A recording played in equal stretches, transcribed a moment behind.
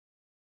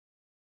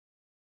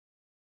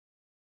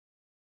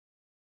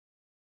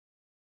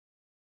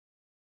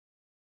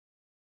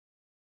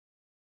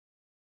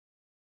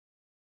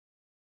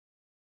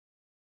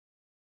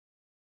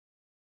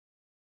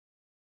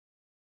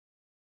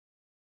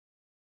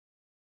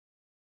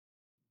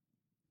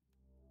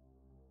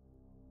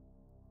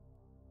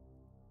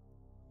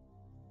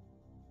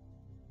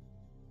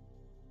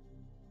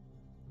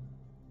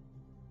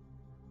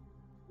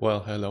Well,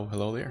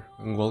 hello there,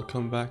 and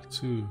welcome back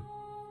to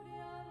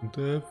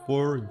the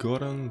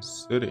Forgotten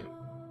City.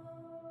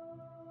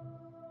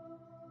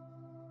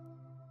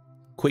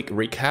 Quick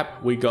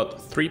recap, we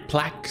got 3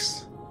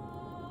 plaques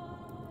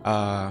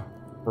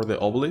for the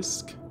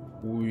obelisk.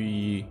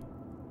 We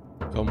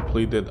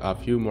completed a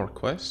few more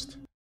quests,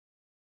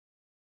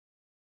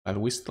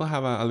 and we still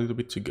have a little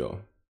bit to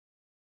go.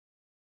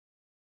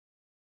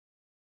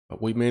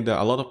 But we made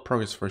a lot of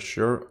progress for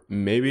sure.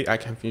 Maybe I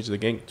can finish the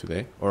game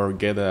today or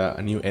get a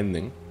new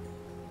ending.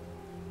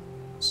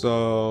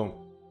 So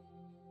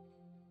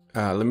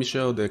let me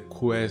show the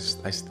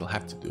quest I still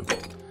have to do.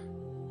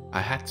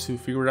 I had to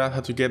figure out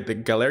how to get the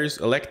Galerius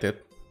elected,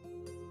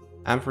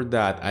 and for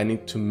that I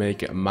need to make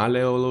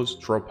Malleolus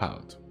drop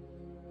out.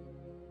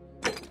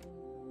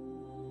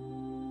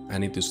 I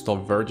need to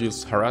stop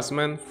Virgil's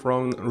harassment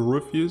from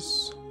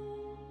Rufius.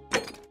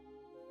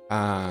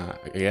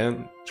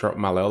 Again, drop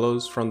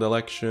Malleolus from the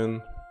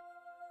election.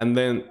 And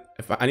then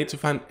if I need to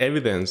find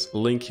evidence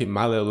linking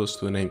Malleolus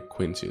to the name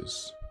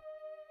Quintius.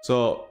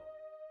 So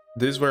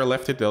this is where I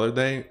left it the other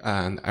day,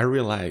 and I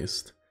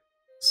realized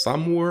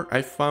somewhere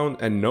I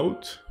found a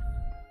note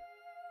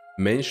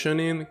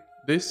mentioning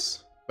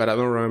this, but I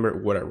don't remember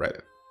where I read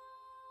it.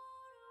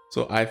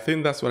 So I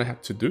think that's what I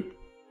have to do.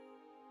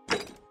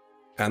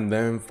 And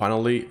then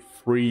finally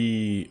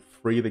free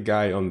the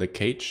guy on the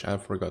cage, I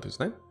forgot his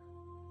name,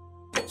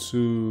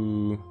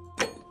 to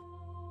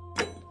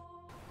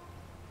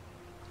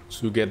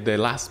get the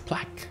last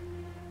plaque.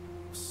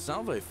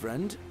 Salve,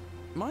 friend.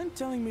 Mind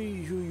telling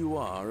me who you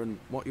are and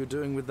what you're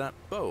doing with that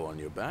bow on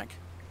your back?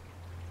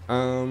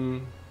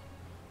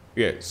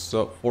 Yeah,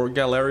 so for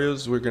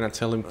Galerius, we're gonna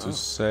tell him to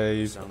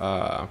save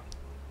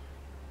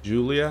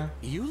Julia.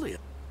 Julia?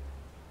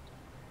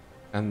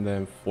 And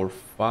then for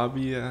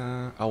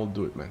Fabia, I will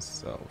do it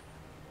myself.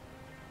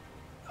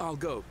 I'll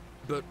go,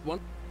 but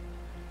one...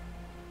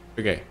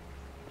 Okay.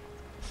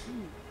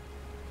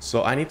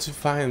 So I need to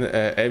find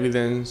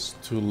evidence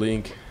to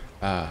link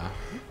to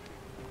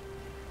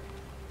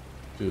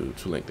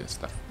link this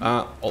stuff.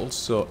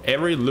 Also,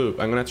 every loop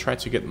I'm gonna try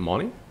to get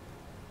money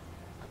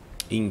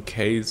in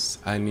case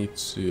I need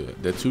to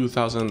the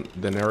 2,000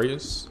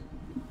 denarius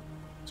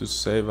to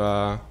save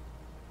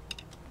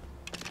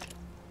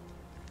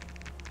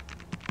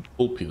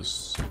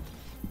Ulpius.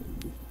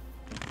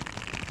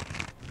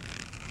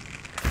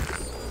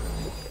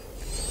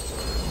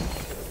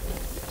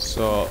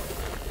 So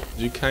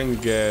you can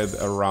get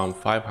around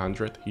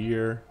 500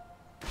 here.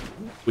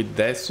 With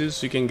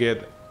Decius you can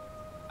get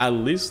at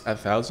least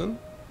 1,000.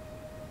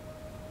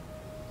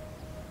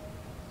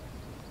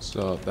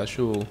 So that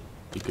should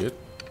be good.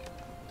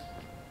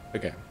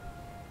 Okay.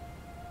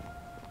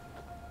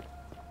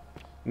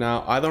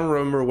 Now I don't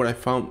remember where I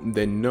found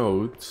the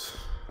note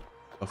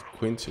of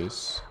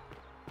Quintus,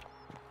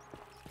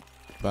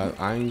 but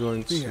I'm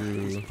going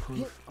to...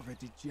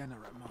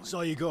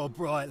 So you got a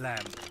bright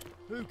lamp.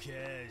 Who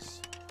cares?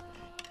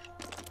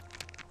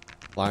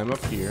 Climb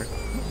up here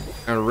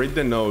and read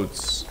the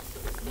notes.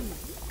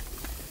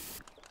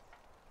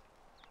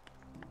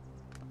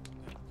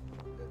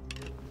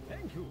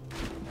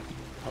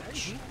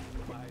 Ouch.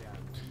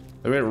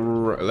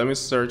 Let me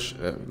search.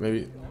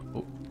 Maybe.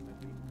 Oh.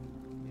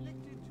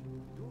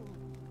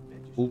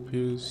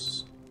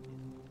 Ulpius.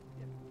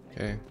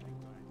 Okay.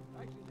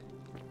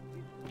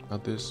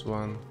 Not this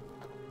one.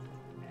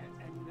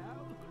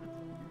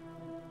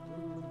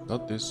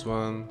 Not this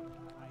one.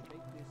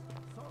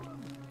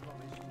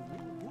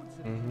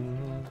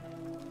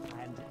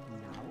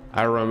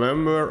 I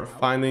remember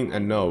finding a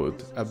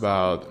note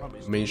about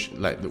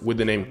with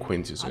the name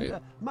Quintus in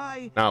it.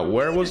 Now,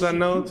 where was that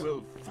note?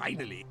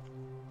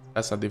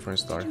 That's a different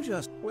story.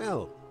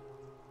 Well,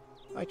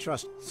 I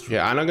trust.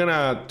 Yeah, I'm not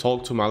gonna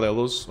talk to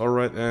Malleolus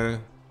already,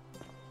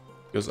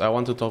 because I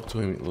want to talk to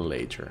him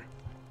later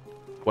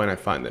when I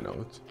find the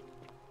note.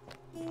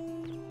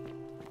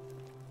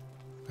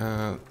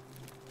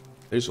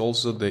 There's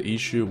also the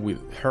issue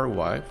with her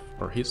wife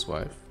or his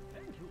wife.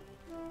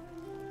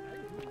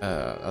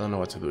 I don't know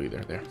what to do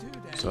either there,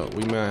 so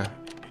we may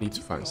need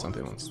to find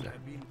something else there.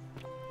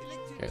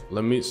 Okay,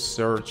 let me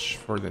search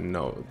for the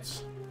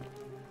notes.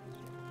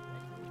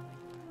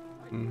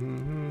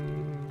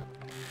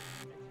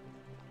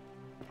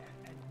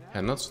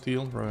 Cannot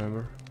steal,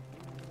 remember.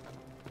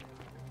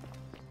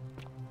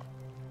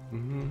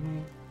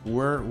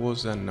 Where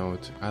was that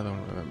note? I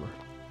don't remember.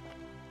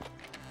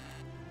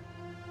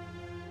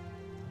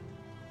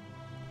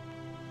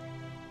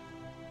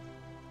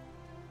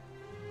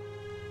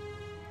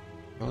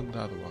 Not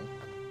that one.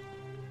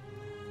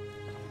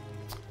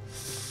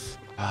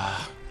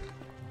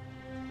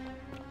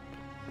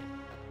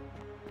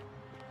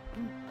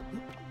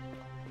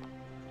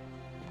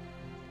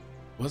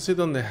 Was it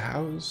on the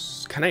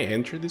house? Can I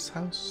enter this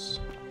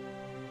house?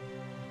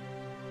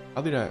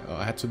 How did I? Oh,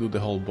 I had to do the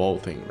whole ball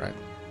thing, right?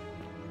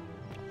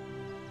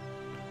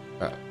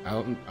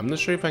 I'm not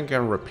sure if I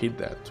can repeat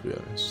that, to be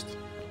honest.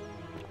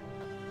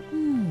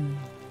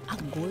 A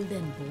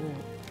golden bowl,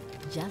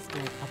 just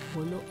like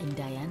Apollo and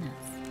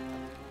Diana's.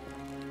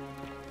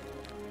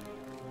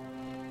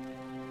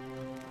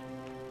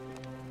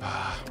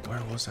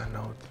 Where was that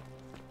note?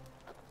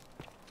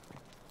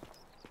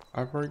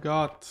 I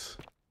forgot.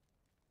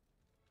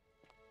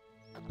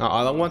 Now,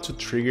 I don't want to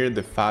trigger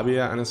the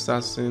Fabia and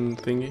assassin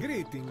thingy.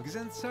 Greetings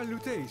and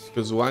salutations.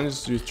 Because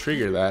once you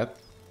trigger that,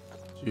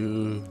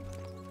 you...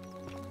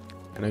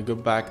 And I go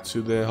back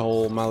to the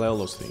whole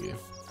Malelos thingy.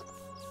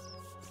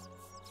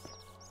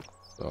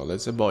 So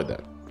let's avoid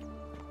that.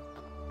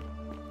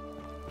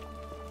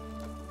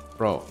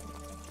 Bro.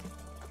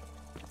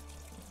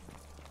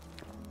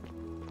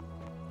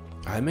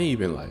 I may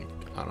even like,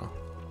 I don't know.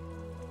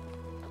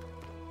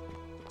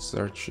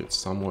 Search it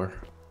somewhere.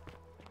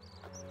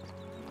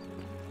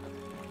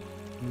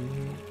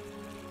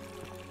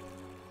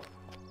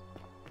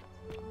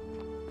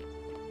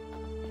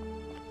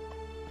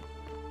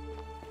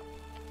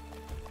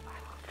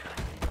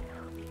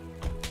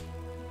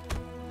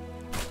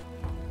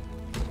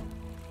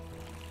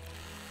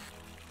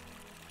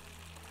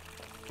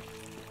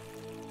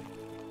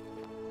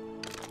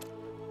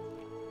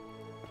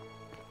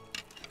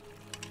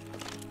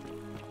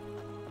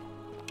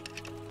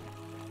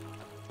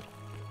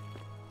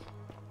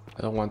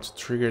 I don't want to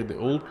trigger the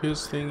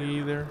Ulpius thing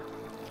either.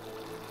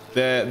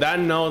 That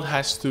node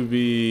has to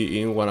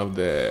be in one of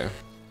the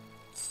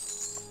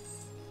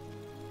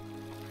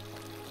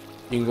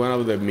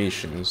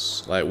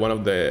missions, like one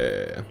of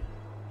the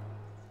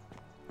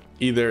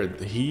either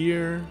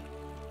here,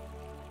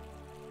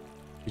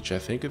 which I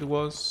think it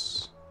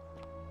was.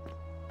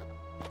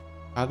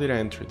 How did I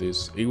enter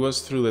this? It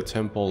was through the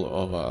temple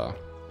of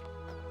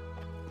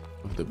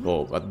the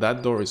bow, but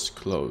that door is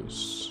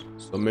closed.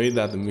 So maybe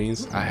that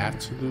means I have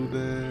to do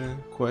the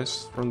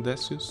quest from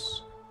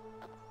Decius.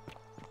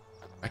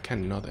 I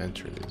cannot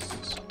enter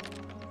this.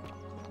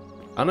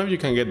 I don't know if you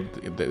can get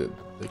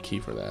the key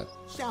for that.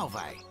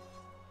 Salve.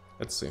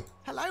 Let's see.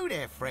 Hello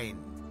there, friend.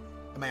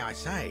 May I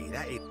say,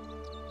 that is...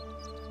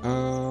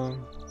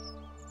 Um...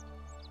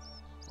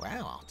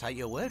 Well, I'll take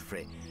your word for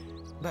it.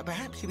 But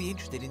perhaps you'd be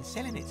interested in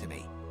selling it to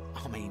me.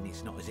 I mean,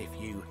 it's not as if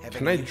you have...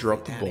 Can I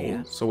drop the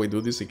bow so we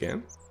do this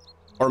again?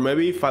 Or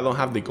maybe if I don't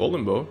have the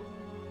golden bow.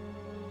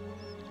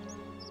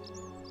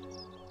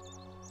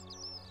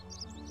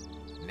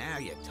 Now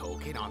you're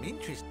talking, I'm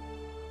interested.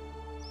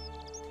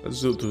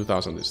 Let's do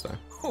 2000 this time.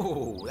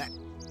 Oh, that...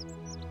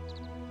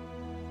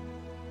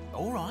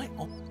 All right.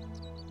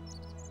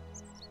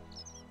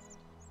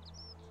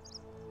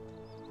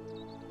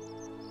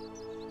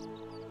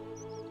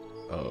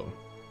 Oh.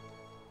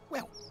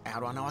 Well, how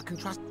do I know I can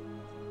trust...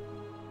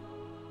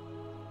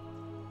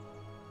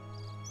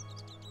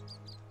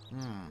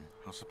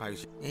 I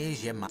suppose...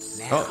 Here's your money.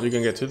 Now, Oh, you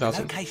can get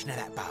 2000. location of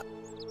that boat.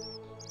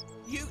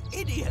 You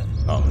idiot!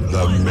 Oh.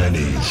 The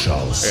many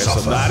shall Okay, suffer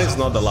so that is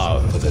not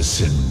allowed. for the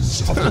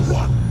sins of the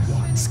one.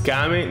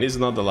 Scamming is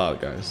not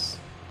allowed, guys.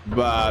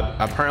 But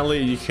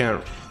apparently you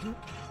can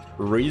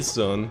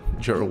reason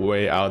your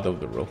way out of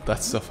the rule.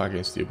 That's so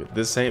fucking stupid.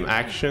 The same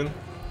action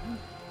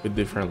with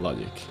different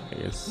logic, I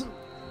guess.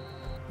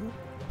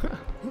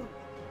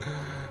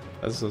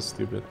 That's so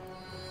stupid.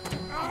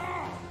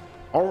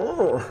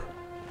 Oh.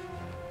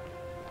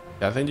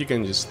 Yeah, I think you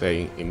can just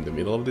stay in the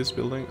middle of this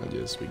building and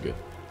just be good.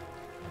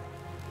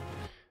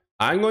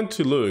 I'm going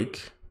to look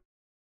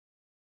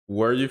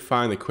where you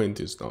find the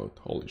Quintus node.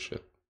 Holy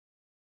shit.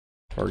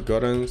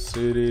 Forgotten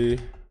City.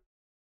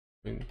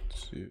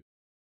 Quintus.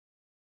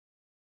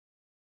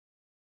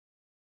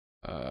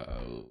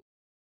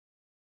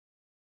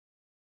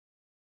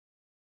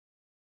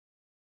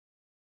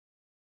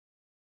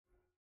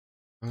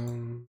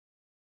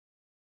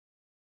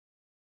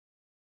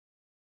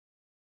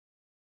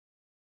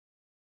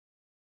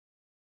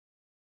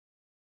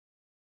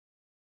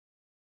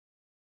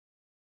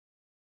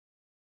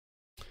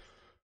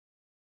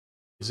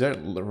 Is there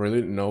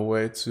really no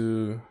way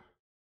to...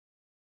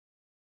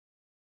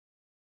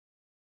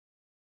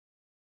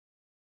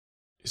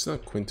 It's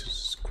not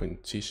Quintus,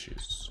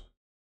 Quintitius.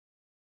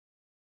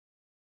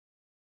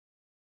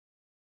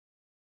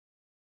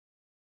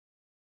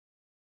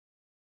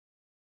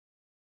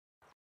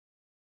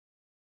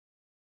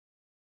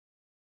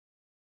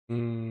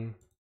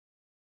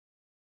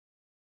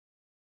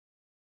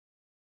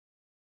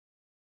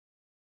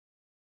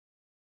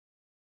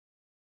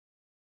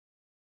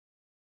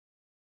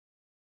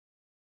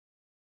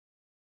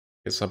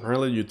 Yes,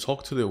 apparently you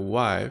talk to the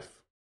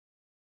wife,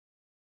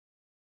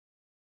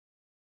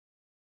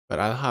 but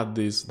I have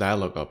this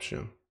dialogue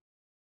option.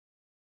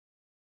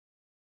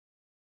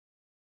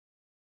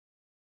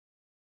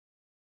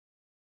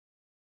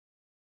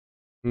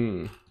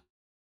 Hey,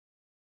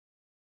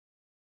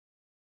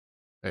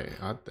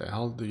 how the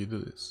hell do you do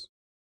this?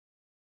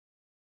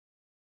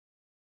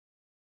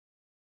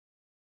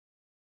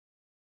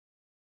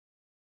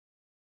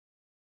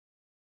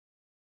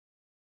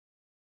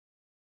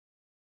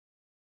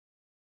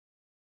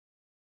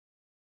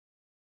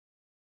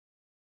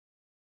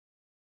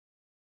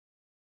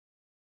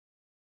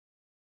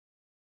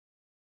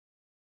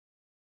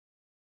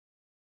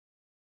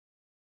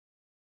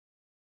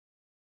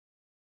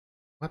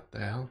 What the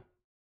hell?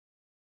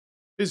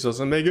 This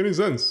doesn't make any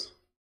sense.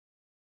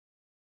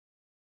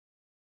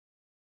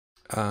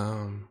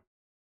 Um,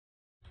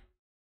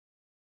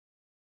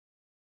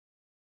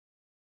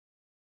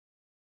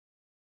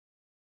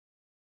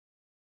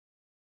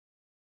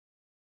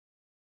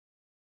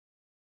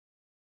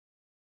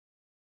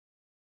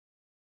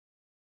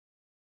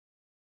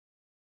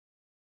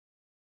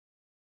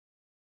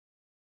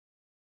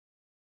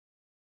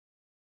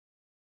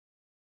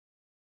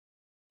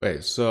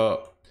 wait,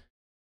 so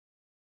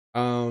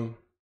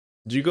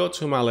you go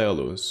to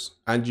Malleolus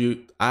and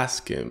you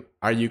ask him,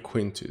 "Are you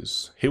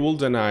Quintus?" He will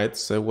deny it,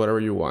 say whatever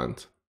you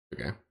want.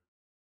 Okay.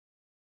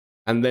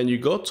 And then you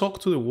go talk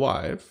to the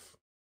wife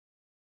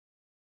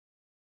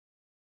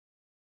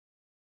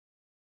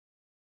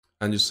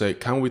and you say,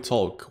 "Can we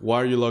talk?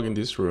 Why are you locked in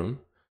this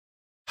room?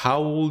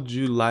 How would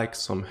you like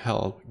some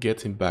help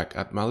getting back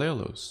at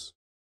Malleolus?"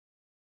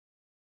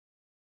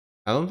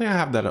 I don't think I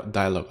have that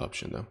dialogue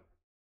option though.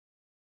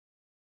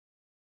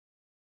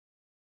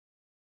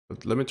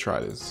 But let me try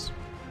this.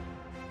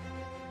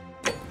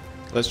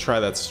 Let's try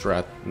that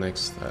strat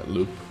next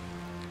loop.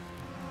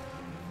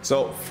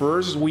 So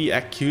first we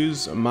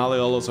accuse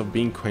Malleolus of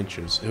being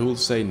Quintus. He will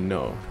say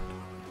no.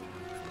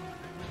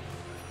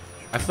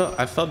 I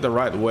thought the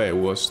right way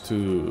was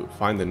to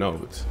find the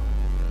note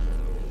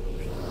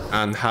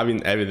and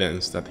having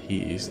evidence that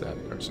he is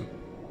that person.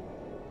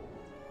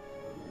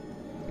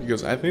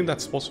 Because I think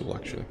that's possible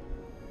actually.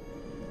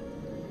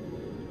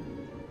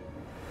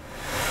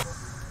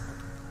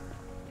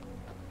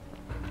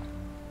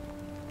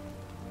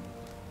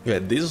 Yeah,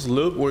 this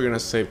loop we're gonna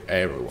save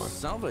everyone.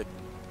 Salve.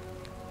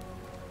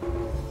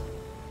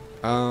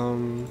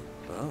 Um,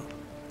 Oh.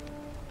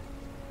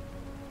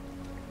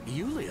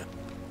 Yulia.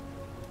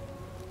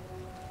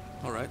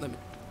 All right, let me.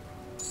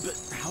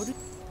 But how did?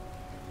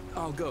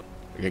 I'll go.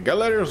 okay,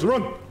 Galerius,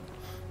 run!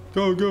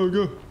 Go, go,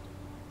 go!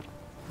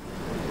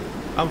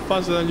 I'm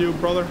faster than you,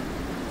 brother.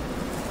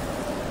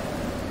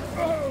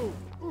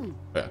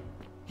 Yeah.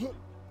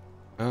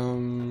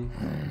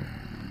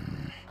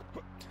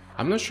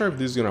 I'm not sure if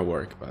this is gonna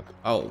work, but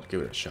I'll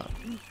give it a shot.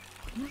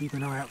 Keep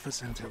an eye out for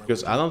Santilla.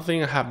 Because I don't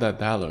think I have that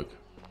dialogue.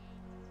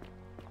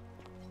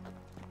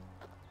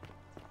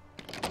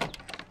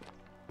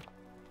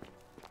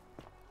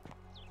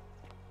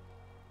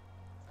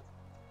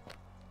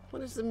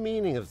 What is the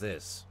meaning of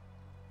this?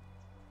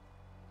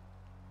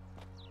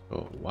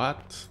 Oh,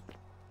 what?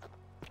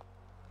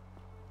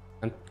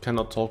 And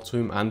cannot talk to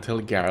him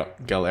until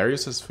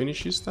Galerius has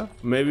finished his stuff?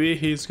 Maybe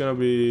he's gonna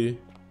be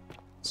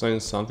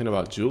saying something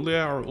about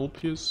Julia or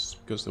Ulpius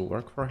because they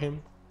work for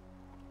him?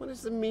 What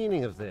is the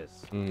meaning of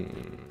this?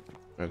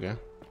 Okay.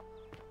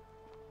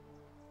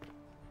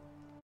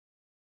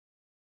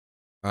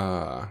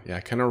 Yeah,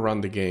 I cannot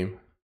run the game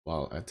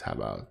while I tab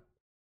out.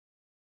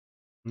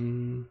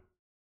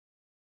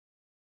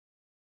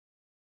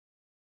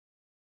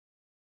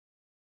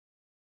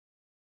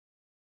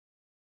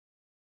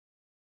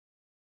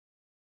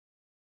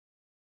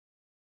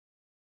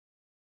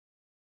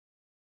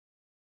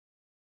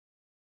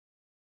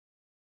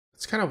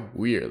 It's kind of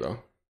weird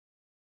though.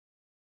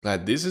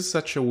 Like this is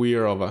such a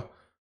weird of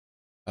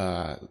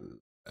a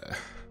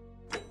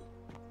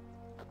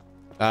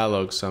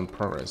dialogues and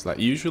progress. Like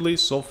usually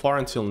so far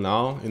until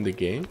now in the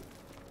game,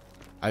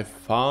 I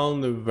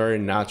found it very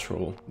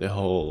natural. The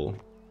whole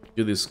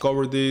you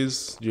discover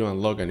this, you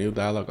unlock a new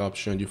dialogue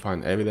option, you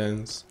find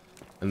evidence,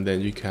 and then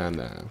you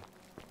can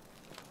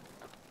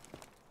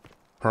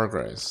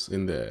progress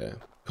in the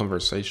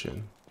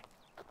conversation.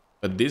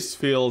 But this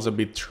feels a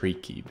bit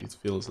tricky. This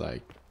feels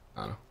like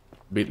I don't know,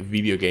 a bit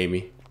video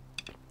gamey.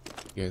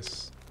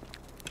 Yes.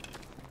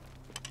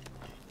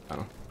 I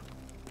don't know.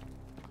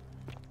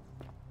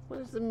 What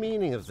is the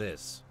meaning of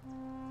this?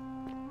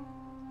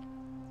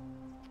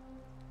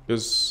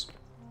 Because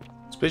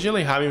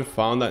especially having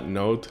found that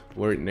note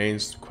where it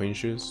names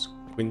Quintus,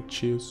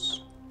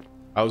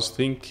 I was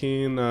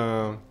thinking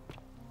that'll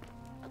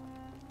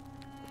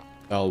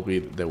be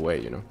the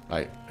way, you know,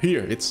 like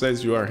here it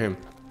says you are him,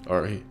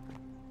 or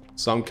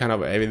some kind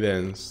of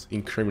evidence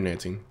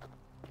incriminating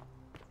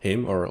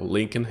him or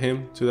linking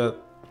him to that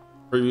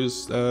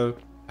previous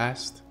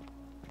past.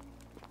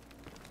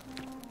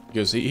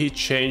 Because he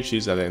changed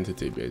his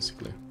identity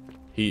basically.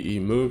 He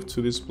moved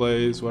to this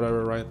place,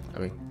 whatever, right? I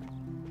mean,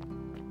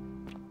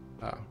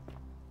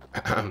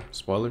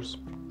 spoilers,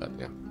 but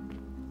yeah.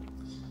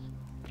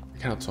 I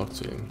cannot talk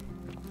to him.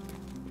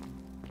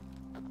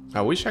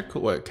 I wish I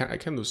could. Wait, I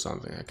can do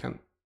something. I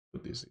can't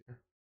put this here.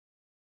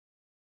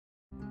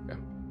 Okay.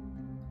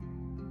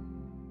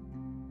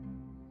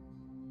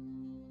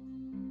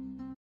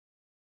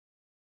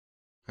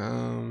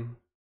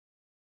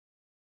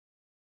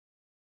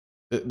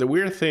 The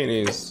weird thing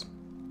is,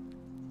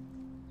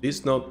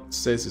 this note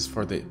says it's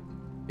for the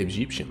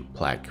Egyptian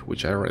plaque,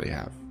 which I already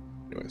have.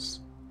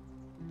 Anyways.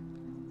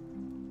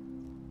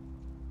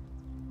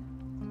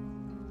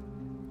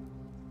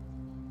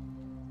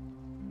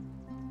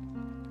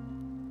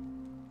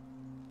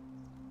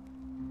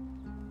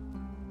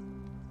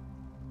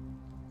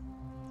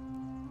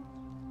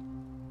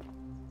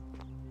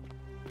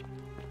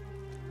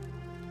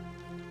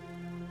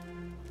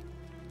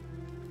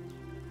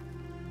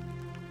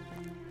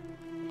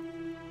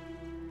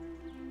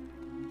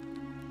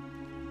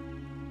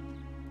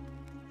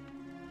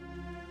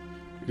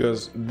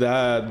 Because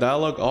the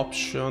dialogue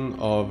option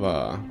of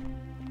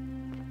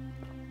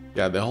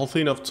yeah, the whole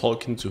thing of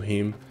talking to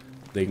him,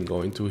 then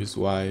going to his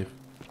wife,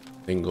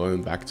 then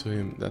going back to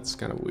him, that's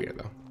kind of weird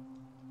though.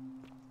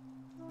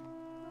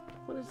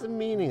 What is the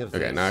meaning of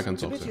this? Okay, now I can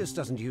talk to him. Domitius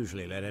doesn't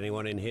usually let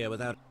anyone in here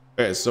without...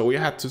 Okay, so we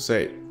had to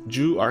say,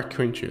 you are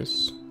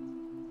Quintius.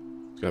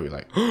 It's gonna be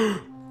like,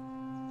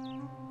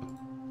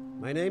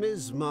 My name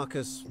is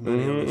Marcus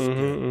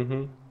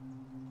Manlius.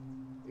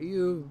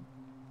 You...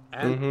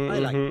 And I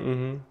like...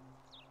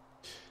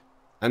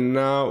 And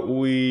now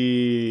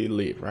we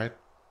leave, right?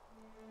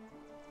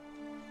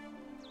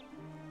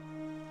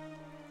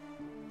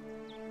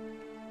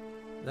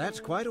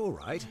 That's quite all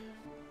right.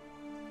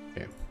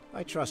 Okay,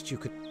 I trust you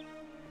could...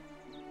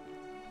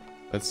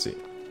 let's see.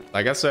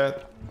 Like I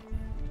said,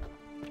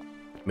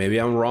 maybe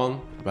I'm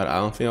wrong, but I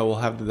don't think I will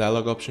have the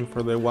dialogue option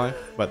for the wife,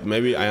 but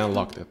maybe I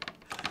unlocked it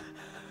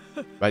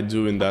by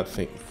doing that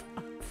thing.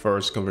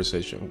 First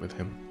conversation with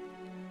him.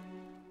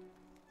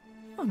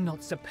 I'm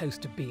not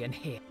supposed to be in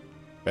here.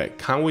 Okay,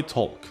 can we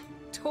talk?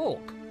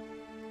 Talk?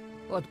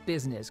 What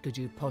business could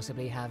you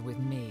possibly have with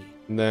me?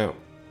 Now,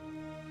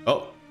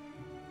 oh,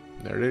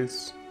 there it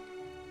is.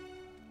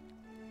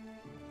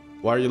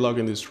 Why are you locked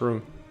in this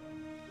room?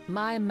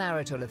 My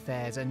marital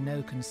affairs are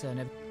no concern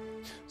of...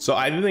 So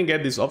I didn't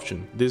get this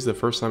option. This is the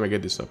first time I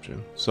get this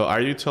option. So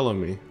are you telling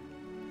me?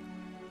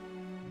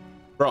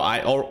 Bro,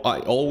 I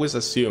always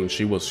assumed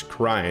she was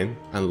crying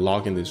and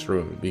locked in this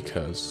room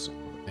because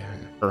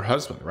her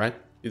husband, right?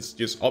 It's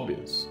just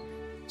obvious.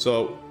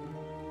 So,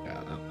 yeah,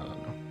 I don't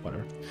know,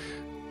 whatever.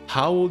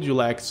 How would you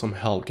like some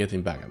help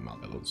getting back at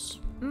Malleolus?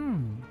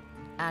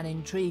 An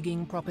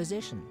intriguing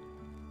proposition.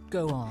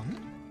 Go on.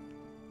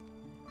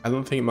 I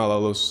don't think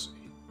Malleolus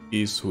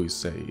is who he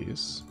say he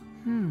is.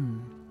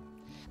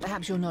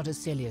 Perhaps you're not as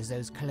silly as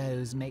those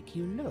clothes make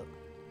you look.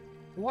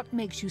 What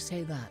makes you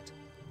say that?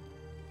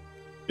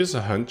 Just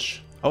a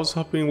hunch. I was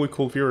hoping we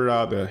could figure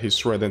out his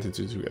true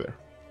identity together.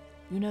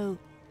 You know,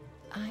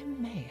 I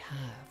may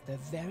have the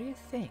very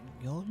thing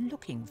you're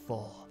looking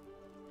for.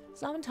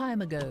 Some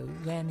time ago,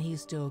 when he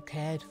still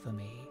cared for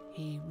me,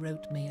 he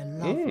wrote me a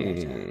love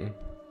letter.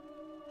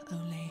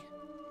 Only,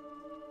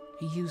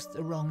 he used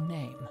the wrong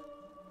name.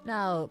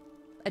 Now,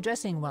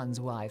 addressing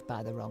one's wife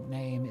by the wrong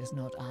name is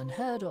not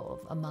unheard of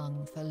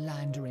among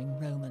philandering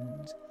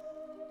Romans.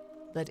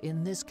 But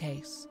in this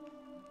case,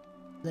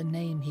 the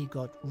name he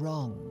got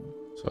wrong.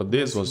 So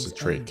this was the his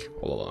trick own.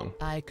 all along.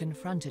 I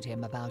confronted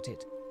him about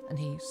it, and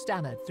he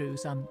stammered through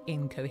some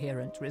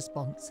incoherent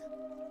response.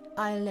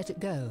 I let it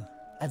go,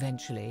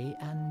 eventually,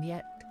 and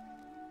yet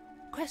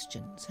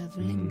questions have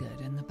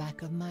lingered in the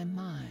back of my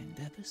mind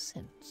ever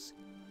since.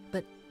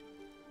 But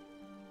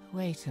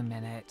wait a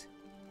minute.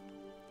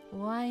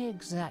 Why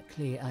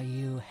exactly are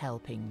you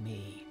helping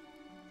me?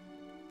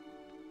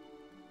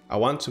 I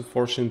want to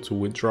force him to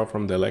withdraw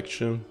from the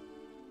election.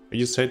 I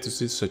just hate to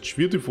see such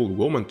beautiful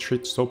woman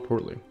treated so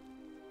poorly.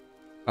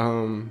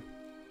 I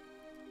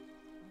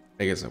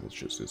guess I will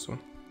choose this one.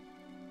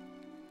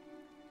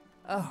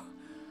 Oh,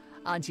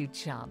 aren't you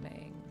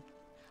charming?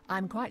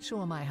 I'm quite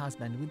sure my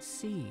husband would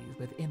seethe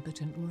with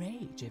impotent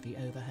rage if he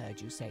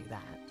overheard you say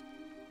that.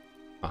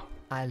 Ah.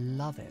 I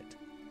love it.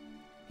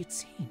 It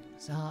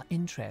seems our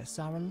interests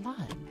are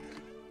aligned.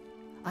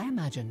 I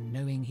imagine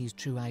knowing his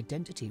true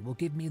identity will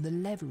give me the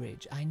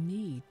leverage I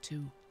need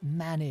to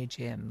manage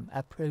him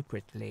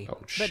appropriately. Oh,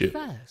 shit.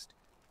 But first,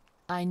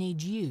 I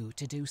need you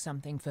to do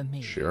something for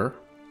me. Sure.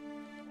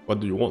 What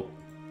do you want?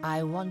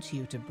 I want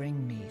you to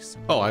bring me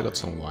some Oh, I wine. got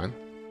some wine.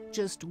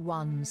 Just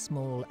one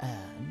small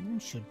urn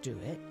should do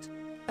it.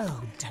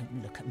 Oh,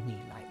 don't look at me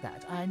like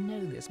that. I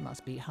know this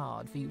must be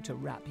hard for you to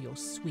wrap your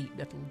sweet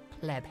little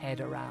pleb head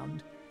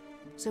around.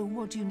 So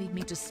what do you need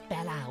me to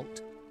spell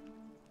out?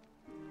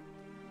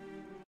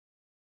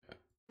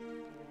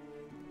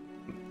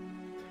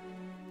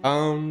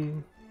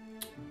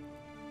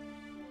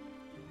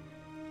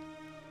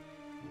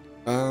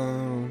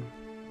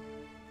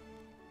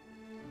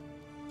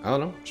 I don't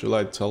know. Should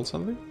I tell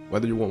something?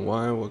 Whether you want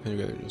wine, what can you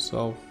get it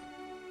yourself?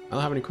 I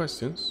don't have any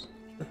questions.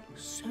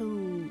 So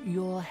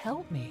you'll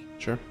help me?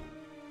 Sure.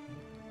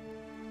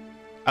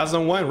 Have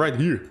some wine right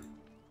here.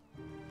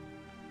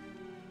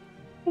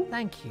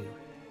 Thank you.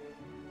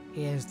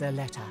 Here's the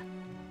letter.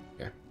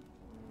 Yeah.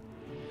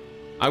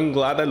 I'm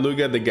glad I look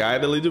at the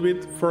guide a little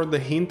bit for the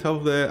hint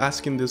of the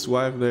asking this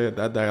wife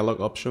that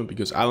dialogue option,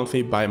 because I don't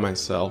think by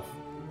myself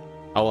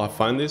I will have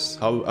found this.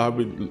 I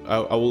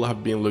will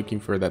have been looking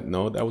for that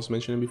note I was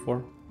mentioning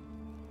before.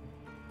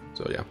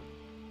 So yeah.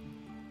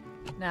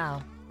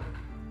 Now,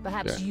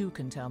 perhaps Yeah. you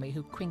can tell me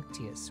who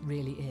Quinctius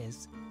really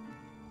is.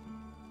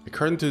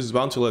 According to his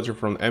bounty letter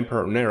from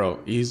Emperor Nero,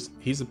 he's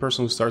the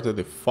person who started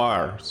the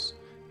fires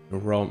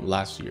in Rome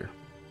last year.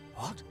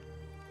 What?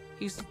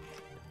 He's...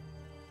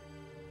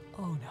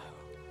 Oh no.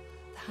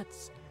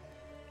 That's...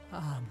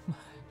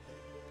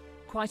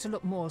 quite a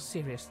lot more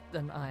serious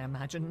than I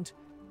imagined.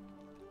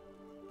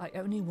 I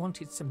only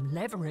wanted some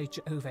leverage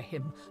over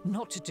him,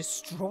 not to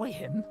destroy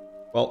him.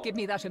 Well, Give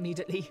me that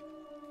immediately.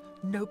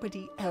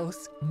 Nobody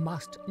else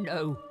must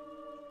know.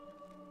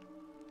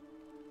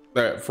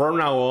 From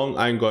now on,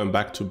 I'm going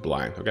back to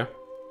blind, okay?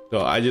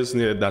 So I just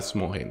needed that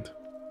small hint.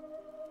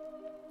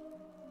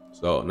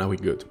 So now we're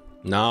good.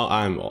 Now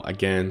I'm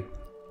again.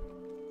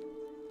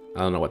 I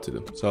don't know what to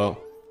do.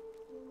 So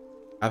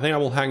I think I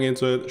will hang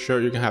into it. Sure,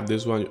 you can have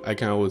this one. I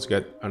can always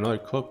get another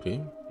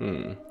copy.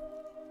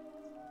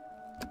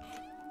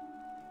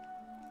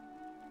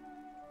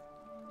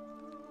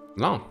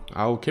 No,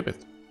 I'll keep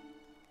it.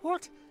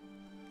 What?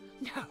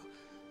 No.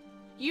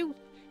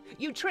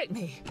 You tricked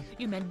me,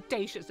 you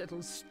mendacious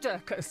little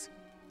stirkers.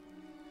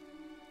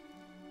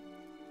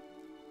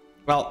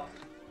 Well,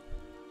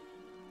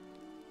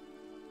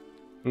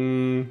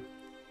 you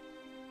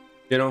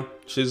know,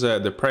 she's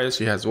depressed.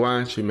 She has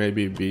wine. She may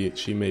be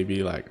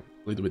like a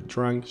little bit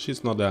drunk.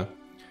 She's not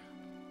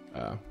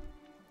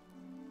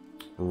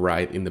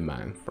right in the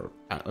mind for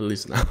at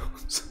least now.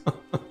 So,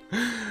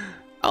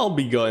 I'll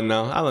be going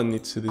now. I don't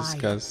need to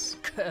discuss.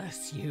 I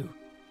curse you.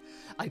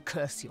 I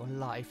curse your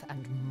life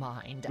and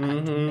mind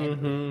and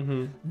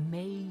memory.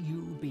 May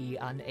you be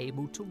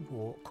unable to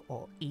walk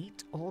or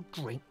eat or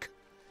drink.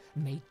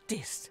 May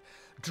this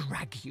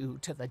drag you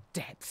to the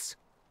depths.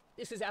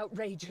 This is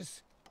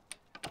outrageous.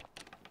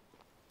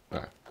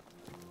 Alright.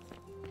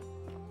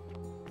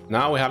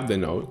 Now we have the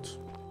note.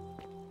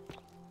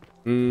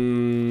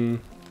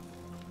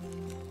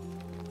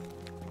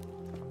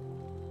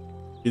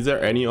 Is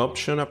there any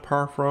option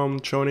apart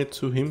from showing it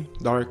to him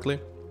directly?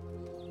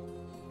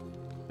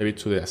 Maybe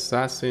to the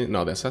assassin?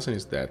 No, the assassin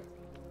is dead.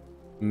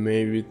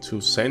 Maybe to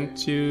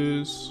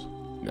Sentius?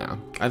 Nah,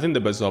 I think the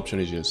best option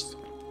is just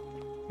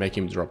make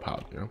him drop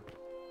out, you know?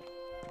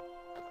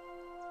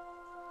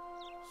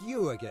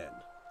 You again.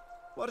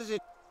 What is it?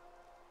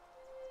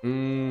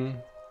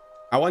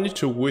 I want you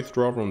to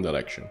withdraw from the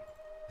election.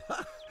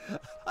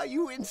 Are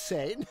you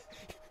insane?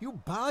 You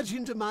barge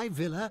into my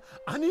villa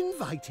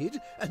uninvited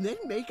and then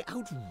make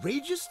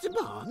outrageous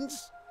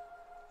demands?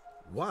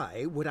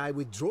 Why would I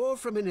withdraw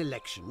from an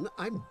election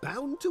I'm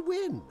bound to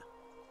win?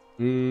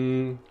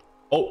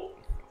 Oh,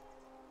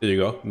 there you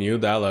go. New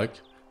dialogue.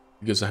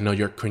 Because I know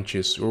you're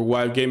cringes. Your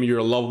wife gave me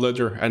your love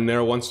letter and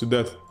never wants to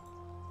death.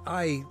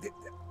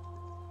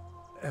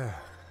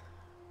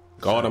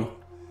 Got him.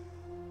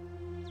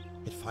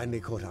 It finally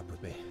caught up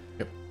with me.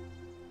 Yep.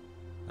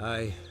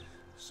 I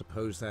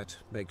suppose that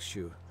makes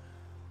you...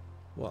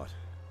 what?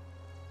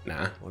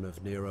 Nah. One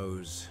of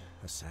Nero's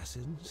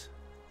assassins?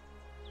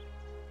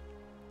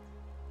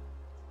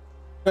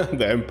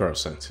 The Emperor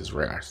sent his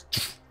rares.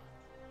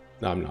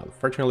 No, I'm not.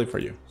 Fortunately for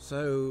you.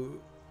 So,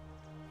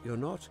 you're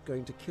not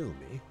going to kill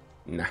me?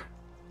 Nah.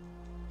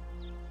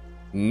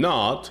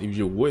 Not if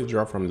you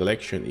withdraw from the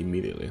election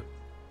immediately.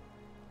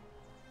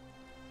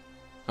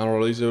 I'll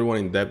release everyone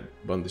in debt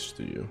bondage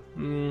to you.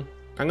 I'm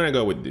gonna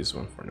go with this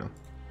one for now.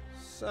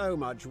 So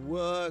much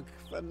work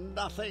for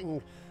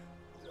nothing.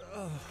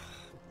 Ugh.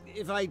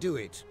 If I do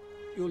it,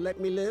 you'll let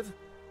me live?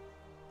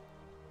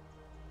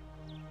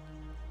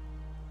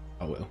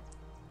 I will.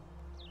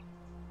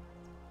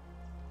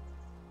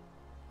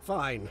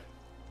 Fine.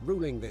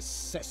 Ruling this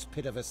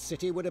cesspit of a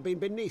city would have been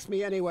beneath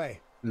me anyway.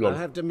 Lol. I'll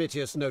have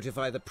Domitius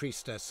notify the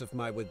priestess of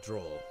my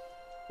withdrawal.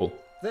 Cool.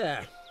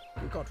 There.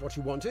 You got what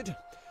you wanted.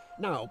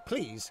 Now,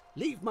 please,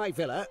 leave my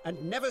villa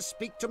and never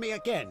speak to me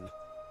again.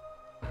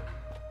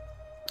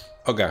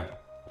 Okay.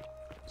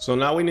 So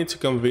now we need to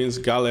convince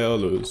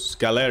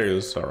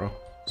Galerius, sorry,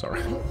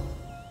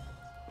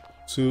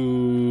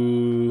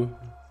 to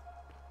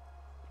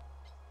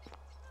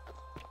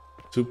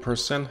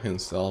present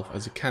himself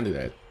as a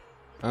candidate.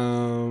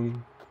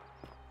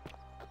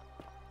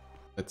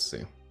 Let's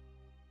see.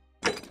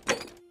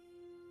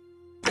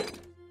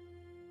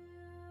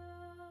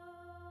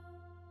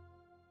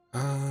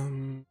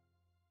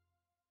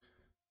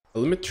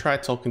 Let me try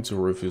talking to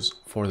Rufus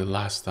for the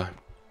last time.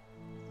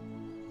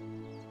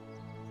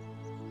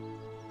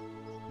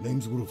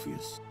 Name's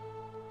Rufus.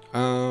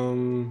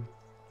 Are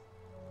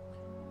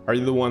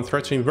you the one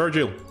threatening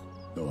Virgil?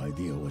 No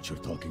idea what you're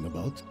talking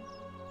about.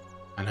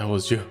 And it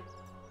was you.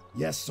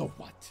 Yes, so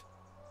what?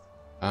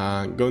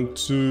 I'm going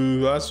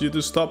to ask you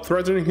to stop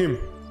threatening him.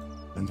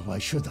 And why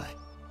should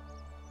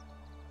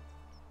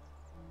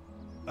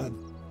I?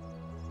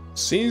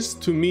 Seems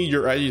to me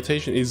your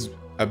agitation is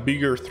a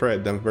bigger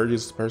threat than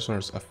Virgil's personal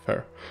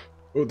affair.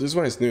 Oh, this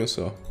one is new,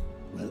 so...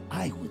 Well,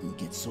 I wouldn't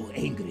get so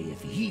angry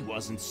if he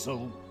wasn't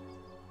so...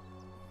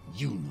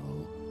 you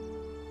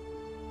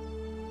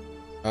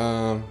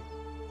know.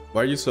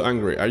 Why are you so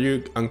angry? Are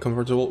you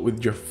uncomfortable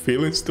with your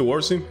feelings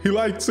towards him? He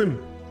likes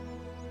him!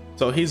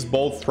 So he's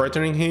both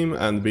threatening him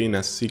and being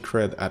a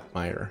secret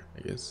admirer,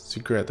 I guess.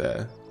 Secret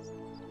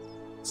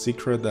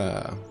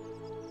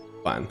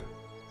fan.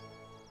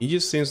 He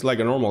just seems like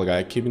a normal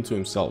guy, keeping to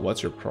himself.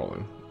 What's your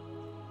problem?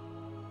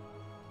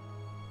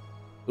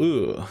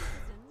 Ooh.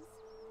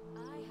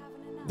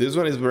 This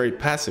one is very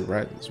passive,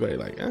 right? It's very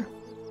like, eh?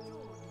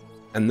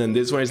 And then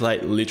this one is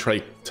like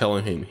literally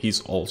telling him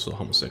he's also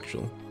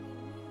homosexual.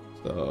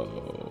 So...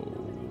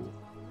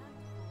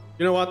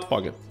 you know what?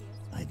 Fuck it.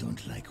 I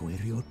don't like where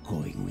you're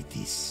going with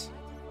this.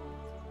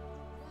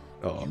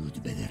 Oh.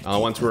 You'd better I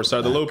want to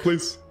restart the loop,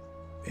 please.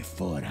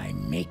 before I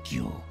make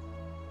you.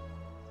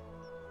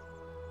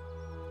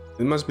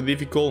 It must be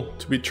difficult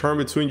to be torn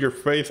between your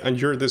faith and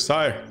your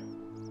desire.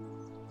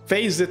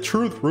 Face the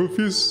truth,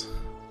 Rufus.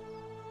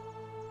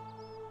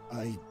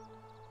 I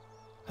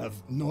have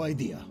no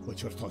idea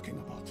what you're talking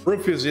about.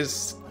 Rufus,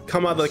 just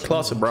come out of the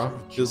closet, bro.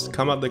 Just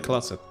come out of the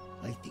closet.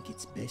 I think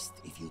it's best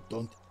if you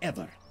don't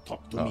ever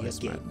talk to me he's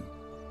again. mad.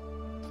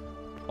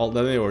 Well,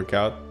 that didn't work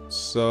out.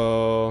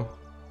 So...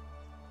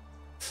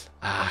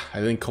 I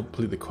didn't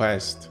complete the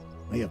quest.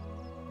 Yeah.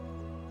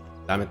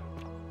 Damn it.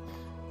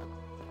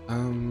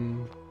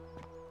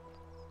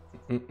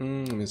 Let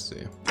me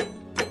see.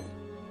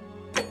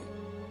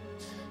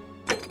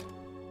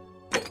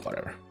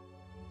 Whatever.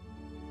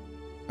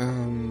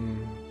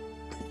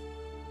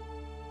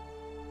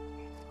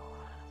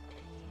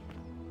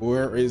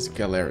 Where is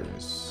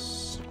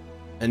Galerius?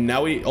 And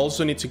now we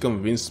also need to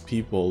convince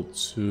people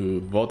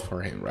to vote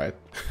for him, right?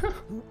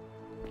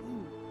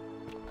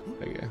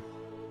 Okay.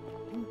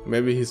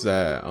 Maybe he's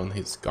on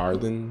his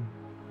garden.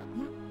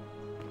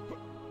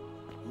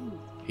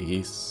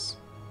 He's...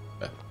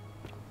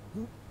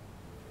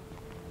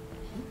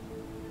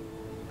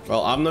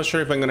 Well, I'm not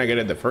sure if I'm gonna get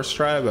it the first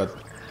try, but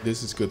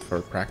this is good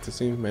for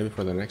practicing. Maybe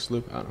for the next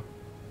loop, I don't know.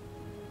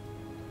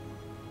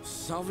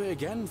 Salve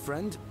again,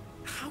 friend.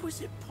 How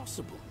is it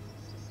possible?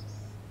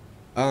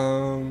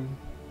 Oh,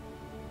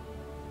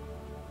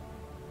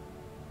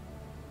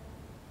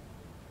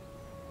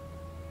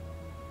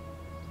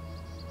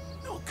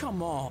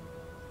 come on.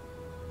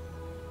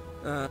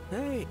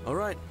 Hey, all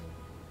right.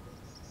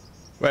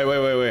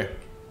 Wait.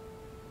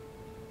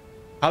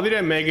 How did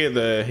I make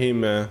it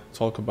him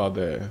talk about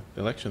the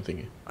election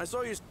thingy? I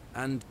saw you,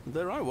 and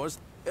there I was.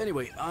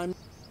 Anyway,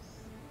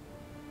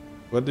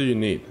 What do you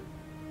need?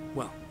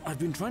 Well, I've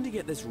been trying to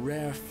get this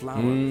rare flower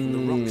from the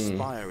rock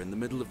spire in the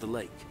middle of the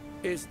lake.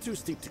 It's too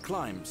steep to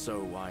climb,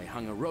 so I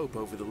hung a rope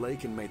over the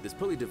lake and made this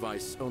pulley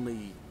device,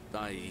 only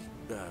I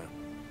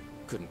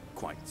couldn't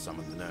quite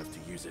summon the nerve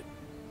to use it.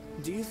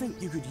 Do you think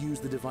you could use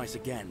the device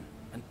again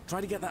and try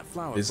to get that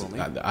flower for me?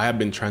 I have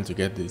been trying to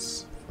get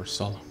this for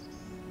so long.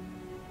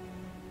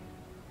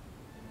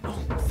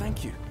 Oh,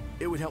 thank you.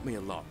 It would help me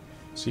a lot.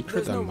 Secret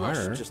There's no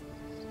admirer. rush, just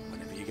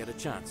whenever you get a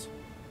chance.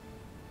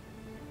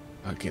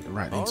 I'll get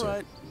right All into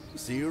right. it.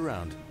 See you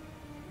around.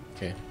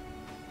 Okay.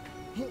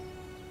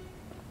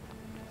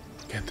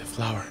 Get the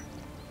flower.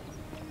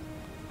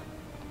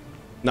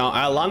 Now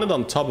I landed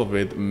on top of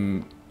it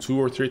 2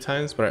 or 3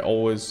 times, but I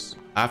always,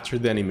 after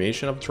the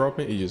animation of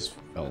dropping, it just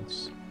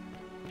fails.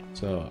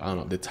 So I don't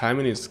know. The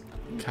timing is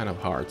kind of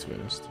hard, to be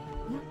honest.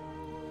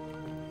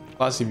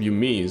 Plus, if you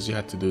miss, you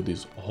have to do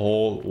this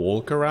whole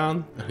walk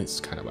around, and it's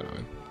kind of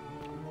annoying.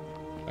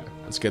 Okay,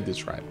 let's get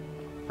this right.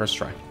 First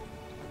try.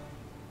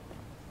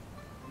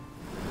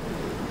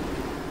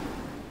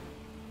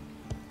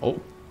 Oh,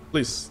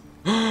 please.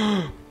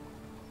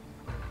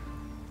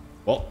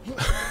 Well,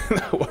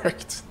 that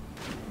worked.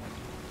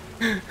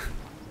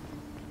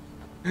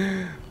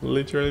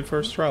 Literally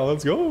first try.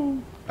 Let's go.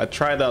 I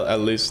tried that at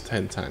least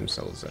 10 times.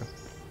 I was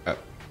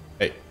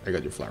hey, I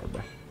got your flower,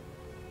 bro.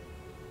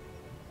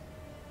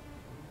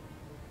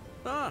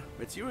 Ah,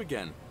 it's you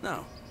again.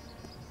 Now.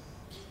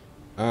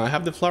 I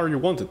have the flower you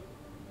wanted.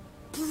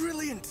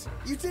 Brilliant!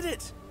 You did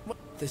it! What?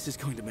 This is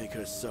going to make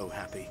her so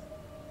happy.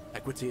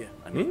 Equitia,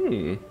 I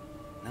mean.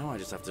 Now I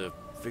just have to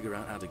figure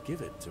out how to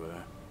give it to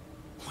her.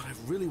 What I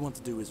really want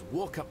to do is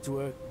walk up to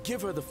her,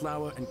 give her the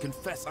flower, and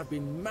confess I've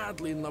been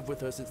madly in love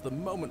with her since the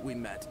moment we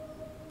met.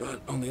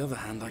 But on the other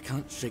hand, I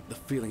can't shake the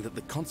feeling that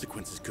the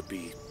consequences could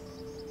be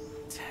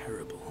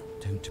terrible.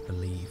 Don't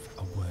believe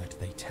a word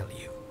they tell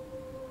you.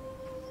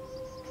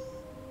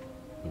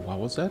 What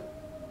was that?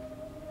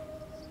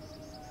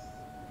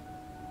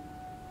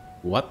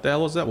 What the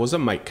hell was that? Was that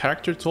my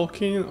character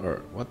talking,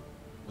 or what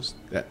was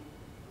that?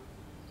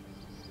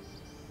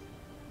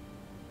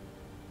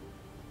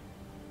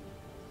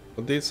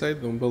 What did they say?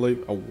 Don't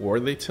believe a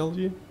word they tell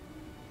you?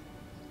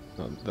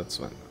 No, that's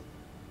fine.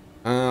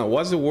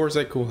 What's the worst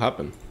that could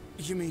happen?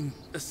 You mean,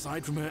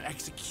 aside from her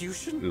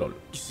execution? Lol.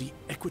 You see,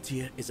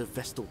 Equitia is a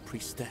Vestal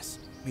priestess,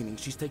 meaning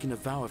she's taken a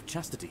vow of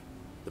chastity,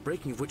 the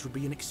breaking of which would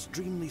be an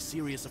extremely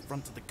serious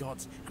affront to the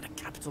gods and a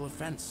capital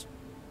offense.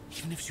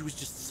 Even if she was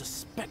just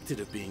suspected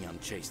of being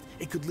unchaste,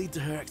 it could lead to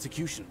her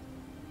execution.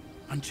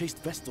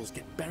 Unchaste Vestals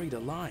get buried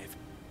alive.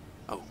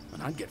 Oh,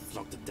 and I'd get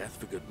flogged to death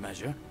for good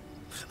measure.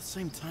 But at the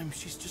same time,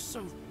 she's just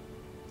so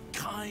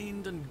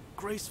kind and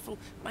graceful,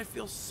 and I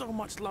feel so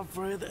much love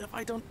for her that if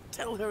I don't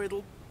tell her,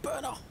 it'll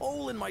burn a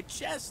hole in my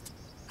chest.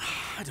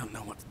 I don't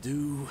know what to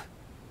do.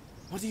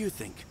 What do you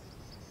think?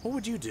 What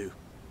would you do?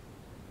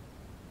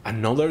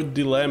 Another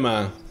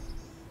dilemma.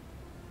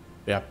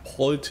 Yeah,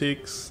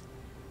 politics,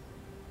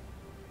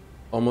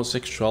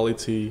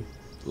 homosexuality,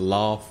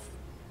 love,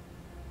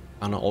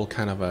 and all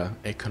kind of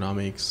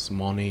economics,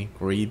 money,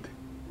 greed,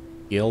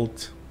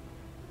 guilt,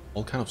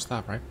 all kind of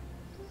stuff, right?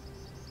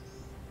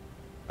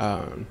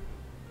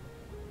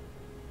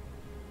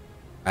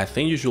 I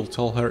think you should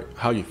tell her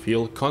how you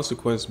feel.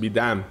 Consequence be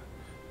damned.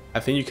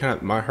 I think you can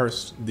admire her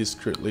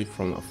discreetly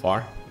from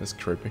afar. That's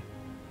creepy.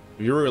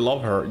 If you really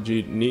love her,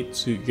 you need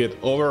to get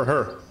over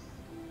her.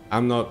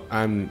 I'm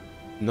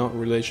not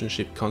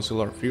relationship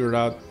counselor. Figure it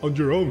out on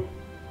your own.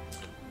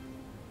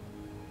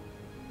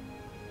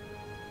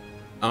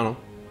 I don't know.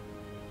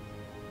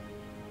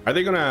 Are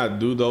they gonna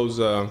do those?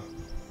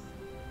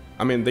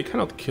 I mean, they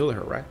cannot kill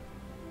her, right?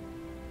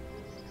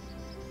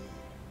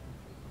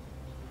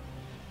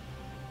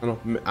 I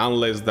don't know,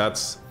 unless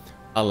that's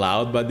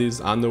allowed by this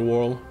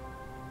underworld.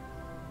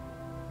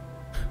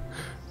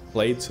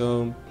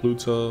 Plato,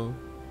 Pluto,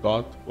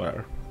 God,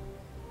 whatever.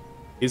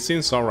 It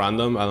seems so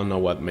random. I don't know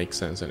what makes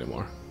sense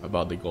anymore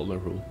about the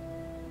golden rule.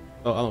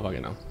 Oh, I don't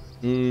fucking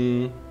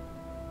know.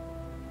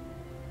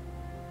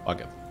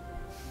 Fuck it.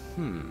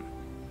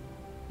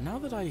 Now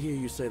that I hear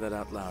you say that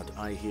out loud,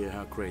 I hear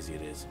how crazy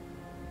it is.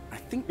 I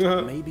think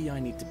that maybe I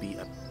need to be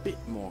a bit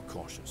more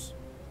cautious.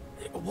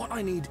 What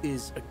I need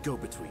is a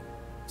go-between.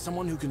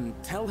 Someone who can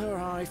tell her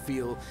how I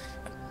feel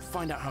and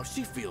find out how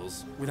she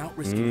feels without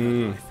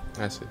risking her life.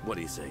 I see. What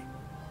do you say?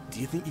 Do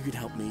you think you could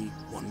help me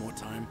one more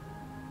time?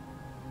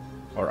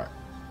 All right.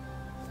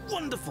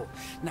 Wonderful!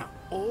 Now,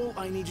 all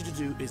I need you to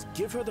do is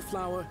give her the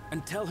flower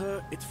and tell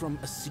her it's from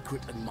a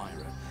secret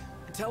admirer.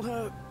 Tell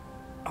her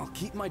I'll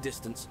keep my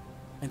distance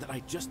and that I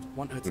just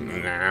want her to know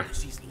that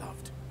she's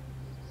loved.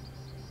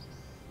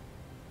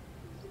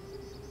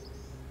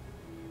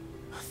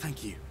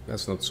 Thank you.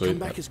 That's not sweet. Come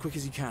back as quick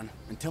as you can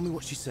and tell me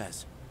what she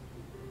says.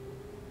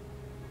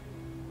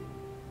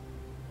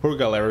 Poor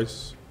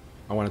Galerius.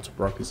 I wanted to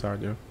broke his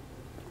heart, yeah.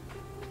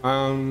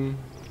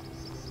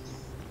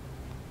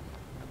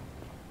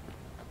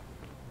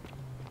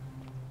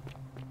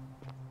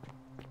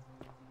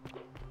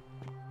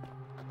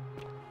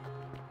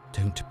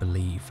 Don't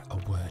believe a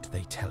word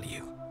they tell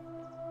you.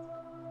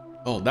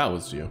 Oh, that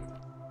was you.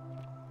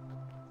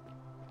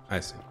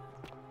 I see.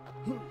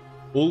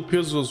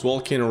 Ulpius was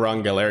walking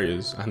around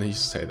Galerius and he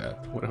said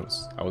that when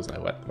I was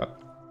like,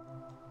 what?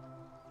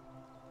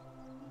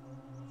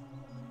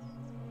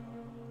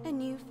 A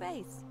new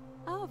face.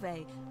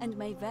 Ave, and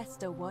may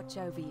Vesta watch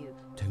over you.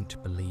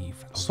 Don't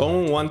believe.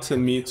 Someone wanted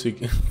me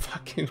to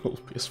fucking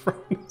Ulpius, bro.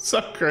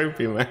 So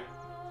creepy, man.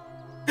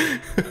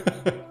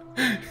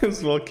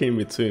 He's walking in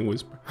between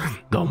whisper.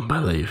 Don't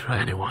believe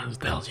anyone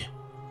tells you.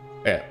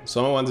 Yeah,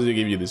 someone wanted to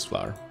give you this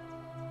flower.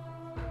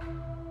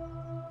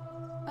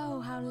 Oh,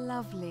 how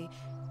lovely.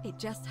 It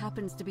just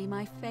happens to be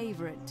my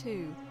favorite,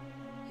 too.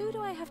 Who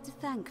do I have to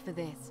thank for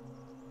this?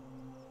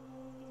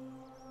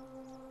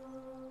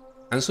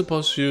 I'm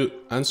supposed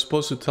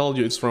to tell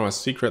you it's from a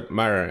secret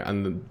admirer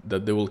and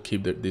that they will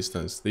keep their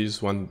distance. They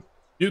just want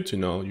you to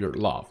know you're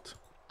loved.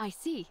 I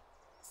see.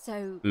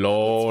 So,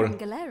 Lord. it's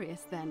from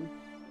Galerius, then?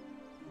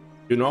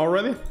 You know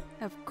already?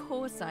 Of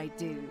course I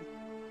do.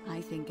 I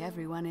think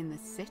everyone in the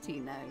city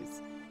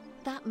knows.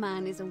 That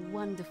man is a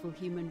wonderful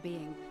human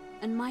being,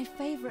 and my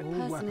favorite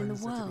person in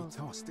the world.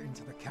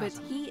 But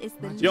he is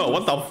the Yo,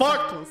 what the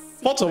fuck?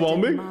 What's about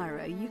me?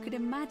 Admirer you could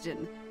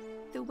imagine.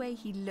 The way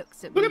he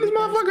looks at Look me at this with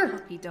those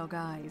motherfucker. puppy dog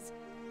eyes.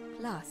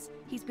 Plus,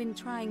 he's been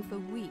trying for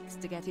weeks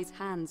to get his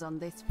hands on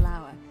this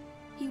flower.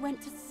 He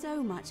went to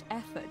so much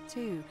effort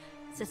too,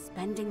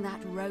 suspending that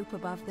rope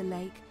above the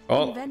lake,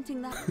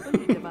 inventing that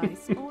bully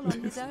device all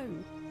on his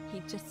own.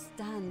 He'd just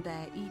stand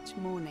there each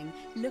morning,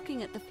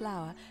 looking at the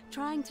flower,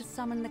 trying to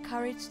summon the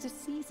courage to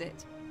seize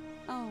it.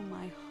 Oh,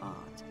 my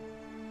heart.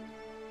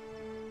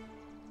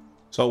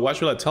 So what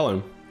should I tell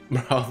him?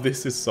 Bro,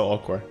 this is so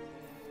awkward.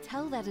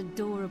 Tell that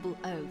adorable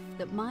oaf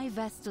that my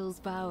Vestal's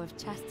vow of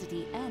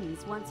chastity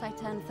ends once I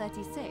turn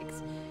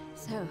 36.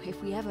 So if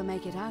we ever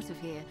make it out of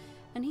here,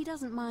 and he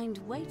doesn't mind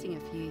waiting a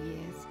few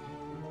years,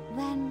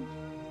 then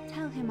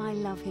tell him I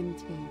love him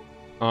too.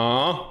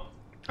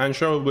 I'm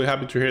sure we'll be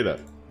happy to hear that.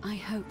 I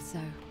hope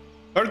so.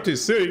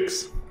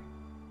 36?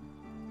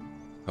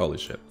 Holy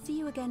shit. See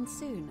you again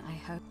soon, I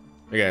hope.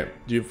 Okay,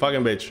 you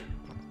fucking bitch.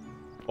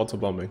 Auto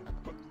bombing.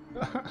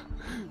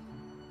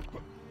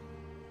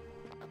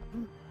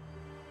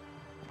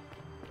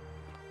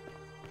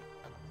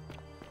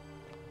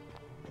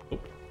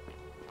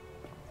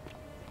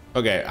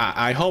 Okay,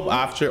 I hope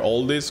after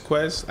all these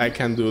quests I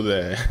can do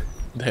the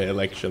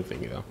election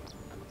thing, you know.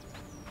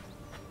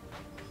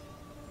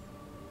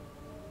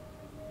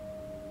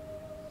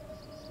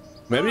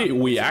 Maybe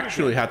we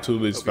actually had to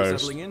do this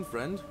first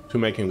to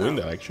make him win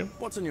the election.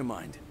 What's on your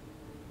mind?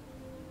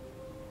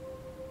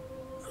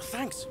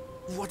 Thanks.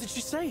 What did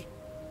she say?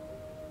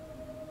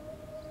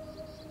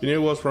 You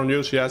knew it was from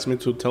you. She asked me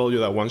to tell you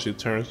that once she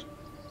turns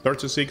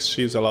 36,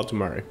 she's allowed to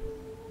marry.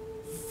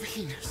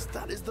 Venus,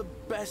 that is the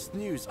best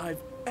news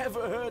I've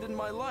ever heard in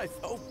my life.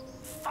 Oh,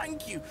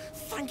 thank you.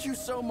 Thank you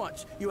so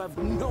much. You have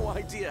no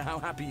idea how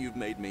happy you've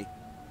made me.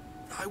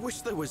 I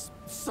wish there was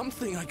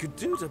something I could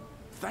do to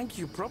thank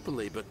you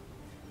properly, but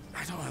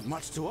I don't have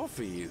much to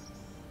offer you.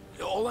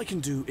 All I can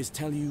do is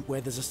tell you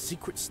where there's a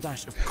secret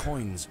stash of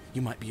coins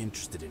you might be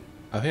interested in.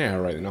 I think I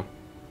already know.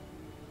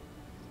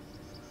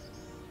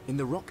 In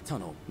the rock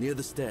tunnel near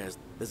the stairs,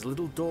 there's a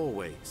little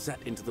doorway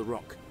set into the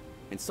rock.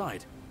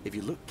 Inside, if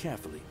you look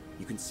carefully,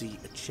 you can see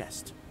a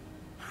chest.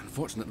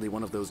 Unfortunately,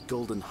 one of those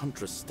golden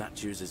huntress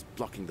statues is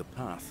blocking the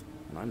path.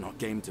 and I'm not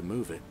game to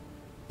move it.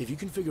 If you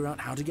can figure out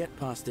how to get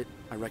past it,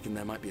 I reckon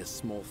there might be a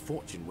small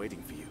fortune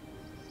waiting for you.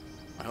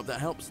 I hope that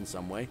helps in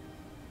some way.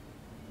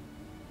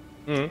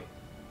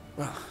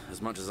 Well,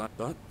 as much as I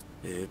thought,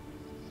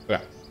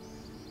 Yeah.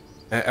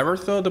 Ever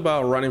thought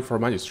about running for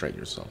magistrate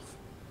yourself?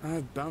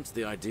 I've bounced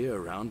the idea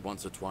around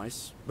once or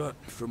twice, but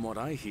from what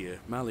I hear,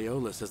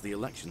 Malleolus has the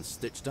election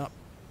stitched up.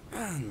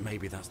 And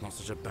maybe that's not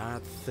such a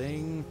bad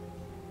thing.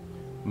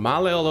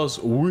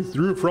 Malleolus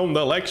withdrew from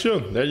the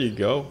election. There you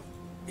go.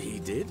 He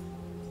did?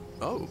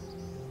 Oh,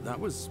 that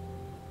was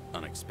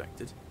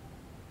unexpected.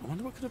 I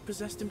wonder what could have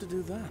possessed him to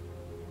do that.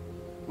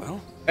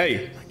 Well,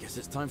 hey, I guess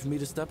it's time for me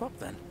to step up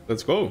then.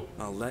 Let's go.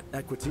 I'll let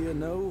Equitia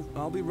know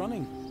I'll be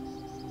running.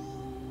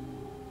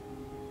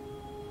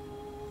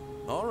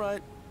 All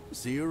right,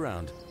 see you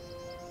around.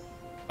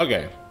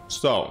 Okay,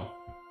 so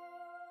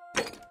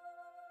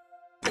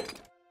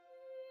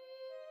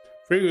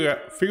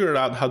figure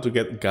out how to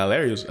get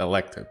Galerius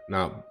elected.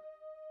 Now,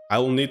 I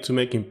will need to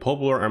make him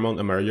popular among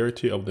a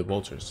majority of the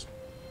voters.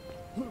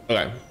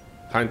 Okay,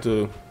 time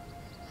to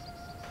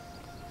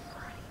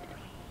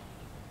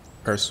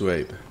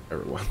persuade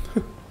everyone.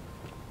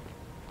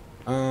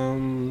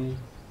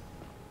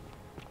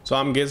 So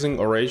I'm guessing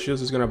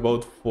Horatius is gonna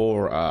vote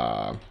for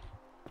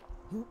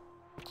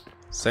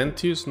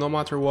Sentius no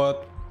matter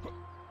what.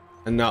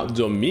 And now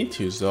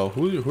Domitius though,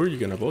 who are you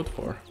gonna vote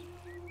for?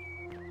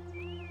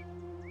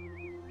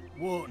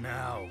 What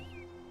now?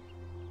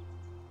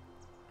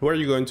 Who are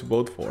you going to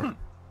vote for?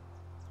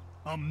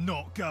 I'm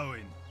not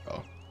going.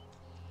 Oh.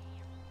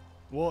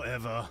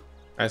 Whatever.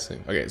 I see.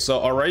 Okay,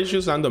 so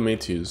Horatius and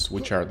Domitius,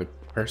 which are the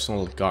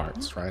personal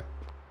guards, right?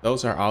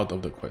 Those are out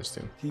of the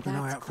question. Keep an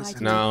eye out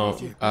for now,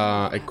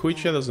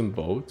 Equitia doesn't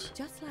vote.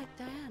 Just like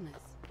Diana's.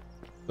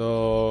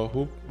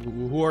 So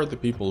who are the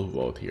people who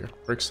vote here?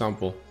 For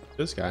example,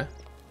 this guy.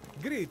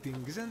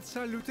 Greetings and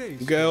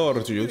salutations.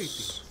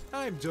 Georgius.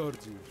 I'm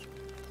Georgius.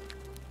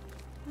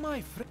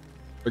 My friend.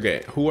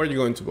 Okay, who are you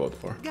going to vote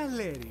for?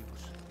 Galerius.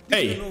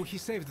 Hey. You know he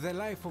saved the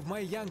life of my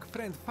young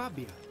friend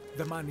Fabia.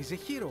 The man is a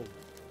hero.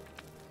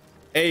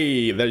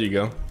 Hey, there you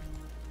go.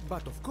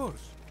 But of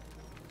course,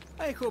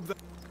 I hope that.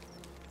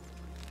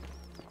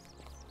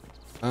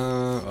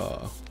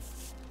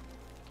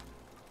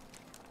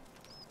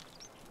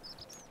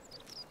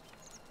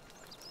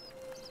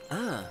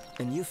 Ah,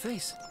 a new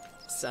face.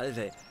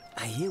 Salve.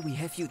 I hear we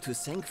have you to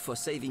thank for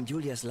saving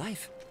Julia's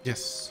life.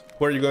 Yes.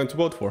 Who are you going to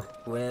vote for?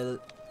 Well,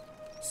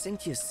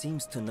 Sentius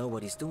seems to know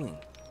what he's doing.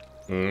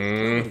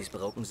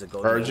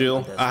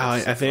 Virgil.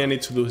 I think I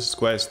need to do his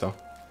quest though.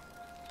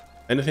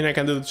 Anything I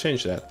can do to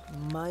change that?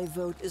 My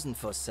vote isn't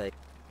for sake.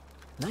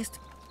 Nice.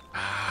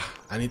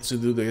 I need to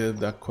do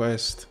the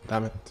quest.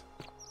 Damn it.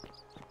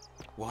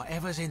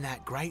 Whatever's in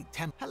that great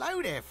temple.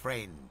 Hello there,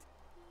 friend.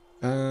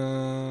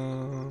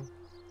 Well,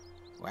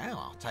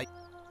 I'll take.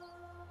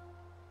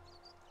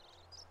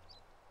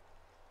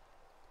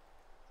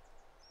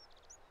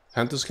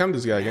 Time to scam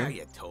this guy again. Now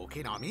you're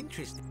talking. I'm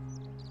interested.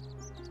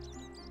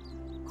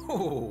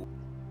 Oh.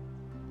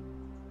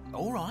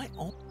 All right.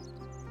 Oh.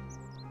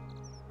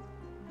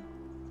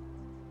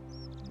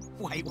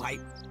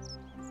 Wait.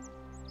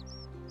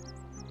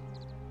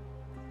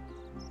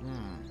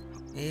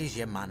 Here's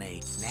your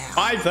money. Now.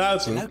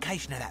 5,000. The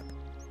location of that.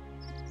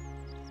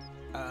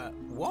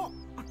 What?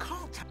 I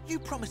can't. You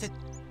promised it.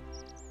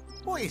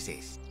 What is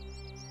this?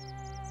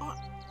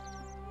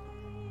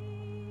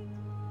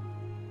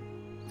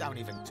 Don't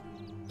even.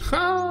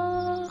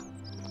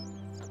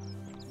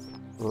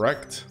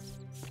 Wrecked.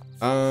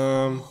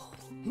 Shiny.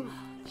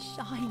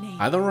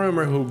 I don't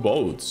remember who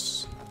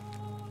votes.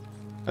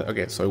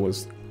 Okay, so it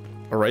was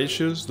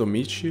Horatius,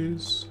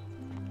 Domitius,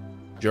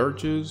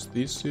 Georgius,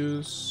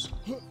 Decius,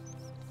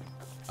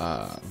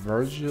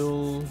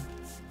 Virgil.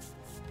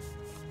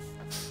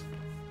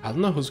 I don't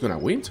know who's gonna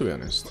win, to be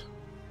honest.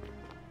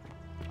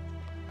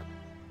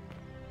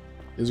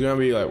 It's gonna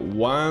be like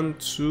 1,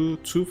 2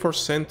 for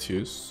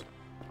Sentius.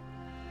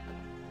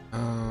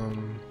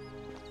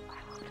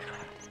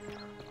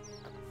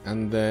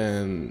 And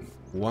then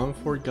 1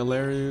 for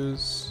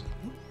Galerius.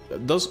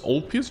 Does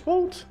Ulpius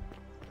vote?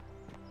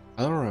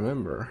 I don't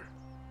remember.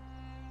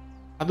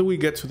 How do we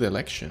get to the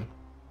election?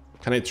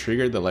 Can I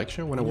trigger the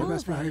election when I Your want?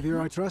 best behavior,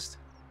 I trust.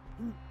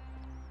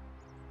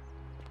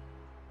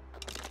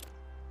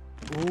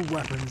 All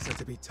weapons are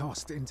to be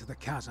tossed into the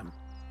chasm.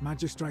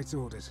 Magistrate's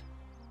orders.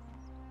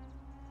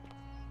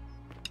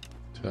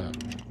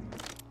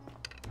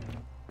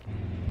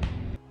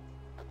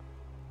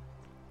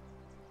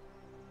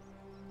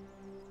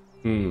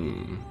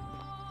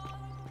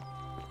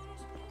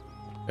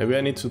 Maybe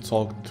I need to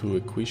talk to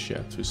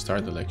Equitia to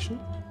start the election.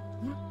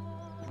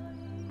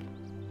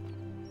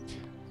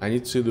 I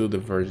need to do the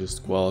Vergis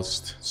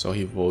quest so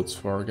he votes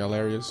for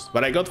Galerius.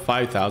 But I got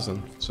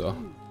 5,000, so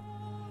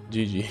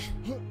GG.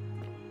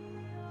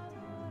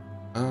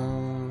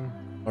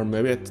 Or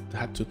maybe I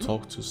had to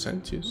talk to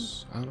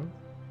Sentius. I don't know.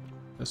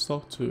 Let's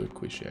talk to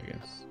Equitia, I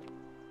guess.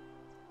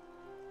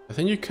 I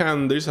think you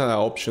can. There's an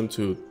option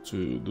to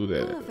do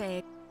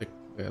the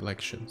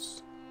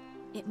elections.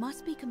 It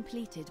must be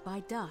completed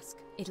by dusk.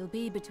 It'll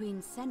be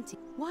between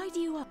Why do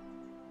you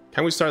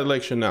Can we start the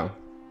election now?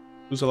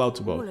 Who's allowed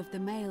to vote? All of the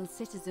male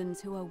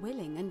citizens who are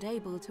willing and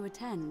able to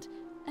attend,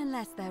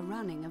 unless they're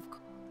running, of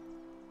course.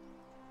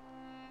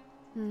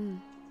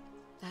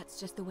 That's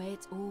just the way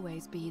it's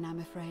always been, I'm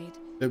afraid.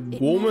 The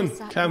woman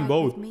can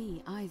vote. With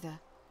me either.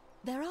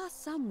 There are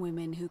some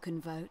women who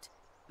can vote,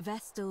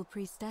 Vestal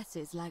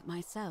priestesses like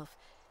myself,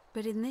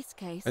 but in this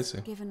case,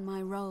 given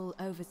my role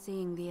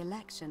overseeing the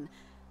election,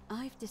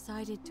 I've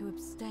decided to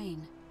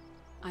abstain.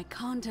 I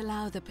can't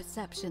allow the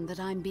perception that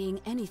I'm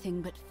being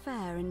anything but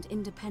fair and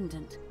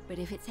independent, but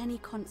if it's any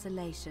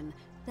consolation,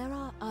 there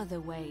are other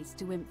ways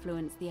to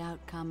influence the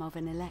outcome of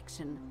an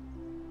election.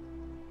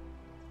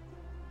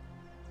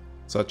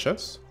 Such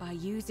as? By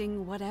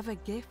using whatever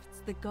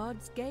gifts the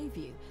gods gave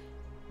you.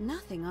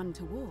 Nothing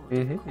untoward,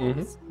 of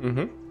course.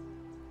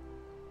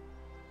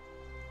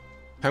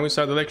 Can we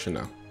start the election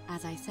now?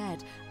 As I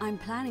said, I'm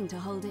planning to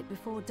hold it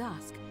before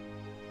dusk,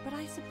 but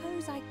I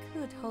suppose I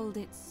could hold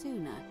it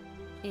sooner,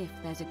 if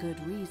there's a good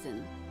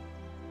reason.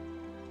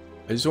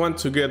 I just want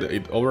to get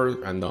it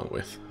over and done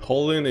with.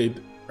 Holding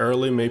it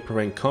early may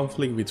prevent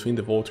conflict between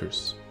the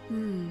voters.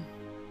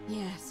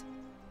 Yes.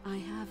 I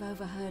have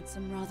overheard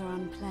some rather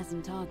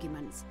unpleasant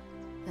arguments.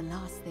 The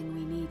last thing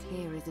we need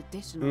here is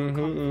additional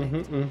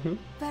conflict.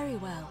 Very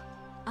well.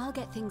 I'll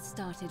get things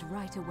started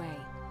right away.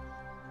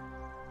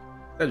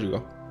 There you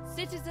go.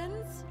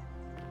 Citizens,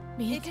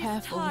 be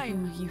careful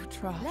who you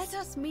trust. Let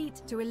us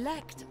meet to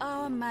elect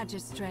our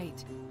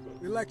magistrate.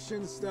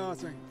 Election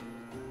starting.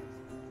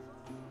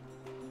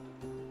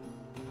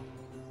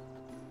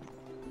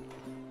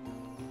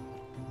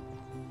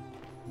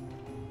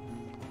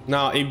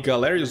 Now, if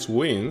Galerius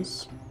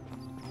wins,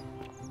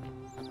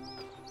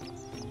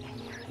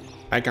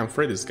 I can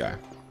free this guy.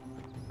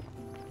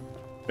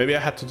 Maybe I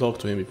had to talk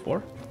to him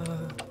before.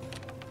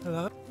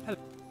 Hello?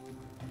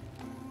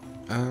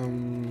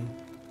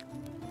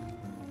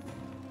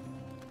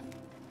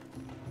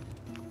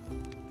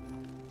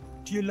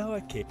 Do you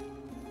like it?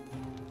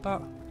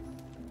 But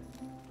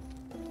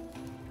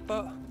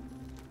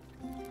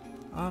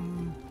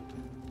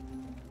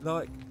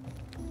like,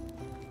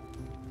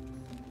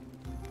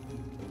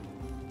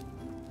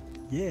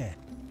 yeah.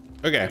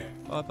 Okay.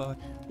 Bye-bye.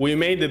 We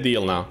made the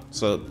deal now,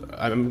 so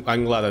I'm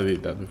glad I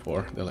did that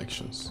before the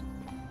elections.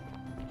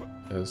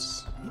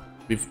 Because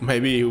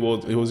maybe he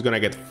was gonna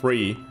get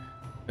free.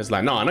 It's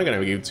like, no, I'm not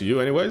gonna give it to you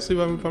anyways if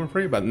I'm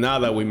free. But now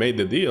that we made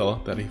the deal,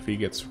 that if he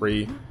gets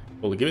free,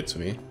 will give it to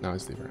me. Now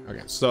it's different.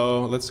 Okay,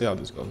 so let's see how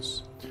this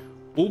goes.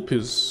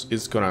 Ulpius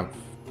is gonna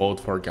vote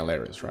for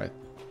Galerius, right?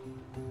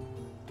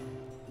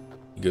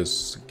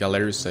 Because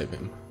Galerius saved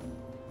him.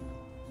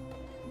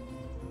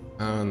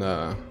 And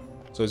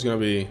so it's gonna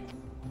be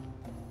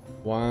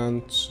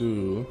 1,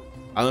 2.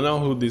 I don't know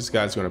who this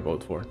guy's gonna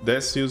vote for.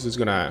 Decius is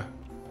gonna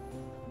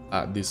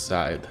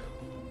decide.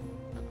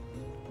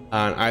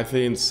 And I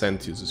think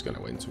Sentius is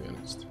gonna win, to be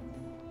honest.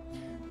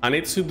 I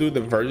need to do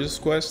the Virgil's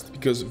quest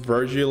because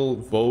Virgil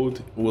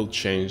vote will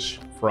change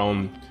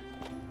from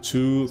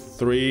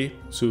 2-3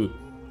 to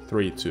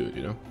 3-2,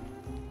 you know?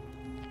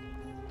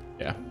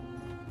 Yeah.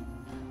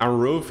 And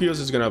Rufius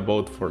is gonna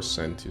vote for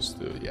Sentius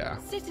too, yeah.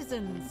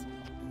 Citizens,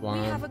 1,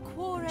 we have a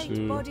quorate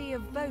 2. body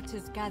of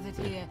voters gathered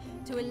here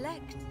to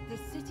elect the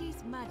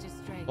city's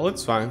magistrate. Well,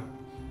 it's fine.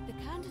 The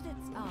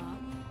candidates are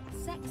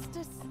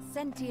Sextus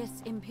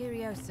Sentius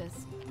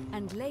Imperiosus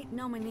and late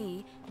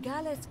nominee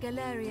Gallus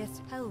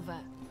Galerius Helva.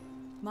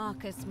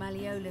 Marcus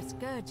Malleolus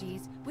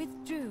Gurges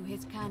withdrew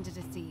his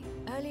candidacy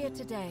earlier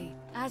today.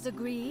 As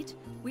agreed,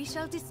 we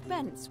shall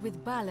dispense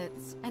with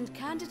ballots and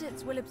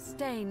candidates will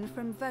abstain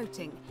from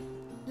voting.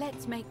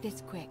 Let's make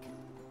this quick.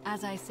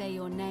 As I say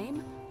your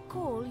name,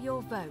 call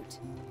your vote.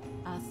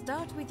 I'll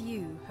start with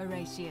you,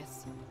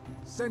 Horatius.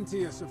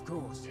 Sentius, of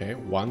course. Okay,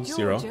 1-0.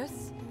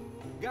 Georgius.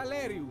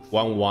 Galerius.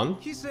 1-1.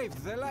 He saved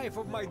the life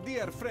of my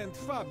dear friend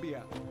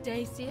Fabia.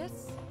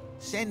 Dacius.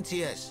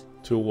 Sentius.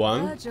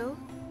 2-1. Virgil.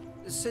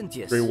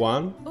 Sentius.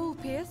 3-1.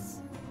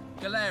 Ulpius.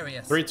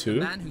 Galerius. 3-2. The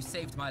man who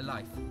saved my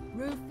life.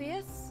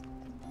 Rufius.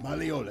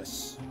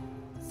 Malleolus.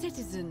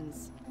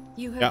 Citizens,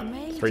 you have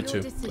made your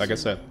 3-2. decision. Like I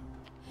said.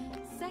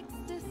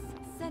 Sextus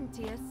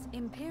Sentius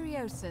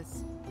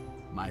Imperiosus.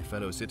 My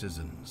fellow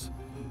citizens,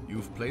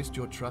 you've placed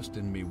your trust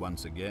in me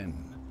once again,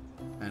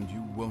 and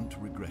you won't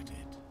regret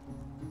it.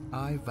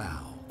 I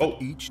vow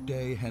that each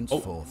day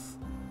henceforth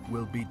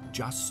will be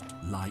just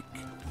like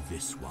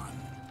this one,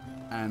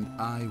 and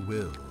I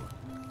will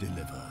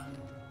deliver.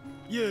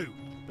 You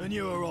and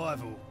your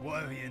rival,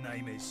 whatever your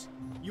name is,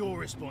 you're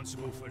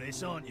responsible for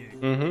this, aren't you?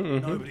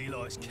 Nobody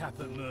likes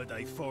Caput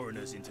Murdae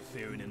foreigners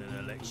interfering in an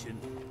election.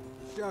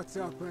 Shut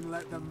up and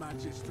let the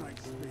magistrate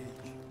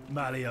speak.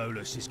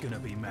 Malleolus is going to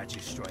be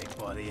magistrate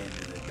by the end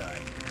of the day.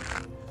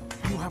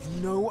 You have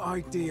no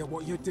idea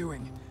what you're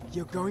doing.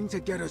 You're going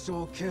to get us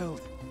all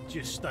killed.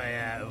 Just stay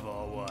out of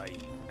our way,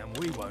 and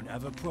we won't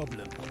have a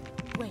problem.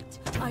 Wait,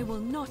 I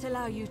will not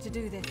allow you to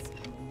do this.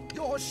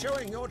 You're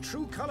showing your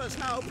true colors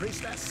now,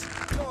 priestess.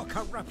 Your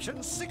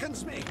corruption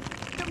sickens me.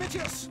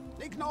 Domitius,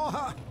 ignore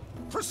her.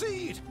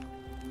 Proceed.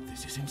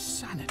 This is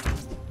insanity.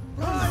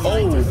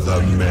 Oh!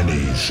 The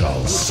many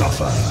shall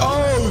suffer.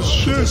 Oh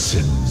shit! The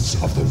sins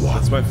of the one.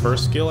 That's my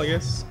first skill, I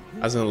guess.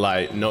 As in,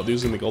 like, not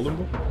using the golden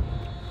bow.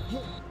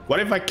 What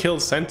if I kill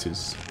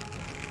Sentus?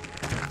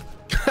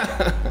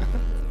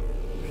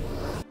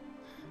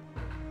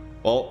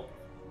 Well,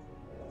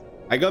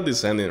 I got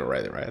this ending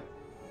already, right?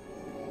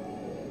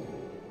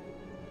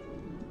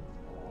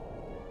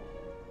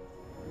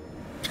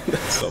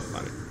 That's so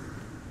funny.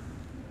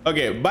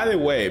 Okay, by the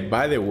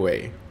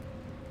way,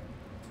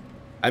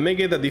 I may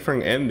get a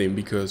different ending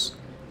because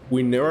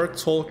we never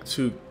talked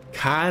to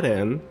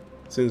Karen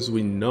since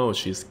we know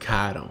she's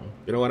Karen.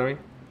 You know what I mean?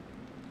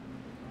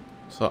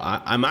 So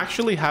I'm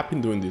actually happy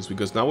doing this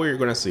because now we're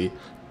gonna see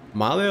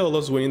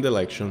Malleolus winning the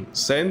election,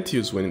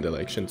 Sentius winning the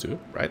election too,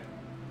 right?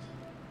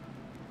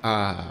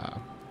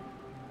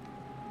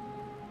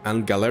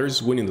 And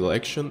Galerius winning the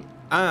election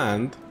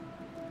and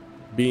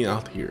being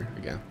out here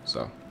again.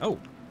 So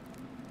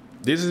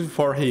this is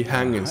before he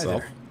hang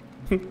himself.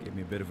 Gave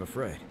me a bit of a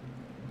fright.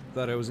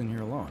 Thought I was in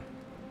here alone.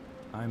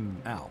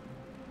 I'm Al.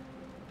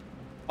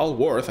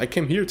 Alworth, I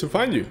came here to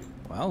find you.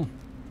 Well,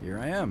 here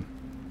I am.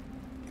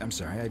 I'm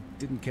sorry, I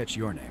didn't catch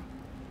your name.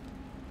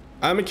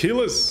 I'm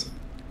Achilles.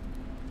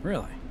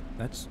 Really?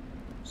 That's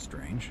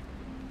strange.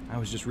 I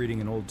was just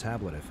reading an old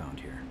tablet I found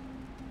here.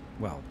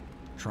 Well,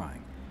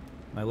 trying.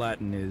 My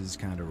Latin is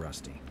kinda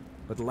rusty,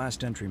 but the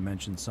last entry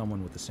mentioned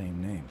someone with the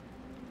same name.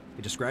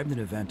 It described an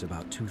event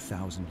about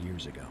 2,000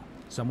 years ago.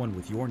 Someone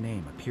with your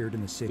name appeared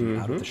in the city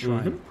out of the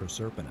shrine of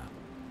Proserpina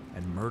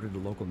and murdered a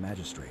local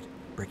magistrate,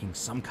 breaking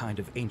some kind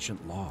of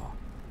ancient law.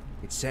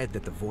 It said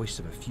that the voice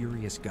of a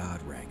furious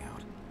god rang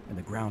out, and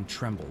the ground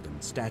trembled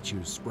and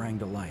statues sprang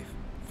to life,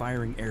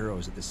 firing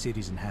arrows at the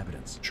city's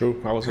inhabitants.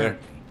 True, I was there.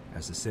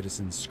 As the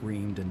citizens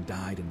screamed and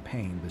died in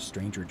pain, the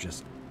stranger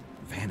just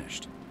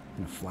vanished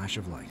in a flash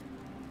of light.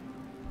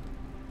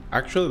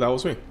 Actually, that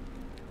was me.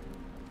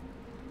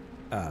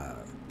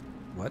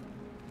 What?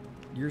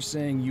 You're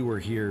saying you were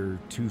here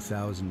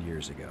 2,000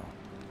 years ago?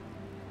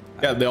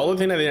 Yeah, the only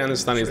thing I didn't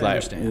understand is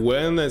like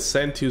when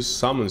Sentius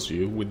summons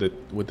you with the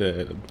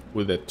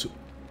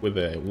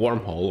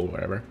wormhole or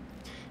whatever,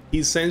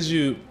 he sends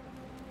you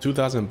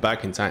 2,000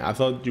 back in time. I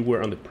thought you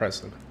were on the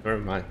present. Never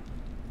mind.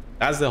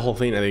 That's the whole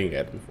thing I didn't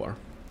get before.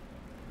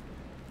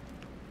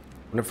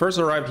 When I first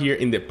arrived here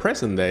in the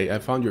present day, I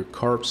found your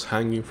corpse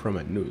hanging from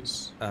a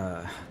noose.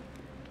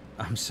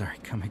 I'm sorry,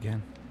 come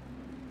again?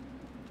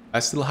 I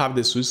still have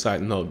the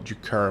suicide note you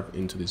carved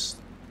into this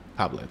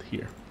tablet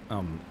here.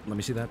 Let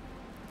me see that.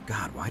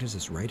 God, why does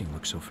this writing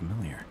look so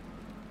familiar?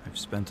 I've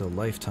spent a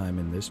lifetime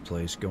in this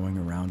place going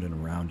around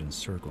and around in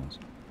circles.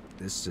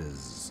 This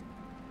is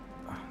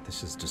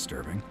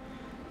disturbing,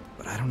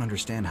 but I don't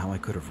understand how I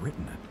could have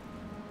written it.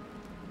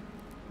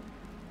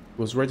 It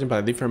was written by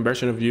a different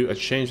version of you, a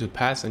change the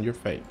past and your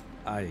fate.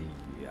 I'm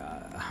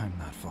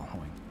not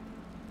following.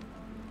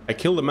 I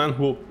killed the man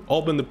who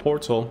opened the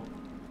portal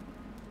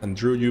and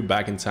drew you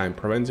back in time,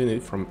 preventing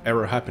it from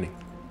ever happening.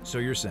 So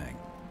you're saying,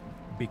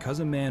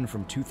 because a man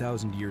from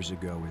 2,000 years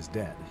ago is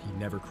dead, he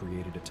never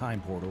created a time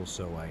portal,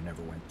 so I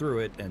never went through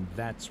it, and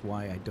that's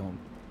why I don't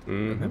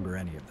remember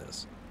any of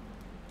this.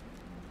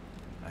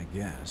 I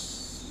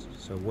guess.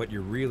 So what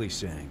you're really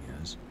saying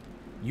is,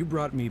 you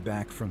brought me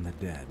back from the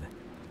dead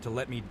to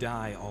let me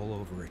die all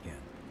over again.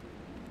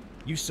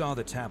 You saw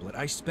the tablet.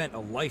 I spent a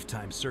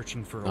lifetime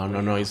searching for a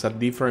way No, it's a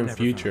different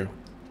future.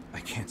 I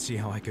can't see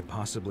how I could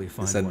possibly find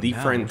one. It's a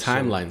different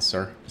timeline,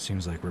 sir.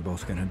 Seems like we're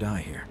both gonna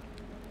die here.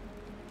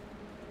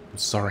 I'm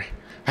sorry.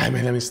 I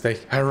made a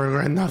mistake. I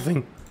regret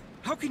nothing.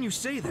 How can you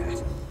say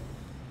that?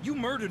 You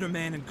murdered a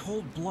man in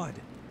cold blood,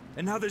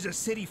 and now there's a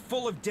city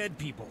full of dead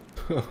people.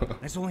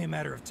 It's only a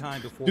matter of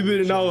time before... You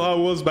didn't know how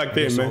it was back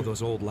then, man. All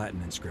those old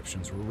Latin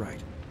inscriptions were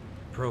right.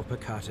 Pro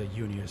peccata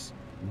unius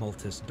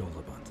multis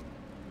dolabunt.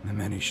 The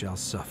many shall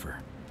suffer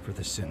for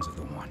the sins of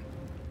the one.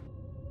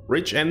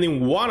 Reach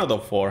ending 1 out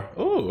of 4.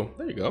 Oh,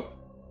 there you go.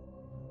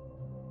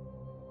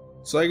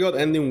 So I got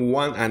ending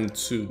 1 and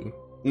 2.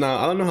 Now,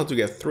 I don't know how to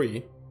get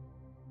 3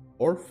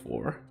 or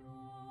 4.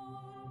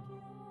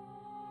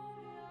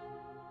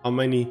 How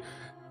many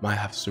might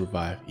have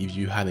survived if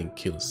you hadn't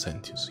killed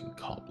Sentius in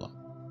cold blood?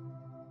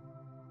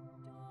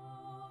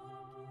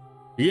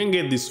 You can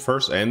get this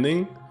first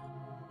ending.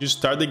 You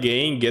start the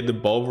game, get the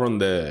bow from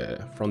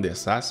the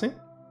assassin,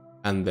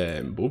 and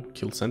then boom,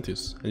 kill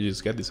Sentius, and you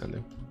just get this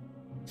ending.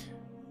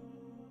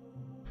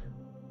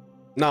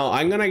 Now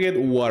I'm gonna get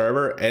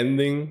whatever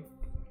ending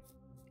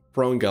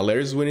from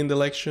Galerius winning the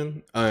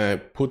election,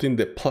 putting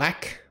the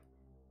plaque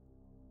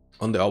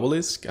on the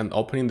obelisk and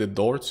opening the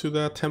door to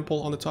the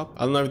temple on the top.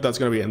 I don't know if that's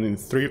gonna be ending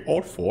 3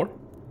 or 4.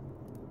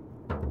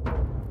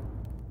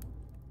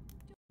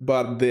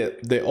 But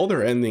the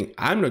other ending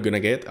I'm not gonna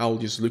get, I'll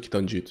just look it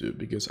on YouTube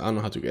because I don't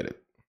know how to get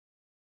it.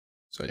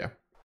 So yeah.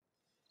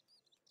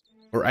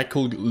 Or I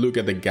could look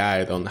at the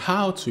guide on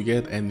how to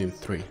get ending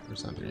 3 or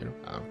something, you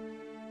know.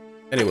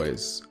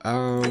 Anyways,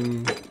 I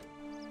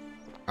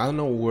don't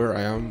know where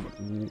I am.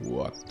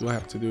 What do I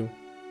have to do?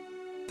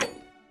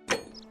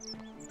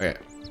 Okay,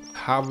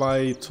 have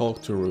I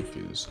talked to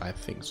Rufus? I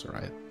think so,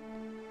 right?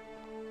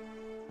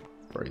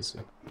 Where is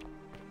it?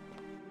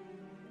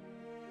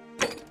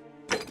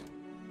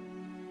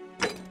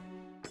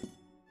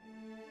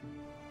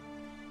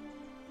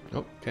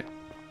 Okay.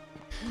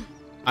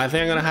 I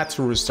think I'm gonna have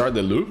to restart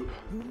the loop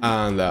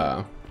and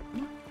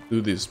do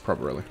this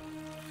properly.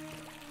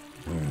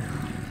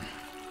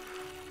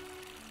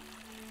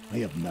 I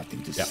have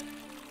nothing to say.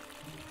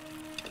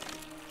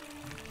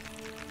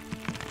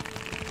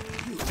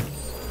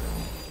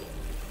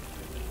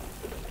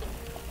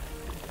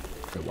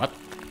 Wait, what?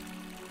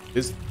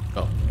 This?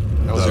 Oh,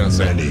 I was gonna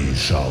say. Many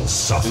shall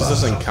suffer. This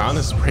doesn't count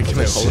as breaking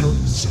the a hole.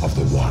 sins of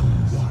the one.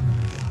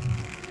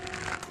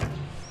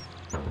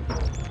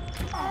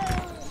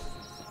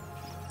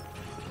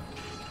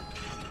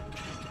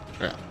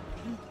 Yeah.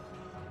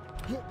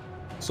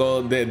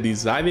 So the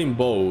deciding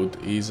vote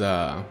is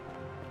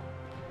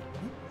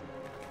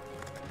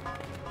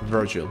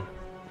Virgil.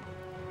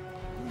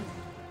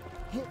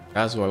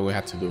 That's why we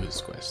had to do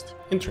his quest.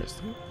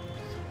 Interesting.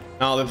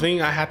 Now the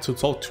thing, I had to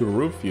talk to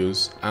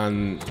Rufus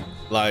and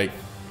like,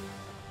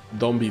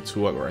 don't be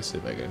too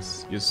aggressive, I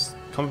guess. Just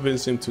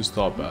convince him to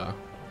stop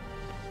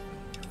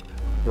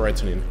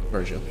threatening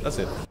Virgil. That's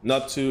it.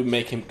 Not to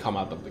make him come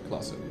out of the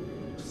closet.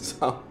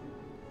 So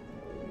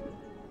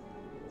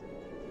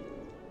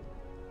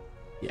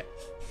yeah.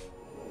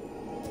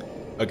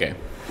 Okay.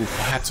 Oof,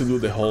 I had to do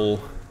the whole.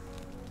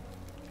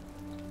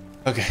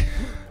 Okay,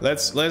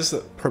 let's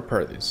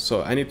prepare this.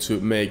 So I need to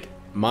make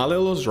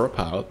Malleolus drop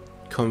out,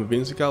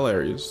 convince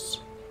Galerius,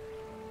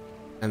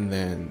 and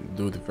then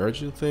do the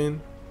Virgil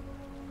thing,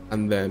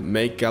 and then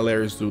make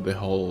Galerius do the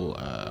whole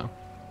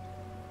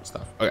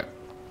stuff. Okay,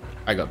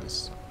 I got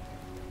this.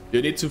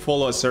 You need to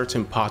follow a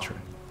certain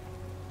pattern.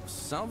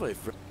 Salve,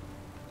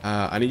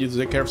 I need you to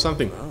take care of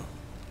something. Oh.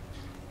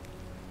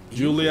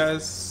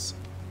 Julius.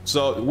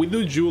 So we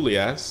do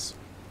Julius.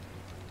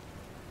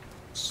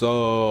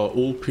 So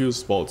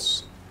Ulpius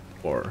votes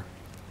for,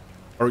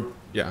 or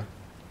yeah.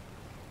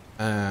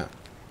 All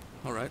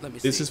right, let me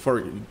this see. is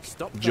for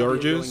Stop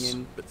Georgius.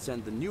 in, but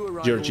send the new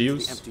arrival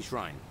Georgius. to the empty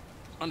shrine.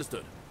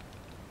 Understood.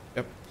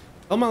 Yep.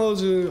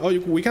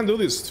 Oh, we can do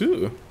this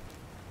too.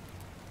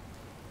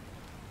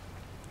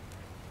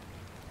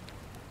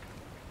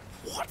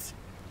 What?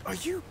 Are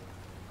you?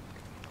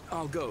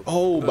 I'll go.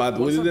 Oh, but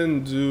we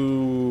didn't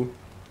do.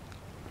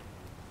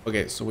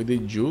 Okay, so we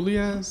did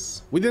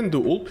Julius. We didn't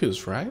do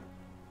Ulpius, right?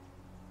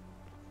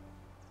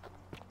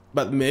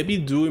 But maybe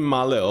doing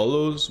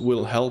Malleolus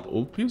will help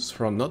Ulpius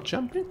from not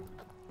jumping?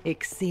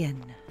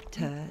 Ixion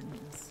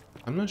turns.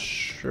 I'm not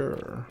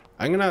sure.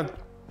 I'm gonna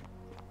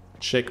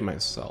check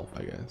myself,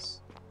 I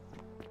guess.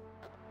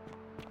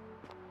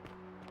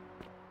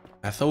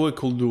 I thought we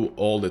could do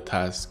all the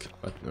tasks,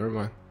 but never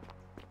mind.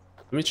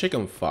 Let me check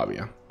on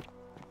Fabia.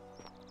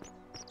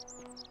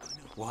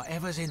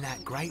 Whatever's in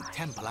that great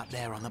temple up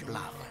there on the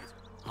bluff,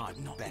 I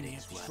bet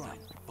it's worth a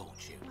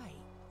fortune. Wait,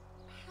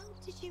 how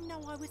did you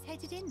know I was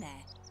headed in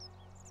there?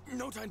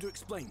 No time to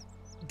explain.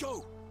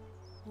 Go!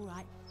 All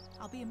right,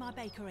 I'll be in my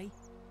bakery.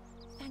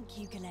 Thank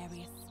you,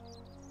 Galerius.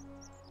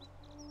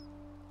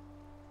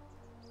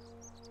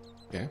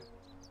 Okay.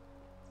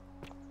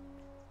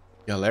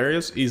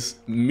 Galerius is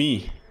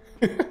me.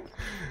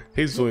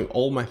 He's doing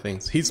all my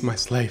things. He's my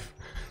slave.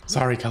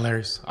 Sorry,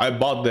 Galerius. I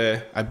bought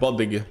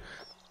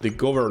the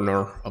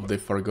governor of the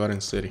Forgotten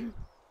City.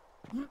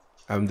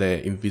 I'm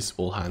the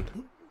invisible hand.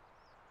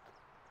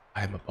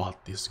 I am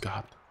about this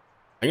god.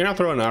 I'm gonna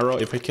throw an arrow.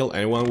 If I kill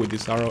anyone with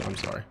this arrow, I'm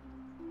sorry.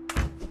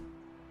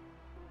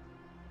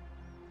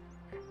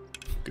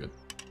 Good.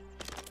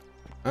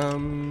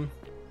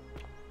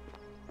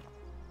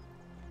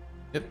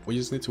 Yep, we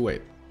just need to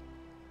wait.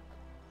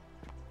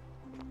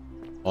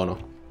 Oh no.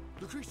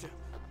 Lucretia,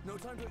 no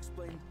time to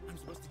explain. I'm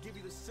supposed to give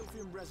you the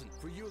Sylphium resin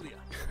for Yulia.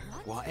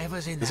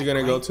 Whatever's in Is he that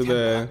gonna great go to temple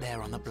the- up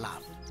there on the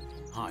bluff,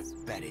 I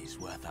bet it's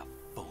worth a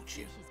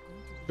fortune.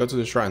 Go to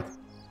the shrine.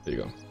 There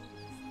you go.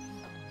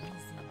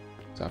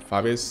 So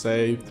Fabia is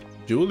saved.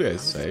 Julia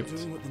is saved.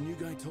 Doing what the new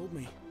guy told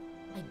me.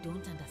 I don't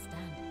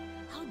understand.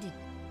 How did...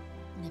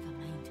 Never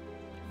mind.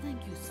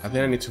 Thank you so I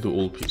think I need to do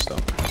Ulpius though.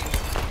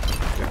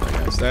 Yeah, that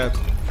guy's dead.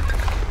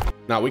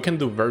 Now we can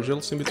do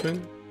Virgils in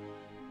between.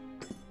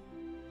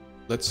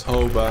 Let's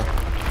hope I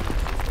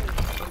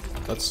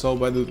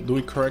do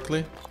it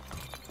correctly.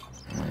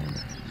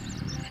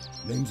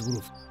 Name's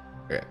Wolf.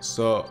 Okay,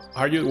 so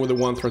are you with the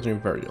one threatening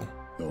Virgil?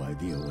 No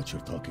idea what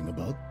you're talking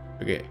about.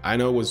 Okay, I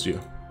know it was you.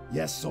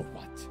 Yes, so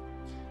what?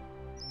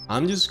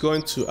 I'm just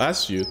going to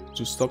ask you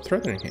to stop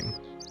threatening him.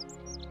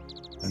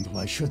 And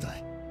why should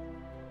I?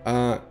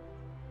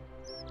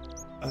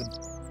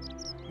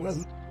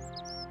 Well...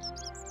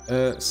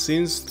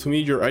 since to me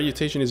your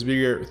agitation is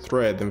bigger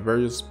threat than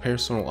Virgil's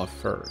personal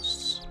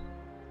affairs.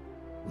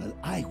 Well,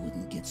 I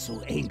wouldn't get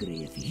so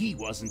angry if he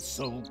wasn't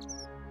so...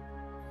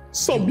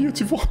 So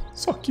beautiful,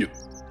 so cute.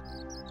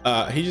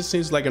 He just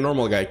seems like a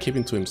normal guy,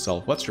 keeping to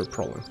himself. What's your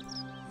problem?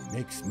 It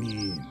makes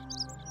me...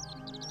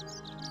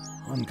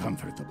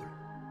 uncomfortable.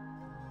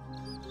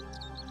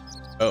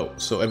 Oh,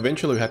 so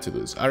eventually we had to do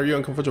this. Are you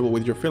uncomfortable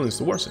with your feelings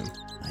towards him?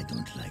 I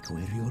don't like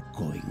where you're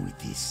going with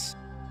this.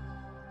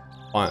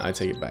 Fine, I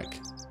take it back.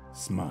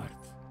 Smart.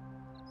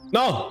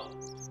 No!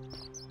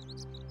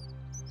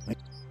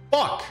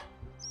 Fuck!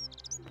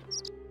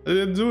 I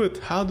didn't do it.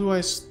 How do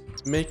I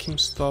make him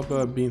stop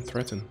being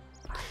threatened?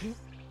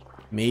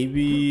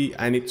 Maybe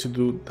I need to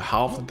do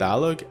half the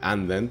dialogue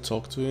and then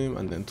talk to him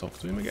and then talk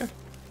to him again.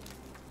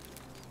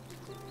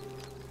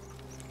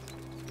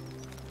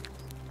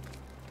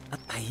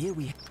 I hear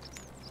we...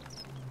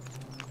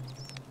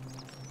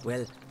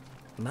 Well,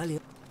 Malio...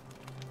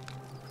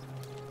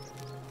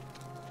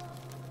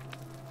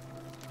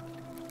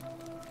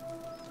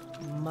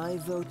 My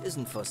vote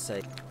isn't for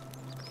sale.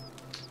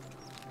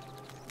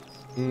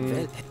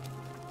 Well...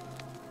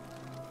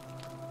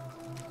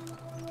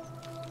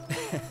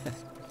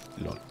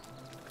 Lol.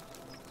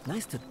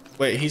 Nice to...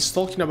 Wait, he's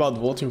talking about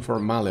voting for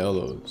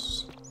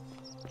Malleolus.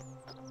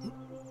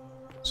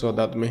 So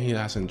that means he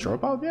hasn't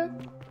dropped out yet?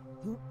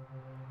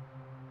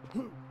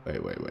 Wait.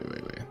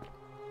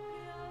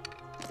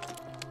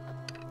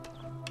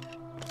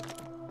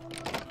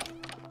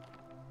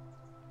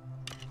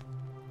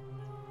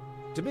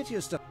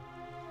 Domitius stuff.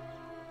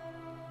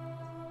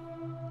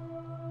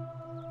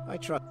 I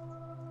try.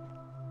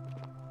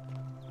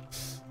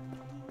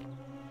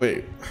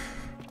 Wait.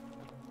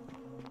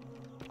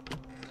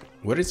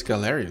 Where is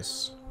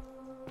Galerius?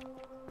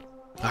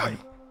 Ah,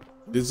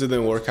 this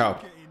didn't work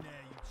out. It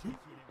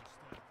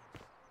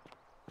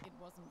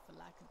wasn't for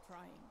lack of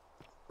trying.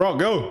 Bro,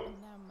 go!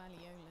 Now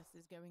Malleolus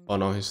is going. Oh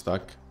no, he's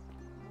stuck.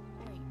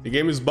 The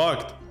game is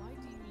bugged.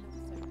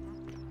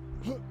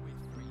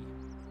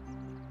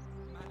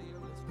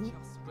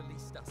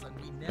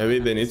 Maybe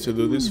they need to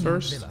do this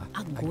first.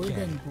 A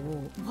golden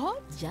bow.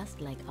 What? Just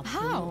like a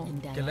How? in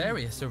Diana.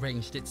 Galerius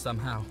arranged it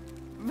somehow.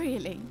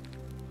 Really?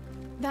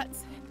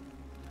 That's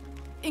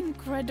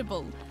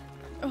incredible.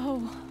 Oh,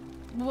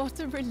 what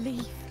a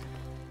relief.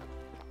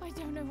 I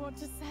don't know what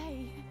to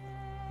say.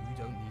 You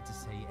don't need to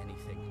say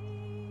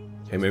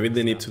anything. Okay, maybe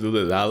they need to do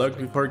the dialogue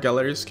before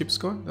Galerius keeps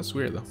going. That's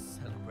weird though.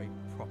 Celebrate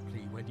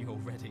properly when you're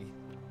ready.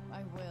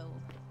 I will.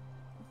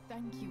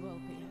 Thank you,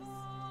 Ulpius.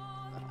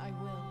 I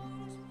will.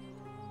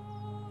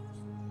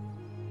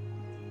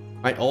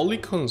 My only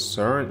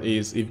concern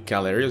is if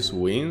Galerius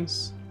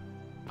wins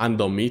and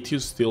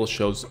Domitius still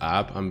shows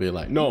up and be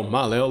like, no,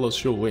 Malleolus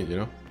should win, you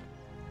know?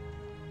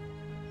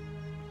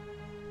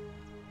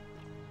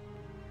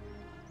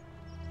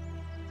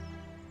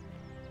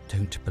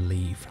 Don't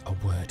believe a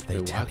word they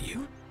Wait, tell what?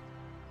 you.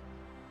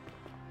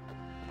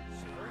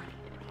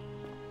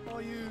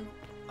 Are you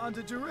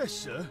under duress,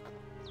 sir?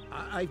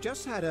 I've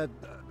just had a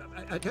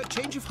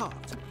change of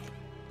heart.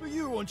 But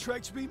you were on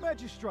track to be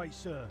magistrate,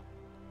 sir.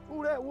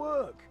 All that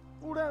work,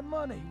 all that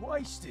money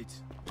wasted.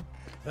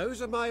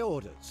 Those are my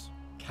orders.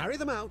 Carry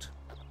them out.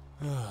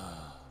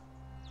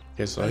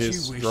 Okay, so As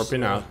he's you wish,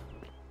 dropping sir. out.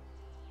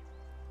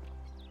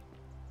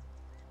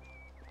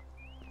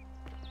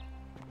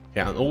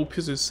 Yeah, and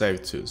Ulpius is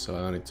saved too, so I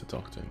don't need to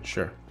talk to him.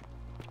 Sure.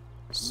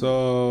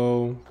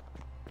 So...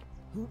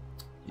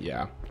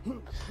 yeah.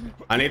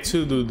 I need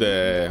to do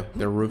the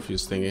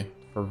Rufus thingy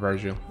for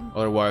Virgil.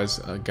 Otherwise,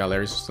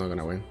 Galerius is not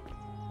gonna win.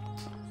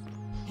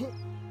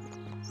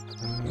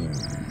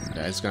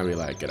 Yeah, it's gonna be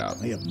like, get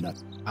out. I have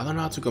not. I don't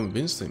know how to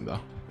convince him though.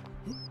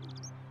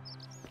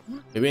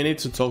 Maybe I need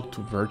to talk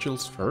to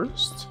Virgil's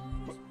first?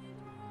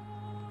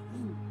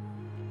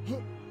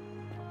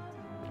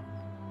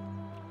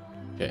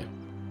 Okay.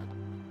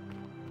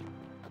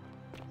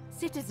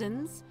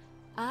 Citizens,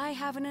 I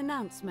have an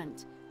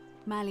announcement.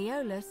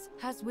 Malleolus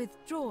has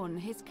withdrawn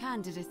his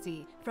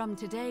candidacy from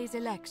today's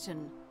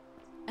election.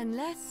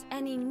 Unless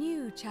any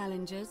new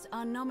challengers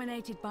are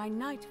nominated by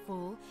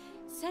nightfall,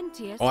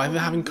 Sentius... Oh, I will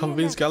haven't be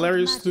convinced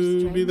re-elected Galerius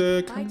to be the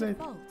magistrate by candidate.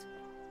 default.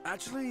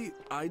 Actually,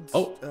 I'd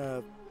like to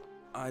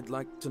I don't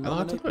have to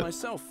nominate do it.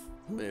 myself,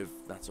 if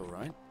that's all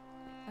right.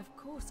 Of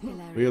course,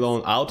 Galerius. We're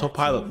on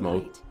autopilot That's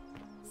mode. right.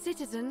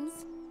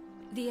 Citizens,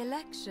 the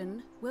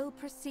election will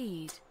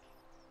proceed.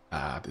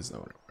 Ah, this is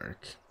not gonna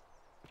work.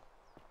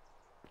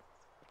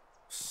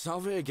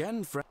 Salve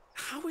again, friend.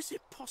 How is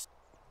it possible?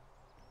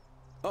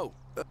 Oh.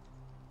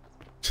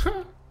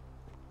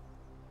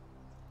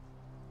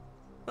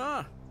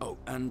 Oh,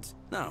 and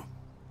now.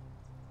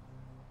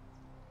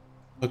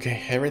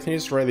 Okay, everything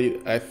is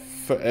ready. I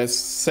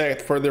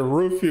set for the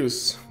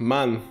Rufus,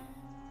 man.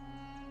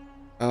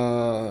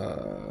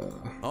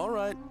 All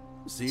right.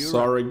 See you.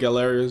 Sorry,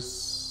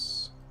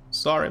 Galerius.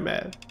 Sorry,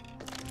 man.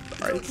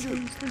 Sorry.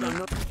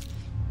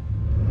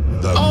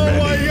 The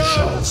many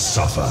shall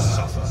suffer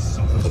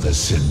for the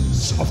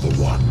sins of the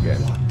one. Okay.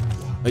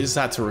 I just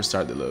had to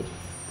restart the load.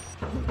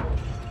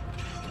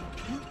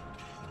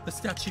 The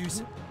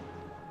statues.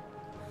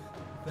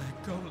 They're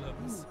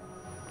golems.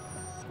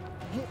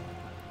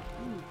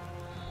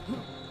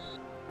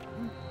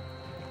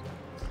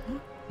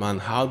 Man,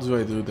 how do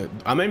I do that?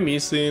 Am I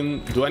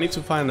missing? Do I need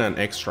to find an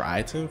extra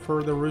item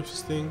for the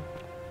Rufus thing?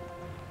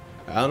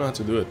 I don't know how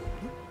to do it.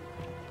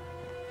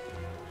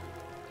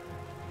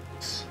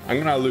 I'm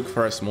gonna look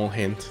for a small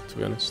hint, to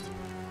be honest.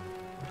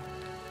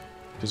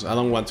 because I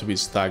don't want to be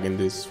stuck in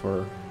this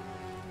for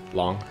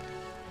long.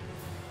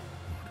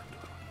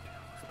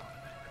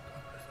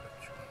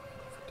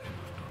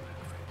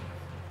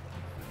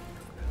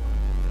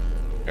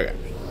 Okay.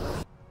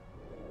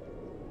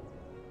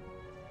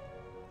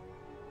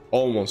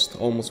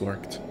 Almost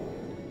worked.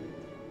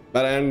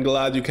 But I'm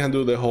glad you can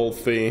do the whole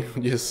thing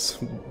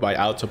just by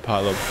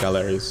autopilot.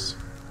 Galerius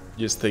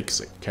just takes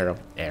care of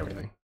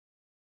everything.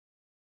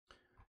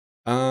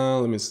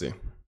 Let me see.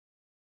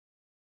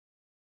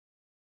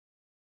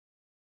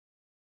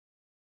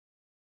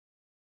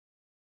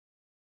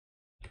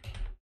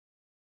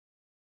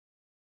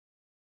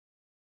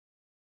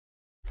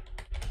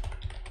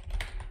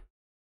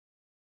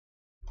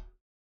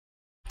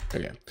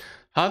 Okay,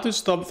 how to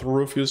stop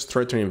Rufus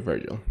threatening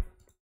Virgil?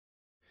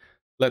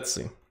 Let's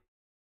see.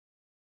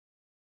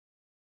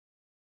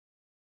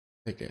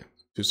 Okay,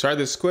 to start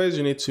this quest,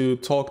 you need to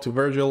talk to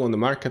Virgil on the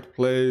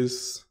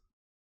marketplace.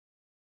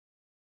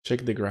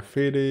 Check the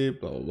graffiti,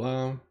 blah, blah,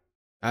 blah.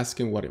 Ask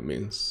him what it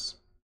means.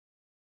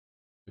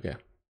 Okay.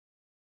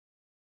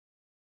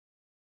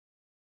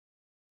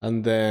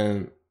 And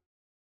then,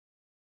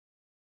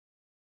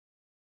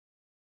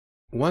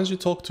 once you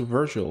talk to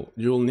Virgil,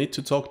 you'll need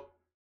to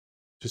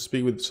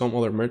speak with some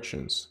other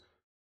merchants.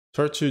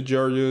 Talk to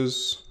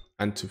Georgius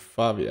and to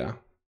Fabia.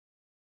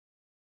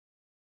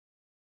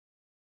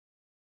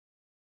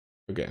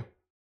 Okay.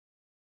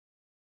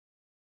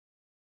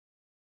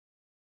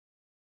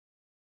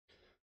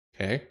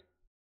 Okay.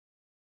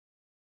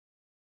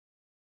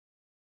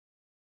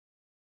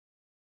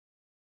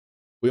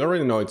 We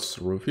already know it's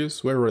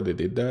Rufus. We already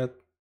did that.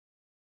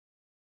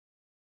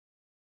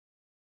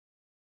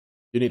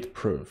 You need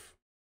proof.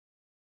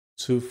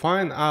 To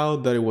find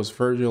out that it was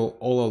Virgil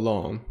all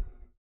along,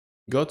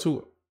 go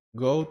to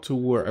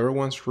where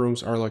everyone's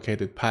rooms are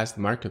located past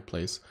the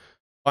marketplace.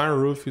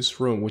 Find Rufus'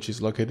 room, which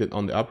is located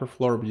on the upper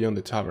floor beyond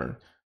the tavern.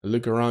 And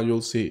look around,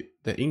 you'll see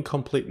the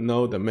incomplete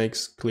note that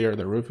makes clear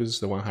that Rufus is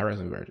the one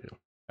harassing Virgil.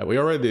 We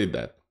already did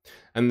that.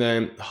 And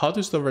then, how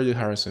to stop Virgil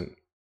harassing?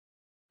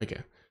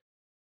 Okay.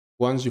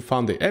 Once you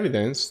found the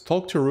evidence,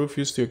 talk to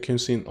Rufus to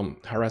accuse him of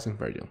harassing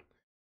Virgil.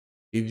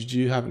 If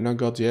you have not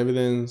got the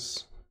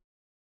evidence...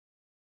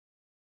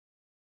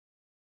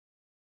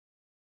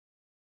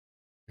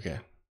 Okay.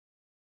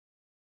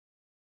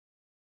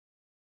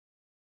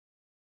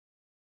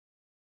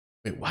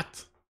 Wait,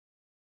 what?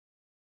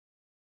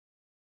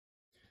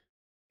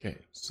 Okay,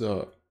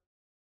 so...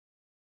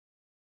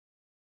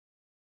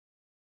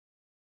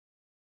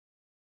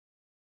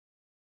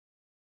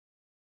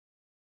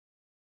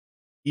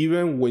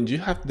 Even when you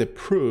have the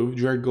proof,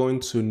 you are going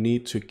to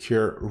need to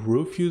cure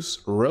Rufus'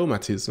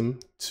 rheumatism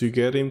to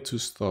get him to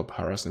stop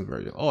harassing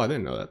Virgil. Oh, I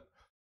didn't know that.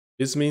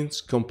 This means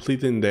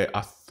completing the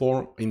A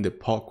Thorn in the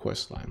Paw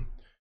questline,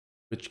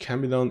 which can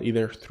be done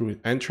either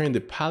through entering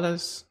the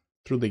palace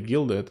through the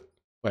Gilded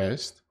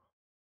quest,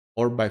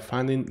 or by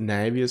finding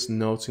Naevia's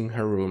notes in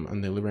her room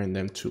and delivering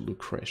them to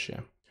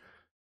Lucretia.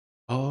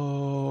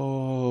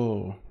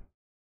 Oh.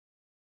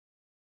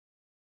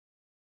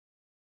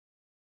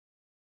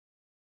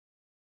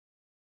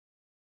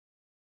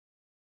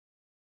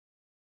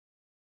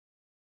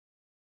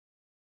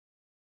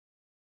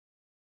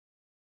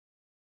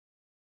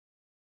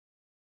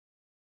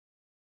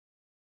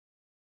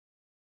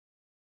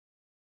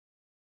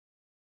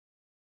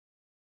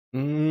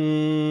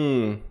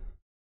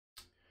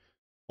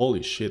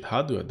 Holy shit,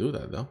 how do I do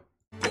that though?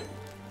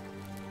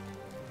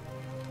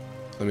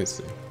 Let me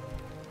see.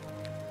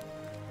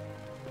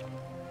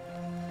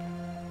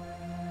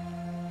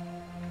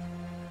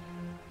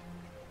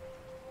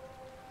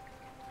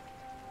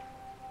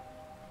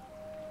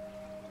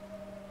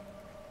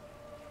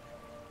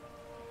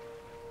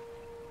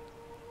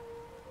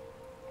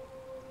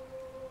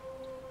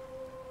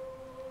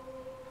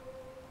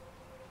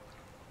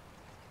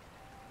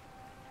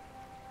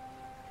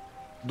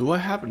 Do I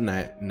have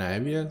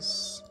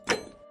Naevia's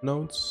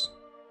notes?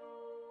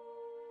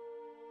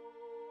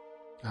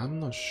 I'm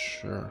not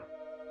sure.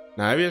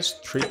 Naevia's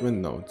treatment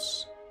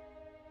notes.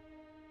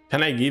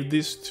 Can I give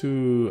this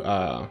to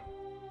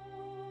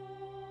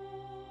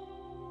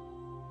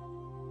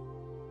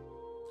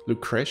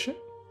Lucretia?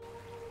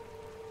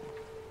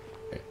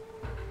 Okay.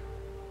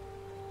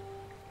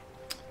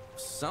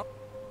 So.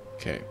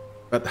 Okay,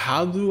 but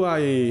how do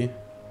I?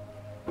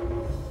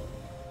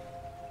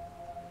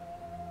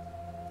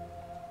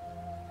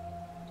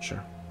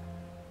 Sure.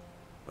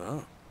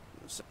 Oh.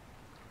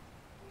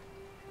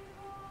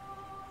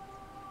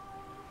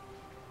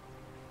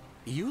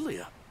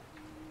 Yulia.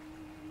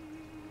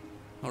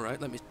 All right,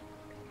 let me.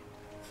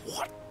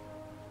 What?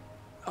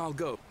 I'll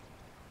go.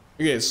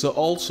 Okay, so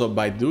also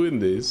by doing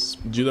this,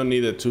 you don't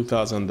need a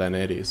 2000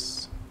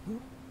 Danarius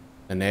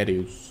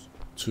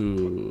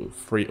to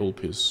free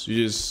Ulpius.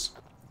 You just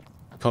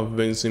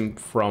convince him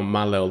from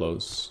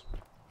Malelos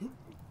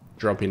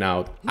dropping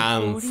out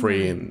and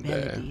freeing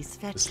the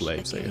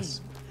slaves, I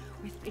guess.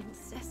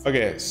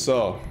 Okay,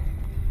 so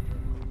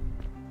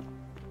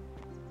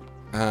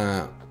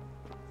let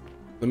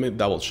me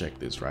double check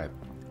this, right?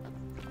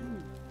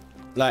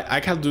 like I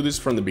can do this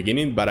from the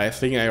beginning, but I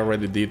think I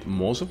already did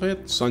most of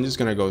it, so I'm just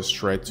gonna go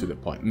straight to the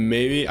point.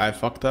 Maybe I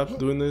fucked up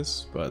doing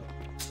this, but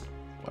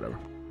whatever.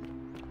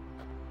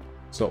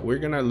 So we're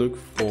gonna look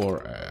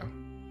for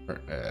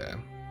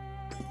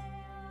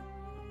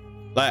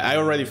like I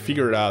already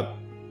figured out.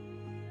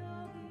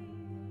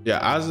 Yeah,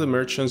 ask the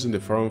merchants in the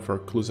forum for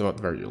clues about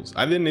Vergils.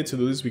 I didn't need to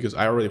do this because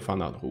I already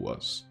found out who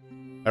was.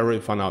 I already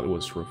found out it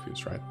was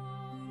Rufus, right?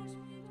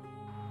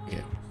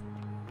 Okay.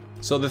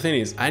 So the thing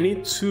is, I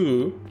need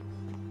to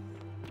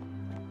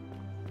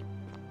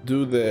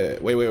do the...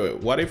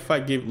 Wait. What if I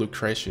give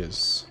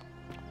Lucretius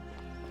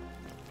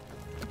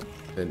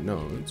the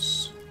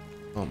notes?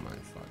 Oh my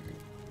fucking...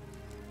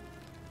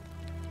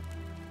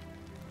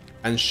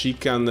 And she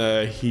can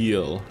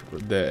heal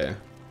the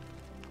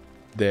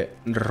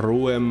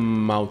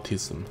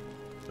rheumatism.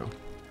 No.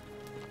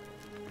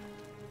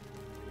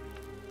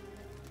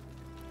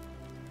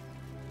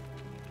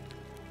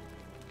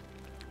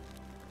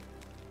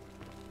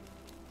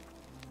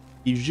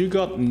 If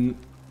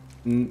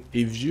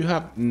you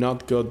have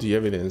not got the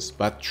evidence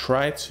but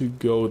try to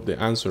get the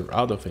answer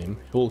out of him,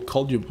 he will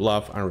call you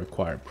bluff and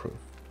require proof.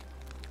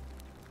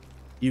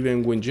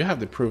 Even when you have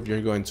the proof,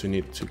 you're going to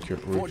need to cure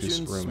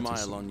Rufus'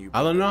 rheumatism.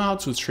 I don't know how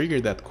to trigger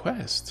that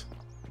quest.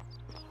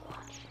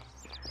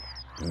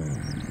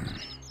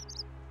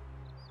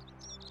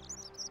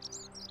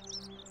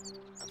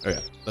 Okay,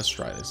 let's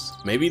try this.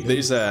 Maybe there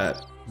is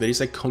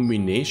a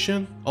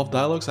combination of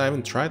dialogues I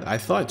haven't tried. I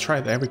thought I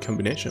tried every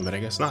combination, but I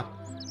guess not.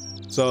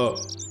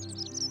 So,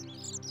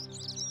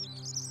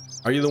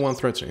 are you the one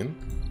threatening?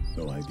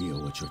 No idea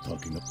what you're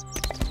talking about.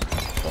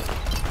 Oh,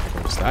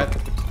 there goes that.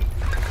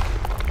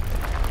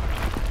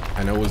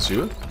 I know it was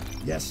you.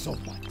 Yes, so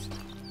what?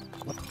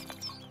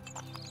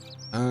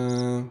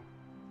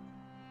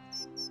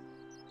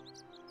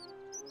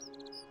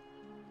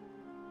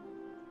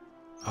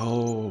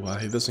 Oh, well,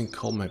 he doesn't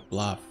call my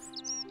bluff.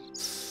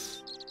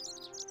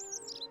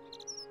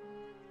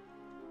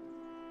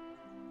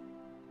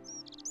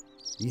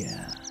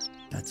 Yeah,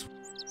 that's...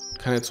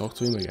 Can I talk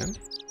to him again?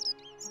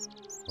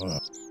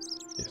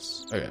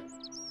 Yes, okay.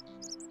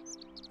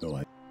 No,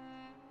 I...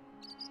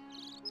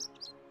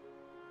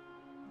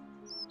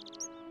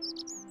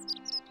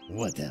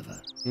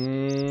 Whatever.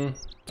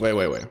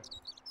 Wait.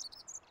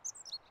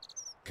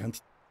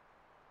 Can't...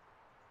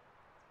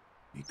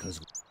 Because...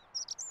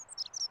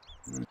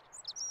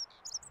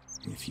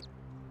 If you...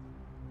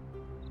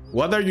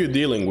 What are you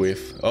dealing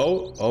with?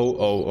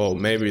 Oh,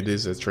 maybe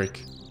this is a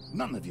trick.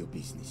 None of your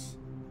business.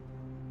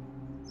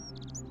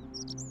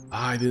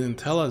 Ah, he didn't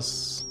tell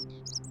us.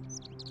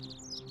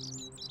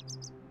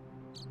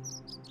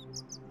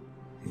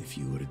 If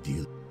you were to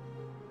deal...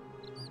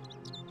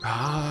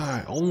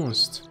 Ah,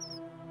 almost.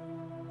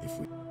 If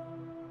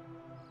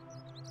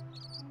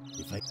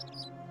I...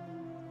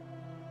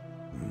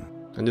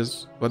 And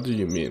just, what do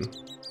you mean?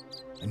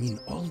 I mean,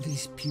 all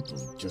these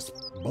people just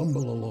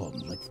bumble along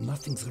like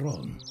nothing's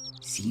wrong.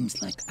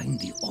 Seems like I'm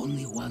the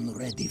only one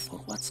ready for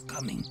what's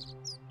coming.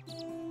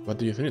 What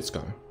do you think it's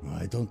coming?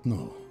 I don't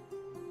know.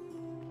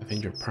 I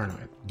think you're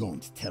paranoid.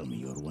 Don't tell me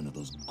you're one of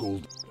those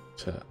gold...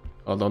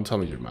 Oh, don't tell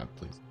me you're mad,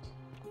 please.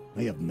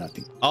 I have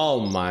nothing.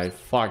 Oh my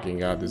fucking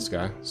god, this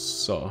guy.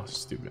 So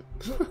stupid.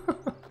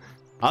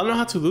 I don't know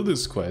how to do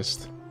this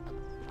quest.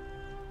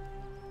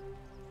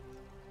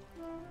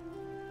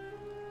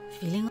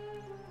 Feeling...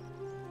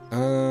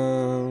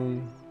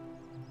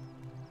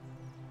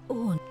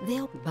 Oh,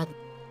 there, but...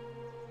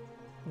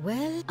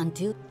 Well,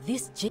 until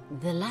this chick,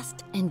 the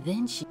last, and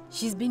then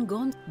she's been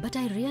gone, but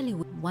I really...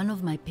 One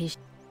of my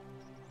patients...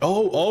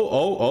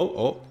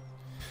 Oh.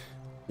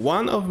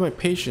 One of my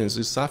patients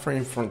is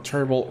suffering from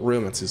terrible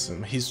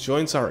rheumatism. His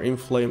joints are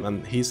inflamed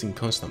and he's in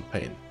constant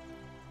pain.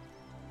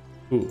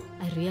 Ooh.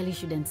 I really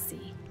shouldn't say.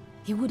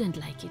 He wouldn't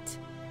like it.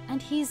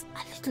 And he's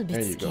a little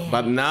bit scared. Go.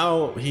 But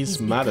now he's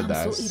mad at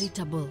us. He's so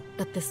irritable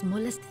that the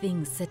smallest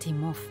things set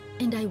him off.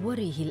 And I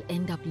worry he'll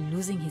end up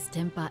losing his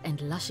temper and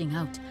lashing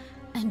out.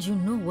 And you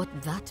know what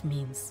that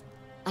means.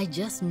 I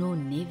just know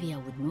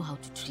Nevia would know how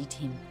to treat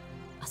him,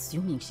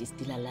 assuming she's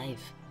still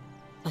alive.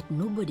 But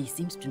nobody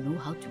seems to know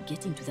how to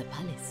get into the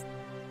palace.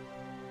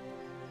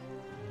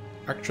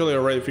 Actually, I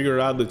already figured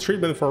out the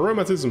treatment for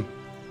rheumatism.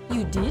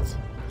 You did?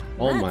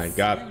 Oh my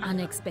god.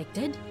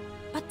 Unexpected?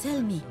 But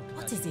tell me,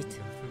 what is it?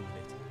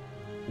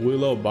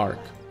 Willow bark.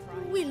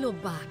 Willow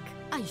bark.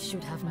 I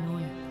should have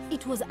known.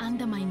 It was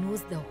under my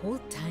nose the whole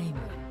time.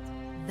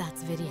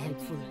 That's very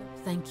helpful.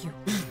 Thank you.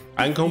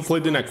 I'm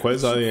completing a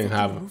quest I didn't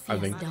have, I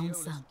think.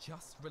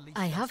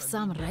 I have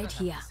some right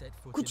here.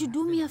 Could you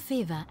do me a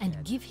favor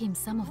and give him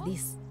some of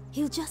this?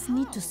 He'll just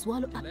need to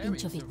swallow a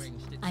pinch of it.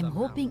 I'm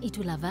hoping it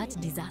will avert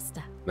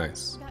disaster.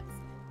 Nice.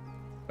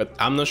 But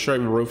I'm not sure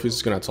if Rufus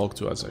is gonna talk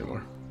to us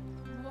anymore.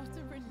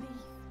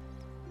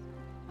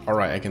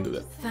 Alright, I can do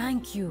that.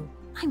 Thank you.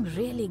 I'm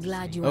really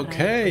glad you arrived.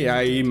 Okay,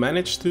 I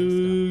managed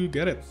to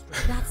get it.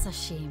 That's a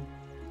shame.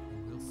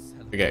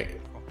 Okay.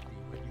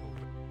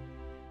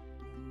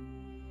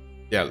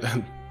 Yeah.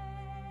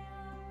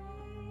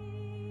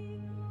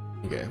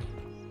 Okay.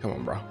 Come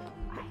on, bro.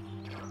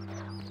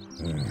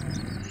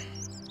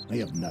 I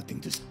have nothing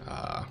to say.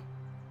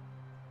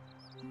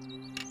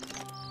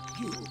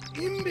 You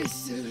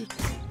imbecile!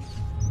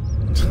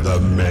 The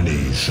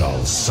many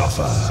shall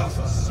suffer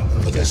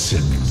for the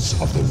sins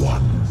of the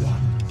one.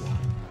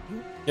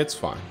 It's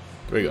fine.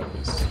 We got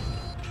this.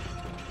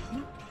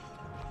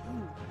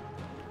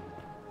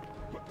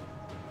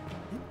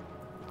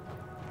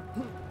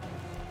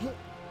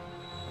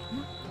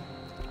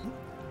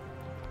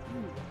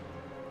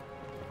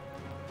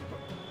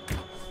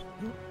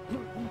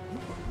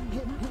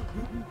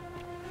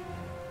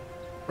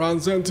 Run,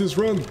 Xantis,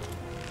 run!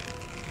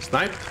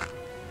 Snipe!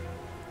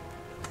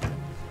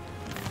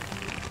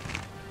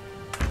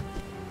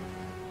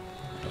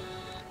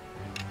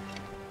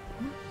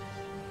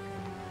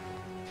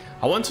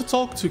 I want to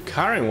talk to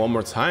Karen one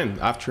more time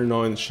after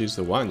knowing she's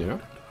the one, you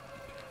know?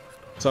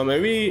 So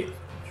maybe,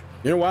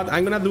 you know what?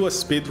 I'm gonna do a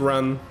speed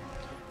run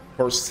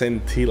for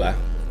Scintilla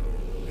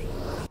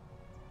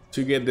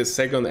to get the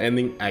second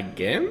ending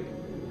again?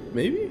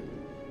 Maybe?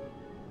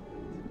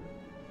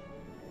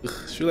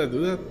 Ugh, should I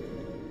do that?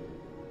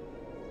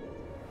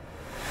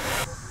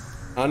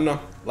 I don't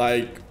know,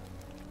 like...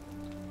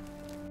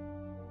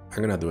 I'm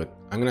gonna do it.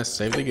 I'm gonna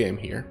save the game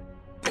here.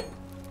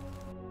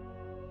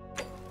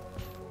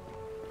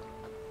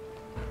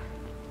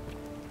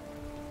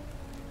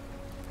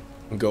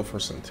 Go for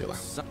Scintilla.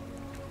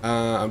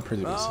 I'm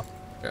pretty busy.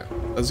 Yeah,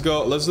 let's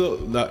go. Let's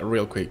do that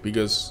real quick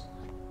because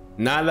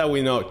now that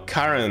we know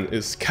Karen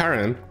is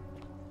Karen,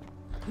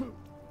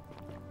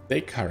 they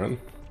Karen.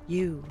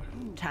 You,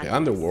 the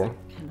underworld.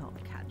 cannot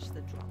catch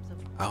the drops of.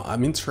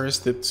 I'm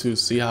interested to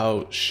see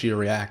how she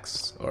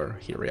reacts or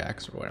he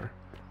reacts or whatever.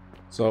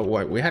 So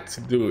what we had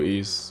to do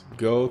is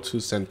go to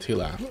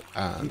Scintilla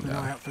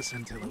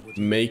and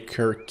make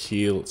her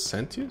kill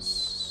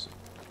Sentius.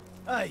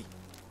 Hey.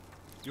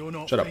 You're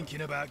not Shut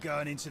thinking about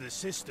going into the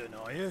cistern,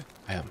 are you?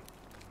 I am.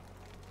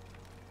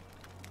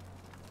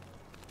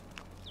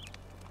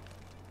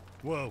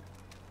 Whoa.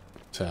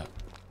 So,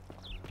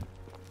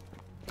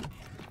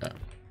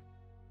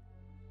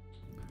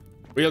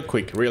 real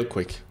quick.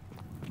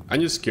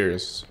 I'm just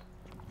curious.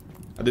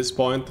 At this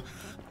point,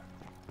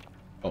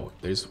 oh,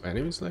 there's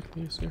enemies like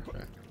this here.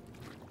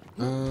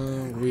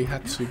 We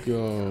had to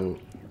go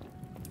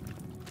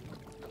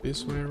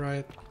this way,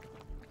 right?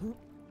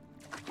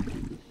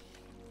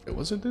 Wait,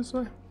 was it this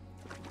way?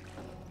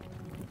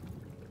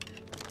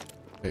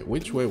 Wait,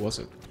 which way was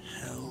it?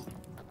 Help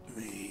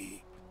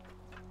me.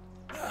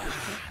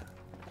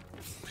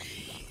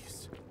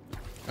 Please.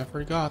 I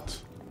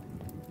forgot.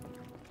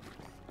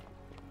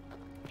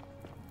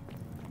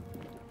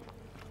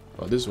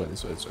 Oh, this way.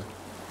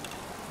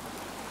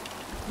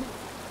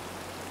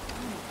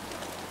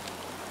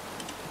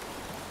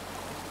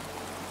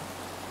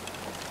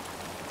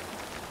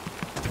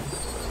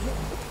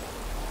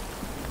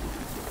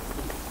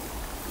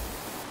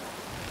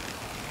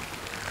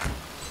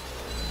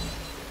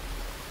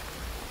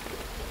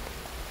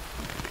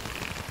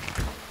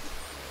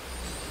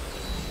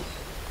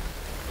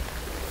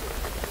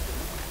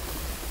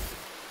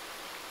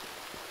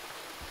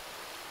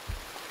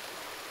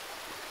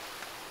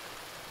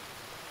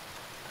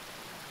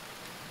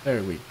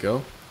 There we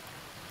go.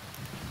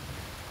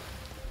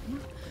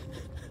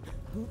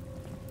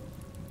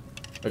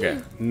 Okay,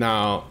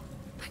 now.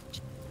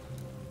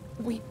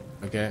 Wait.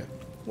 Okay.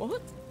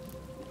 What?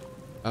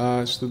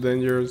 It's too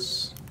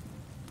dangerous.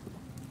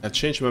 I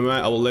changed my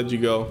mind. I will let you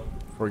go.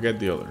 Forget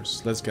the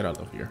others. Let's get out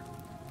of here.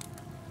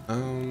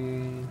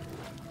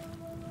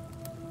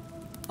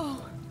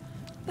 Oh,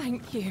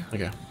 thank you.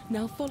 Okay.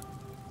 Now follow.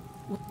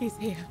 He's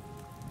here.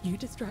 You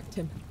distract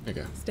him.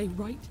 Okay. Stay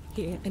right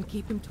here and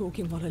keep him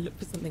talking while I look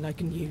for something I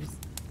can use.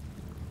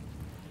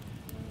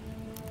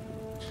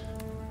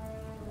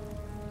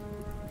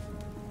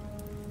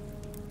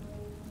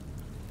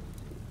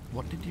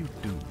 What did you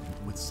do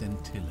with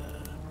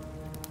Scintilla?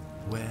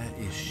 Where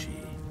is she?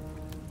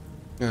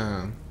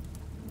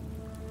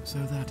 So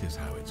that is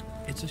how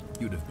it's a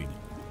you'd have been.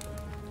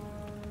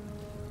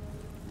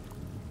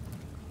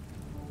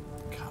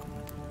 Come,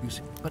 you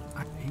see, but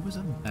he was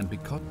a man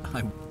because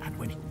and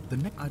when the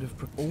next I'd have.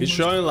 He's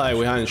showing like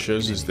we hadn't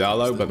shown his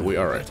dialogue, but we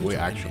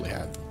actually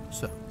had.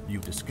 So you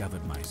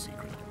discovered my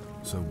secret.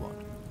 So what?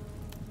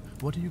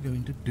 What are you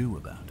going to do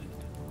about it?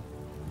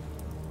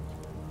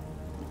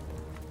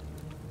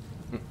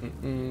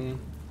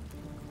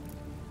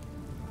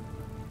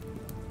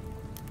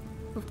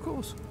 Of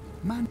course,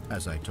 man,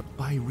 as I took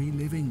by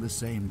reliving the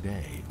same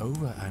day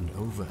over and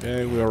over.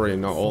 Okay, we already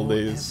know all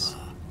these.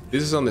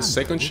 This is on the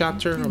second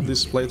chapter of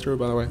this playthrough,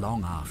 by the way.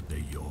 Long after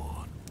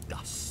your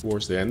dust.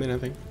 Towards the ending, I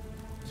think.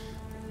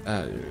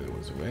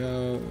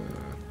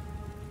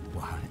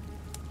 Why?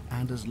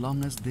 And as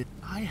long as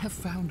I have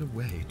found a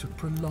way to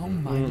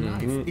prolong my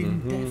life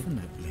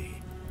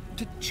indefinitely,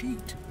 to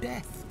cheat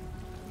death.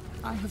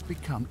 I have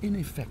become, in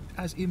effect,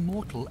 as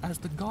immortal as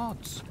the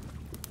gods.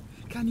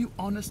 Can you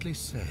honestly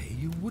say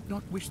you would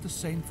not wish the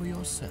same for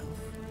yourself?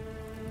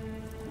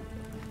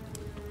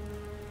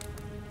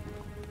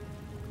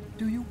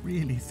 Do you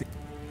really think...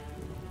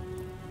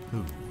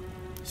 Who?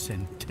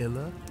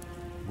 Scintilla?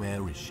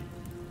 Where is she?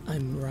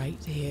 I'm right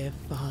here,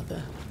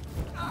 Father.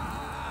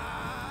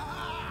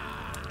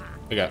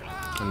 Okay,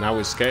 and now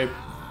we escape.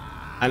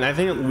 And I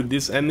think with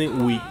this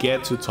ending, we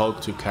get to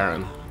talk to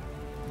Karen,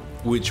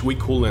 which we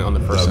couldn't on the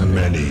first ending.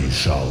 The many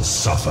shall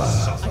suffer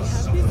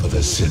for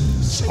the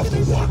sins of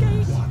the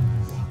one.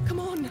 Come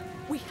on,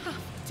 we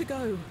have to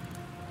go.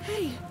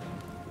 Hey,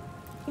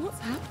 what's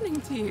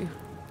happening to you?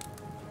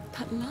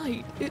 That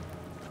light,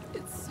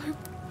 it's so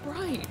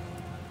bright.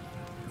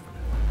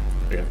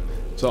 Okay.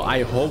 So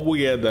I hope we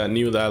get the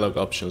new dialogue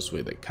options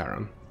with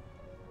Karen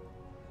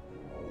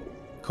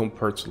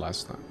compared to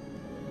last time.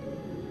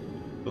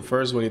 But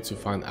first we need to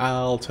find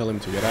Al, tell him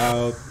to get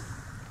out.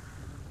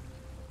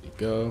 There you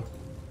go.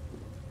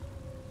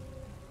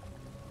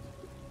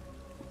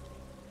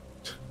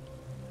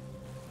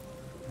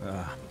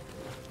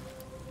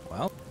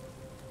 Well.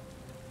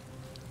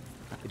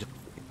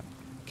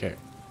 Okay.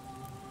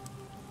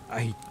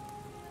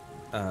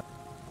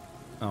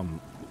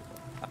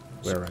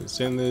 Where I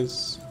send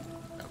this.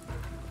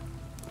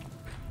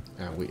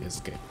 And we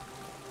escape.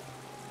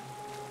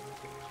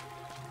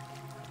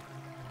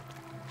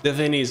 The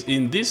thing is,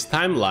 in this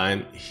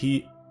timeline,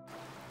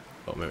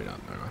 oh, maybe not.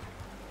 Never mind.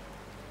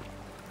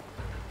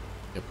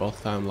 Yeah,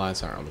 both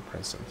timelines are on the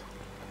present.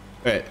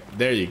 Okay,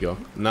 there you go.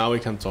 Now we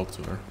can talk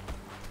to her.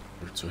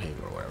 Or to him,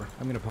 or whatever.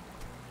 I'm gonna...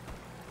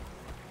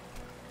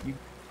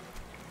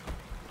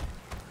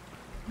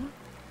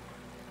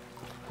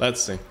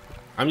 Let's see.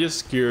 I'm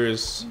just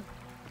curious.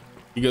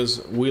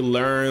 Because we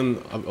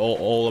learned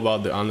all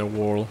about the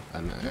underworld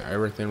and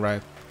everything,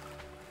 right?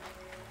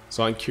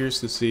 So I'm curious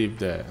to see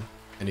if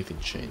anything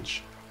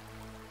changed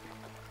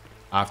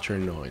after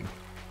knowing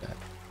that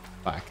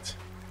fact.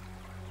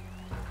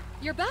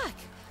 You're back.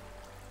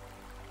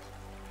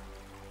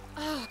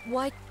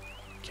 Why?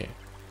 Okay.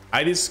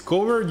 I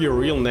discovered your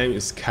real name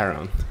is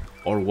Karen,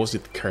 or was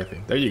it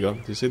Kerthy? There you go.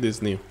 You see this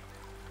new.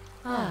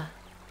 Oh.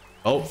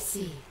 I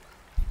see.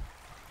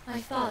 I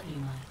thought you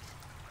might.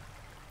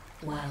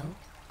 Well,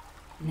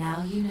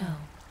 now you know.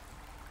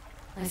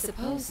 I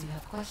suppose you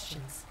have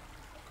questions.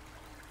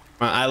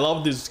 I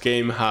love this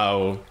game,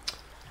 how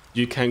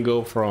you can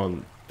go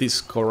from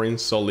discovering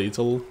so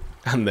little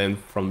and then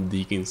from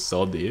digging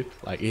so deep.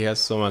 Like, it has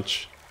so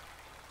much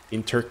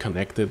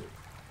interconnected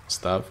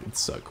stuff.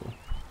 It's so cool.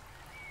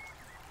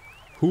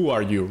 Who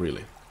are you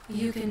really?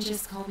 You can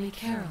just call me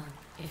Caroline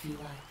if you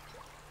like.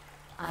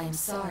 I am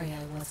sorry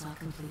I was not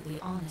completely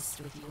honest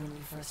with you when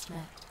we first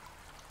met.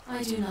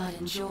 I do not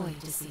enjoy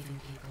deceiving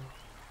people.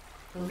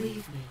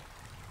 Believe me,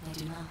 I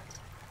do not.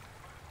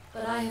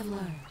 But I have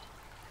learned,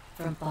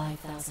 from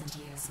 5,000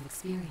 years of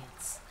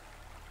experience,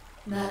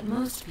 that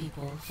most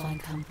people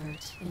find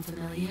comfort in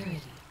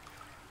familiarity,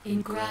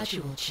 in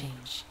gradual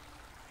change,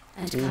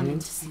 and coming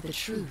to see the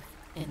truth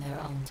in their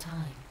own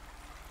time.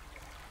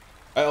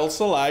 I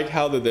also like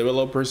how the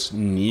developers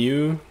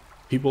knew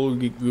people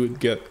would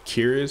get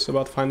curious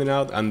about finding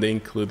out, and they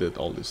included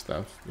all this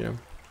stuff, you know?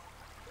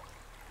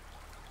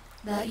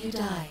 That you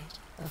died,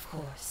 of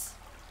course.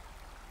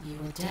 You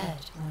were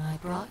dead when I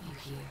brought you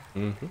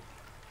here.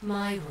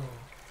 My role,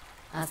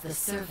 as the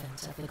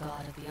servant of the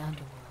god of the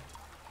underworld,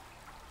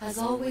 has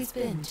always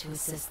been to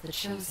assist the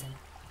chosen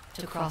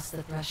to cross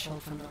the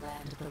threshold from the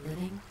land of the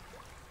living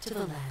to the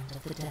land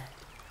of the dead.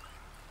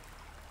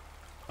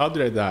 How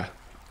did I die?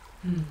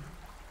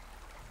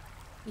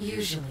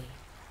 Usually,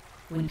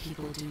 when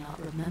people do not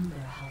remember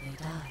how they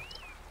died,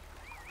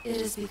 it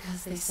is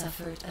because they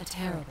suffered a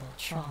terrible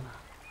trauma.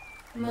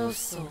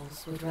 Most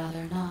souls would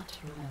rather not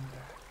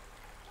remember.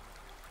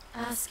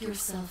 Ask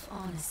yourself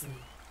honestly,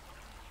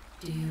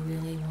 do you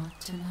really want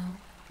to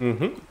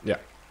know? Yeah.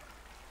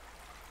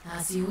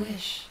 As you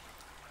wish.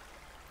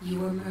 You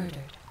were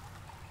murdered.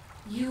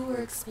 You were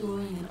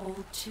exploring an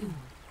old tomb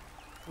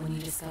when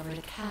you discovered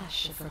a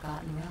cache of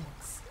forgotten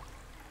relics,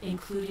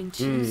 including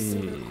 2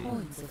 silver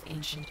coins of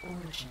ancient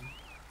origin.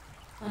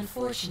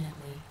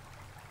 Unfortunately,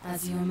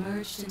 as you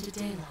emerged into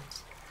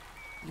daylight,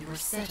 you were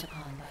set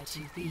upon by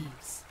 2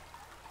 thieves.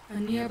 A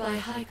nearby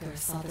hiker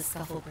saw the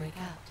scuffle break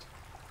out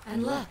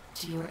and leapt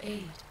to your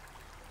aid,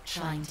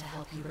 trying to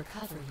help you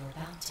recover your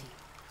bounty.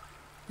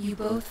 You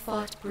both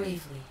fought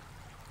bravely,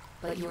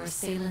 but your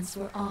assailants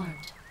were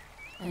armed,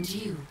 and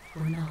you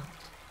were not.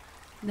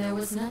 There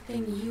was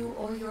nothing you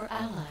or your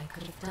ally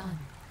could have done.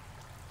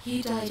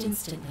 He died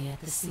instantly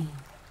at the scene,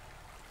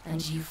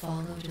 and you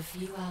followed a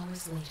few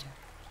hours later.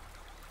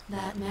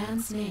 That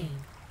man's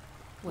name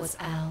was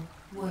Al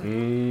Worth.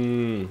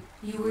 You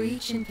were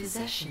each in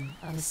possession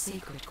of a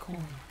sacred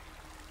coin,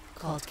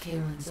 called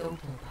Karen's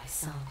Opal by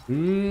some.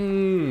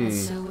 And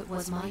so it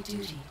was my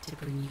duty to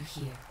bring you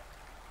here.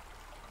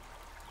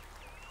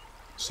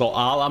 So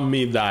Al and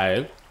me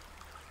died.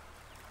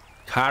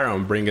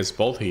 Karen bring us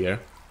both here.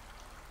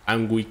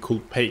 And we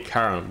could pay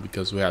Karen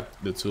because we had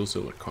the 2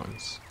 silver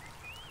coins.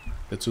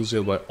 The 2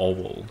 silver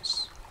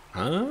ovals.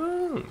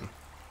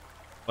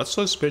 What's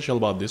so special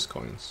about these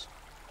coins?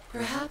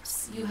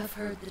 Perhaps you have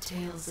heard the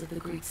tales of the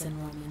Greeks and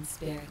Romans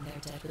burying their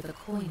dead with a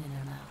coin in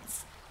their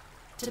mouths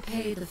to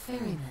pay the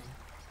ferrymen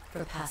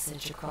for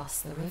passage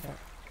across the river.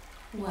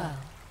 Well,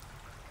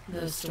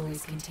 Those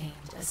stories contained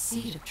a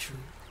seed of truth,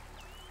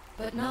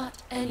 but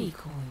not any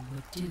coin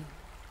would do.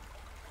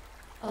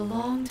 A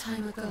long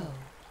time ago,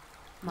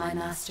 my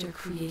master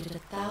created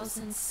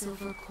 1,000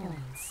 silver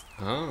coins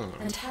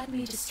and had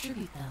me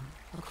distribute them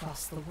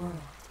across the world.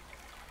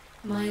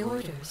 My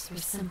orders were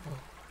simple.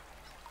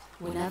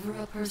 Whenever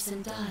a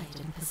person died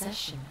in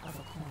possession of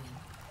a coin,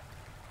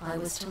 I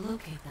was to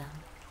locate them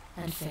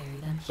and ferry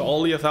them here. So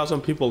only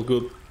 1,000 people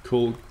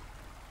could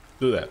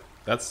do that.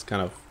 That's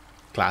kind of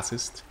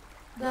classist.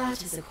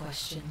 That is a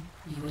question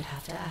you would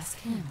have to ask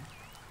him,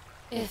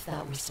 if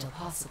that were still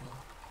possible,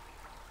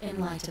 in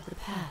light of the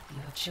path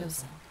you have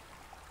chosen.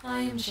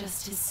 I am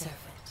just his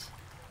servant,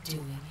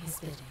 doing his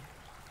bidding.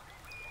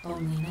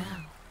 Only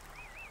now,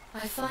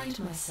 I find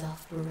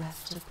myself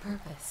bereft of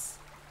purpose.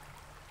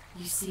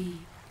 You see,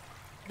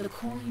 the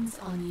coins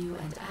on you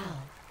and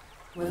Al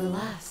were the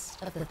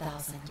last of the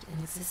 1,000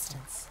 in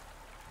existence.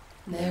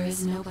 There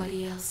is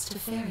nobody else to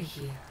ferry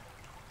here.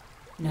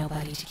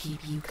 Nobody to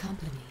keep you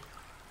company.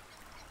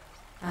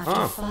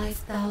 After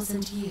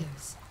 5,000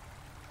 years,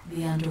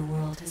 the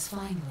underworld has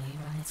finally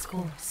run its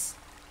course.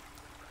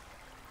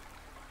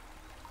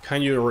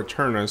 Can you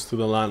return us to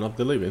the land of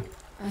the living?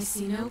 I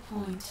see no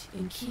point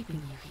in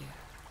keeping you here.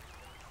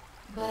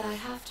 But I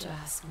have to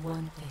ask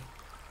one thing.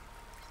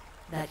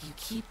 That you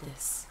keep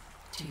this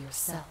to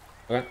yourself.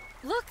 Okay.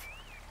 Look!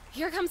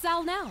 Here comes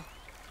Al now.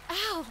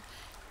 Al!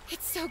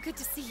 It's so good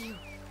to see you.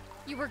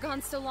 You were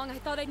gone so long I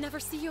thought I'd never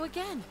see you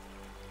again.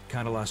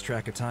 Kinda lost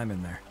track of time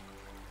in there.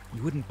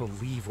 You wouldn't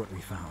believe what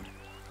we found.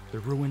 The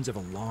ruins of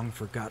a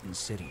long-forgotten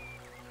city.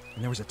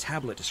 And there was a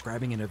tablet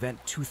describing an event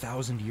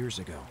 2,000 years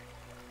ago.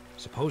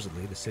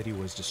 Supposedly, the city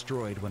was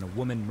destroyed when a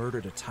woman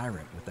murdered a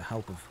tyrant with the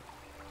help of,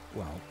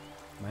 well,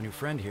 my new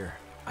friend here.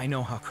 I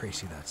know how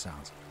crazy that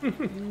sounds.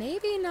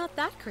 Maybe not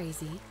that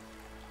crazy.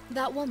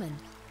 That woman.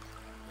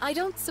 I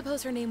don't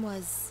suppose her name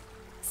was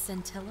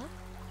Scintilla?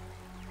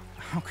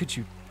 How could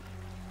you...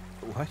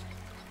 What?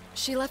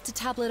 She left a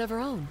tablet of her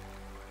own.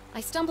 I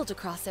stumbled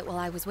across it while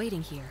I was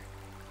waiting here.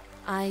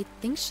 I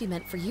think she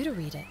meant for you to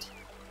read it.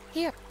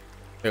 Here.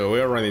 Hey,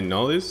 we already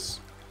know this?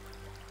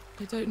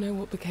 I don't know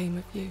what became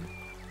of you,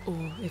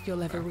 or if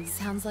you'll ever read.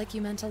 Sounds like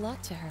you meant a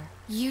lot to her.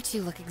 You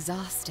two look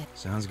exhausted.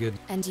 Sounds good.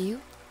 And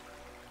you?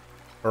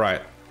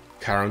 Alright,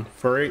 Karen,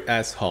 ferry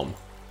us home.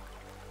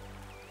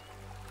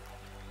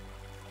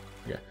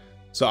 Okay,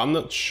 so I'm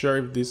not sure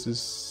if this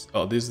is...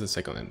 Oh, this is the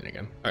second ending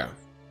again. Okay.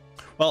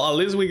 Well, at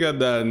least we got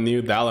the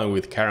new dialogue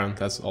with Karen.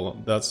 That's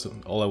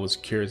all I was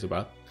curious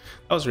about.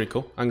 That was really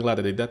cool. I'm glad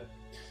I did that.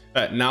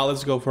 Alright, now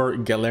let's go for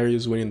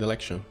Galerius winning the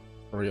election.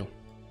 For real.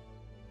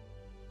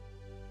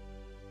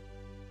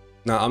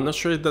 Now, I'm not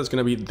sure if that's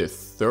gonna be the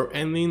third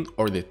ending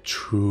or the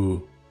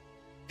true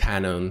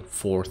canon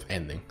fourth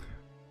ending.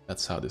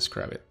 That's how I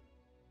describe it.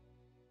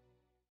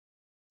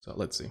 So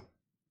let's see.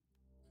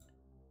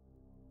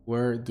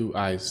 Where do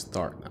I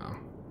start now?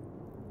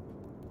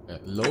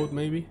 Load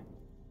maybe?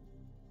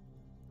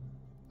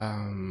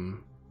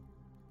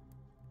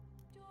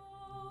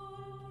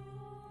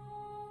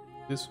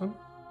 This one?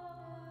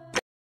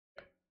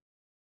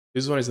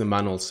 This one is the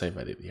manual save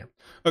I did here.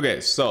 Okay,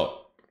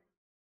 so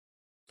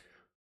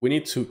we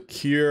need to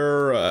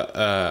cure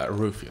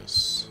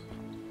Rufus.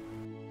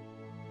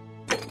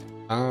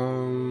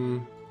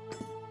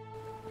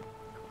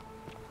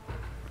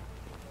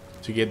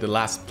 To get the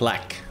last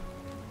plaque.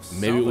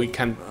 Maybe we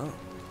can... Wow.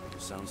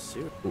 Sounds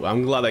serious. Ooh,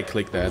 I'm glad I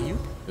clicked that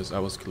because I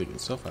was clicking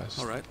so fast.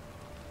 Alright.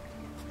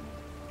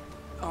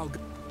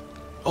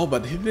 Oh,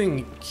 but he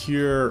didn't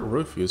cure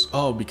Rufus.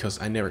 Oh, because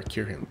I never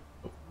cured him.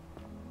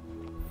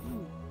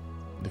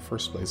 In the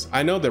first place.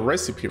 I know the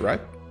recipe,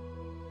 right?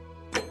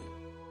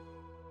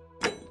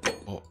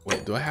 Oh,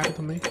 wait, do I have it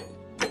on me?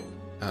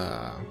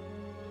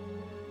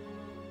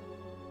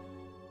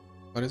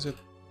 What is it?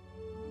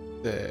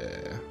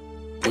 The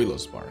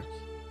Willow's bark.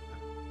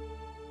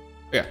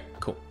 Yeah,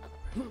 cool.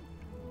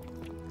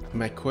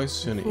 My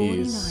question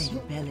is...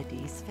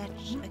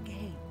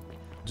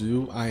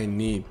 Do I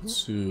need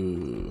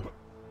to...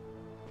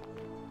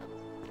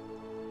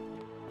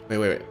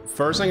 Wait.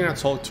 First I'm gonna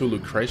talk to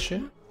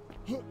Lucretia.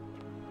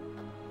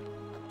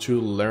 To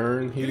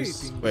learn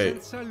his...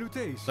 Wait,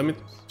 let me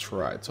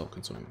try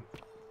talking to him.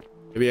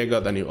 Maybe I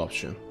got a new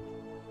option.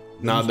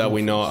 Now that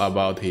we know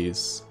about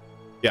his...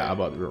 Yeah,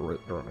 about the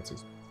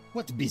romances.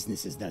 What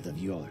business is that of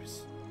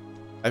yours?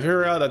 I've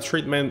heard out that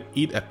treatment,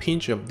 eat a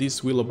pinch of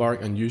this willow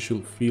bark and you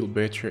should feel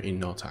better in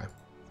no time.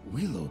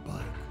 Willow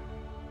bark?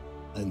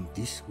 And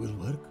this will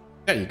work?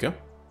 There you go.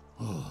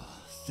 Oh,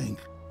 thank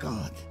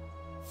God.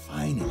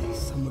 Finally,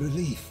 some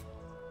relief.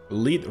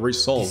 Lead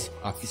resolve,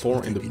 a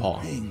thorn in the paw.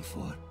 Paying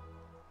for.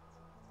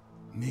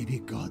 Maybe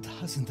God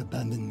hasn't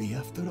abandoned me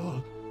after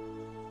all.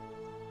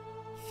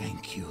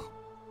 Thank you.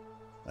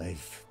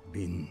 I've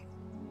been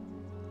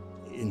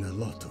in a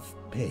lot of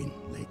pain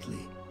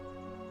lately.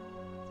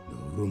 The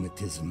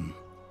rheumatism,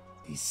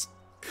 these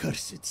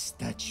cursed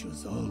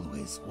statues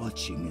always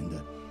watching in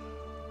the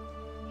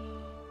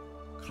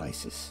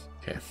crisis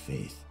of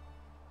faith.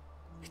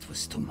 It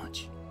was too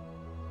much.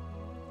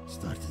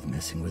 Started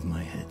messing with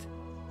my head.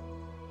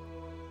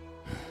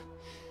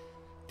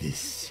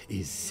 This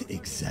is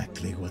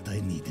exactly what I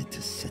needed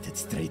to set it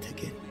straight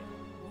again.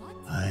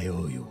 I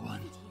owe you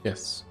one.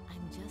 Yes.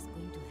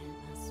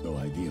 No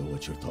idea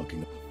what you're talking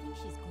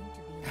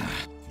about.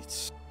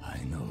 It's... I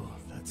know,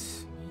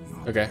 that's...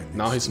 Okay,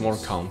 now he's more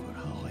calm.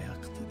 How I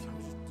acted.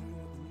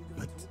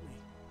 But...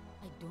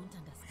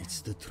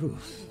 it's the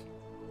truth.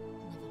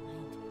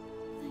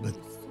 But...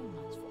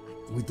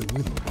 with the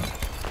widow,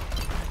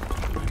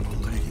 I'm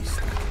already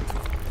starting to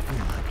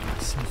feel like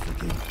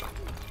myself again.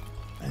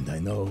 And I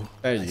know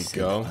there you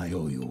go. I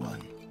owe you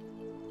one.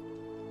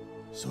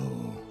 So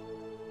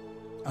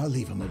I'll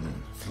leave him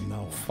alone from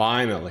now on.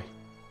 Finally.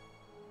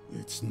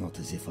 It's not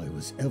as if I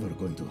was ever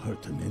going to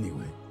hurt him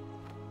anyway.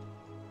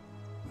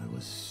 I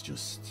was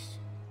just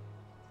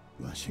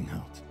lashing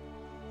out.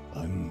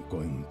 I'm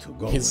going to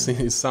go. He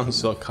sounds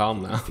so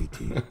calm now.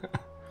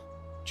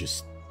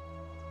 Just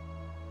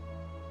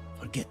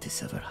forget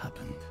this ever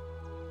happened.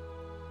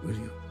 Will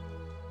you?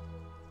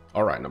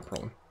 Alright, no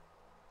problem.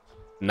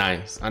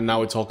 Nice. And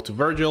now we talk to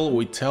Virgil.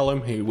 We tell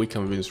him we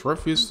convince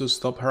Rufus to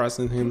stop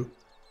harassing him.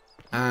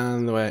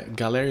 And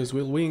Galerius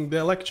will win the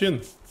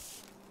election.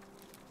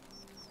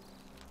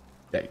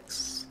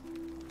 Thanks.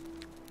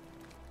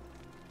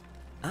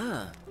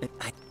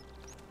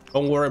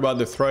 Don't worry about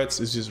the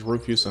threats. It's just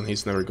Rufus and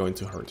he's never going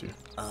to hurt you.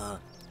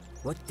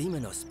 What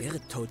demon or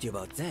spirit told you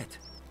about that?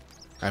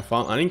 I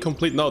found an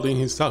incomplete note in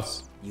his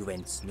house. You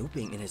went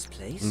snooping in his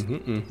place?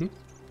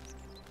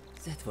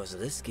 That was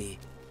risky.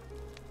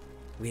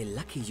 We're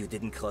lucky you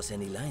didn't cross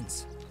any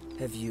lines.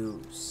 Have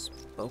you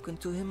spoken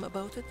to him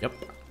about it? Yep.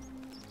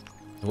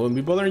 I won't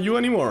be bothering you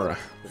anymore.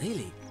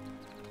 Really?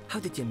 How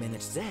did you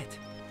manage that?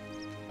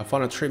 I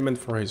found a treatment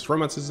for his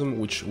rheumatism,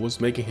 which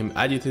was making him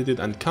agitated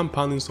and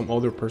compounding some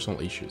other personal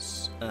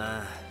issues.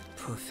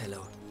 Poor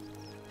fellow.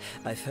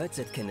 I've heard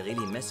that can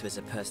really mess with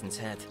a person's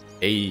head.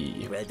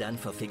 Hey. Well done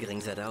for figuring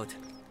that out.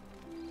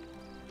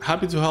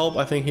 Happy to help.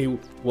 I think he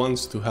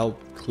wants to help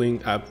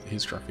clean up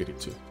his graffiti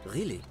too.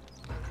 Really?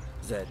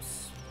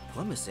 That's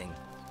promising.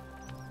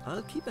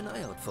 I'll keep an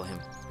eye out for him.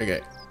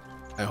 Okay.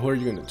 Who are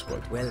you gonna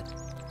talk to? Well,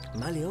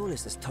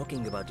 Malleolus is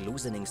talking about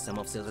loosening some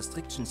of the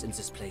restrictions in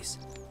this place.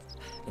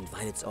 And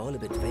while it's all a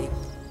bit vague...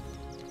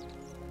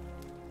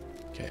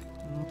 Okay.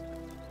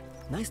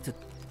 Nice to...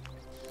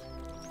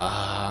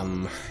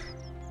 I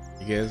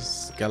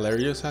guess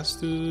Galerius has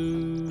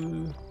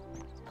to...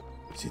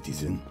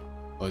 Citizen.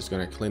 Oh, he's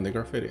gonna clean the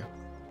graffiti.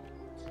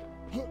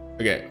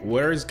 Okay,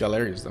 where is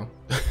Galerius though?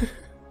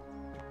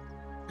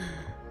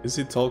 Is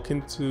he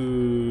talking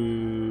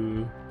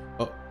to...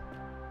 Oh,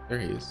 there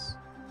he is.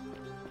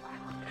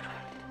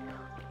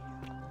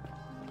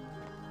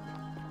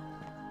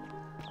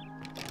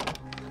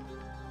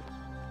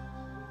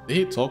 Did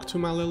he talk to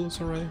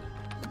Malleolus already?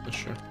 Not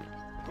sure.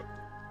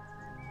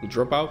 We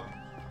drop out?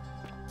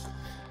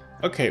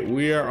 Okay,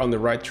 we are on the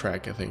right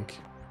track, I think.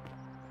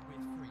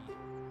 We're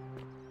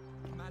free.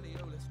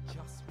 Malleolus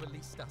just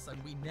released us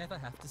and we never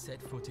have to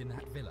set foot in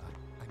that villa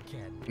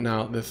again.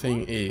 Now, the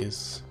thing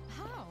is...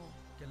 How?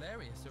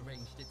 Galerius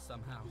arranged it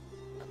somehow.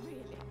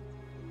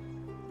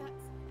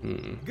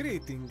 Really?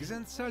 Greetings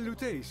and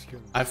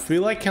salutations. I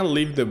feel I can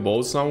leave the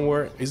boat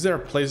somewhere. Is there a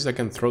place I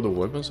can throw the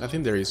weapons? I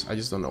think there is. I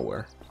just don't know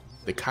where.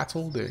 The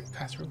castle?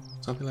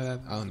 Something like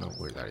that? I don't know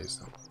where that is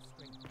though.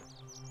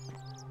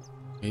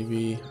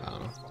 Maybe, I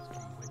don't know.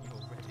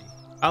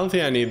 I don't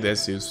think I need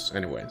this use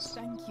anyways.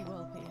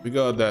 We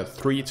got the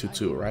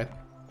 3-2, right?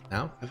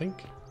 Now, I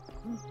think?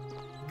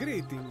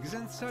 Greetings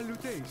and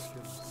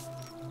salutations.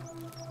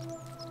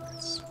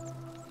 Nice.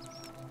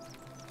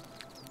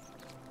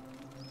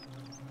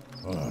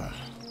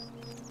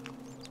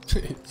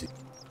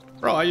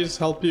 Bro, I just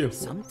help you.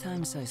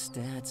 Sometimes I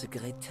stare at the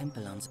great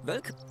temple on...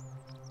 Welcome.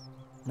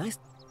 Nice.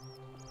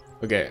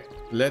 Okay,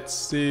 let's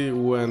see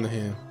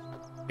when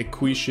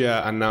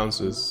Equisia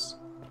announces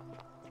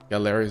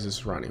Galerius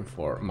is running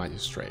for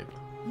magistrate.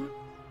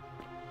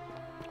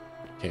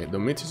 Okay,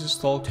 Domitius is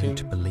talking.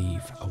 Don't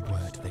believe a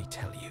word they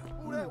tell you.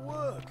 All that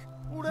work,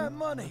 all that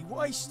money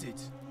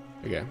wasted.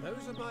 Okay.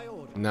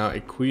 Now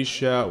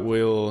Equisia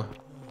will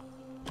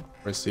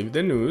receive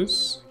the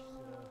news.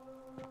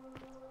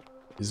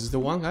 Is this the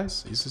one,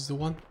 guys? Is this the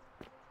one?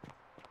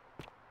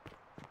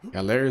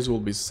 Galerius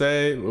will be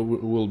saved,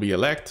 will be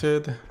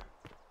elected.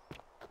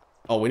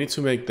 Oh, we need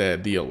to make the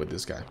deal with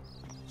this guy.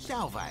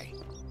 Salve.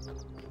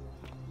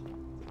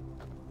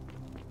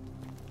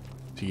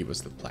 To give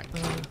us the plaque.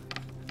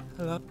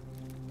 Hello.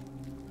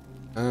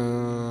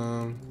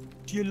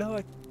 Do you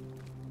like...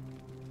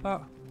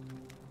 But...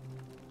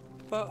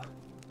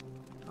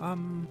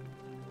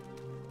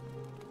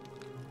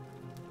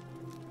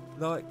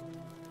 Like...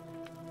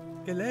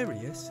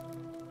 Galerius?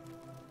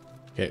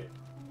 Okay.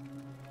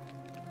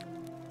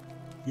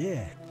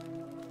 Yeah.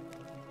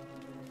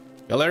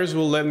 Galerius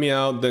will let me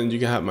out, then you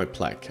can have my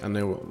plaque, and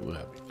then we'll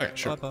have it. Okay,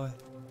 sure. Bye-bye.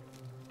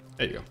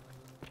 There you go.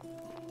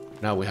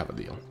 Now we have a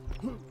deal.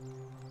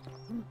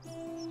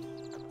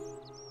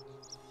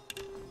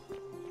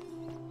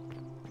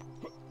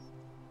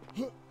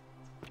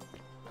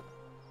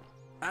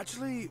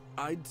 Actually,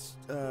 I'd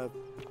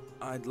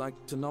I'd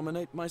like to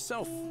nominate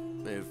myself,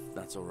 if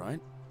that's all right.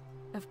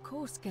 Of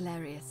course,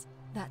 Galerius.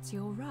 That's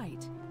your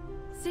right.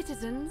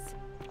 Citizens,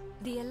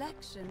 the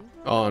election...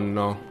 Oh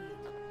no.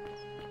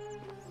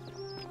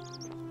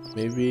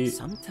 Maybe...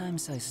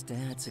 Sometimes I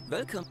stare at the...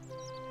 Welcome.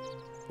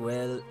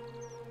 Well,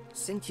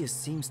 Sentius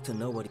seems to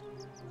know what...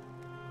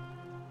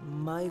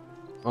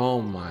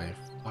 Oh my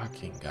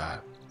fucking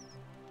god.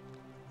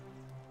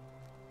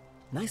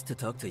 Nice to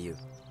talk to you.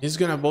 He's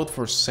gonna vote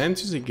for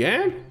Sentius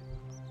again?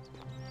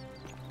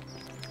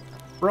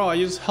 Bro, I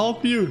just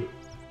help you.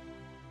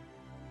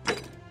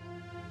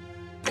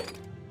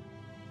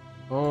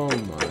 Oh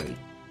my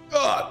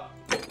god.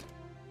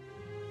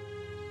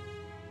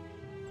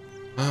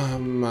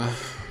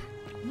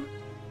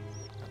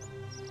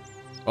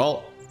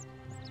 Well,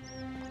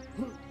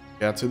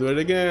 got to do it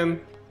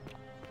again.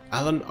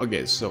 Alan,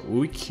 okay, so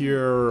we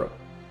cure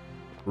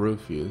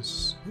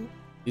Rufius.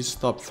 He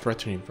stopped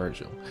threatening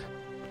Virgil.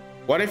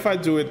 What if I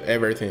do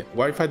everything?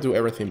 What if I do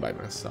everything by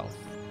myself?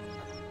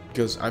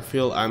 Because I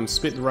feel I'm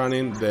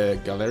speedrunning the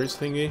Galerius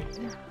thingy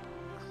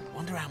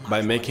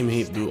by making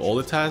him do all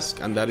the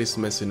tasks, and that is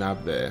messing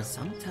up the...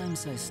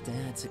 Sometimes I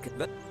stare at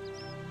the...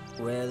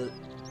 Well...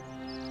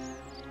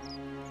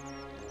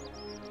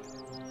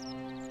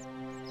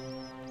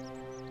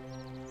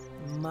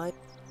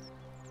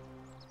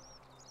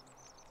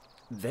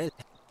 Well...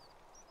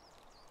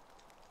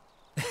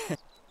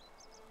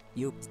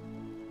 You...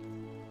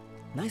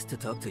 Nice to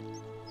talk to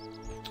you.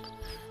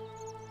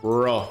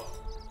 Bro.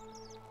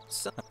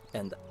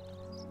 And...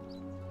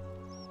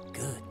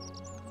 Good.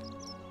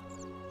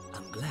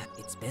 I'm glad.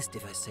 It's best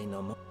if I say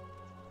no more.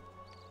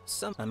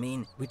 I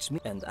mean, which me...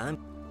 And I'm...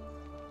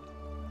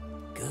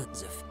 Good,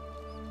 Zeph.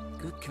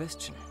 Good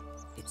question.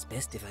 It's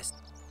best if I...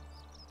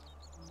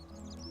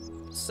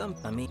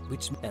 I mean,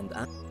 which... And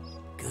I'm...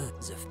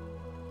 Good, Zeph.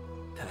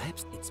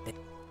 Perhaps it's better.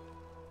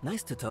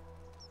 Nice to talk.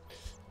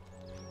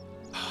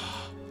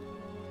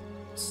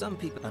 Some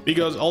people...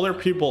 Because other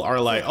people are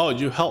like, oh,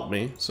 you helped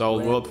me, so I'll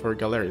vote for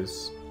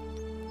Galerius.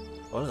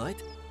 Alright.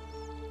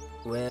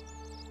 Well...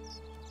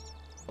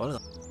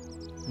 Alright.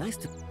 Nice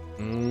to...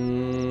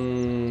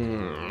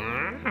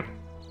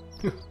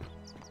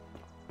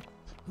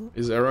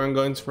 Is everyone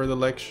going for the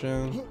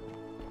election?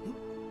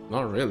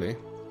 Not really.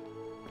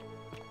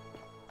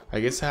 I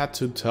guess I had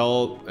to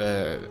tell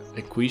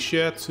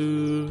Equisia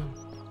to...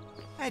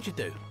 How'd you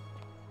do?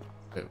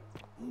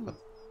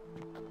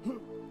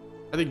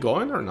 Are they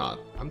going or not?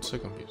 I'm so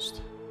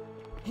confused.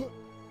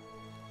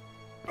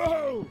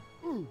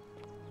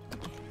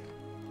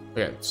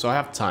 Okay, so I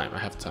have time.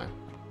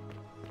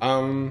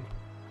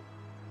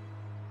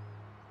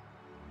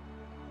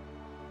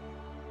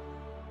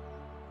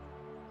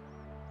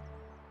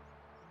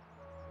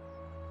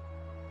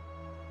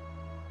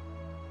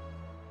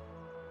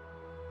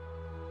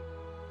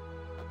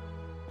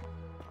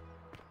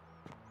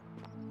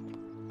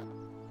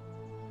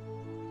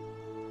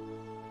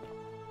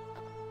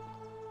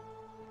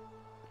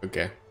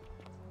 Okay.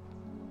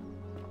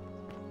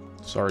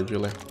 Sorry,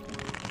 Julia.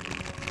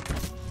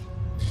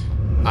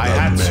 I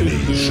had to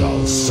do...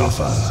 shall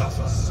suffer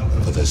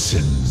for the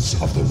sins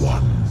of the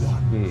one.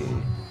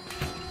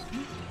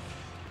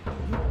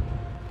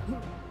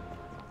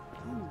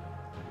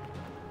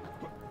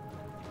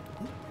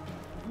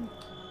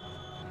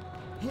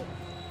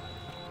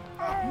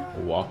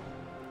 What?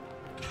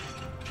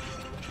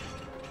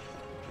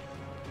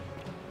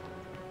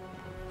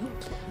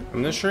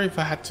 I'm not sure if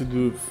I had to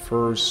do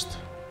first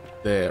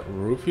the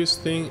Rufius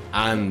thing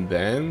and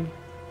then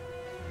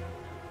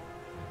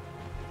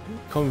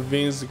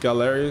convince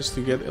Galerius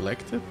to get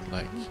elected,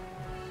 like,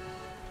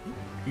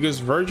 because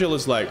Virgil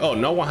is like, oh,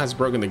 no one has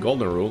broken the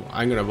golden rule,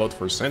 I'm gonna vote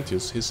for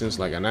Sentius. He seems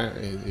like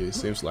it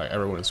seems like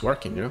everyone is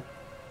working, you know.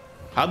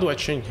 How do I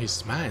change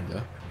his mind,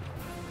 though?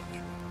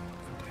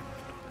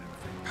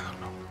 I don't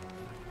know.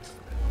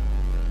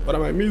 What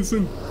am I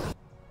missing?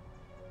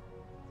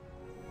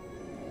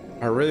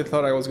 I really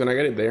thought I was gonna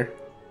get it there.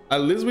 At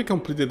least we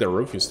completed the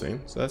Rufius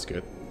thing, so that's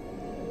good.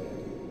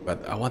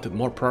 But I wanted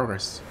more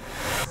progress.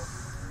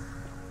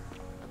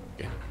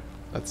 Okay,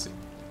 let's see.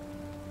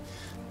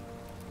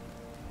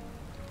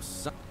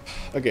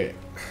 Okay.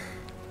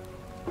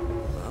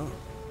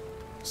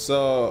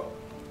 So...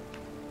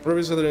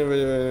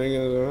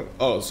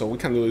 Oh, so we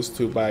can do this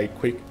too by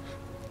quick...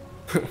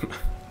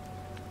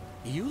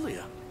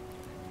 Yulia?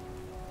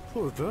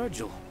 Poor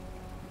Virgil.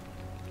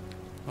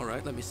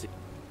 Alright, let me see.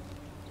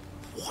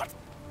 What?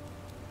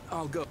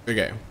 I'll go.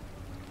 Okay.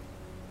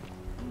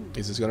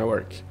 Is this gonna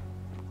work?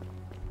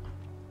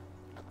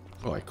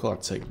 Oh, I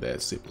can't take the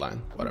zip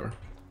line. Whatever.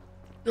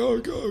 Go,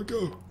 go,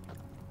 go.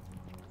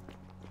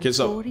 Okay,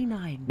 so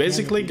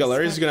basically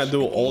Galerius is gonna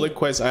do all the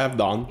quests I have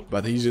done,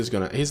 but he's just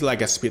gonna... He's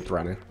like a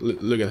speedrunner.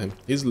 Look at him.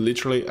 He's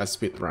literally a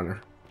speedrunner.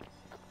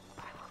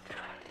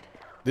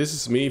 This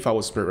is me if I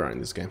was speedrunning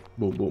this game.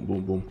 Boom, boom,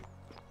 boom, boom.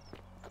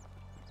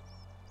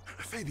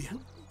 Fabian,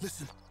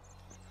 listen.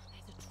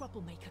 There's a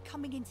troublemaker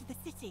coming into the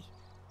city.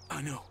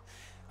 I know,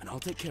 and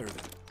I'll take care of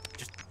it.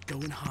 Just go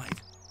and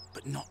hide,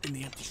 but not in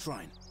the empty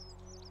shrine.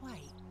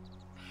 Wait,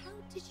 how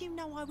Did you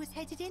know I was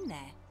headed in there?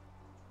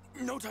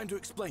 No time to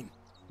explain.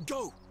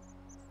 Go!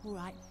 All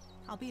right,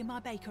 I'll be in my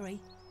bakery.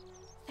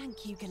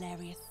 Thank you,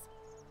 Galerius.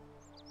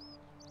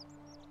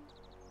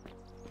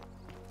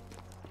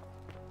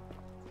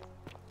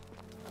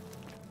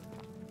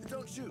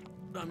 Don't shoot.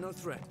 I'm no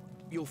threat.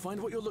 You'll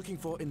find what you're looking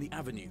for in the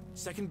avenue.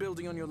 Second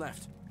building on your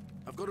left.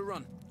 I've got to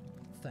run.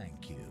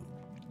 Thank you.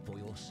 For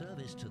your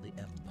service to the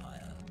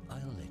Empire,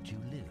 I'll let you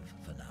live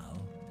for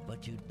now.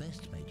 But you'd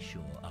best make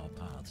sure our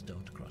paths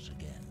don't cross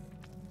again.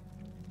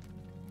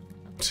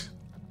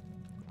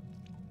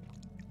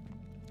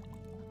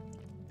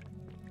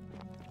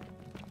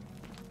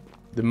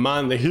 The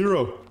man, the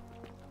hero.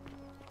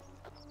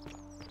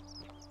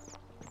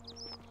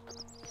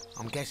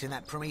 I'm guessing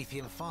that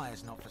Promethean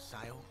fire's not for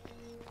sale.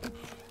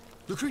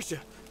 Lucretia,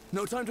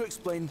 no time to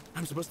explain.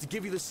 I'm supposed to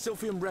give you the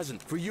Sylphium resin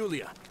for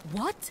Yulia.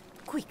 What?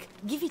 Quick,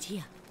 give it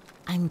here.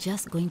 I'm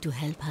just going to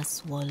help her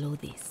swallow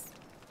this.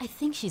 I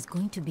think she's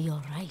going to be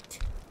all right.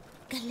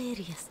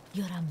 Galerius,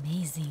 you're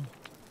amazing.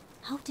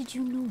 How did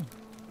you know?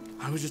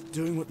 I was just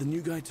doing what the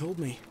new guy told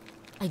me.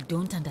 I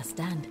don't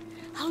understand.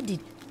 How did...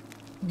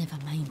 Never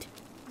mind.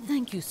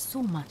 Thank you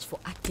so much for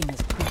acting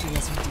as quickly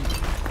as you did.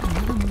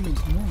 Another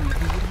moment more, we would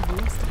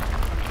have lost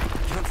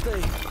her. Can't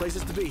stay.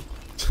 Places to be.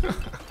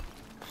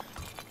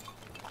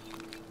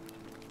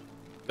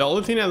 The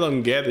only thing I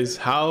don't get is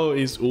how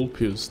is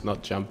Ulpius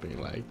not jumping?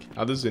 Like,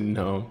 how does it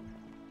know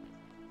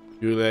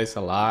Yulia is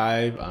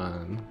alive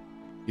and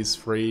he's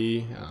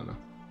free? I don't know.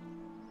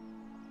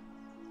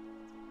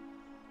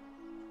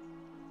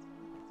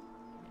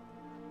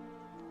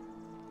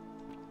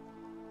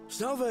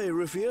 Salve,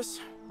 Rufius.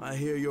 I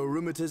hear your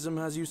rheumatism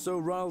has you so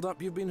riled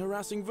up you've been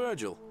harassing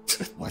Virgil.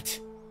 What?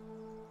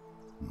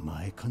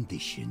 My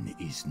condition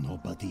is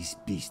nobody's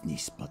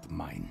business but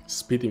mine.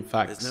 Spitting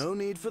facts. There's no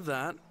need for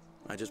that.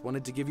 I just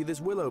wanted to give you this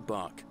willow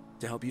bark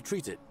to help you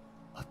treat it.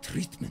 A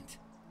treatment?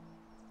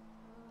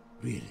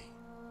 Really?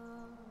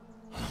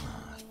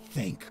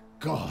 Thank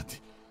God.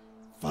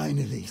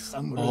 Finally,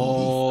 some relief after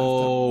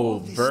all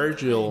this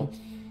Virgil.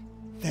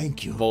 time.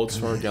 Thank you. Votes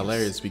for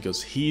Galerius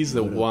because he's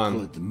the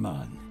one good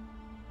man.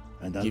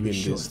 And I'll giving be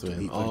sure this to him.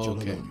 leave Oh, Virgil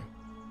okay. alone.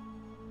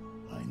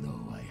 I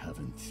know I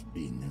haven't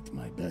been at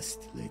my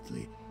best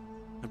lately.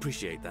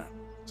 Appreciate that.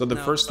 So the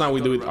Now, first time we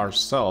I've do got it to run.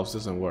 ourselves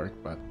doesn't work,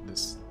 but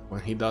this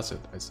when he does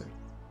it, I see.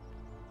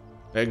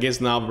 I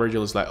guess now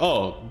Virgil is like,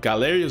 oh,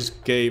 Galerius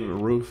gave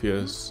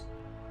Rufius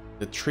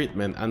the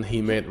treatment and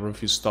he made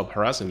Rufius stop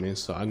harassing me,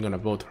 so I'm gonna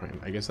vote for him.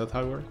 I guess that's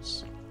how it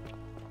works.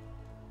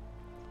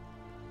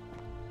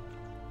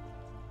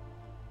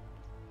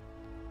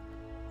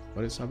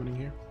 What is happening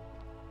here?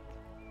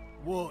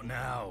 What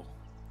now?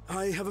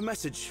 I have a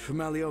message from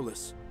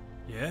Malleolus.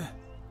 Yeah?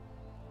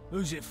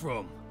 Who's it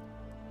from?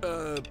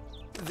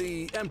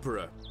 The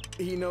Emperor.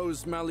 He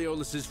knows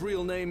Malleolus's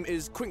real name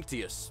is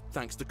Quinctius,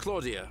 thanks to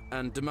Claudia,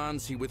 and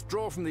demands he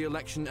withdraw from the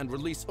election and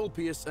release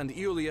Ulpius and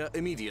Yulia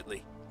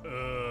immediately.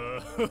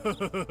 Are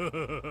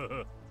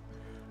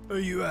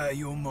you out of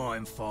your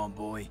mind, farm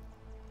boy?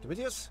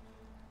 Domitius,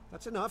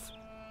 that's enough.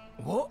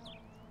 What?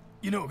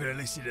 You're not going to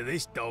listen to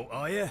this, dolt,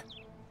 are you?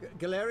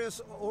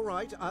 Galerius, all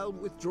right, I'll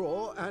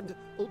withdraw, and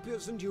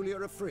Ulpius and Yulia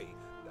are free.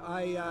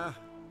 I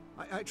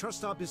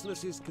trust our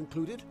business is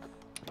concluded.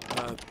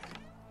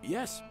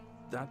 Yes,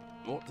 that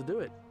ought to do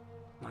it.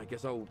 I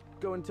guess I'll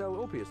go and tell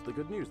Ulpius the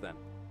good news then.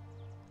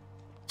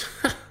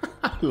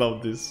 I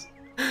love this.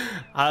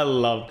 I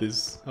love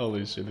this.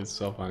 Holy shit, it's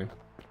so funny.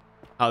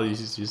 How this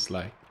is just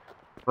like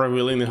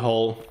revealing the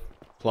whole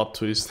plot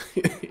twist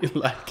in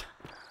like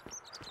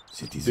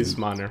this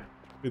manner.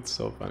 It's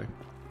so funny.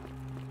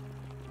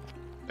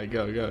 Like,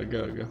 go.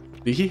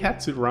 Did he have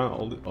to run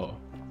all the... Oh.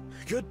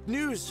 Good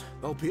news,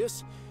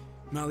 Ulpius.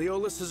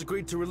 Malleolus has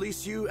agreed to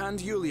release you and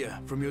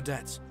Yulia from your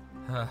debts.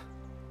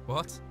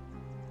 What?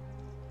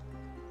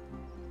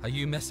 Are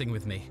you messing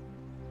with me?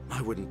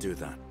 I wouldn't do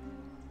that.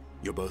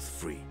 You're both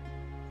free.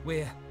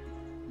 We're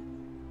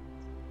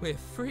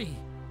free.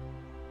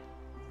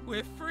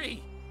 We're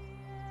free.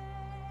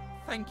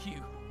 Thank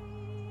you.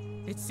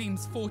 It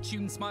seems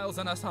fortune smiles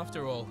on us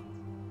after all.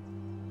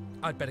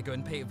 I'd better go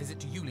and pay a visit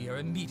to Yulia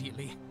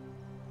immediately.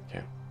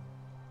 Okay.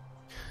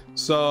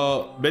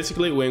 So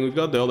basically, when we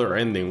got the other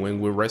ending, when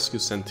we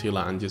rescued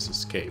Santilla and just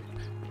escaped,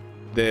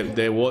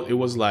 it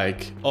was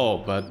like, oh,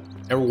 but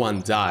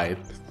everyone died,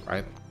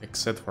 right?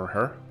 Except for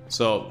her.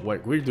 So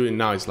what we're doing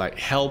now is like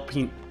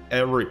helping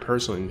every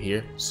person in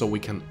here so we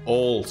can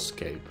all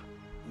escape.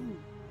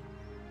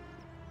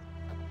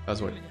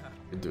 That's what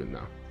we're doing now.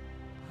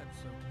 I'm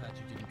so glad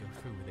you didn't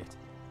go through with it.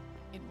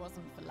 It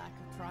wasn't for lack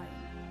of trying.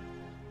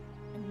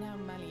 And now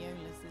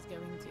Malleolus is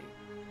going to...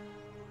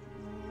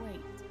 Wait.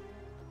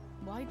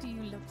 Why do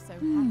you look so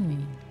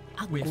happy?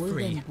 We're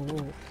free.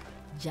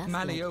 Just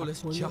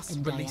Malleolus like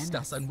just released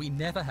us and we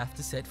never have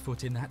to set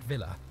foot in that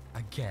villa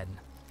again.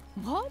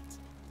 What?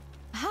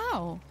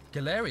 How?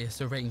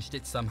 Galerius arranged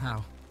it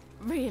somehow.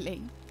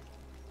 Really?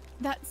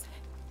 That's...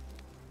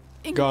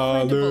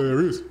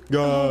 incredible.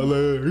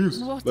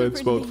 Galerius. What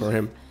Let's a vote for relief.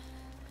 him.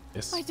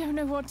 Yes. I don't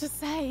know what to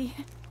say.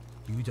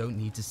 You don't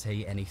need to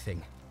say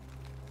anything.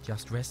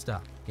 Just rest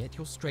up, get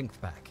your strength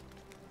back,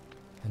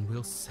 and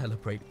we'll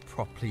celebrate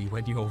properly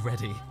when you're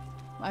ready.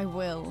 I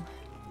will.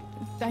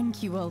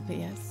 Thank you,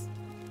 Ulpius.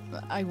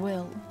 I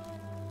will.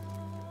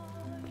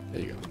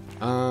 There you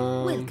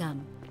go.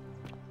 Welcome.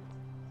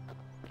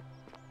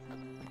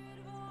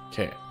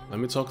 Okay, let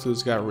me talk to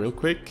this guy real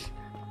quick.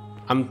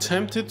 I'm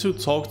tempted to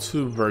talk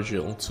to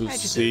Virgil to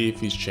see if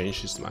he's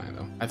changed his mind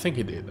though. I think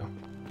he did though.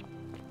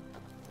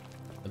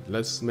 But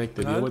let's make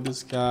the deal with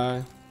this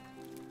guy.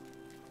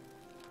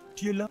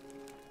 Do you love?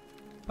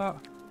 But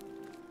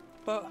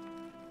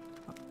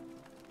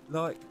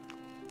like.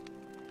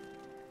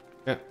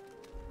 Yeah.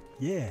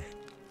 Yeah.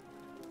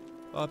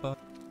 Bye bye.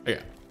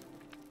 Okay.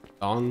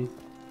 Done.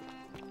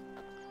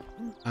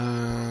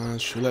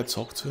 Should I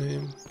talk to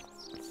him?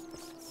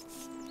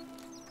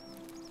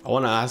 I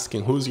want to ask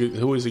him who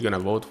is he gonna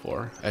vote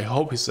for. I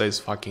hope he says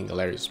fucking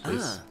Galerius,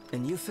 please. Ah, a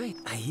new fate.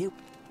 I hear.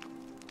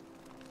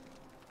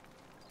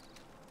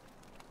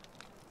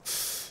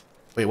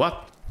 Wait,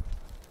 what?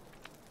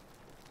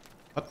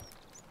 What?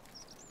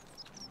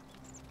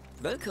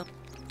 Welcome.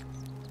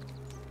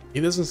 He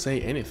doesn't say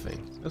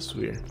anything. That's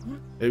weird.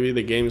 Maybe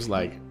the game's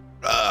like,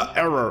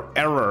 error,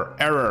 error,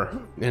 error.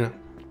 You know.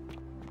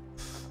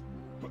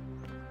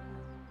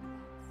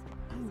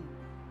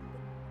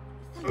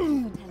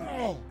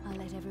 I'll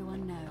let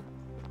everyone know.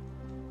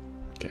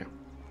 Okay.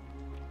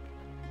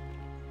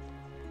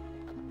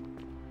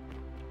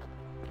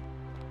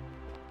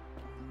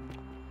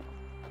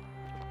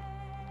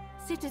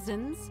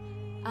 Citizens,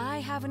 I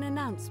have an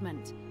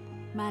announcement.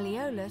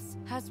 Malleolus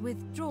has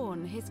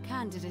withdrawn his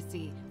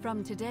candidacy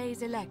from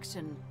today's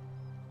election.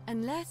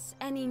 Unless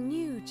any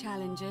new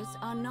challengers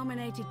are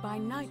nominated by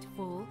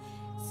nightfall,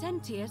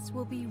 Sentius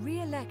will be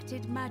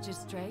re-elected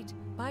magistrate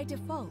by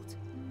default.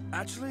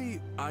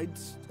 Actually,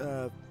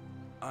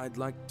 I'd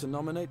like to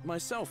nominate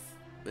myself,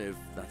 if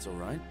that's all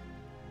right.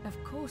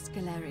 Of course,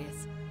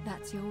 Galerius.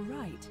 That's your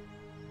right.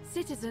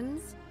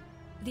 Citizens,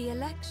 the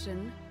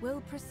election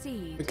will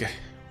proceed. Okay.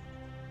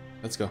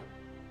 Let's go.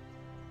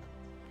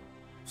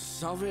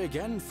 Salve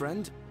again,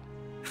 friend.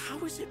 How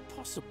is it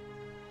possible?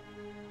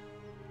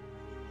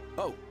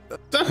 Oh.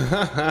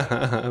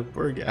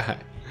 Poor guy.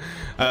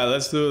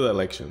 Let's do the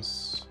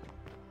elections.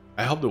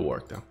 I hope they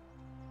work though.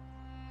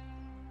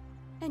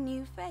 A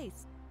new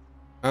face.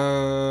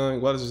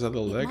 What is this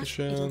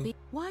election?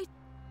 Why?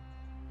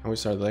 Can we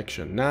start the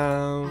election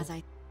now?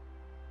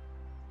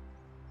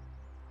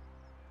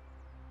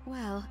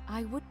 Well,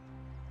 I would.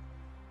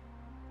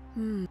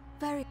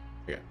 Very.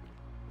 Yeah.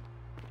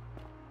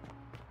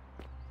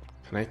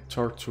 Can I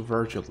talk to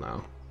Virgil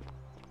now?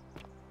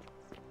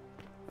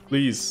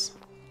 Please,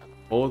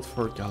 vote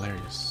for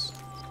Galerius.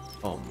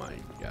 Oh my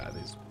god,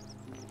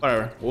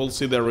 whatever. We'll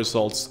see the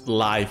results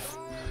live.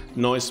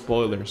 No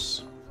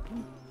spoilers.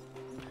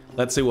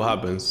 Let's see what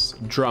happens.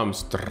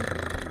 Drums.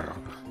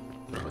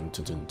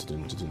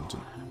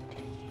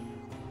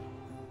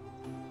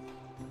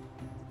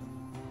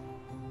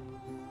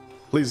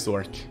 Please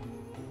work.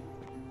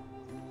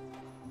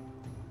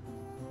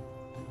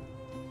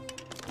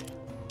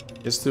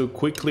 Just to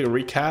quickly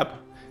recap,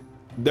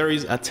 there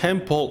is a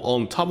temple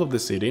on top of the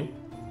city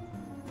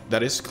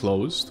that is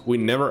closed. We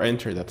never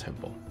entered that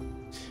temple.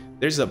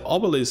 There's an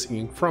obelisk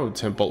in front of the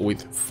temple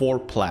with 4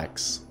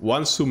 plaques.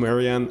 One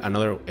Sumerian,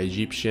 another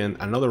Egyptian,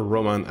 another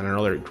Roman, and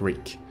another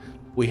Greek.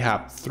 We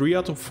have 3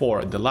 out of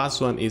 4. The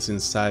last one is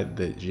inside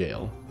the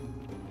jail.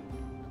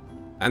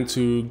 And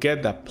to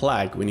get that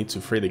plaque, we need to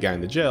free the guy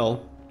in the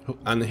jail,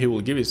 and he will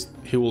give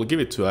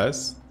it to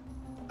us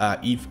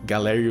if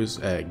Galerius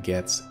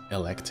gets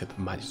elected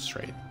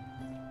magistrate.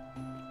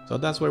 So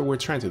that's what we're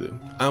trying to do.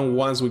 And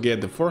once we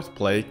get the 4th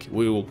plaque,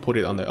 we will put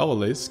it on the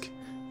obelisk,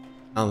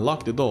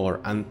 unlock the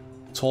door, and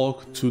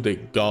talk to the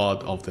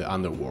god of the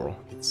underworld.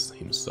 It's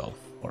himself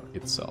or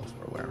itself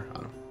or whatever. I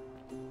don't know.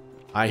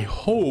 I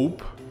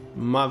hope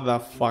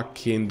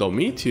motherfucking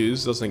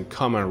Domitius doesn't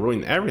come and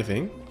ruin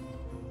everything.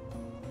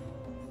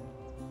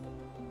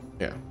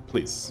 Yeah,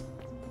 please.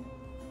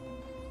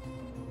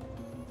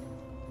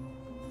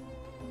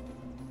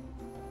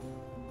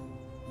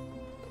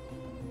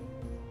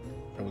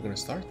 Are we gonna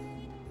start?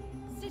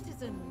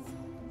 Citizens,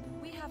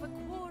 we have a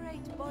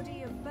quorate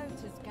body of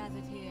voters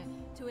gathered here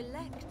to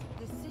elect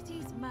the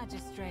city's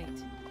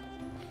magistrate.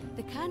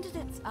 The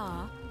candidates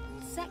are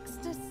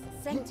Sextus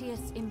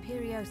Sentius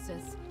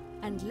Imperiosus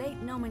and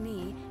late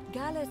nominee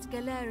Gallus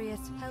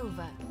Galerius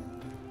Helva.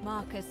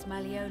 Marcus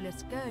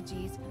Malleolus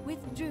Gurges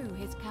withdrew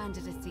his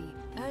candidacy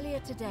earlier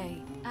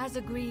today. As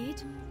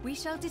agreed, we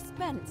shall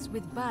dispense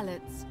with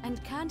ballots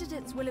and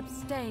candidates will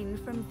abstain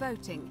from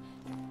voting.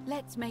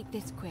 Let's make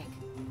this quick.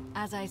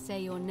 As I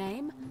say your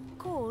name,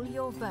 call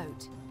your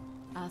vote.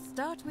 I'll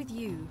start with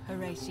you,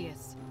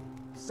 Horatius.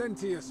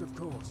 Sentius, of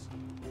course.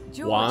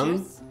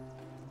 Georgius.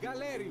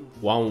 Galerius.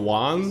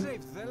 1-1.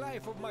 Saved the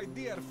life of my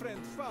dear friend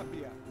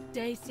Fabia.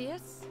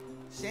 Dacius.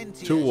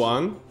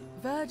 2-1.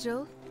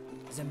 Virgil.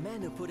 The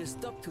man who put a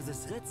stop to the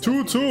threats.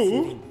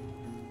 2-2.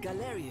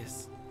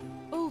 Galerius.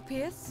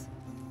 Ulpius.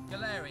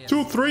 Galerius.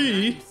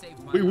 2-3.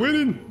 We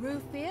winning.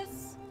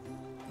 Rufius.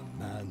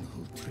 The man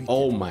who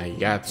Oh my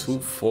god,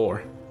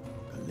 2-4.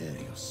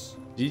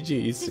 GG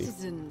easy.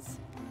 Citizens,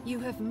 you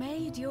have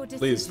made your decision.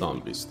 Please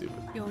don't be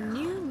stupid. Your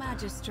new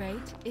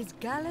magistrate is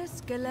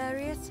Gallus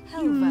Galerius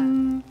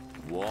Helver.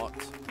 What?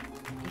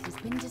 It has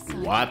been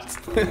decided. What?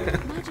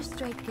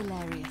 Magistrate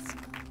Galerius,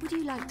 would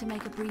you like to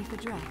make a brief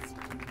address?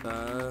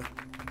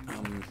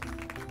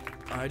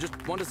 I just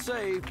want to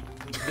say,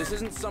 this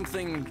isn't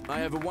something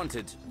I ever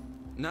wanted.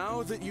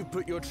 Now that you've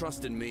put your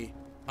trust in me,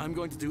 I'm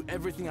going to do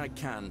everything I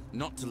can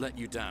not to let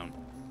you down.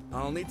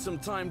 I'll need some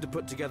time to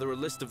put together a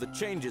list of the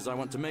changes I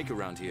want to make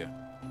around here.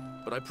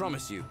 But I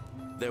promise you,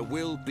 there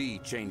will be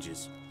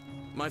changes.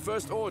 My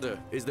first order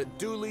is that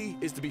Dooley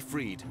is to be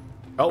freed.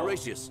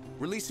 Horatius,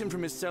 release him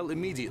from his cell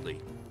immediately.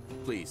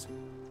 Please.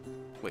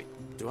 Wait,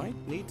 do I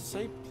need to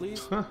say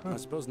please? I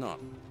suppose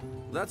not.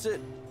 That's it.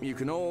 You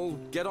can all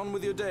get on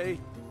with your day.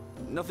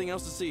 Nothing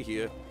else to see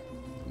here.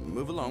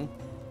 Move along.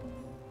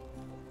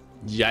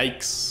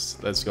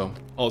 Yikes. Let's go.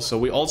 Also,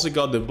 we also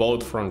got the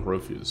vote from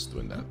Rufus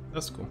doing that.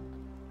 That's cool.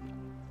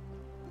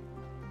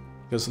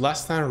 Because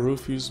last time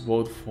Rufus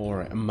voted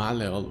for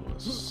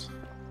Malleolus.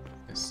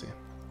 Let's see.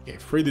 Okay,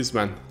 free this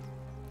man.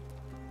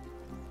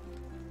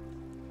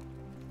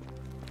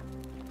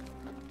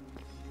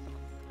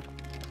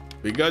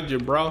 We got you,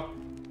 bro.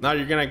 Now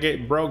you're gonna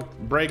get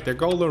break the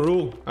golden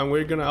rule, and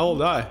we're gonna all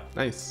die.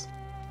 Nice.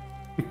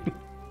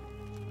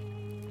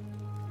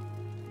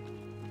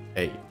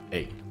 Hey.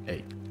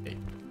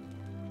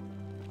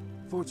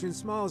 Fortune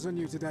smiles on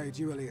you today,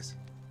 Julius.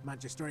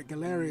 Magistrate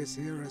Galerius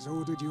here has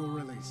ordered your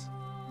release.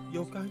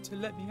 You're going to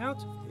let me out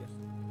of here?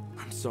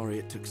 I'm sorry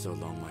it took so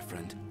long, my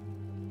friend.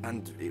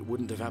 And it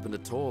wouldn't have happened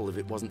at all if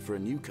it wasn't for a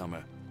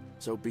newcomer.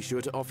 So be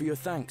sure to offer your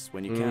thanks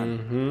when you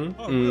can.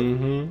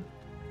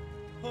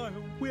 I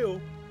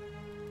will.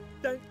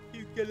 Thank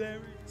you,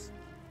 Galerius.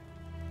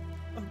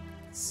 I'm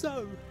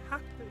so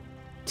happy.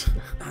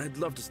 I'd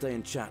love to stay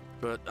and chat,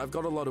 but I've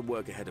got a lot of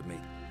work ahead of me.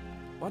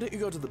 Why don't you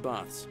go to the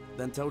baths?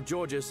 Then tell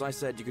Georgius I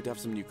said you could have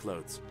some new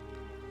clothes.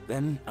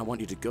 Then I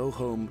want you to go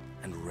home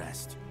and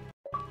rest.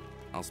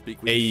 I'll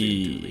speak with you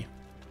soon, Dooley.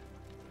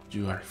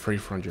 You are free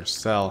from your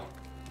cell.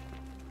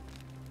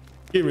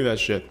 Give me that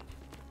shit.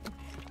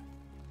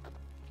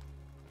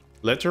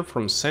 Letter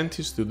from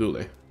Sentis to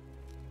Dooley.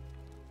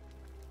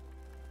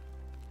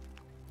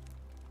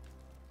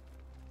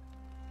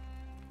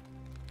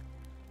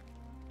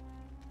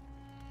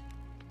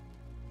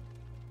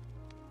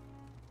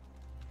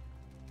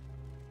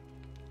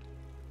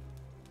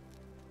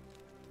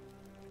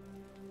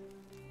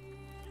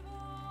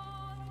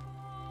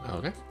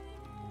 Okay.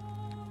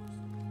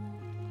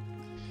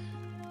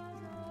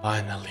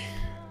 Finally.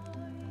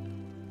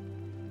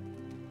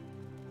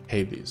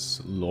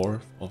 Hades,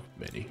 Lord of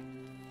Many.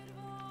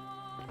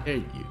 There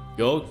you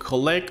go.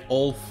 Collect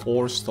all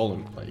 4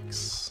 stolen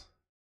plagues.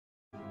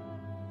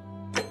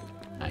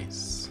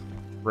 Nice.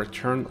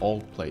 Return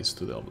all plays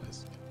to the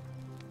obelisk.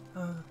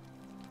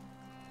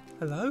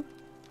 Hello?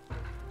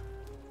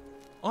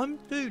 I'm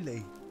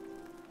Dooley.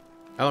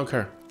 I don't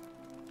care.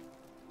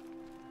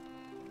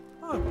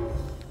 Oh,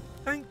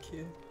 thank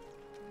you.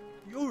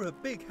 You're a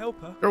big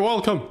helper. You're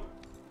welcome.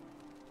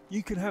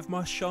 You can have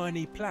my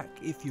shiny plaque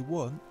if you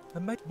want.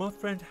 And my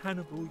friend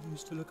Hannibal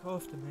used to look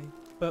after me.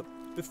 But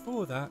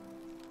before that,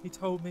 he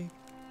told me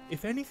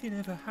if anything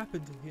ever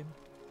happened to him,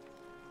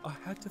 I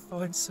had to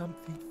find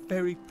something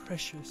very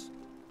precious.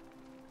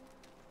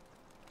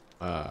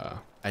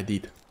 I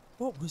did.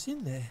 What was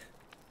in there?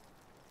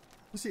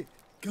 Was it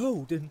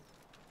gold and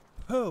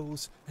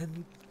pearls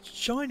and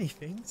shiny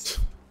things?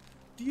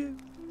 Do you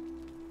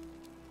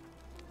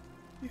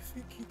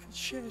think you could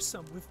share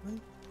some with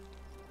me?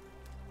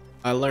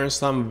 I learned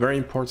some very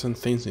important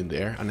things in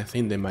there, and I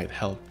think they might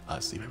help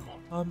us even more.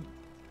 I'm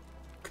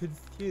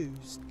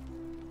confused.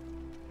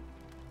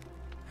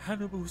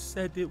 Hannibal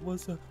said it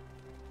was a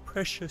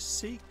precious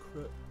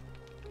secret.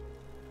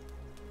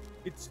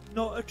 It's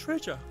not a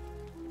treasure.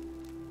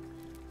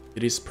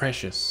 It is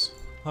precious.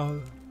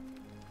 Oh,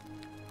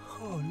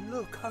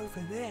 look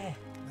over there.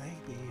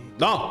 Maybe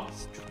no.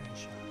 It's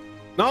treasure.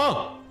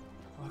 No.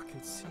 I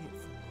could see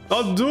it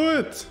from Don't do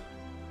it.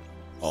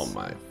 Oh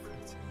my.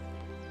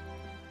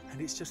 And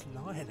it's just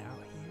lying out here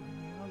in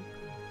the open.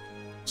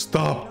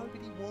 Stop.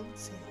 Nobody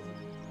wants it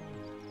anymore.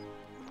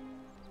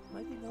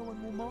 Maybe no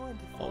one will mind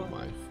if Oh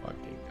my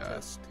fucking god.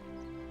 Just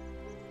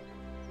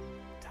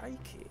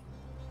take it.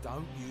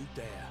 Don't you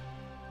dare.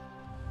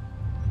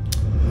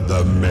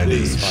 The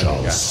many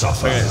shall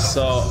suffer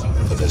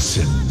for the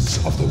sins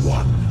of the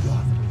one.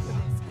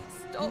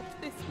 Stop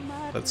this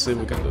mad. Let's see if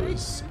we can do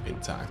this in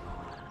time.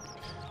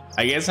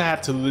 I guess I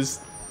have to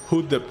just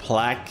put the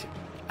plaque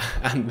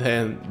and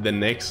then the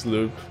next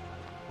loop.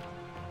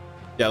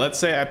 Yeah, let's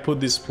say I put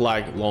this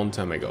plaque long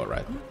time ago,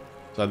 right?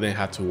 So I didn't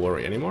have to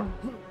worry anymore.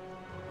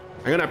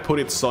 I'm gonna put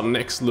it so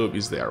next loop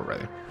is there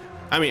already.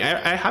 I mean,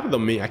 I have it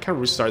on me. I can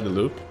restart the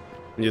loop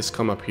and just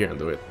come up here and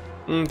do it.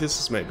 This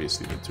is maybe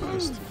stupid to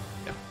list.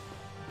 Yeah.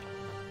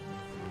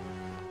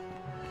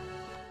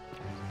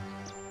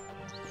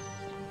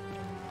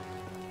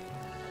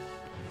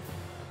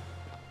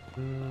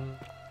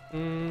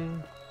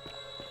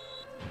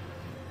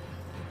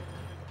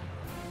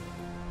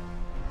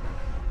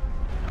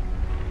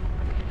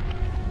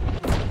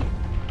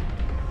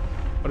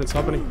 happening? It's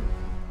happening.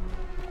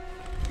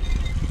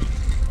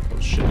 Oh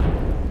shit.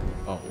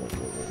 Oh,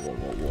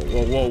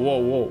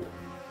 whoa.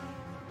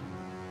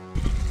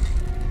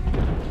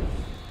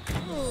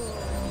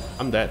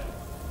 I'm dead.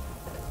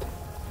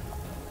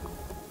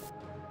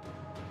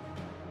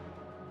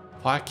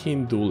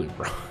 Fucking Dooley,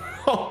 bro.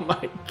 Oh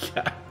my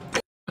god.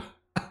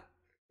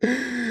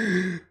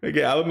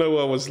 Okay, I don't know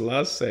what was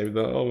last save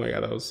though. Oh my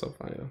god, that was so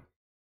funny though.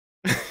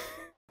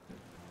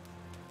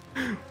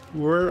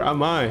 Where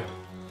am I?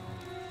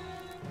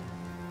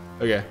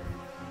 Okay.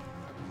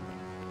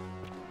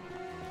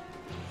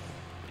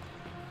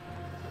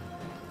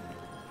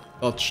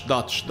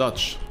 Dodge.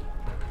 Dodge.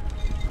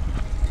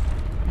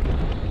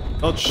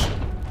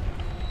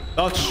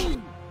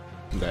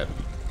 I'm dead.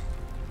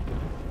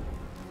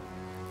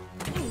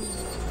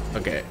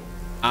 Okay.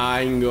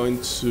 I'm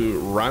going to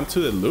run to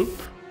the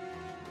loop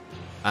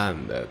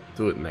and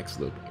do it next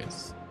loop, I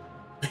guess.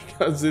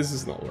 Because this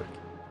is not working.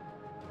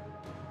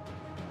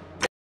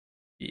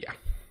 Yeah.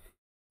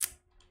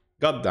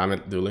 God damn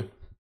it, Dooley.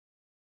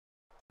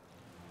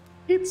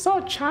 It's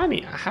so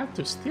shiny, I had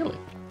to steal it.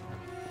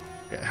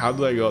 Okay, how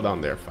do I go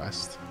down there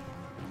fast?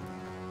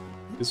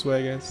 This way,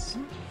 I guess.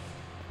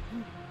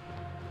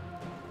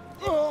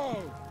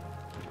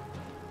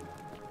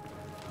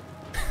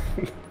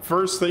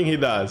 First thing he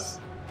does.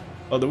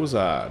 Oh, there was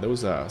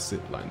a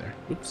zip line there.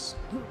 Oops.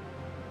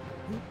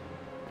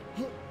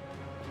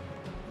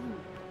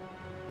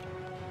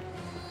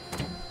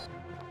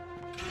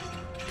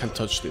 Can't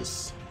touch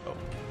this. Oh.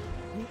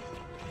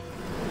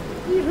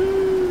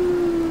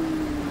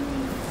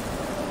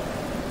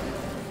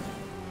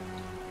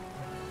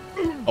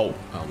 Oh,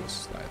 I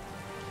almost died.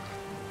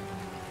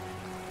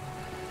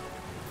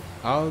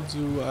 How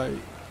do I...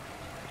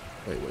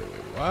 Wait,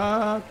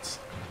 what?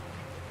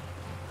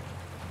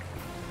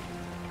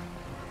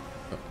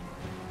 Oh.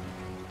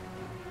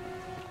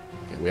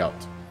 Okay, we out.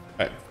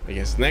 Alright, I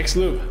guess next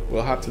loop,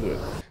 we'll have to do it.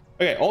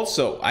 Okay,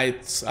 also, I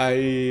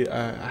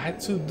had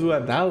to do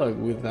a dialogue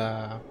with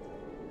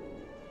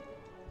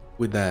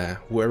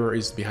whoever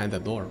is behind the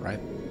door, right?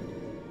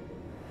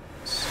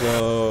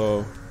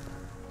 So...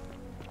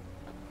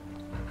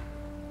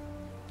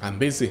 I'm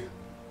busy.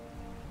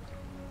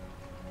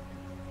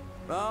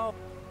 Oh.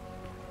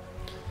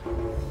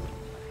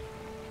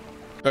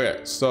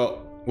 Okay,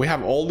 so we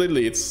have all the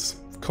leads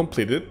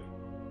completed.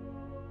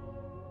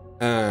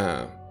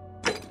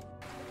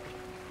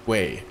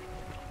 Wait.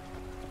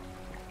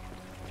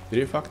 Did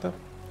you fucked up?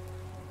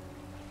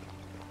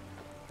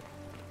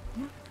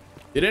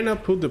 Did I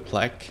not put the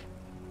plaque?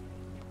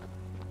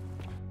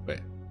 Wait.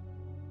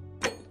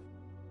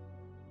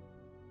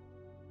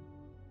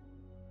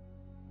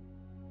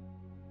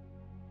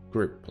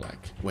 Grip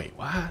plaque. Wait,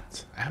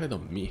 what? I have it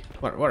on me.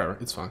 Whatever,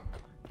 it's fine.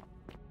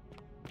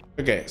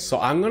 Okay, so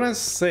I'm gonna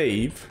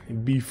save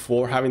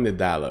before having the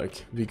dialogue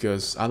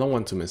because I don't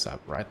want to mess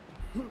up, right?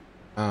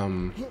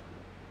 In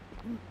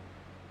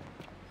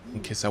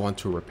case I want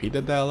to repeat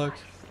the dialogue.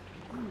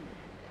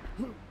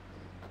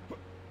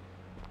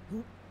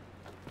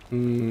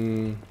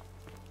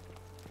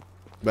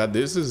 But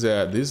this is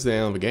the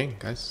end of the game,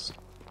 guys.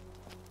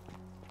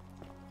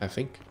 I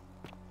think,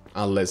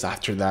 unless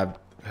after that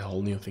a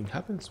whole new thing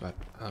happens, but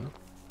I don't know.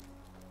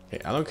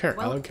 Okay, I don't care.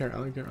 I don't care.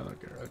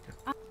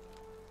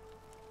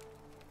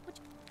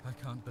 I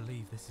can't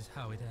believe this is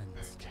how it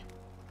ends. Okay.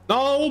 No,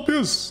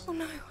 Ulpius! Oh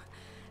no,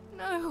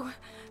 no.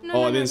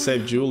 Oh, I didn't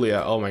save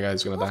Julia. Oh my god,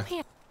 he's gonna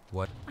die.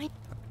 What?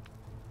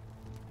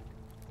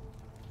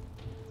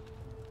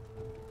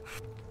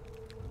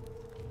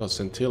 Oh,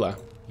 Scintilla.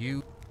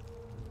 You...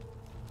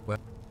 Well...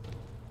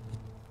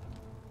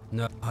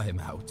 No, I am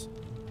out.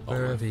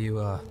 Wherever you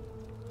are.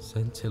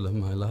 Scintilla,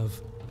 my love.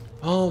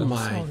 Oh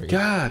my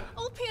god.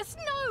 Ulpius,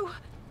 no!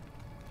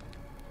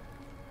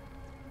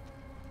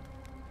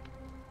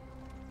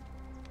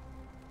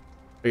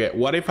 Okay,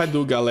 what if I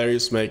do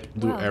Galerius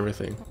do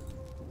everything?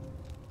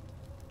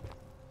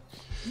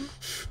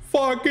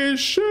 Fucking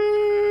shit!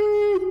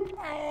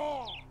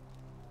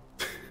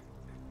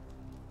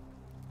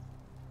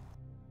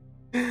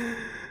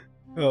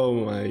 Oh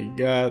my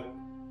god.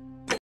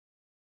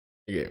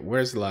 Okay,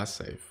 where's the last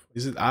save?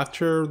 Is it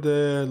after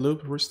the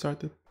loop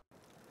restarted?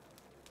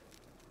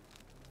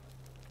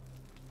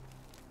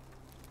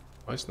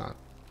 Oh, it's not.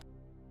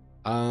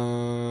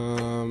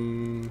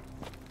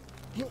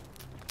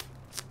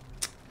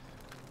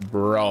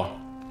 Bro.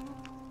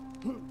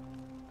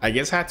 I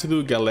guess I had to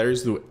do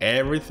Galerius do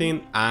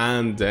everything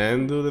and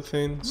then do the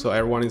thing so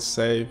everyone is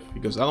safe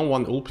because I don't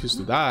want Ulpius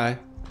to die.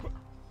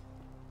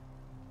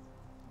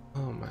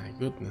 Oh my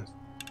goodness.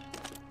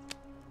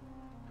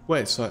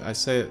 Wait, so I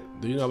say,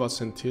 do you know about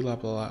Scintilla,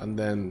 blah, blah, and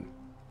then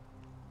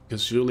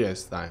because Julia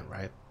is dying,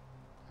 right?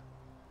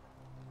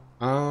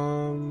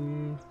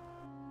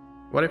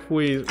 What if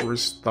we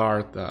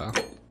restart the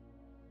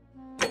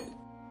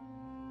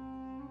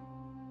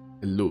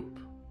loop?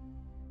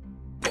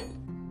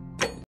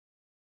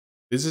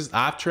 This is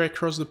after I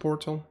cross the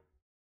portal?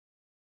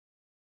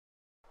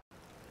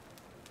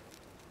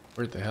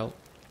 Where the hell?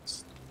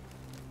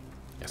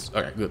 Yes,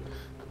 okay, good.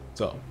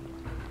 So,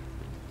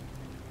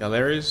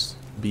 Galerius,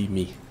 be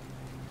me.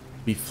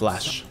 Be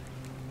Flash.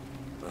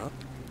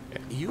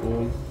 Okay.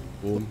 Boom,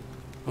 boom,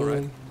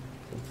 boom.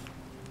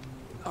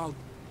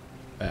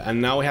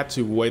 And now we have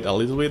to wait a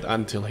little bit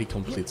until he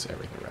completes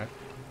everything, right?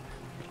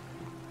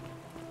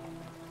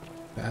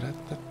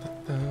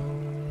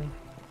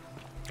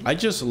 I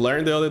just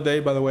learned the other day,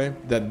 by the way,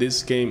 that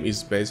this game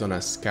is based on a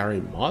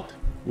Skyrim mod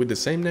with the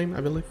same name,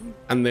 I believe.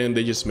 And then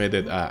they just made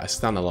it a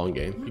standalone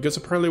game because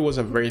apparently it was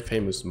a very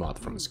famous mod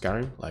from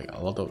Skyrim. Like a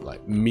lot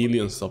of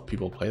millions of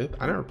people played it.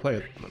 I never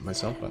played it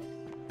myself, but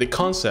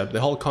the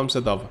whole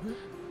concept of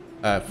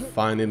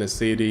finding a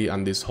city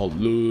and this whole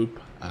loop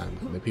and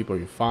the people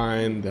you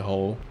find, the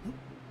whole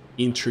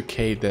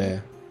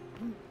intricate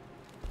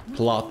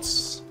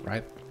plots,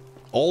 right?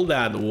 All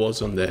that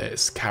was on the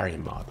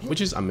Skyrim mod,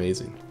 which is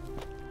amazing.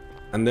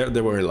 And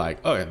they were like,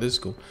 oh yeah, this is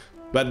cool.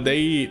 But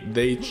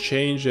they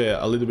changed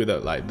a little bit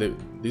of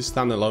this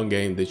standalone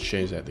game. They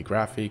changed the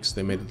graphics.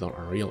 They made it on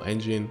Unreal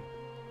Engine,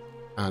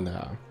 and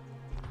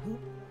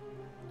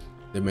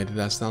they made it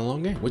a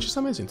standalone game, which is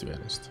amazing, to be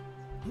honest.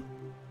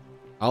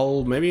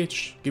 I'll maybe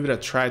give it a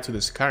try to the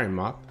Skyrim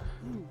mod.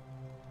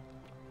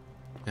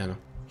 You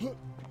know,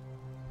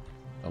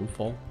 don't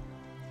fall.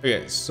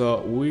 Okay,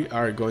 so we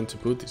are going to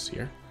put this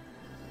here.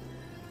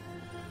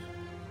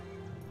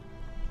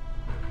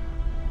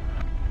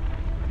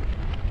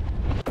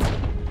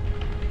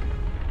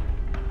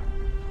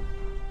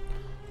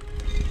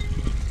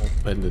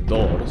 Open the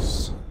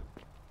doors.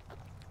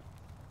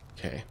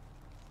 Okay.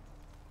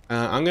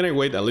 I'm gonna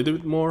wait a little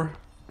bit more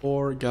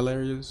for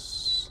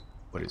Galerius.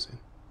 What is it?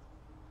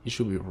 He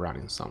should be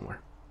running somewhere.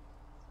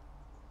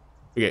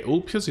 Okay,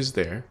 Ulpius is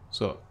there.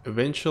 So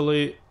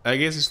eventually, I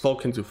guess he's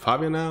talking to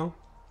Fabio now.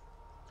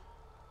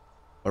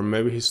 Or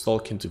maybe he's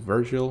talking to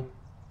Virgil.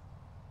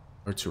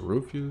 Or to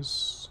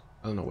Rufus.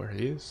 I don't know where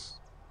he is.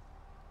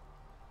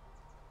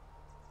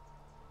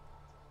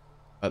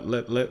 But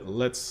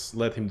let's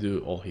let him do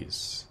all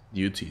his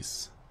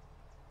duties.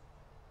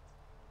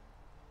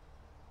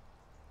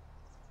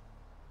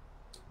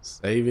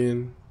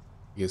 Saving.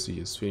 I guess he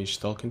just finished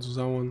talking to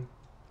someone.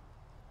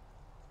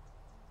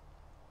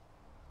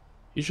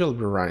 He shall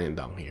be running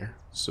down here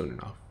soon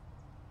enough.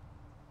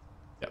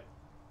 Yep,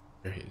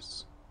 there he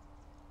is.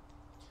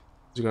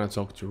 He's gonna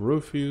talk to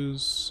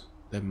Rufus,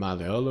 then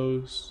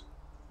Malleolus,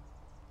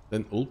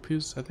 then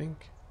Ulpius, I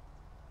think.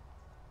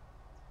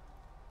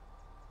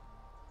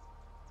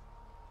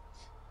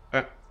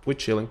 We're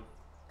chilling.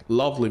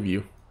 Lovely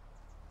view.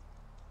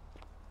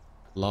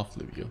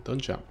 Lovely view.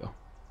 Don't jump though.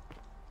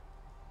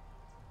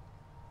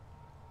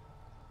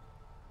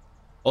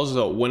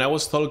 Also, when I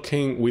was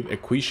talking with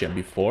Equisia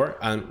before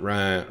and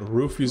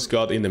Rufus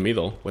got in the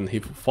middle when he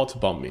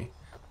photobombed me,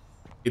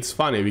 it's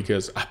funny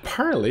because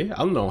apparently, I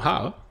don't know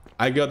how,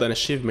 I got an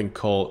achievement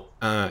called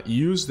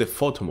use the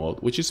photo mode,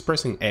 which is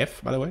pressing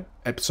F, by the way.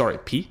 Sorry,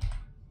 P.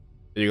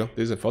 There you go.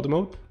 This is a photo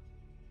mode.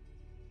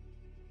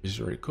 This is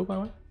really cool, by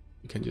the way.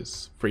 You can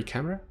just free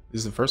camera. This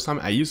is the first time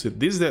I use it.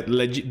 This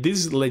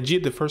is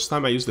legit the first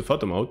time I use the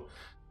photo mode.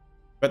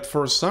 But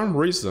for some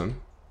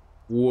reason,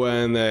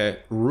 when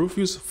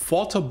Rufus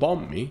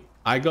photobombed me,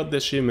 I got the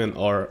achievement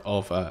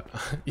of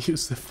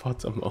use the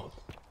photo mode.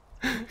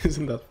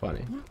 Isn't that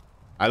funny?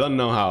 I don't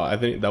know how. I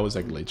think that was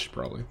a glitch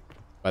probably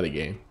by the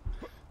game.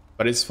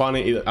 But it's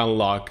funny it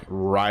unlocked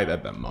right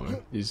at that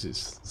moment. It's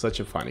just such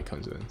a funny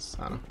coincidence.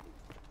 I don't know.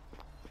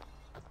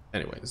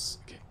 Anyways,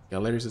 okay.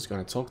 Galerius is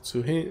gonna talk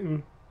to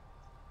him.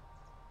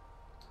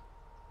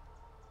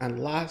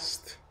 And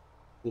last,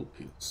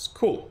 Ulpius.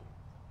 Cool.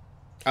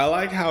 I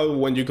like how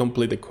when you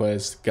complete the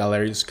quest,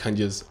 Galerius can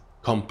just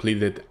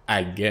complete it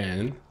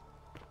again.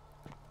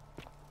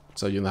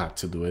 So you don't have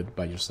to do it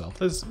by yourself.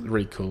 That's a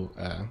really cool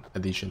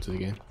addition to the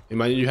game.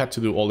 Imagine you had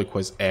to do all the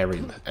quests every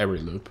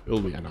loop.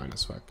 It'll be annoying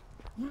as fuck.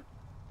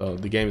 So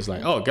the game is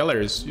like, oh,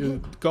 Galerius, you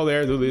go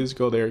there, do this,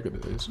 go there, do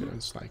this. You know,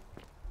 it's like,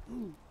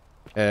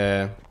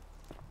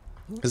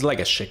 it's like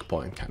a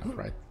checkpoint kind of,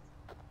 right?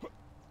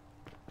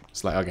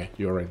 It's like, okay,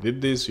 you already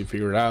did this, you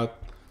figured it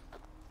out,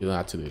 you don't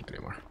have to do it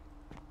anymore.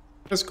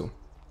 That's cool.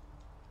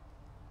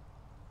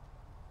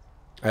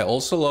 I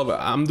also love,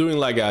 I'm doing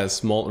like a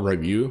small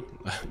review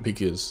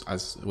because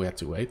as we have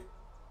to wait,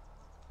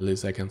 at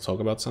least I can talk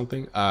about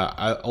something.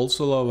 I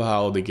also love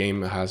how the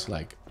game has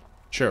like,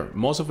 sure,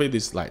 most of it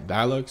is like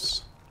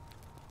dialogues.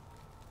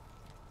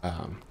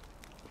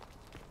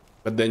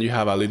 But then you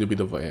have a little bit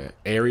of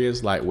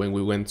areas, like when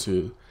we went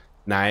to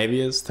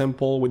Naevia's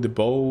temple with the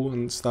bow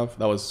and stuff.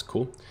 That was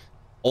cool.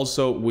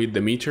 Also with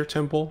the Meteor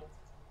temple,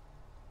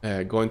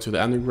 going to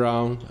the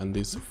underground and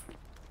this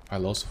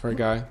philosopher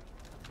guy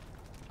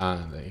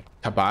and the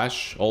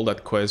Kabash, all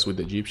that quest with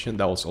the Egyptian,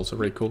 that was also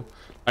very cool.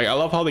 I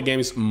love how the game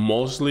is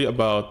mostly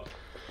about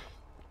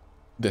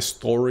the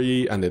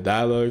story and the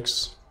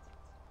dialogues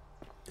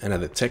in a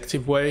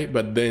detective way,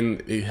 but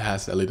then it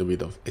has a little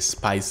bit of a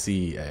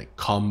spicy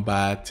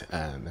combat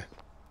and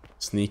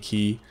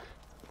sneaky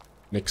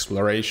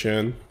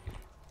exploration,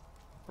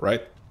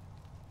 right?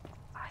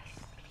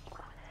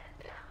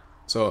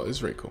 So it's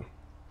very cool.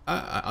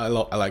 I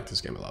like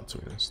this game a lot, to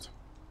be honest.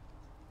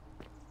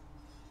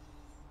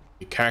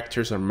 The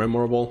characters are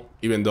memorable,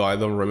 even though I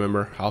don't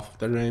remember half of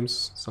their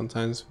names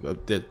sometimes.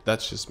 But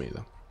that's just me,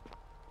 though.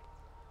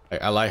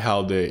 I like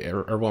how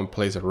everyone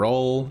plays a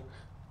role,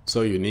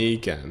 so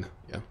unique, and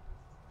yeah,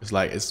 it's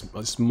like it's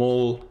a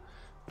small,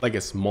 like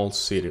a small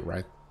city,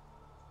 right?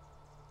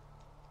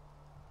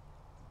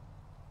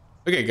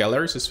 Okay,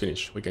 galleries is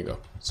finished. We can go.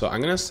 So I'm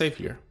gonna save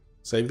here,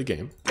 save the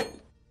game,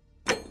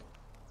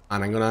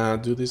 and I'm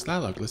gonna do this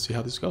dialogue. Let's see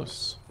how this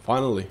goes.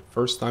 Finally,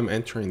 first time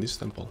entering this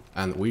temple,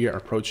 and we are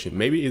approaching.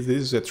 Maybe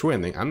this is a true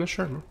ending. I'm not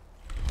sure. No?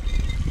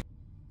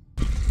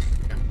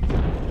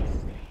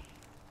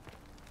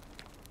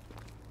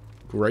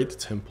 Great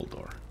temple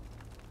door.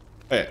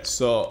 Okay,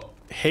 so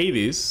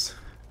Hades,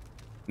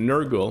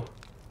 Nergal,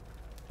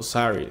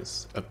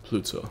 Osiris,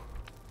 Pluto.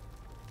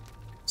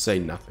 Say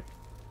nothing.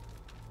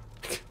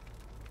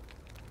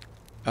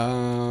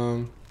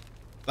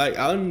 Like,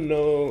 I don't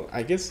know.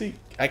 I guess you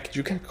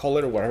can call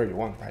it whatever you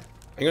want, right?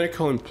 I'm gonna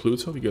call him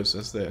Pluto because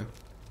that's the...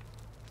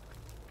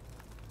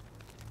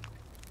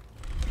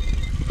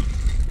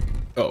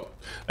 Oh,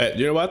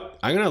 you know what?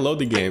 I'm gonna load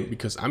the game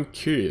because I'm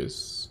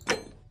curious.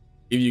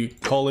 If you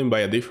call him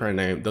by a different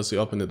name, does he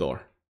open the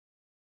door?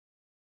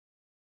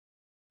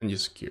 I'm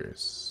just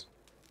curious.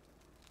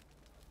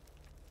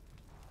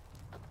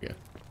 Yeah.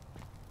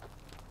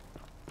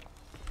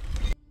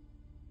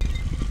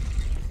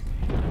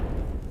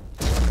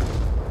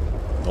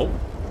 Oh.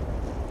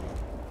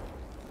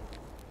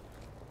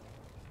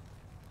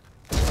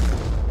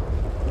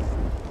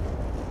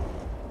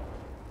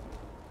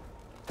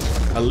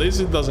 At least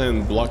it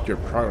doesn't block your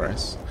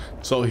progress.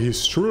 So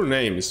his true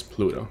name is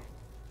Pluto.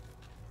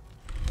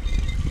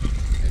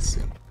 I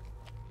see.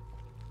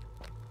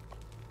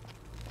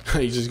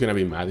 He's just gonna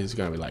be mad. He's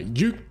gonna be like,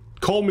 you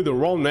called me the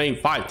wrong name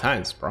 5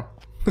 times, bro.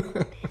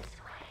 Okay.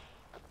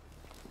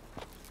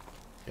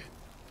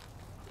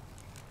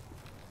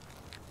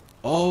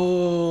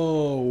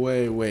 Oh,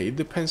 wait. It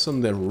depends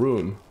on the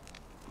room.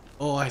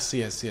 Oh, I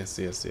see.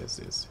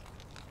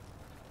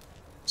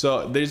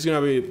 So there's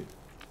gonna be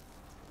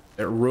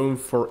a room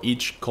for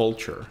each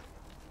culture.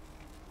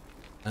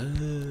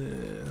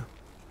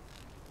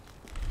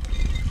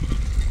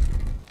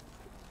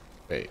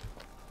 Wait.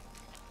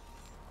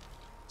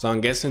 So I'm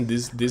guessing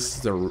this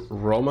is the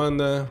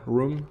Roman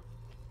room.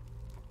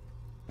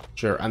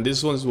 Sure, and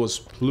this one was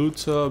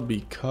Pluto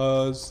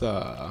because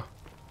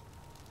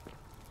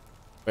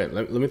wait,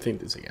 let me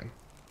think this again.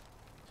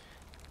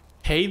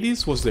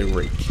 Hades was the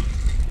Greek.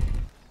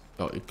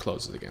 Oh, it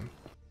closes again.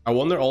 I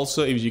wonder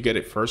also if you get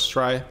it first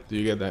try, do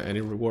you get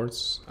any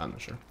rewards? I'm not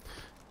sure.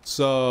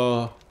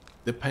 So,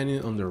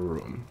 depending on the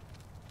room.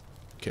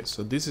 Okay,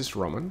 so this is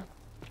Roman.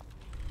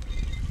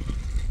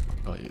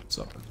 Oh, it's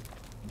open.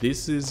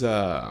 This is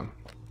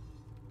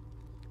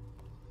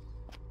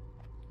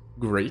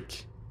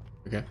Greek.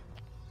 Okay.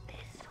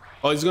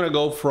 Oh, it's gonna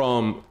go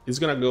from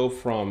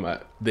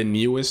the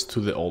newest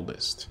to the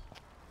oldest.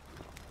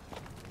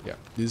 Yeah,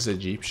 this is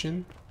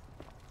Egyptian.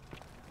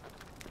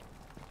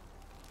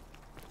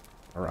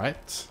 All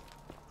right.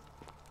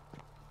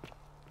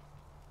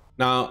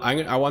 Now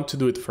I want to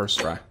do it first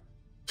try.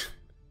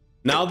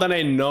 Now that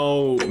I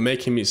know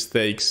making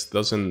mistakes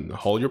doesn't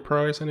hold your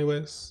progress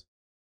anyways,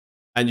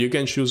 and you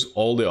can choose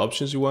all the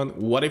options you want,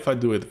 what if I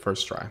do it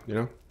first try, you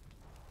know?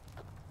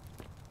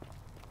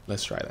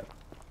 Let's try that.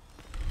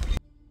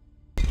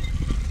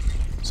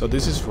 So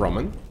this is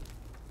Roman.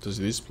 So this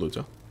is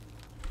Pluto.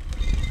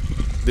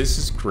 This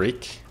is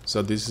Greek.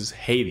 So this is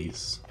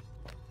Hades.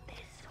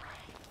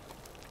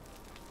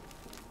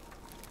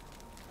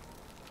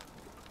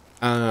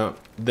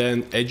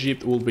 Then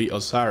Egypt will be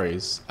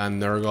Osiris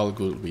and Nergal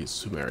will be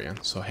Sumerian.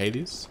 So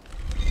Hades.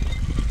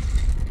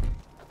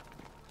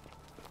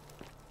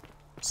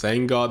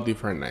 Same god,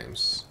 different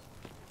names.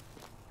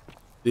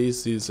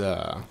 This is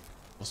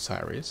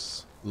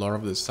Osiris, Lord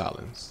of the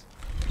Silence.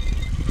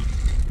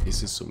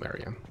 This is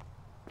Sumerian.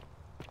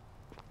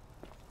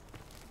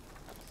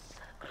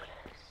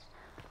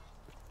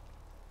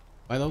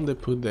 Why don't they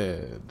put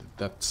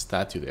that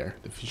statue there,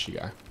 the fishy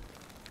guy?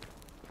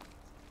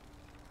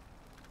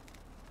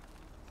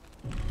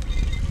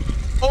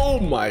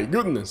 Oh my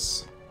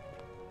goodness!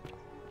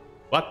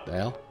 What the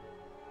hell?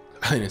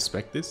 I didn't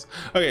expect this.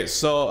 Okay,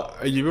 so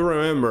you will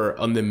remember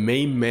on the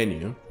main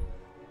menu.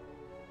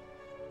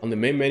 On the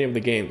main menu of the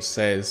game it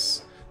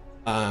says,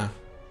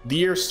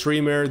 dear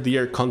streamer,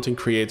 dear content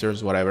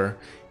creators, whatever.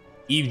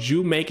 If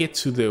you make it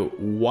to the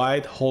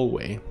wide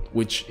hallway,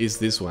 which is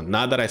this one.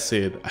 Now that I see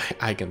it,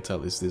 I can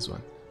tell it's this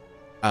one.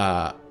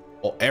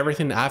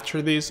 Everything after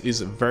this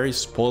is very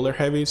spoiler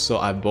heavy, so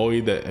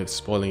avoid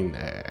spoiling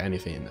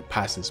anything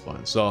past this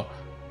point. So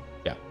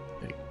yeah,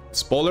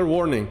 spoiler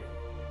warning.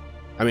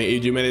 I mean,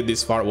 if you made it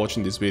this far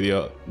watching this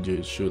video,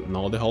 you should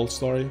know the whole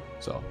story.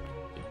 So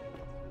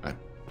yeah.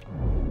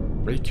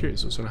 I'm pretty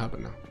curious what's gonna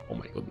happen now. Oh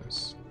my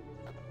goodness.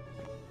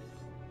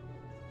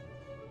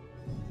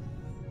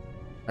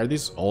 Are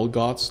these all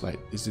gods? Like,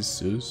 is this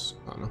Zeus?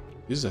 I don't know.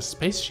 This is a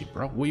spaceship,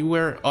 bro. We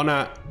were on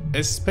a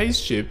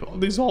spaceship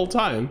this whole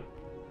time.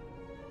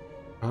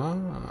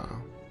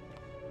 Ah.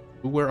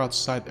 We were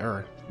outside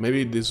Earth.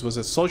 maybe this was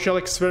a social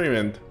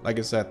experiment, like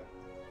I said,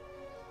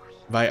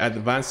 by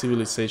advanced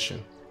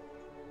civilization.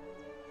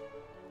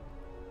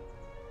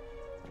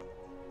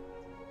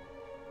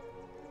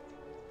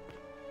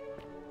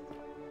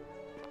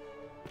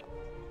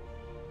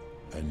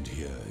 And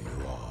here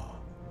you are.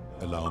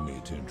 Allow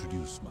me to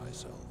introduce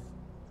myself.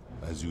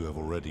 As you have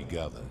already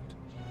gathered,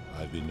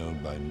 I've been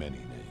known by many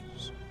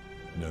names.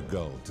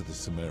 Nergal to the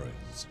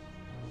Cimmerians,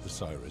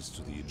 Osiris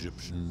to the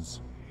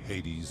Egyptians,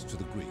 Hades to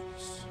the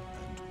Greeks,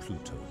 and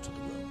Pluto to the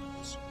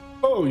Romans.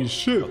 Oh,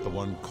 shit. But the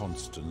one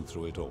constant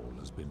through it all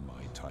has been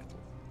my title,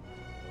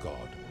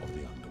 God of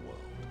the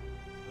Underworld.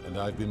 And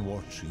I've been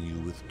watching you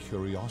with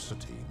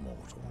curiosity,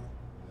 mortal,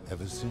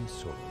 ever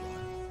since your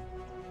arrival.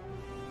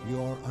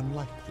 You are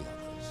unlike the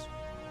others,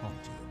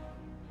 aren't you?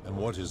 And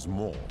what is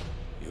more,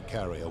 you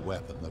carry a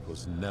weapon that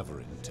was never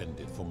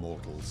intended for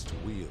mortals to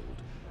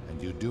wield,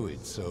 and you do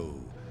it so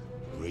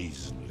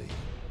brazenly.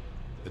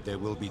 But there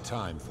will be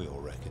time for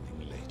your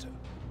reckoning later.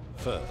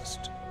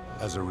 First,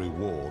 as a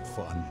reward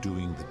for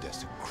undoing the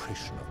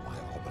desecration of my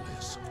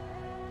obelisk,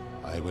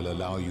 I will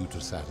allow you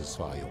to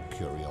satisfy your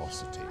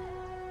curiosity.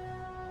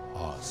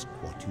 Ask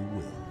what you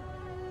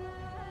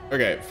will.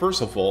 Okay,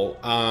 first of all,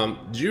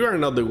 you are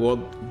not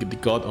the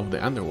god of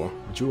the underworld.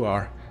 You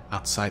are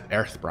outside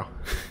Earth, bro.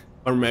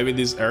 Or maybe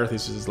this Earth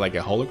is just like a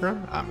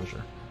hologram? I'm not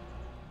sure.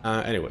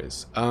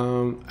 Anyways,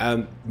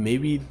 and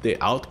maybe the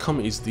outcome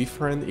is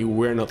different if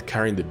we're not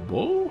carrying the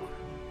bow?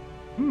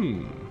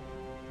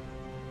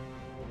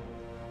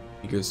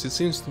 Because it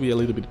seems to be a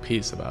little bit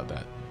pissed about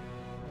that.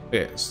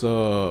 Okay,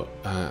 so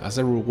as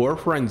a reward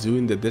for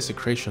undoing the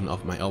desecration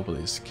of my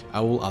obelisk,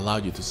 I will allow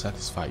you to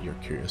satisfy your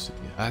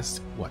curiosity.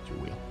 Ask what you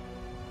will.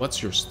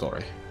 What's your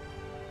story?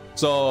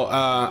 So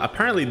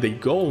apparently the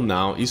goal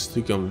now is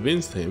to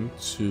convince him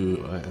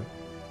to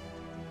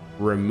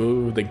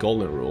remove the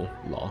Golden Rule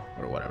law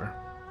or whatever.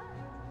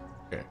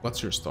 Okay,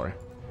 what's your story?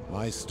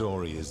 My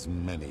story is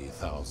many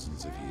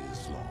thousands of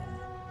years long.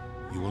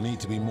 You will need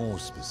to be more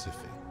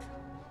specific.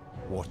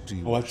 What do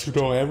you want to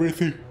know?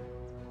 Everything.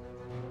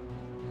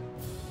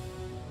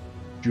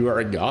 You are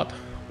a god?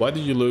 Why do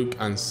you look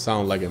and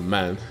sound like a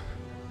man?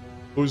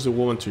 Who's the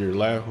woman to your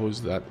left? Who's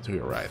that to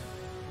your right?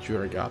 You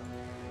are a god.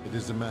 It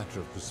is a matter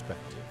of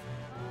perspective.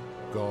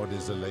 God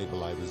is a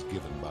label I was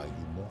given by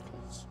you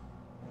mortals,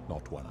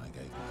 not one I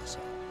gave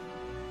myself.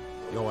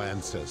 Your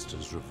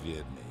ancestors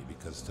revered me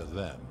because to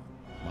them,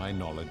 my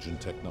knowledge and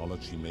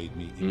technology made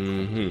me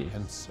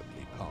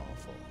incomprehensibly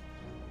powerful,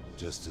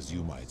 just as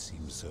you might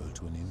seem so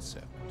to an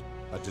insect.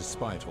 But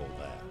despite all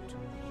that,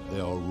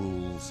 there are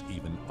rules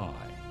even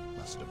I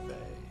must obey.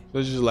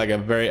 This is like a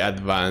very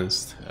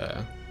advanced...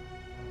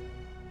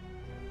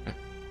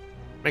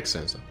 makes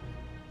sense.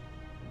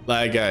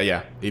 Like,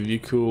 yeah, if you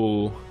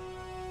could...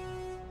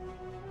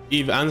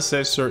 If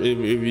ancestor,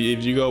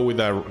 if you go with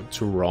that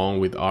too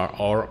wrong with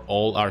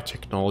all our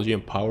technology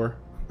and power,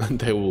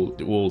 they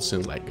will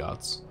seem like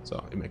gods.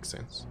 So it makes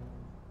sense.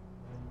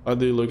 How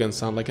do you look and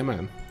sound like a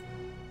man?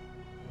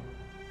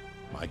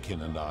 My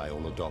kin and I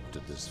all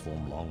adopted this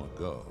form long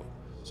ago,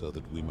 so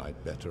that we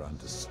might better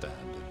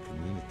understand and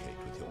communicate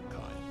with your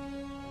kind.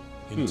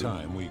 In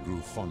time, we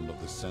grew fond of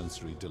the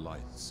sensory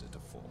delights it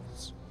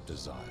affords: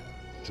 desire,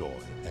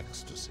 joy,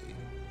 ecstasy,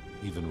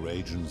 even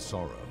rage and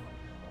sorrow.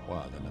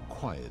 While an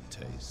acquired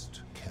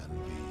taste can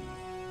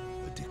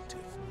be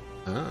addictive.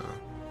 Ah.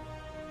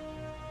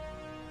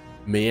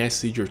 May I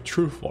see your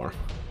true form?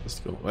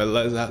 Let's go. Well,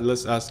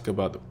 let's ask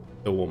about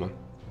the woman.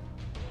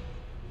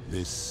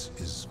 This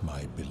is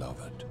my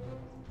beloved.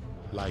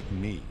 Like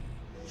me,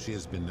 she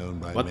has been known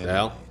by what many the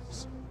hell?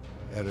 names.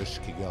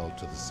 Ereshkigal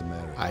to the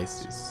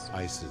Cimmerians,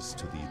 Isis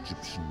to the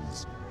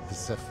Egyptians,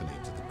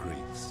 Persephone to the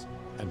Greeks,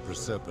 and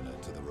Proserpine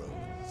to the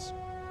Romans.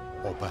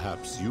 Or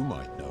perhaps you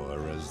might know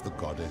her as the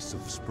goddess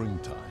of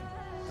springtime,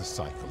 the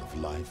cycle of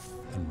life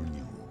and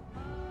renewal.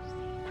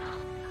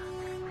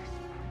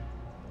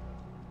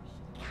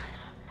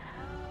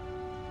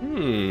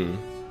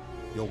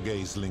 Your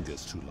gaze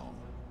lingers too long.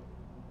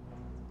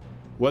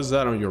 What's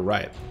that on your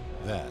right?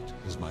 That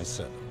is my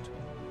servant.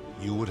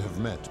 You would have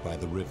met by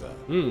the river,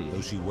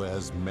 though she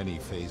wears many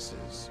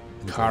faces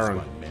and goes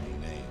by many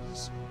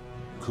names.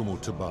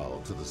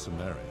 Kumutubal to the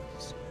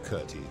Cimmerians,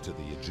 Kirti to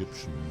the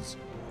Egyptians,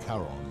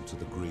 Charon to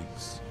the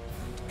Greeks,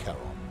 and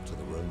Charon to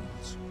the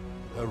Romans.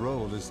 Her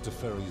role is to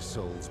ferry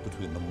souls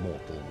between the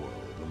mortal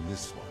world and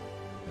this one,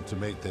 and to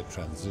make their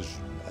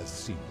transition as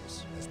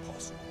seamless as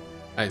possible.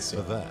 I see.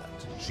 For that,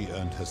 she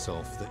earned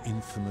herself the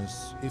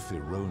infamous, if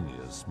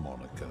erroneous,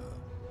 moniker,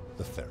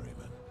 the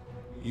Ferryman.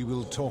 You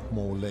will talk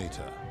more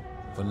later.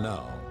 For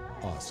now,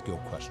 ask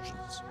your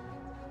questions.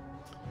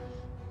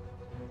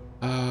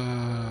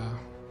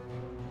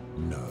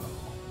 No.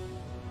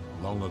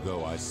 Long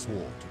ago, I swore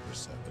to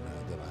Persephone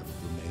that I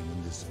would remain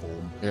in this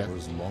form for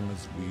as long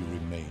as we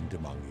remained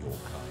among your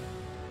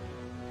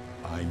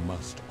kind. I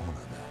must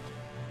honor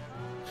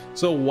that.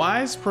 So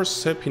why is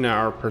Persephone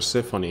or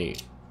Persephone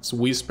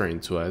whispering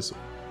to us,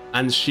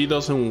 and she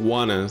doesn't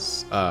want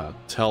us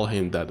tell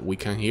him that we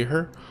can hear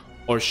her,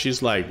 or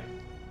she's like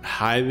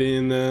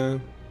hiding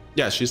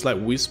Yeah, she's like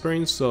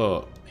whispering,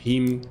 so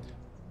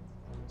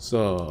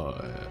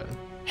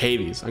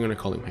Hades, I'm gonna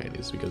call him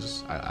Hades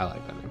because I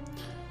like that name.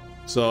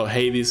 So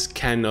Hades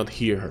cannot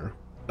hear her.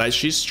 Like,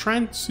 she's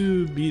trying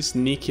to be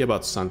sneaky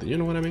about something, you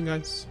know what I mean,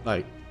 guys?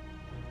 Like,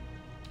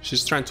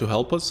 she's trying to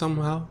help us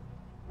somehow.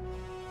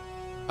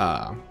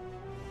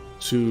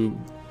 To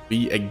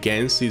be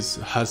against his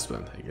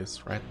husband, I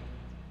guess, right?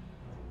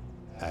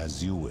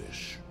 As you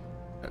wish.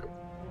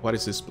 What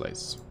is this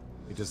place?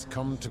 It has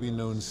come to be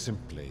known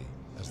simply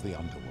as the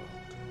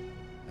Underworld,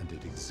 and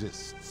it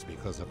exists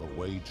because of a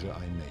wager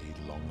I made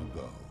long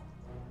ago.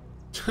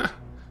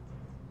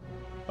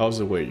 That was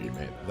the wager you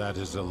made. That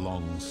is a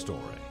long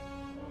story,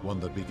 one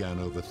that began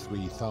over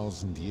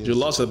 3,000 years ago. You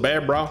lost a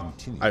bear, bro.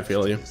 I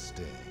feel you.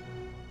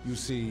 You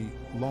see,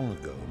 long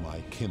ago, my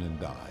kin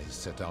and I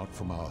set out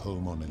from our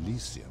home on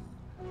Elysium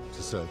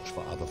to search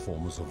for other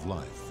forms of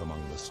life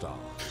among the stars.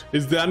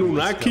 Is the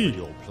Anunnaki? We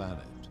discovered your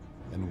planet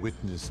and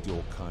witnessed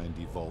your kind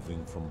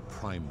evolving from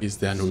primates. Is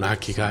the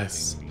Anunnaki,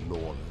 guys?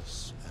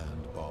 Lawless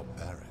and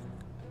barbaric.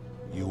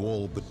 You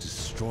all but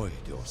destroyed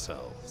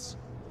yourselves.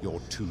 Your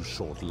 2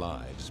 short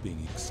lives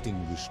being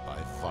extinguished by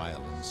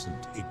violence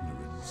and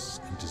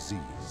ignorance and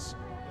disease.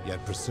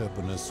 Yet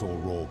Proserpina saw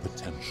raw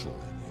potential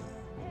in you,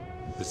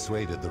 and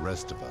persuaded the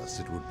rest of us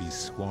it would be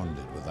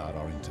squandered without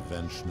our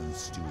intervention and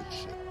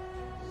stewardship.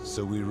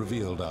 So we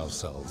revealed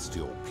ourselves to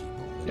your people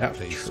in a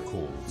place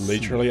called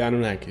literally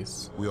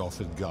Anunnakis. We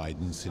offered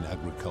guidance in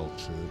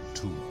agriculture,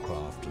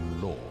 toolcraft,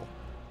 and law,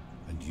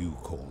 and you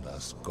called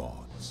us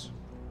gods.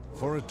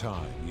 For a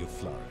time you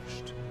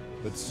flourished,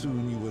 but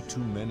soon you were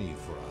too many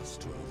for us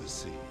to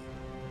oversee.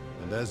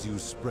 And as you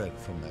spread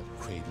from that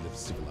cradle of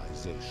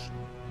civilization,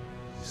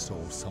 we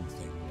saw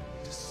something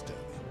disturbing.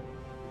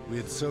 We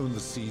had sown the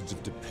seeds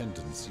of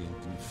dependency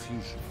and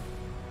confusion,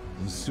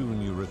 and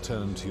soon you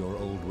returned to your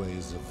old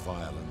ways of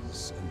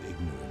violence and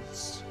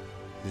ignorance,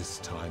 this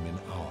time in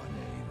our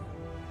name.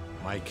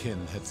 My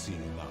kin had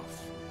seen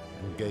enough,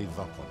 and gave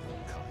up on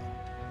your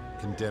kind,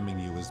 condemning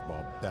you as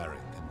barbaric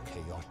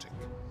and chaotic,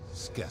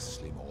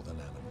 scarcely more than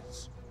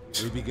animals.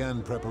 We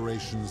began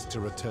preparations to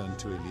return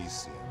to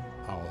Elysium,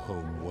 our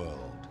home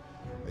world,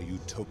 a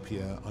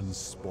utopia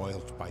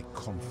unspoilt by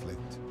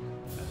conflict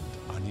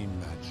and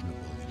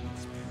unimaginable in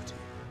its beauty.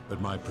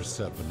 But my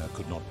Proserpina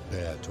could not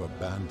bear to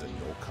abandon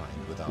your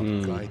kind without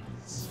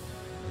guidance,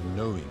 and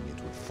knowing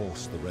it would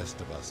force the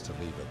rest of us to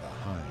leave her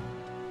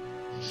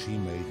behind, she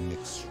made an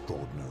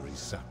extraordinary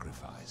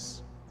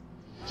sacrifice.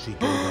 She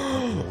gave up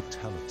her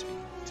immortality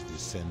to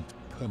descend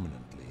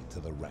permanently to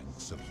the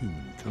ranks of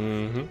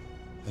humankind.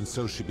 And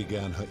so she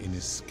began her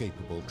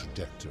inescapable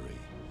trajectory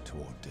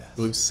toward death.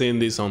 We've seen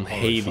this on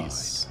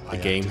Hades, the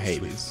game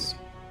Hades.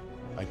 Swiftly.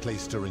 I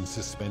placed her in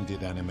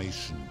suspended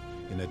animation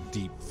in a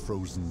deep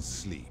frozen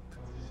sleep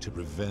to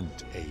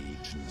prevent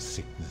age and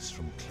sickness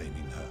from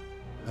claiming her.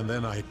 And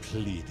then I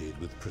pleaded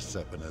with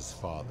Proserpina's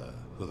father,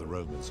 who the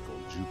Romans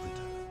called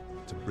Jupiter,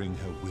 to bring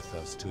her with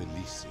us to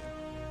Elysium.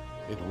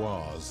 It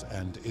was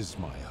and is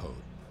my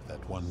hope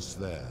that once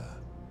there,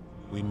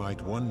 we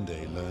might one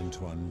day learn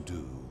to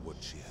undo what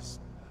she has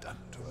done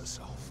to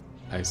herself.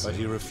 But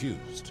he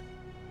refused.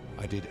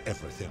 I did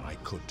everything I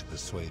could to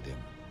persuade him,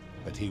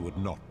 but he would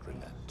not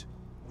relent.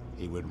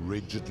 He would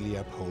rigidly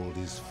uphold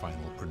his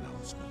final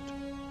pronouncement.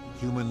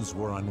 Humans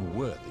were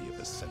unworthy of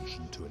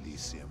ascension to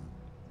Elysium,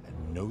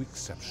 and no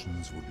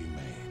exceptions would be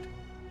made.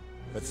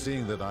 But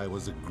seeing that I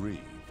was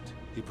aggrieved,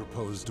 he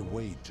proposed a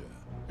wager,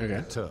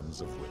 the terms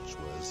of which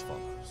were as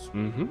follows.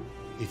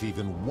 If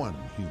even one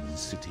human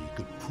city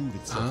could prove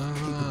itself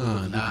capable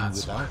of living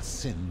without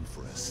sin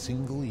for a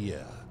single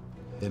year,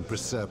 then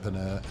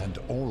Proserpina and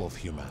all of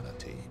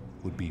humanity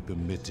would be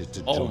permitted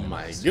to join. Oh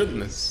my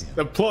goodness,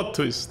 the plot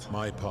twist.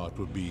 My part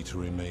would be to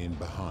remain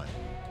behind,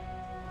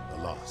 the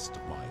last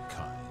of my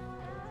kind,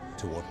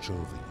 to watch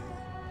over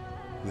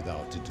you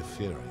without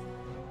interfering,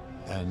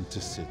 and to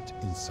sit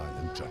in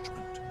silent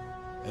judgment.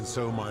 And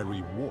so my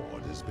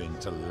reward has been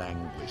to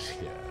languish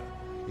here,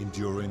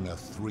 enduring a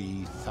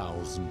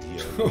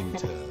 3,000-year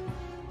winter,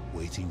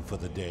 waiting for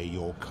the day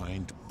your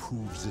kind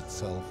proves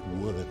itself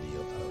worthy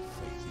of her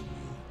faith in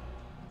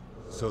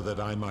you, so that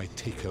I might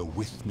take her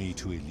with me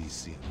to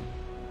Elysium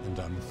and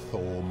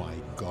unthaw my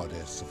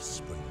goddess of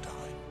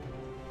springtime.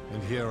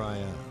 And here I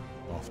am,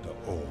 after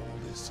all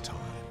this time,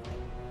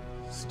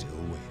 still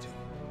waiting.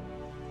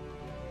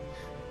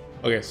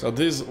 Okay, so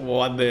this is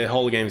what the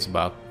whole game is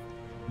about.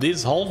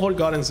 This whole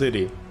Forgotten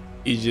City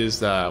is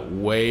just a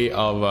way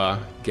of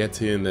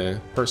getting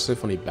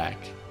Persephone back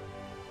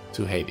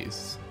to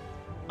Hades.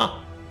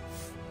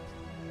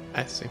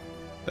 I see.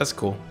 That's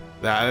cool.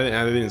 I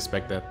didn't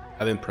expect that.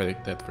 I didn't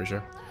predict that for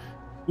sure.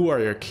 Who are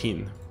your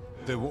kin?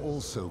 There were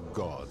also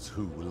gods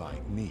who,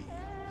 like me,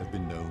 have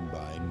been known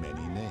by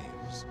many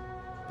names,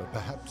 but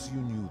perhaps you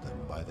knew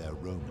them by their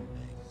Roman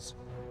names.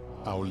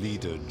 Our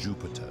leader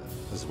Jupiter,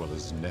 as well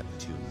as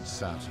Neptune,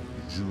 Saturn,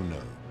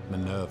 Juno,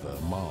 Minerva,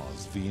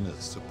 Mars,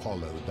 Venus,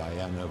 Apollo,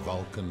 Diana,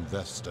 Vulcan,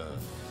 Vesta,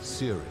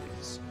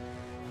 Ceres,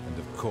 and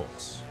of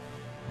course,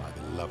 my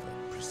beloved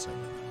Proserpina.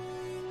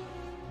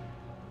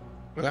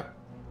 Okay.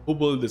 Who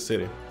built the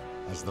city?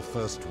 As the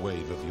first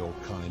wave of your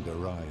kind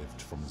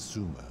arrived from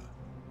Sumer,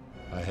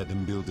 I had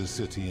them build a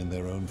city in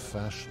their own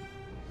fashion,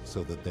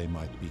 so that they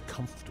might be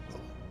comfortable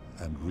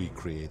and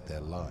recreate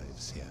their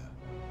lives here.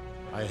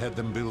 I had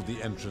them build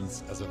the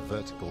entrance as a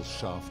vertical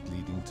shaft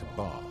leading to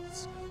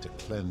baths, to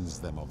cleanse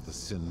them of the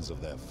sins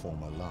of their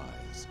former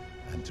lives,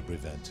 and to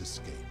prevent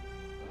escape.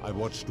 I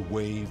watched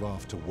wave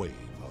after wave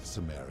of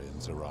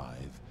Sumerians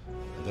arrive,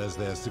 and as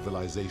their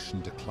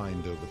civilization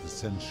declined over the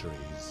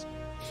centuries,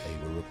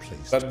 they were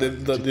replaced. But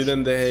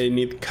didn't they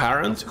need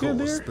Charon to be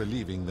there?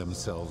 Believing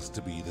themselves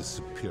to be the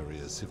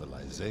superior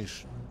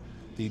civilization,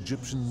 the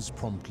Egyptians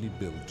promptly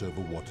built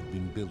over what had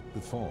been built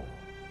before,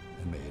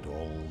 and made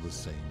all the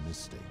same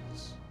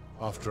mistakes.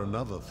 After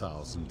another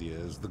 1,000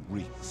 years, the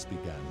Greeks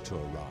began to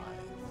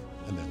arrive,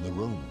 and then the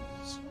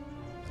Romans,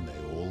 and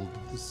they all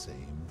did the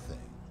same thing.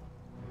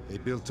 They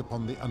built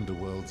upon the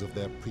underworlds of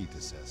their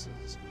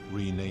predecessors,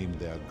 renamed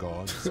their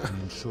gods,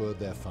 and ensured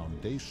their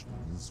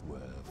foundations were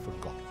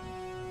forgotten.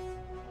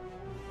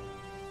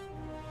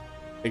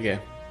 Okay.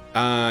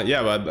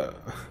 Yeah, but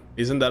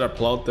isn't that a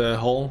plot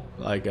hole?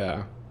 Like,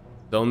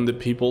 don't the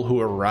people who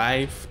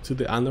arrive to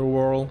the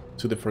underworld,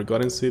 to the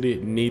Forgotten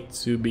City, need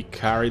to be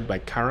carried by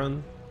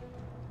Charon?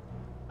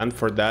 And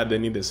for that, they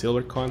need the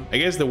silver coin. I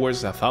guess there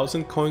was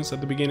 1,000 coins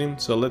at the beginning.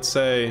 So let's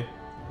say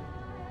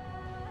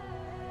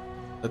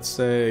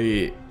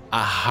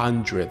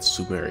 100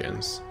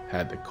 Sumerians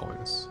had the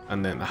coins,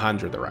 and then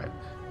 100 arrived,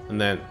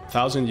 and then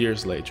 1,000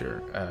 years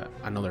later,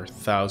 another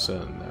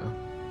 1,000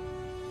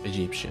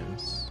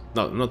 Egyptians.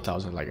 No, not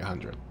 1,000, like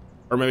 100,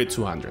 or maybe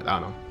 200. I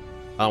don't know.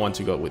 I don't want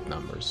to go with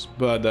numbers,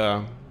 but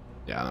yeah,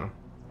 I don't know.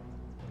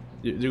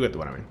 You get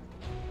what I mean.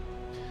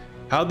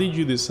 How did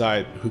you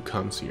decide who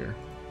comes here?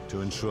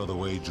 To ensure the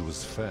wager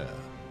was fair,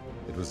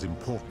 it was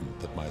important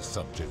that my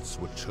subjects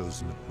were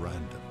chosen at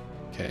random.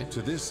 Okay.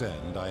 To this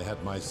end, I had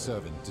my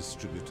servant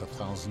distribute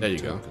 1,000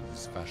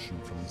 tokens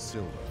fashioned from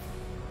silver,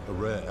 a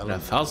rare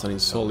element. 1,000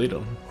 is so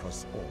little.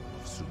 Across all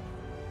of Sumer.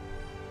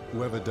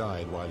 Whoever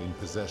died while in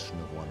possession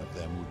of one of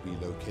them would be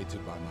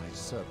located by my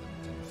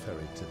servant and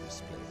ferried to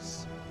this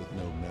place, with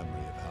no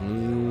memory of how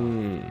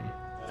they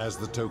arrived. As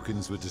the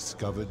tokens were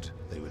discovered,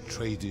 they were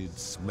traded,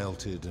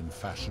 smelted, and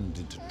fashioned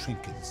into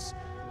trinkets,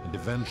 and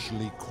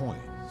eventually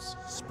coins,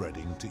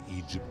 spreading to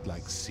Egypt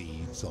like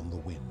seeds on the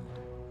wind.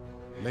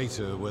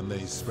 Later, when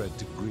they spread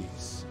to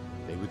Greece,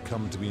 they would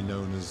come to be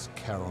known as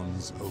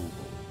Charon's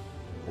Oval,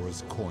 or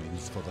as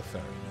coins for the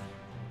ferryman.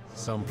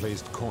 Some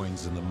placed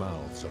coins in the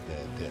mouths of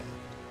their dead,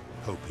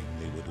 hoping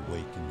they would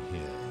awaken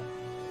here,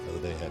 though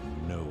they had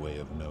no way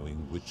of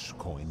knowing which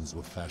coins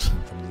were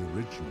fashioned from the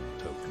original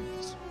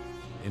tokens.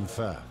 In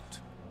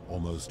fact,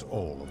 almost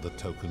all of the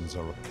tokens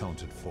are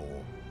accounted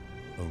for,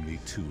 only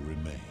 2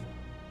 remain.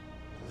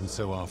 And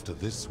so after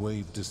this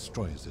wave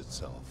destroys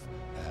itself,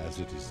 as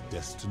it is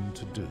destined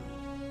to do,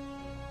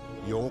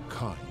 your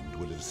kind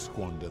will have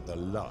squandered the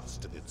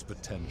last of its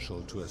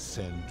potential to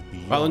ascend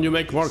beyond. Why don't you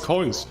make more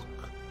coins?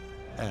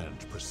 And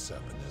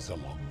Persepone's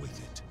along with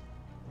it.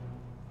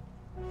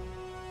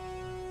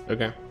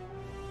 Okay.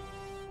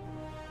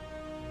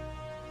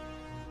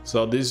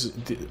 So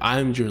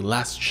I'm your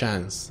last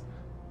chance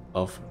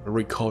of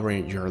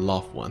recovering your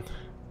loved one.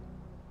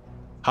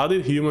 How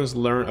did humans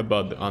learn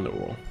about the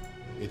underworld?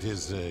 It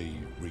is a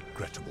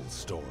regrettable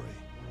story.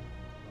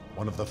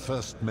 One of the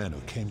first men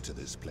who came to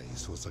this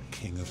place was a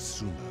king of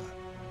Sumer,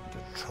 and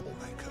a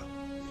troublemaker.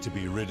 To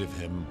be rid of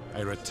him,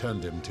 I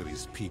returned him to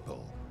his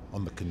people,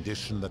 on the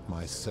condition that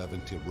my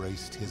servant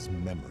erased his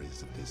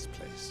memories of this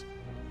place.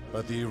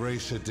 But the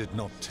erasure did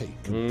not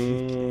take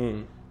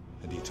completely,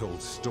 and he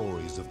told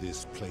stories of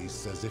this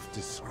place as if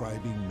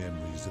describing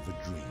memories of a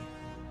dream.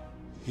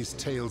 His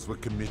tales were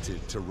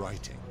committed to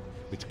writing,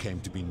 which came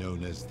to be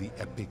known as the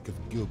Epic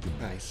of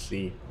Gilgamesh. I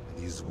see.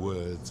 His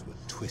words were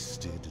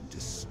twisted and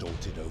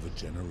distorted over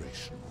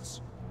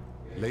generations.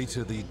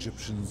 Later, the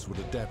Egyptians would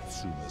adapt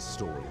Sumer's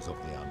stories of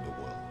the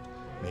underworld,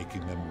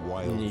 making them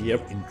wildly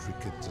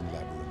intricate and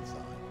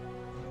labyrinthine.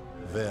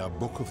 Their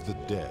Book of the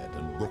Dead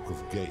and Book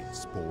of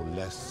Gates bore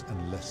less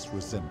and less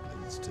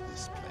resemblance to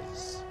this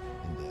place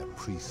in their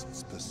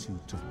priests'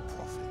 pursuit of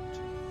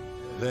profit.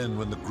 Then,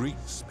 when the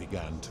Greeks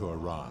began to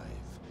arrive,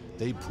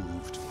 they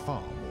proved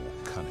far more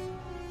cunning.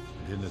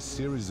 And in a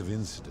series of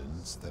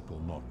incidents that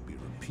will not be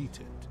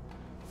repeated,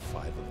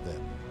 5 of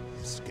them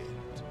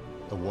escaped.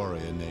 A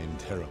warrior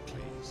named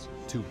Heracles,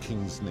 2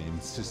 kings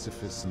named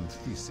Sisyphus and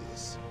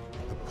Theseus,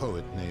 a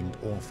poet named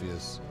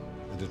Orpheus,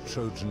 and a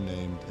Trojan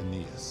named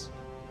Aeneas.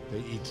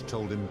 They each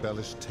told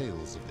embellished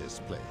tales of this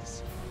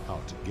place, how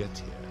to get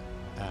here,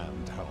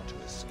 and how to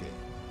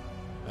escape.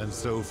 And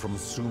so from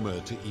Sumer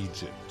to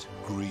Egypt,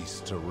 Greece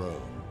to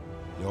Rome,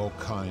 your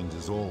kind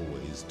has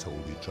always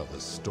told each other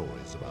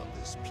stories about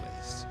this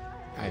place.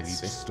 And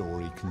each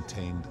story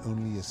contained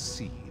only a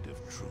seed of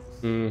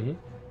truth.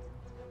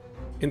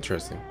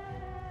 Interesting.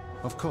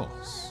 Of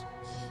course.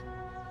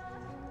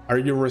 Are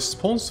you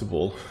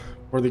responsible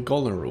for the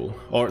Golden Rule?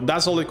 Or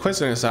that's all the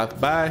question is at.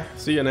 Bye.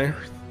 See you there.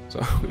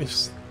 So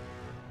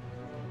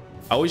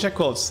I wish I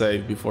could have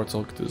saved before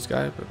talking to this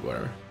guy, but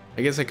whatever.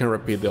 I guess I can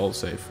repeat the old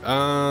save.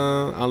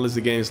 Unless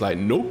the game is like,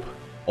 nope,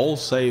 all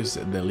saves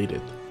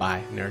deleted.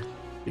 Bye, nerd.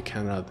 You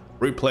cannot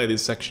replay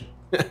this section.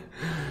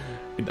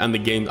 And the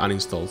game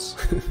uninstalls.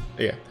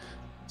 Yeah.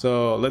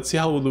 So let's see,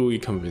 how do we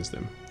convince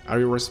them? Are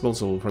you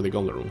responsible for the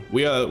Golden Rule?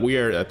 We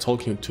are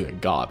talking to a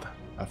god,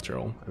 after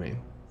all. I mean,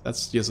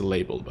 that's just a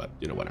label, but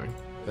you know what I mean.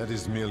 That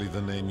is merely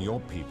the name your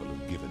people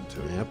have given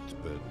to it,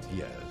 but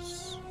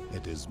yes,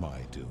 it is my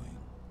doing.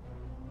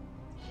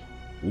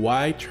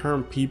 Why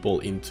turn people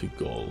into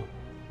gold?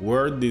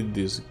 Where did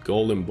these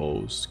golden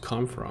bows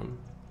come from?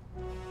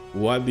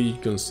 What do you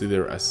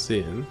consider a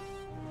sin?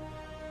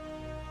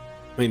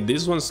 I mean,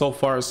 this one so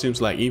far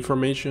seems like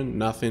information,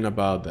 nothing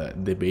about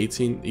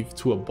debating if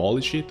to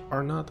abolish it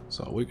or not.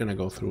 So we're gonna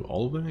go through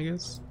all of them, I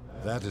guess.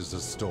 That is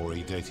a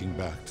story dating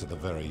back to the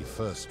very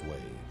first wave.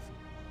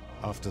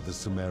 After the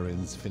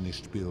Sumerians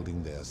finished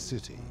building their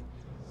city,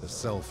 the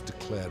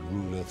self-declared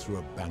ruler threw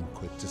a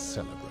banquet to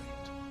celebrate.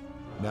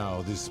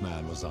 Now this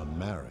man was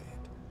unmarried,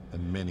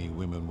 and many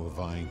women were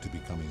vying to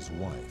become his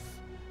wife,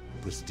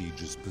 a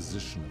prestigious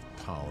position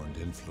of power and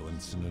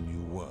influence in a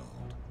new world.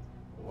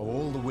 Of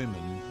all the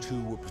women,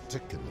 two were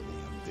particularly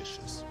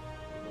ambitious.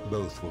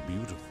 Both were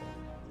beautiful,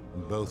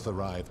 and both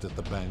arrived at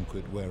the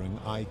banquet wearing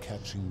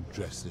eye-catching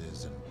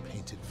dresses and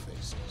painted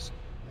faces,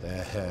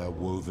 their hair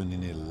woven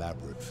in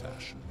elaborate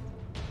fashion.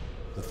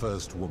 The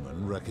first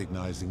woman,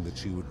 recognizing that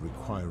she would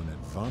require an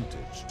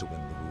advantage to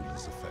win the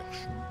ruler's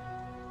affection,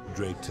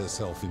 draped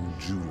herself in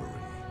jewelry,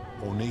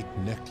 ornate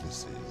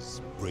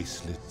necklaces,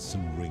 bracelets,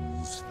 and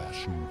rings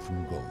fashioned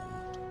from gold.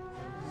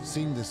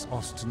 Seeing this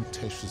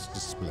ostentatious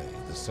display,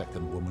 the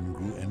second woman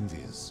grew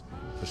envious,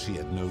 for she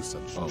had no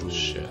such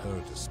jewelry at her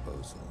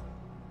disposal.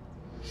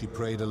 She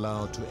prayed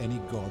aloud to any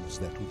gods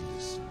that would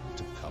listen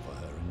to cover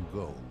her in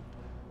gold,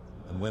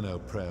 and when her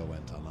prayer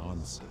went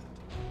unanswered,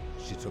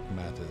 she took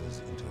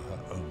matters into her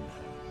own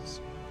hands.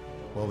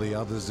 While the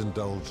others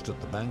indulged at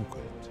the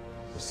banquet,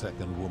 the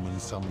second woman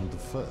summoned the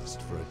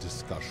first for a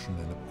discussion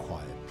in a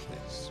quiet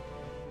place.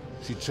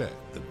 She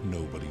checked that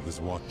nobody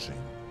was watching,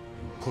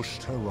 and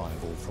pushed her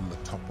rival from the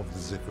top of the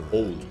ziggurat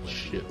when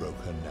she broke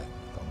her neck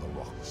on the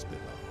rocks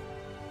below.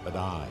 But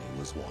I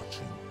was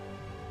watching,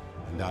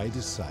 and I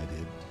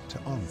decided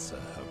to answer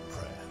her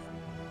prayer.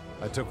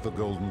 I took the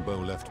golden bow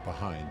left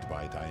behind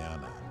by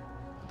Diana,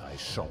 and I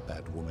shot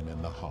that woman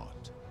in the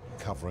heart,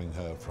 covering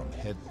her from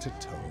head to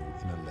toe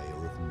in a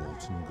layer of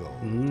molten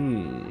gold.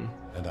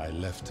 And I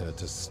left her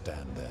to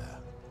stand there,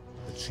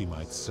 that she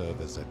might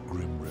serve as a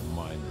grim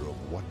reminder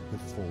of what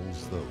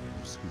befalls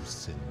those who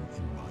sin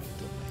in my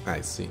domain.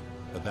 I see.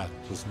 But that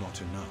was not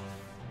enough,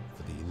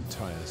 for the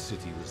entire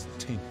city was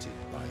tainted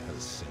by her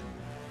sin,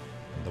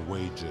 and the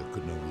wager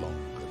could no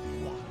longer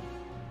be won.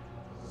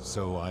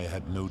 So I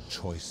had no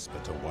choice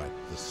but to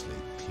wipe the slate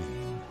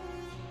clean.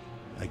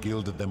 I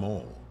gilded them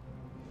all,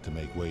 to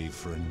make way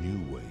for a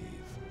new wave,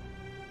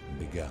 and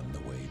began the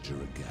wager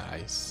again.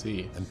 I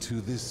see. And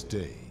to this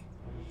day,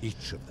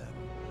 each of them,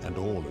 and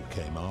all who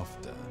came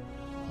after,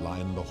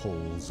 line the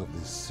halls of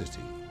this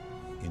city,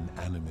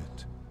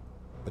 inanimate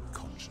but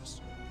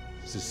conscious,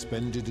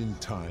 suspended in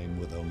time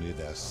with only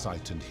their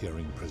sight and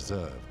hearing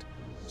preserved,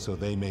 so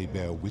they may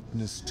bear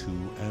witness to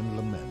and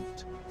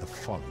lament the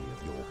folly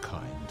of your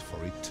kind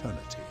for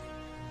eternity,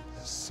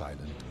 as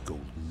silent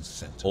golden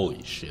sentinels.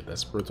 Holy shit,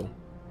 that's brutal.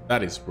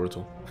 That is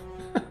brutal.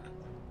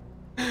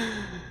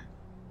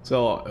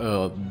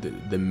 So,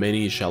 the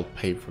many shall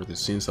pay for the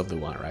sins of the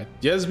one, right?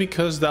 Just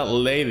because that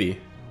lady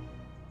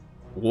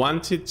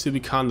wanted to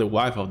become the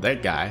wife of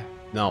that guy,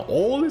 now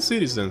all the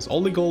citizens,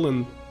 all the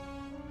golden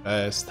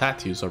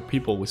statues or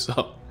people we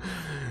saw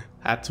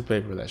had to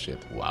pay for that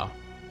shit. Wow.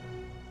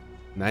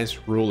 Nice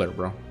ruler,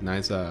 bro.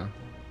 Nice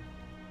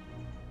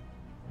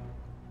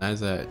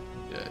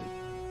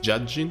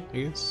judging, I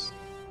guess,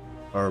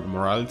 or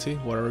morality,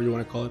 whatever you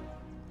want to call it.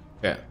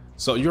 Yeah.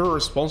 So you're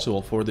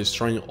responsible for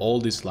destroying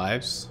all these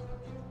lives.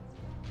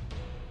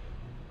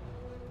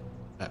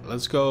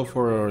 Let's go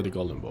for the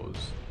golden bows.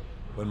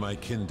 When my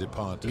kin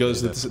departed,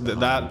 because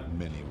that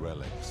many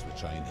relics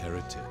which I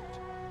inherited,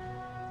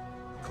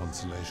 a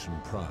consolation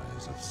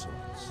prize of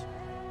sorts.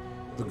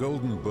 The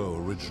golden bow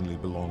originally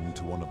belonged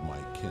to one of my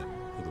kin,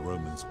 who the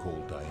Romans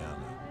called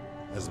Diana.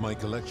 As my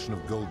collection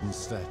of golden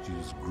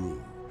statues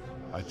grew,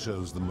 I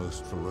chose the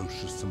most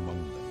ferocious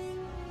among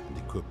them, and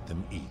equipped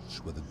them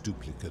each with a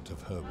duplicate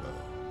of her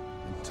bow,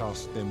 and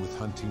tasked them with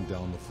hunting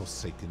down the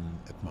Forsaken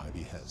at my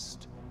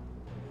behest.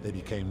 They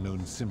became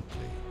known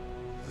simply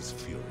as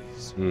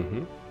Furies.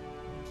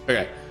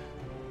 Okay,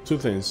 two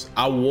things.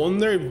 I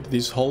wonder if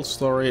this whole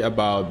story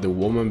about the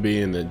woman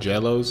being the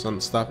jealous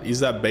and stuff, is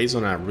that based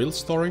on a real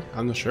story?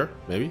 I'm not sure.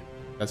 Maybe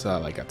that's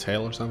like a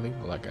tale or something,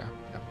 like a.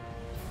 Yeah.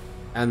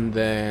 And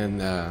then,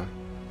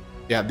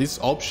 yeah, this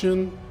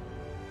option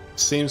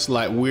seems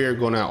like we're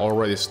gonna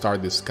already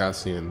start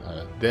discussing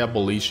the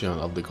abolition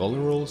of the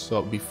golden rule.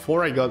 So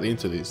before I got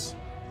into this,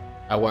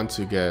 I want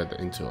to get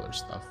into other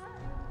stuff.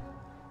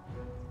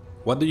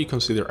 What do you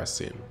consider a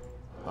sin?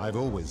 I've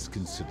always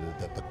considered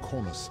that the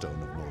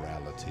cornerstone of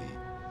morality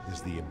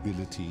is the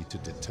ability to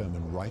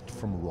determine right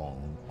from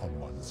wrong on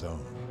one's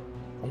own.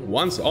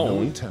 One's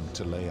own? No attempt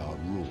to lay out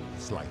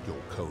rules like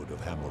your Code of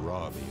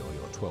Hammurabi or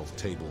your 12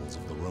 Tables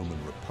of the Roman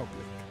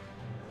Republic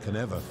can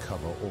ever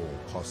cover all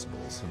possible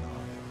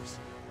scenarios.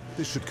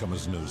 This should come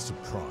as no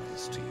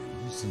surprise to you,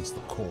 since the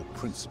core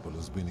principle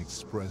has been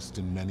expressed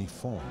in many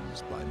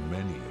forms by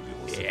many of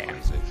your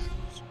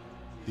civilizations.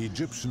 The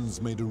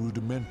Egyptians made a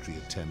rudimentary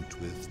attempt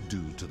with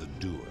do to the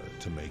doer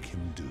to make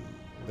him do.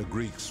 The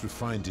Greeks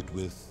refined it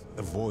with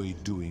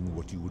avoid doing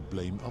what you would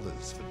blame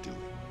others for doing.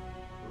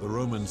 The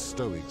Roman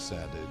Stoics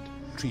added,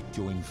 treat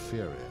your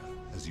inferior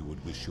as you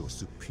would wish your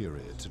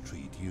superior to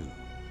treat you.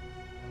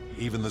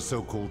 Even the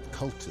so-called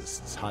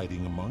cultists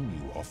hiding among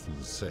you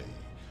often say,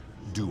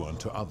 do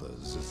unto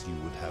others as you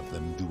would have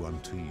them do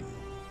unto you.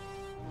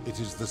 It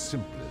is the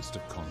simplest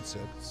of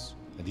concepts,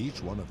 and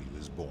each one of you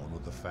is born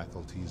with the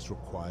faculties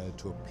required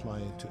to apply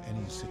it to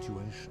any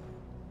situation.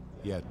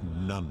 Yet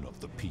none of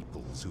the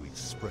peoples who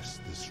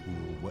expressed this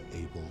rule were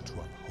able to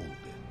uphold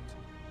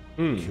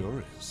it.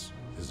 Curious,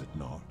 is it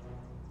not?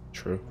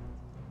 True.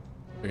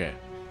 Okay.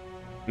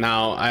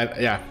 Now,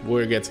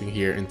 we're getting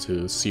here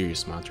into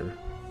serious matter.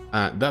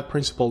 That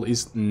principle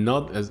is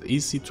not as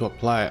easy to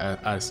apply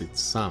as it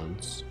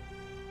sounds.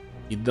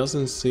 It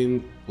doesn't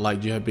seem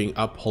like you have been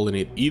upholding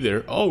it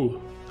either. Oh,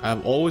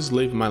 I've always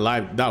lived my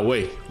life that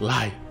way.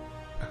 Lie.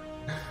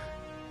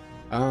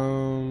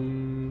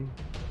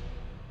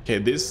 Okay,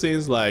 this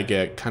seems like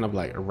a kind of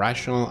like a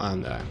rational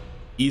and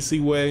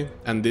easy way,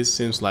 and this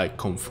seems like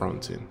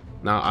confronting.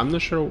 Now, I'm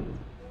not sure.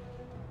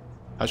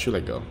 How should I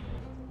go?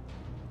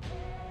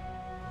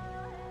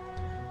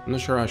 I'm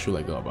not sure how should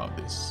I go about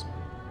this.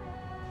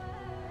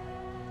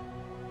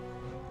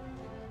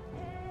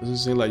 Doesn't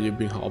seem like you've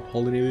been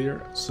upholding it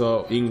here.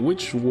 So in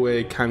which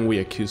way can we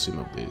accuse him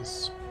of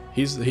this?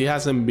 He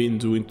hasn't been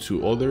doing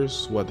to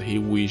others what he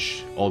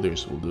wish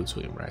others will do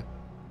to him, right?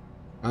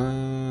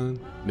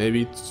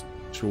 Maybe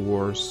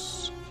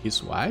towards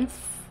his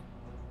wife?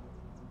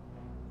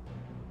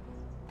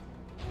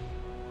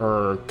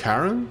 Or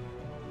Karen?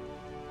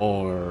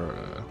 Or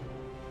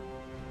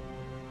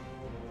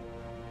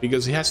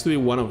because he has to be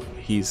one of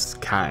his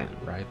kind,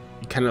 right?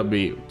 He cannot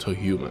be to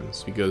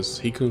humans because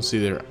he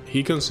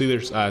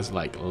considers us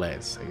like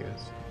less, I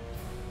guess.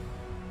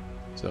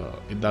 So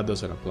that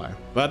doesn't apply.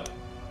 But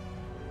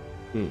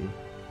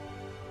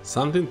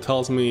something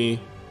tells me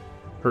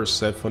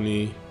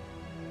Persephone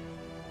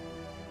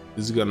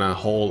is gonna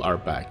hold our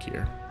back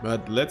here.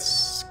 But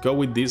let's go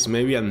with this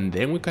maybe, and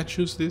then we can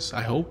choose this,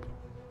 I hope.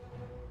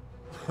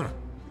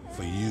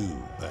 For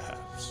you,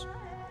 perhaps.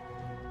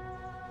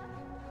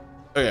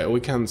 Okay, we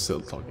can still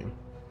talking.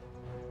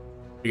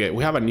 Okay,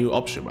 we have a new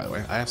option, by the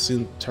way. I have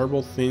seen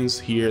terrible things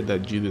here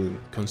that you didn't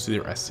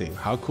consider a sin.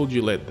 How could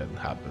you let that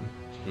happen?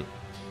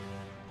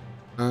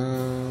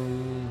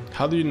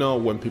 How do you know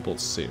when people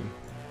sin?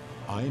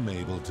 I'm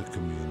able to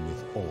commune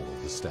with all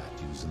the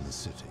statues in the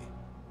city.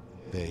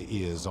 Their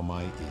ears are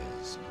my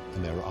ears,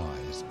 and their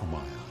eyes are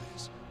my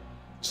eyes.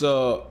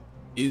 So,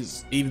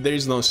 if there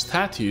is no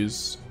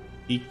statues,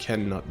 he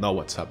cannot know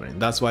what's happening.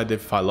 That's why the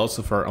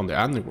philosopher on the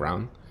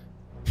underground,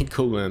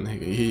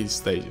 he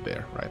stayed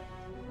there, right?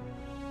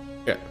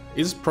 Yeah,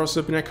 is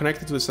Proserpina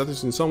connected to the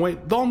statues in some way?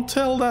 Don't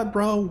tell that,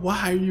 bro.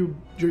 Why are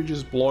you're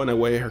just blowing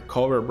away her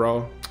cover,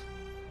 bro?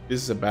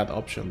 This is a bad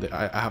option.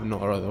 I have no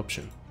other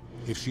option.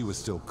 If she was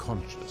still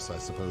conscious, I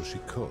suppose she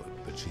could,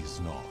 but she's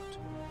not.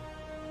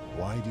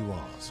 Why do you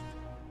ask?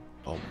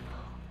 Oh,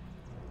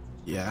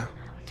 yeah,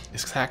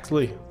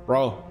 exactly,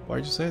 bro. Why are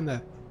you saying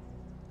that?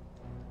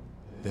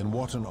 Then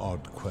what an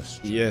odd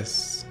question.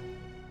 Yes.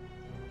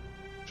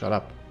 Shut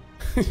up.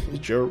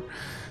 You're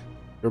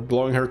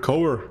blowing her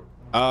cover.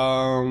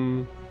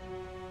 Okay,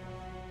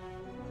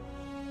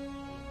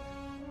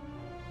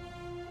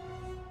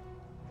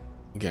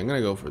 I'm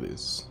gonna go for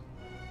this.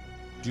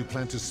 Do you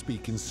plan to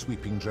speak in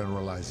sweeping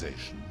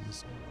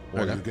generalizations? Or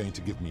are you going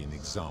to give me an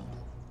example?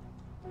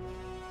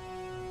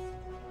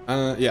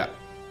 Yeah.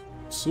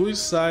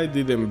 Suicide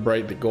didn't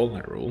break the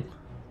golden rule.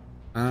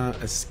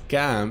 A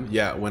scam,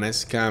 yeah, when I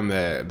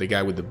scammed the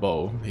guy with the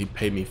bow, he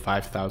paid me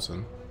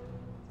 5,000.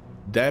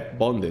 Debt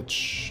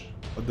bondage,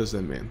 what does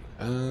that mean?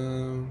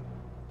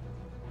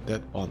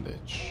 Debt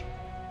bondage.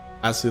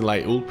 As in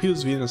like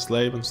Ulpius being a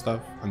slave and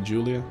stuff, and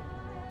Julia.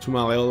 To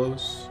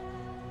Malleolus.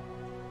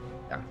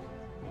 Yeah.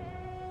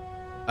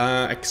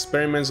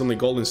 Experiments on the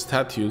golden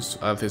statues,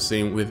 as the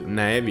same with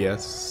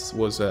Naevius,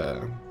 was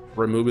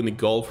removing the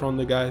gold from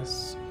the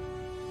guys.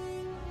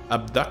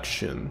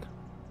 Abduction.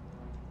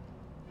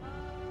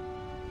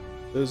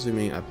 What does it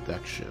mean,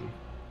 abduction?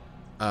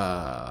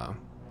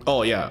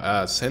 Oh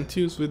yeah,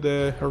 Sentius with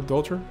her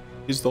daughter,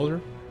 his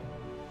daughter,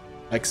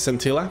 like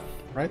Scintilla,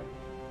 right?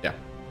 Yeah.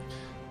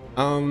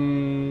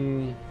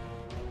 No,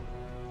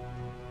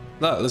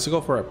 let's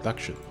go for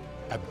abduction.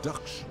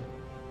 Abduction?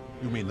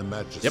 You mean the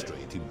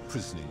magistrate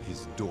imprisoning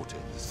his daughter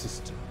in the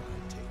cistern,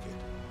 I take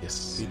it?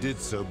 Yes. He did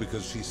so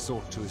because she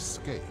sought to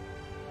escape.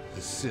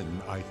 A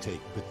sin I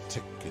take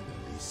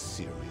particularly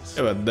seriously.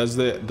 Yeah, but does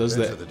the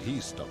that he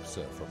stops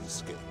her from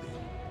escaping,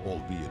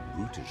 albeit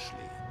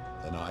brutishly,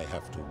 then I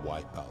have to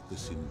wipe out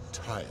this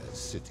entire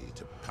city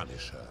to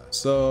punish her.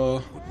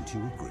 So... Wouldn't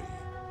you agree?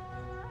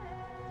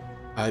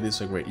 I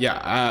disagree.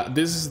 Yeah,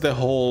 this is the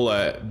whole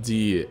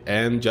the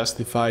end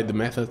justify the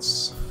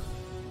methods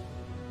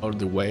or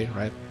the way,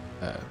 right?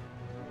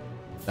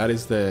 That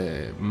is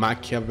the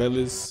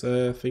Machiavelli's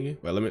thingy.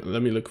 Well,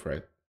 let me look for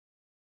it.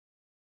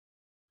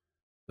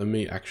 Let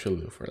me actually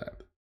look for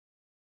that.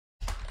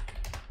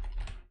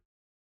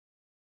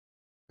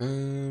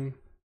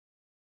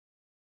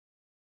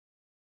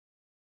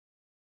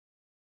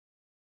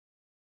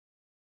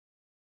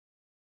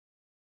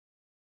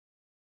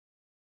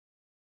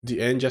 The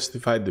end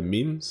justified the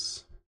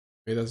means?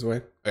 Wait, that's the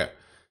way? Yeah,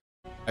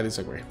 I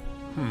disagree.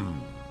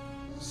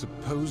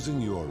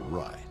 Supposing you're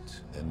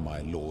right, and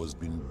my law has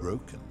been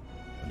broken,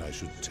 and I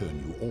should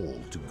turn you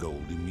all to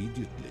gold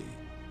immediately.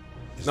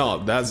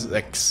 No, that's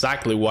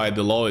exactly why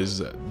the law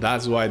is...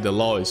 That's why the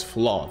law is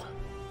flawed.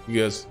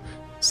 Because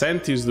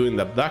scientists doing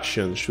the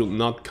abduction should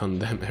not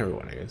condemn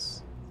everyone, I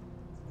guess.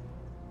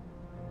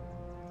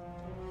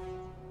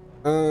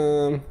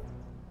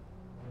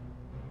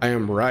 I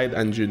am right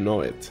and you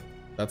know it.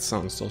 That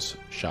sounds so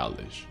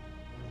childish.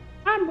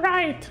 I'm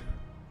right.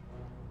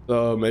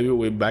 So maybe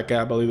we back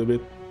up a little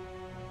bit.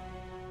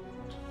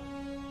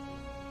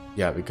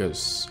 Yeah,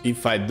 because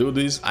if I do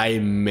this, I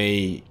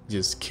may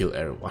just kill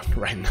everyone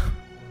right now.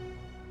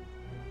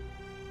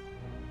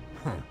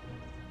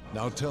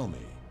 Now tell me,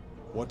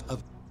 what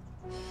other...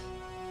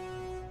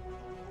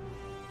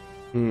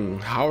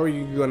 How are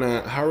you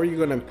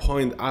gonna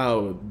point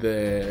out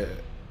the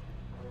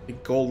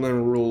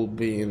golden rule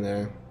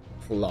being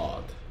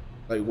flawed?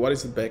 Like, what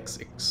is the best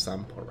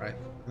example, right?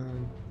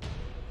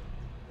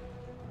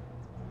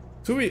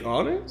 To be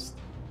honest,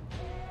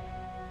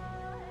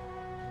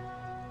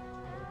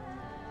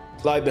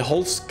 like the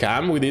whole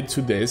scam we did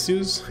to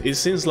Decius, it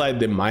seems like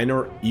the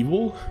minor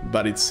evil,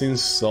 but it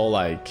seems so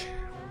like,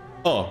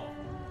 oh,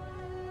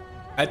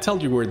 I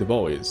tell you where the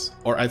boy is,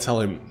 or I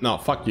tell him, no,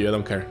 fuck you, I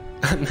don't care.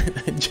 And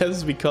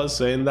just because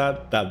saying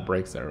that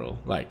breaks the rule.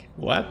 Like,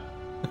 what?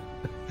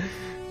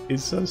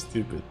 It's so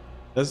stupid.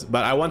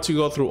 But I want to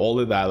go through all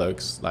the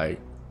dialogues. Like,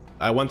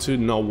 I want to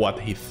know what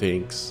he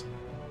thinks,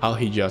 how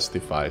he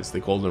justifies the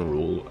golden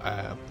rule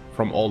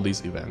from all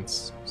these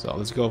events. So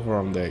let's go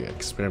from the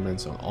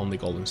experiments on the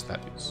golden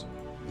statues.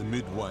 The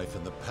midwife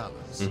in the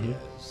palace,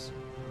 yes.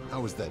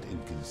 How is that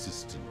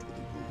inconsistent with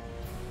the rule?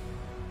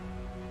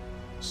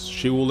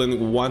 She wouldn't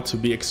want to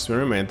be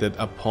experimented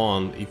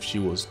upon if she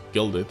was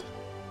gilded.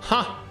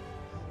 Ha!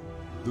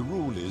 The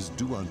rule is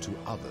do unto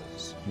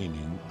others,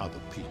 meaning other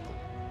people.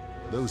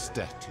 Those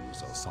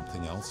statues are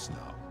something else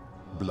now.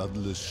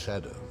 Bloodless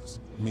shadows,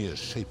 mere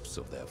shapes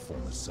of their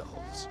former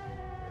selves.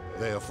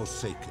 They are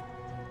forsaken.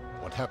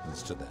 What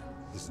happens to them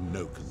is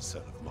no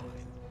concern of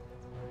mine.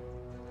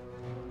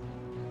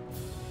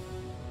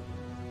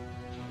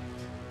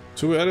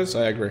 To be honest,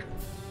 I agree.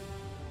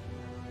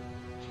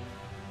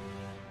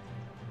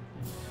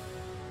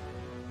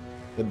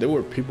 But there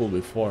were people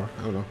before.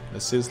 I don't know.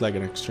 It seems like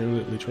an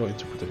extremely literal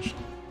interpretation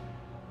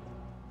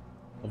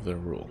of the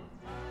rule.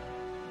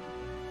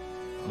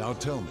 Now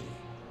tell me,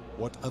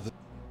 what other...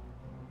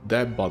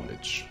 Debt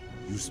bondage.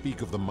 You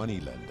speak of the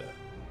moneylender.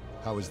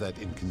 How is that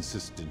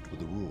inconsistent with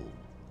the rule?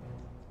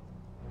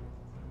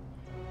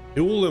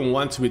 He wouldn't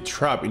want to be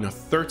trapped in a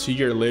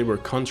 30-year labor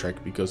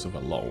contract because of a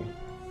loan.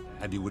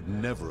 And he would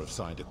never have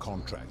signed a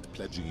contract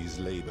pledging his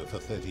labor for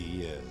 30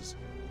 years.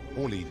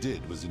 All he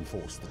did was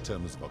enforce the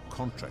terms of a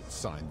contract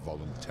signed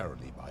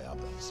voluntarily by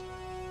others.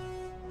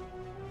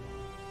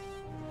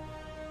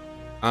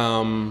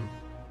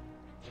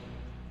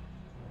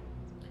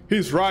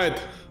 He's right.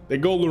 The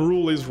golden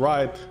rule is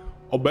right.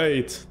 Obey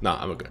it.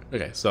 Nah, I'm okay.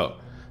 Okay, so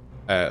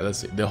let's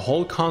see. The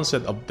whole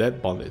concept of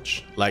debt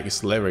bondage, like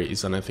slavery,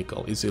 is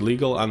unethical. It's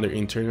illegal under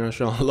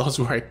international laws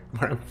where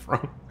I'm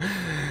from.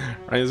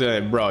 Right? So,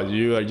 like, bro,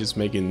 you are just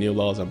making new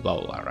laws and blah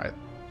blah blah, right?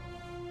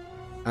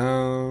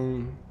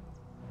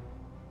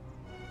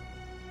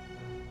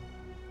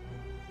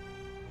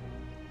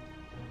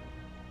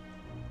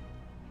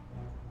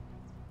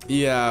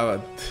 Yeah,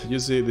 but you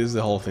see, this is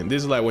the whole thing.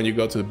 This is like when you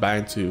go to the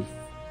bank to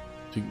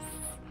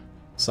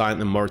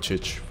sign a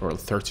mortgage for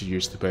 30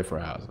 years to pay for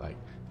a house. Like,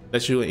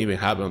 that shouldn't even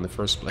happen in the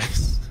first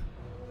place.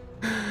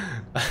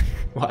 Like,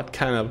 what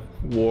kind of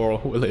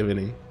world we live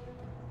in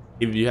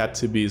if you had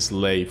to be a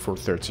slave for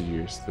 30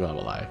 years to have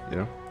a life, you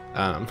know?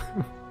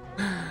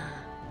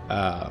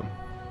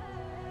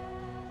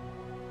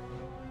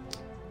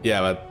 Yeah,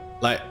 but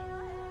like,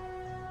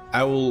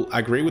 I will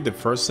agree with the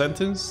first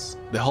sentence.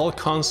 The whole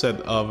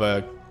concept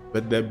of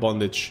debt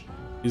bondage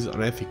is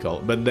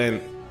unethical, but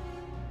then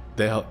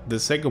the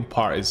second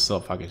part is so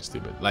fucking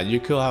stupid. Like, you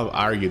could have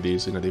argued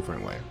this in a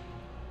different way.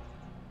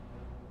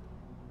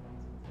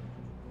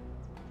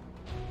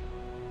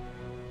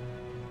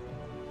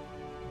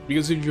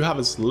 Because if you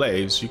have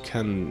slaves, you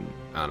can,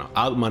 I don't know,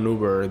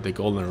 outmaneuver the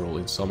golden rule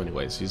in so many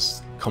ways.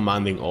 He's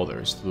commanding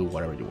others to do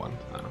whatever you want.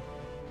 I don't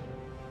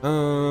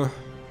know.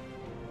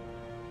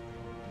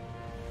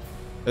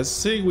 Let's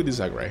see if we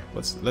disagree.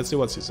 Let's see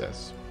what she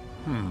says.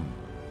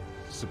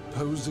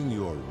 Supposing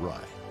you're right.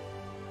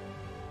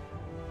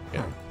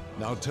 Yeah.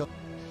 Now tell.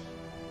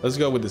 Let's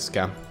go with the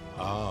scam.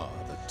 Ah,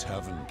 the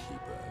tavern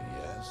keeper,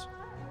 yes?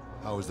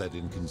 How is that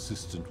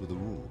inconsistent with the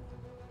rule?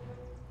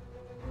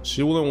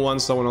 She wouldn't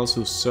want someone else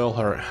to sell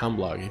her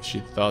hemlock if she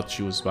thought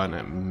she was buying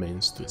a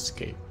means to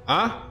escape.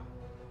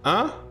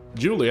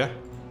 Julia?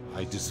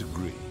 I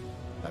disagree.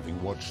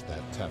 Having watched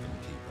that tavern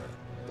keeper,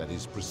 that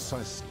is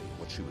precisely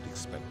what she would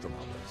expect from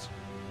others.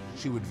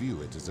 She would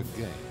view it as a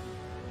game,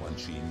 one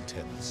she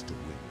intends to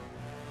win.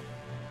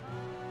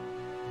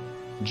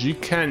 You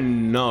can't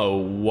know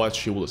what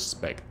she will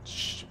expect.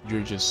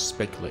 You're just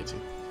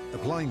speculating.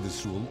 Applying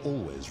this rule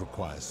always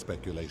requires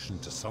speculation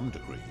to some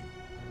degree.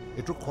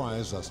 It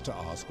requires us to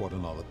ask what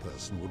another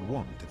person would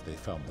want if they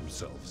found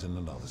themselves in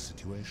another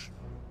situation.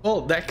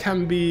 Well, that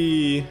can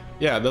be...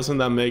 Yeah, doesn't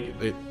that make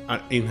it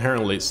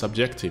inherently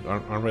subjective,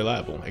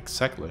 unreliable?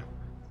 Exactly.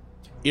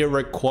 It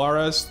requires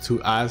us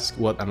to ask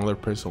what another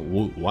person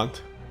would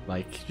want.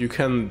 Like, you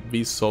can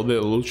be so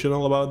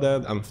delusional about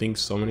that and think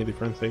so many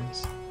different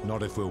things.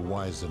 Not if we're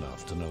wise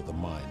enough to know the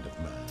mind of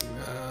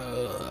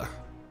man.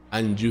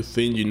 And you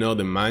think you know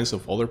the minds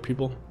of other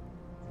people?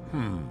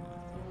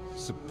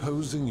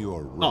 Supposing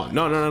you're right. Oh,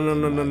 no,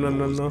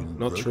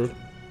 not true.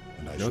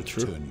 And I Not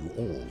should true. turn you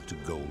all to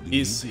gold.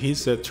 He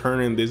said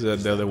turning this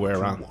the other way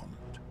around.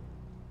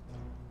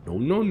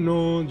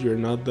 No, you're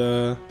not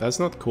the... That's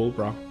not cool,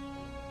 bro.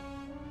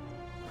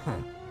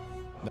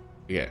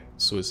 Yeah,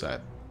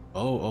 suicide.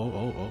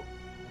 Oh.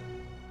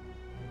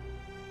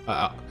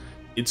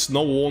 It's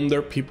no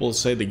wonder people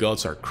say the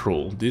gods are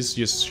cruel. This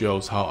just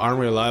shows how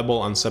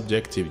unreliable and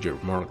subjective your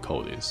moral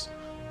code is.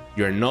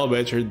 You're no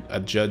better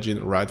at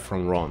judging right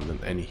from wrong than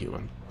any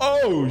human.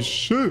 Oh,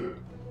 shit!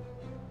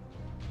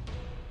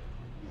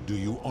 Do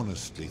you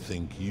honestly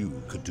think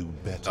you could do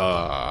better?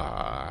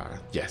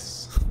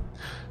 Yes.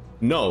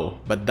 No,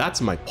 but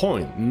that's my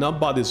point.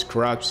 Nobody's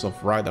grasp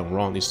of right and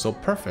wrong is so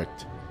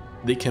perfect.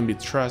 They can be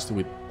trusted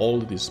with all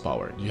this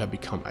power. You have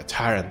become a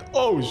tyrant.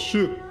 Oh,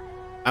 shit!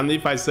 And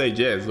if I say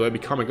yes, do I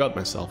become a god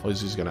myself? Or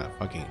is just gonna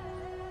fucking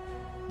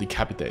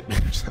decapitate me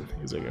or something?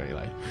 It's okay,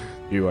 like,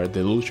 you are a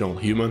delusional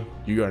human.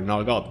 You are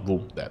not a god.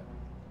 Boom, dead.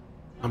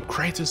 I'm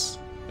Kratos.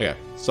 Okay,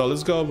 so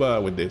let's go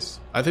with this.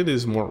 I think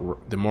this is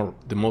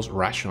the most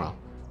rational.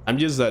 I'm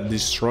just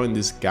destroying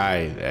this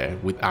guy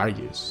with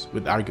arguments,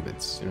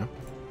 you know.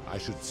 I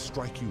should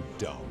strike you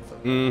down for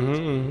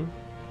that.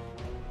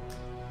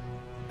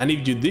 And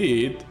if you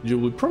did, you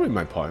would prove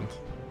my point.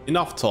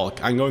 Enough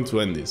talk, I'm going to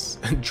end this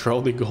and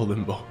throw the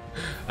golden ball.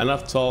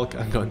 Enough talk,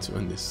 I'm going to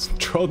end this.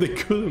 Throw the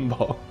golden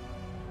ball.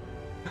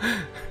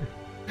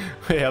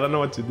 Wait, I don't know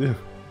what to do.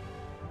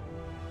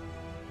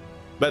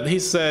 But he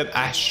said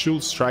I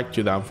should strike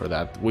you down for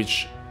that,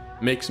 which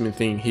makes me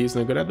think he's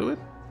not gonna do it.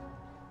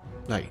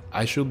 Like,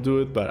 I should do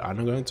it, but I'm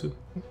not going to.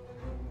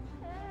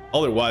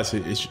 Otherwise,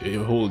 he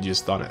will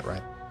just done it,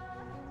 right?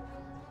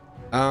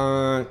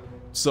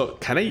 So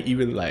can I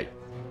even like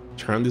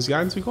turn this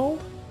guy into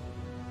gold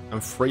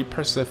and free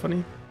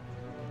Persephone?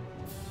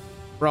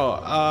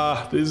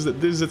 Bro, this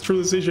is a true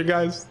decision,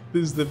 guys.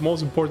 This is the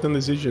most important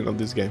decision of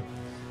this game.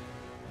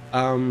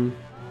 I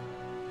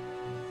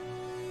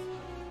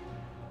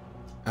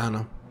don't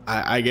know.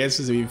 I guess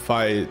if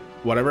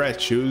whatever I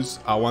choose,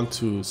 I want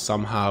to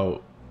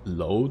somehow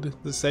load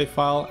the save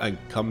file and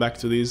come back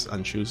to this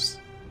and choose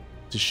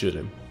to shoot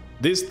him.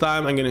 This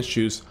time I'm gonna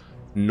choose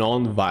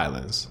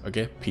non-violence.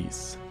 Okay,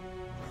 peace.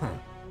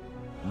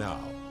 Now,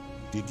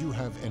 did you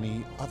have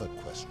any other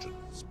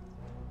questions?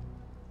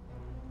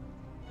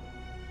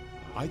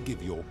 I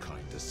give your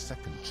kind a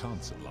second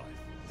chance at life,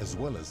 as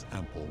well as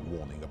ample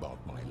warning about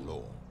my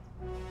law.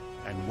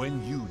 And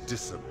when you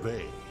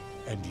disobey,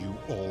 and you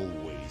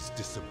always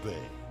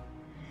disobey,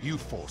 you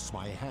force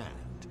my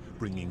hand,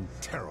 bringing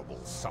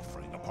terrible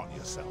suffering upon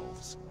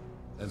yourselves.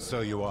 And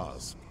so you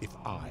ask if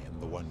I am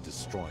the one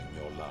destroying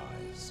your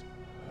lives.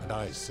 And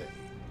I say,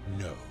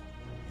 no,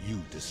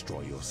 you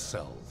destroy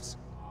yourselves.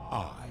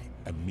 I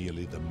am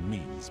merely the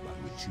means by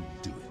which you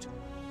do it.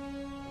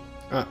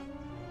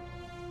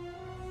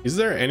 Is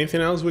there anything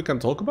else we can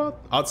talk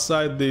about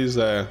outside this?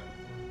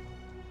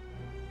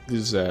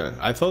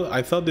 I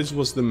thought this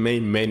was the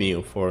main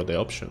menu for the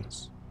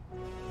options.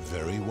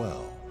 Very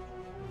well.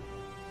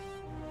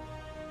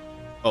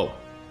 Oh,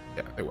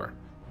 yeah, they were.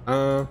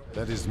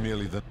 That is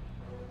merely the...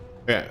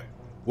 Yeah.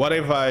 What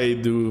if I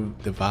do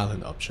the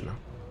violent option?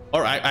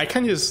 Or I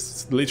can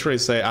just literally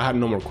say I had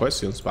no more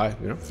questions, bye,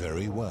 you know?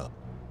 Very well.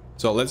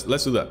 So let's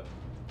do that.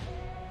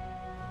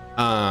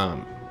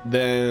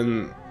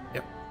 Then,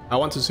 yeah, I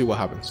want to see what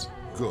happens.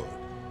 Good.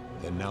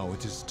 Then now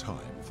it is time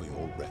for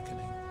your reckoning.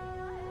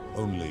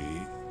 Only,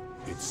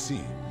 it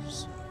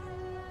seems,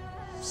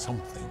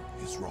 something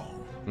is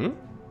wrong.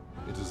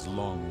 It has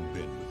long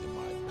been within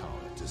my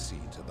power to see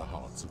to the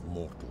hearts of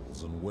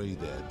mortals and weigh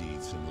their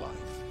deeds in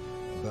life.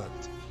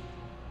 But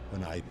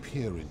when I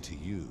peer into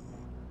you,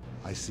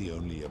 I see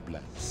only a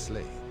blank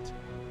slate,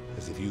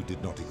 as if you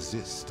did not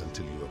exist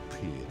until you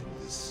appeared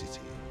in this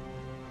city.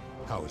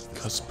 How is this?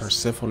 Because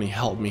Persephone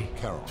helped me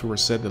to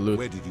reset the loot.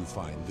 Where did you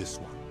find this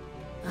one?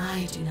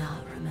 I do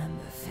not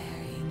remember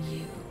ferrying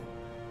you.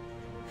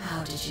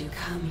 How did you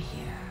come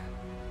here?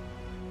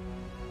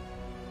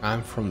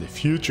 I'm from the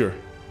future.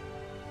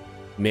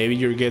 Maybe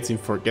you're getting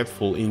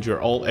forgetful in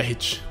your old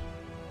age.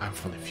 I'm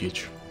from the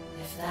future.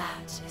 If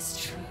that is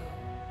true,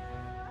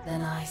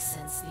 then I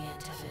sense the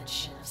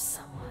intervention of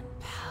someone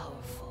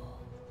powerful.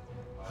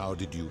 How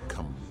did you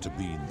come to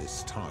be in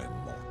this time,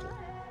 mortal?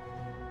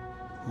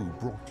 Who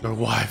brought you? Your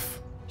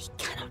wife. We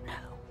cannot know.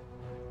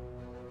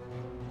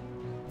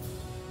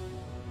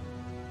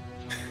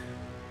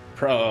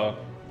 Bro.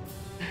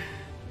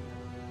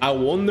 I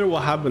wonder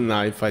what happened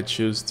now if I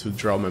choose to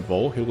draw my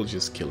bow. He will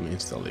just kill me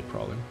instantly,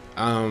 probably.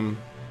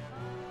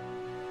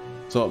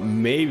 So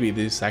maybe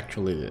this is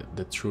actually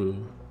the true.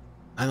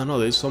 I don't know.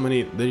 There's so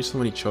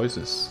many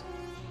choices.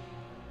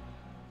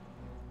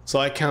 So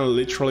I can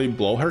literally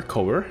blow her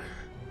cover.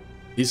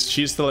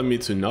 She's telling me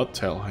to not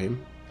tell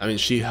him. I mean,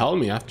 she helped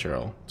me after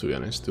all, to be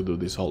honest, to do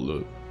this whole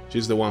loop.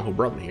 She's the one who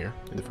brought me here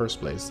in the first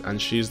place,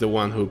 and she's the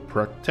one who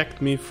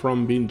protected me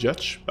from being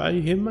judged by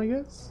him, I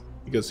guess,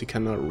 because he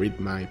cannot read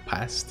my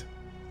past.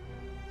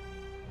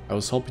 I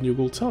was hoping you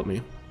will tell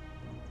me.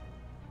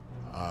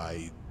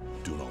 I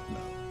do not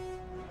know.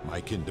 My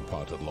kin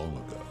departed long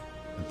ago,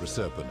 and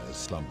Proserpine has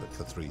slumbered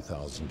for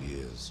 3,000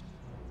 years.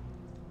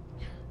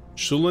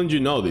 Shouldn't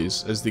you know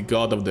this as the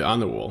god of the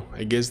underworld?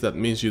 I guess that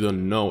means you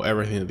don't know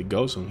everything that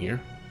goes on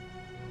here.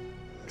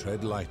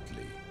 Tread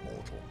lightly,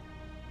 mortal.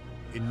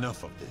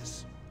 Enough of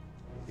this.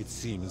 It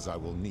seems I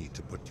will need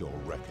to put your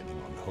reckoning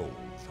on hold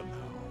for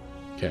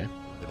now. Okay.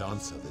 But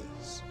answer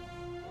this.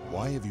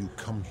 Why have you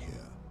come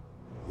here?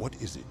 What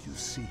is it you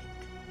seek?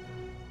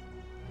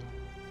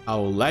 I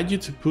would like you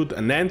to put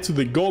an end to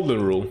the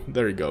golden rule.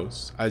 There it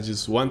goes. I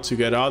just want to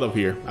get out of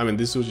here. I mean,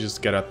 this will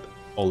just get at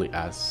only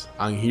as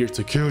I'm here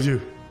to kill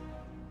you.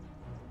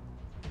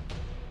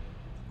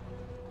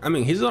 I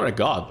mean, he's not a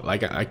god.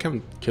 Like, I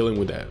can kill him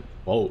with a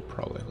bow,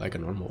 probably, like a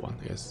normal one,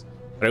 yes.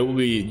 But it will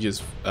be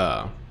just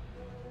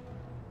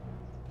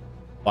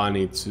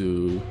funny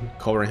to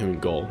cover him in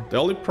gold. The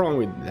only problem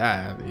with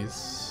that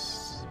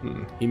is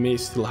he may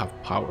still have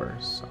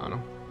powers. I don't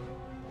know.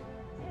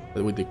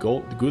 But with the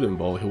golden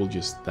bow, he will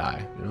just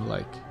die. You know,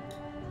 like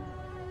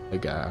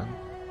a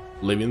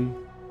living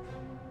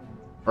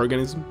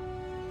organism.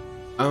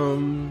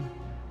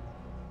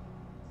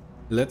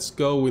 Let's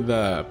go with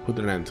put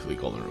an end to the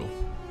golden rule.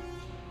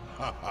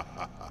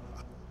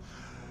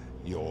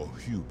 Your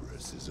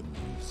hubris is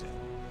amusing,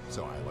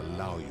 so I will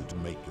allow you to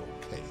make your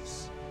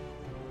case.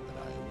 But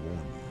I warn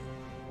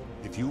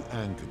you, if you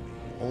anger me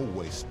or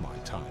waste my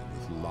time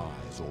with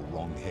lies or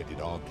wrong-headed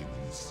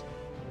arguments,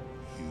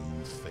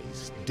 you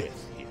face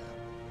death here.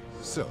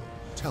 So,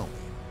 tell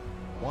me,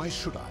 why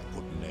should I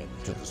put an end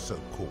to the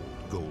so-called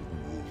golden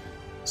rule?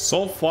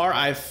 So far,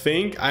 I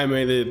think I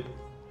made it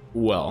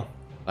well.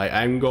 Like,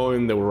 I'm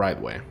going the right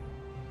way.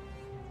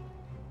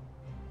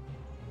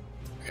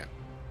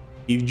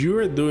 If you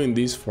are doing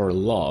this for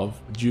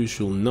love, you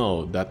should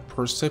know that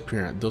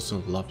Proserpine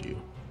doesn't love you.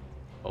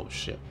 Oh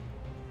shit.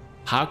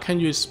 How can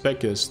you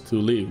expect us to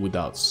live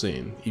without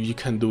sin if you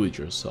can do it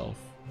yourself?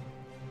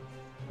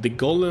 The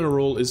golden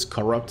rule is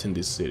corrupting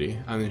this city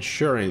and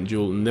ensuring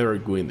you'll never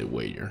win the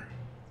wager.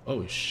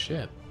 Oh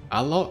shit.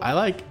 I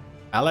like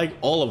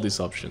all of these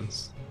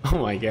options. Oh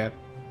my god.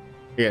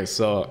 Yeah,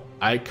 so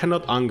I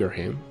cannot anger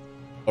him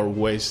or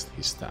waste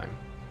his time.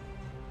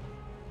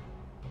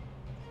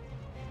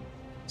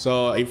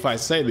 So if I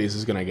say this,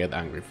 he's gonna get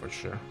angry for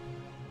sure.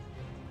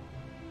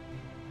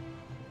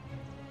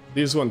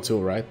 This one too,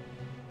 right?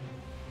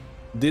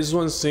 This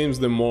one seems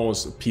the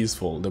most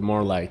peaceful, the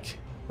more like,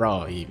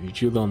 bro,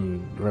 if you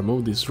don't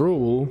remove this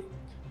rule,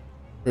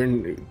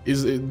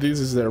 this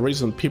is the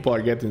reason people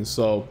are getting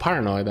so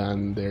paranoid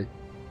and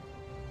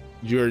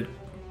you're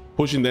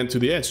pushing them to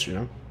the edge, you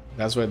know?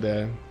 That's why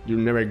you're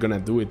never gonna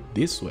do it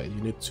this way.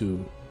 You need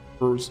to,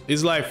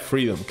 it's like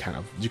freedom kind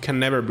of. You can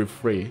never be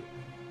free.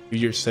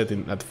 You're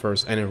setting at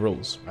first any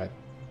rules, right?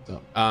 So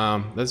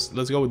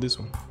let's go with this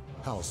one.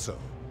 How so?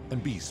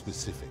 And be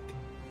specific.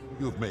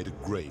 You have made a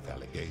grave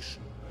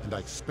allegation, and I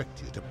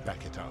expect you to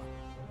back it up.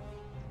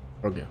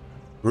 Okay.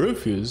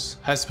 Rufus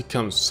has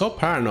become so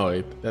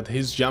paranoid that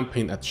he's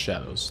jumping at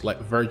shadows like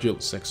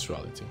Virgil's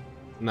sexuality.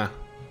 Nah.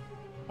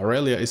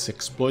 Aurelia is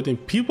exploiting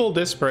people's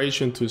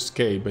desperation to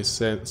escape by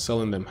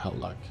selling them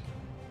hellluck.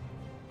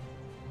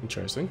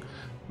 Interesting.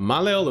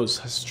 Malleolus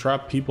has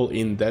trapped people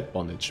in death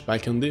bondage by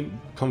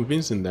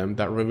convincing them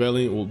that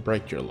rebelling will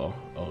break your law.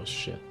 Oh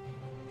shit.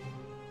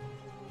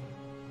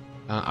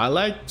 I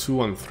like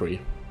 2 and 3.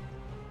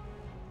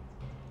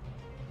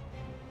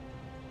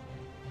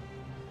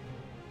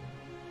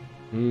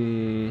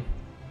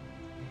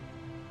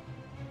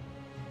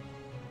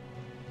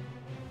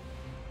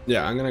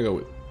 Yeah, I'm gonna go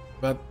with,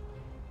 but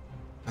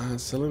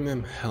selling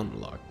them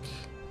hellluck.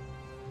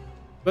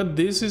 But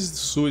this is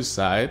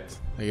suicide,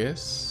 I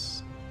guess.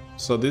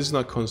 So this is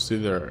not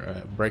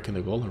considered breaking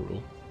the golden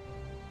rule.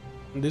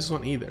 And this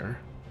one either.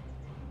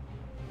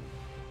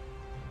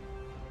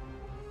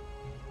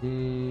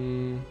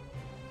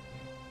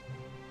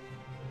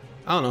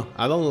 I don't know.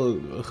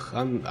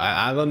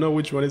 I don't know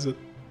which one is it.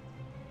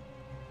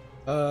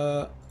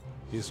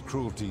 His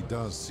cruelty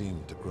does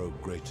seem to grow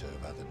greater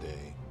by the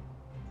day.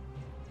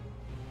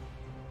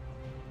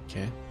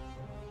 Okay.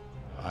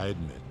 I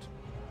admit,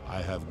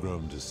 I have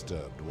grown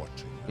disturbed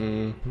watching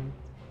him.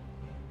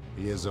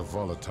 He is a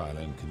volatile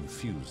and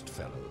confused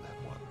fellow,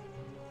 that one.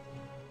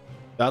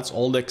 That's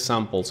all the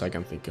examples I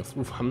can think of.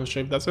 Oof, I'm not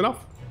sure if that's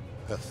enough.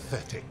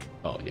 Pathetic.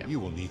 Oh, yeah. You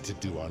will need to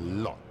do a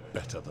lot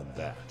better than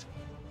that.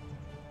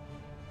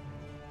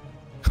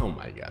 Oh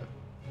my god.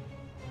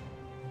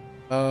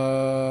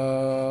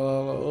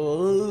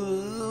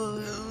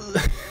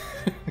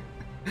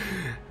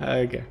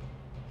 Okay.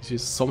 It's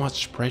just so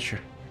much pressure.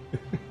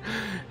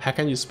 How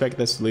can you expect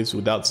us to live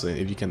without sin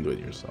if you can do it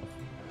yourself?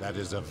 That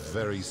is a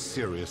very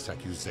serious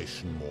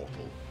accusation,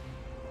 mortal.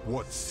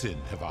 What sin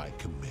have I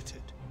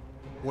committed?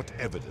 What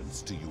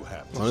evidence do you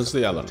have?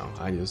 Honestly, I don't know.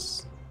 I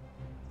just...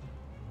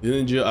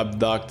 Didn't you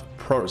abduct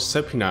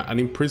Proserpina and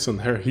imprison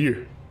her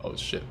here? Oh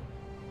shit.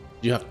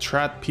 You have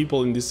trapped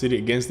people in this city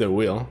against their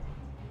will.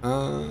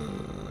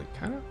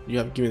 Kinda. You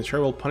have given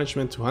terrible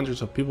punishment to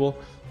hundreds of people,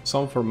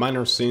 some for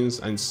minor sins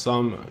and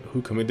some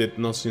who committed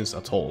no sins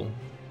at all.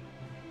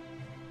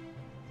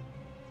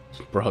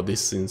 Bro,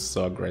 this seems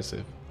so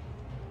aggressive.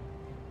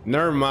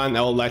 Never mind,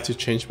 I would like to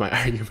change my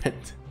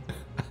argument.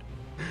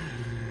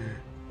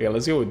 Yeah,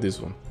 let's go with this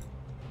one.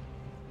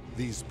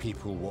 These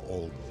people were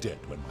all dead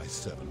when my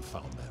servant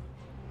found them.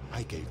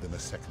 I gave them a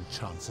second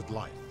chance at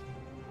life.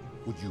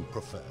 Would you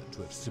prefer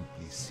to have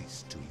simply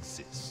ceased to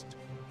exist?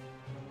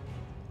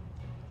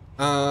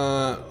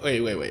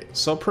 Wait.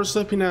 So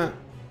Proserpina,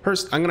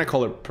 I'm gonna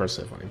call her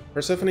Persephone.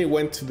 Persephone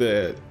went to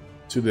the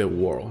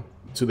world,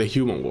 to the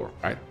human world,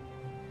 right?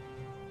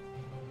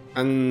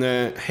 And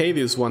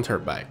Hades wants her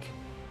back.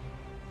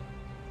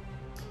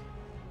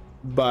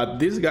 But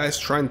this guy is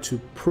trying to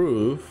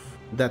prove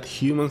that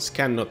humans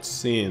cannot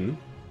sin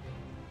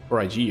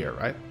for a year,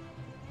 right?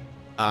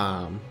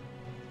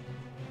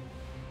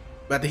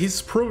 But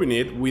he's proving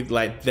it with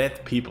like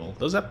dead people.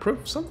 Does that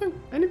prove something?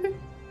 Anything?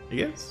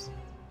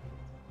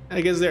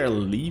 I guess they're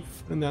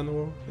alive in the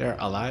underworld. They're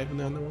alive in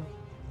the underworld.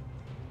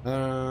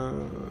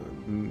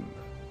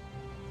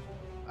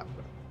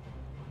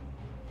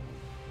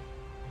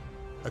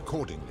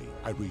 Accordingly,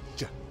 I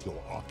reject your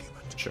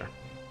argument. Sure.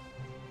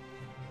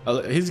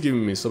 He's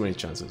giving me so many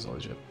chances,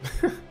 legit.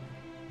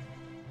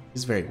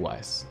 He's very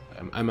wise,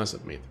 I must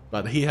admit.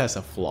 But he has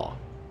a flaw,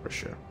 for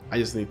sure. I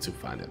just need to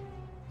find it.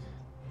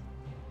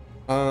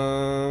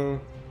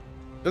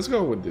 Let's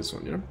go with this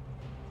one, you know?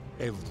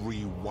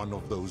 Every one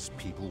of those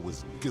people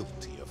was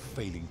guilty of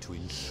failing to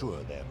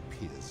ensure their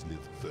peers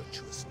lived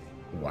virtuously.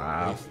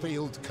 Wow. They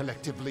failed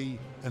collectively,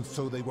 and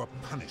so they were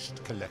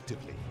punished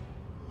collectively.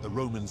 The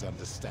Romans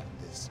understand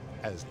this,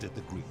 as did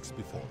the Greeks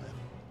before them.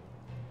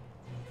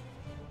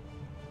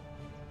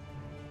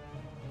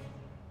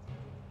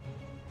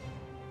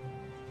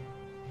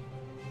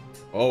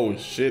 Oh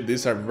shit,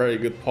 these are very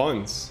good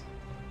points.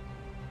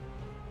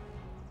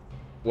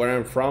 Where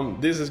I'm from,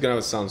 this is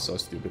gonna sound so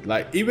stupid.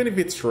 Like, even if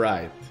it's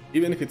right,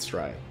 you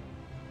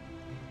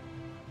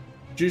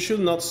should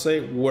not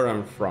say where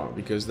I'm from,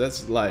 because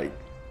that's like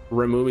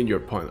removing your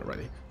point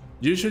already.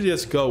 You should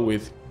just go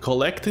with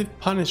collective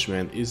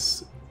punishment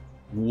is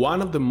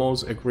one of the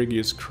most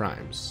egregious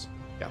crimes.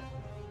 Yeah,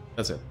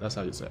 that's it. That's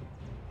how you say it.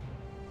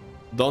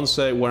 Don't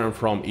say where I'm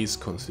from is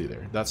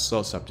considered. That's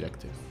so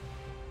subjective.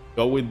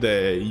 Go with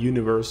the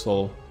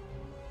universal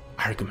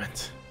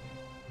argument.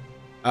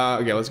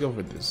 Okay, let's go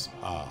with this.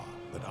 Ah,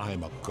 but I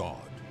am a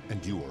god,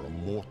 and you are a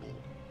mortal.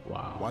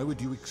 Wow. Why would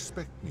you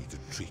expect me to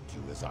treat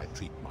you as I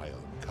treat my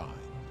own kind?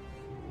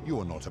 You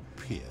are not a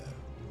peer.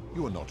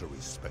 You are not a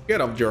respected.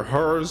 Get off your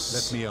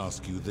horse. Let me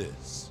ask you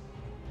this.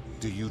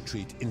 Do you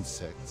treat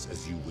insects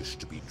as you wish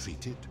to be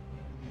treated?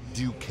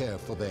 Do you care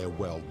for their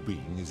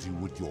well-being as you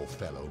would your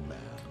fellow man?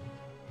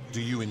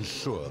 Do you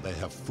ensure they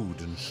have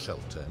food and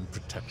shelter and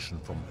protection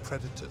from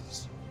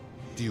predators?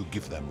 Do you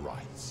give them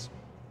rights?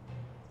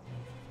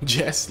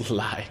 Just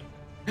lie.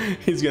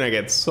 He's gonna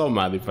get so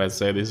mad if I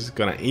say this. Is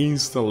gonna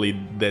instantly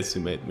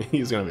decimate me.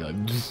 He's gonna be like...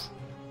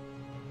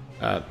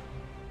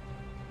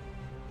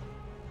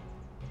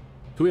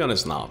 to be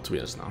honest now.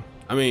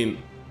 I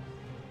mean,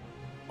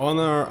 on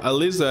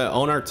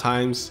our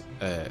times,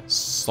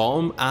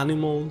 some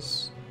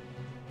animals,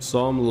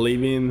 some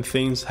living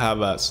things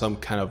have some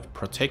kind of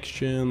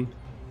protection,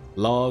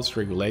 laws,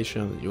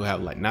 regulation. You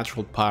have like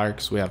natural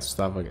parks. We have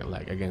stuff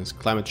like against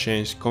climate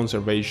change,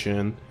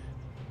 conservation.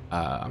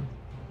 Yeah,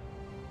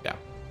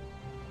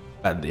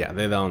 but yeah,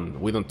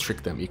 we don't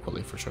trick them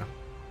equally, for sure.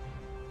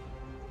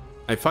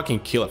 I fucking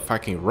kill a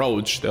fucking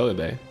roach the other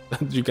day.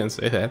 You can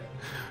say that.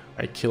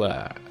 I kill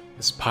a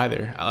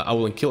spider. I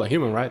wouldn't kill a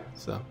human, right?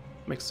 So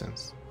makes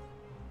sense.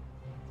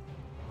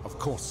 Of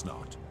course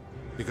not,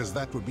 because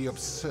that would be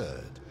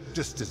absurd.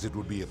 Just as it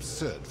would be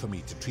absurd for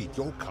me to treat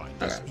your kind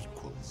as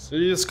equals. So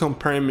you're just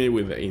comparing me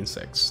with the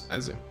insects,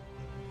 as in.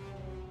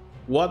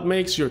 What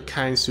makes your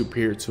kind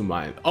superior to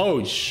mine?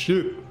 Oh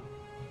shit!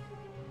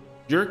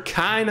 Your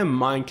kind and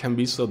mine can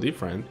be so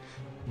different.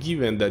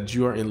 given that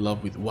you are in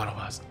love with one of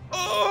us.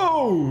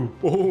 Oh!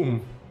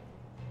 Boom!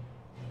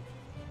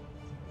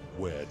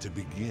 Where to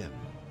begin?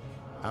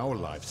 Our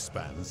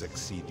lifespans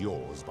exceed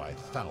yours by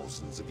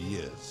thousands of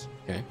years.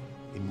 Okay.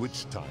 In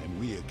which time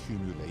we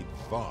accumulate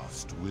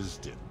vast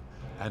wisdom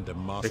and a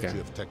mastery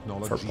of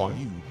technology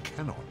you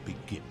cannot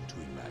begin to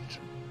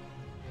imagine.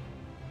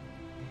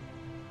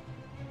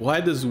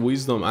 Why does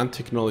wisdom and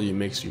technology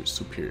makes you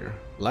superior?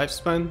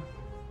 Lifespan?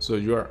 So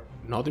you are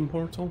not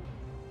immortal?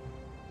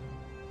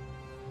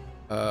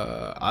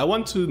 I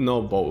want to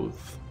know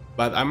both,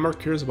 but I'm more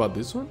curious about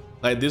this one.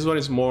 Like, this one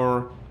is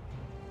more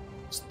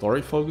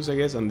story focused, I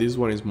guess, and this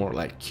one is more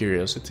like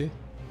curiosity.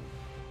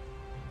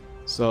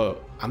 So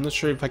I'm not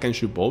sure if I can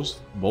choose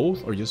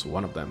both or just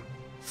one of them.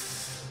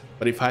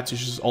 But if I had to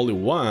choose only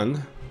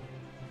one,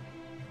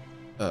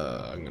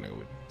 I'm gonna go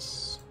with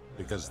this.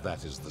 Because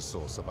that is the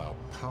source of our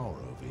power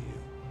over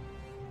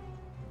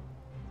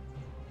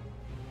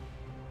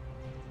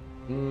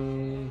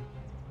you.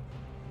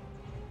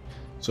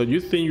 So you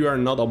think you are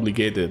not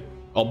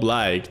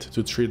obliged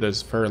to treat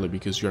us fairly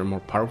because you are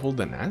more powerful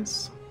than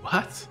us?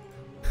 What?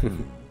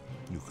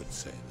 You could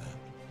say that.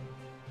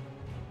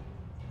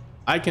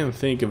 I can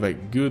think of a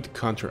good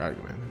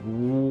counter-argument.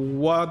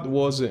 What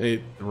was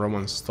it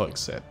Roman Stoic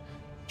said?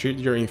 Treat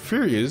your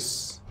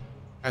inferiors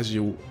as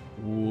you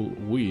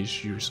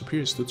wish your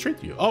superiors to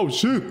treat you. Oh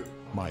shit!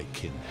 My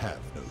kin have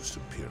no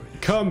superiors.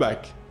 Come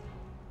back.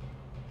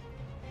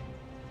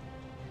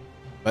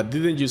 But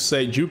didn't you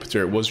say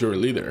Jupiter was your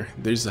leader?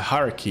 There's a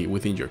hierarchy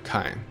within your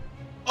kind.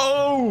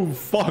 Oh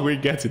fuck, we're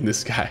getting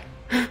this guy.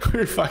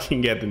 We're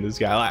fucking getting this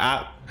guy.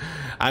 Like,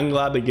 I'm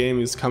glad the game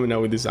is coming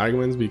out with these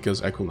arguments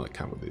because I could not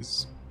come with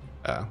this.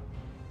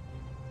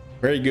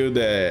 Very good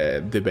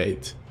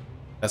debate.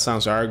 That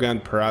sounds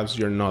arrogant. Perhaps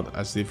you're not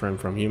as different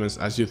from humans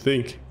as you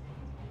think.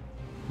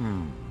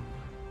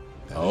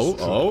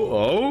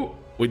 Oh,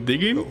 we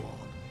dig him?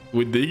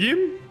 We dig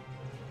him?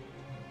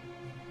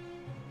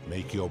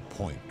 Make your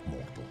point,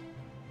 mortal.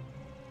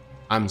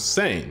 I'm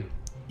saying,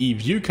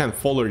 if you can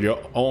follow your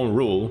own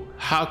rule,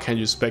 how can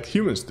you expect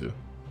humans to?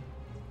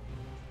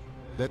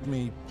 Let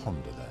me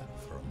ponder that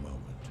for a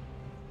moment.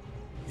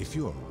 If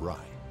you are right,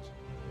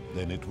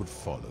 then it would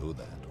follow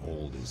that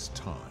all this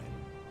time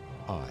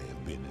I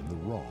have been in the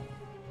wrong.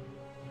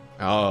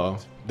 Oh,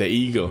 the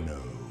ego.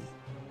 No.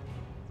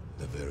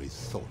 The very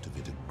thought of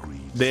it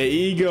agrees. The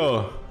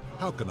ego.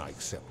 How can I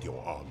accept your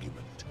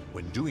argument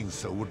when doing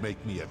so would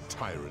make me a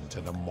tyrant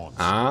and a monster?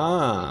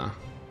 Ah,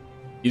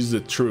 is the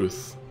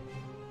truth.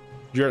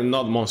 You're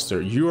not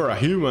monster. You are a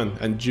human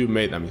and you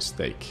made a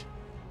mistake.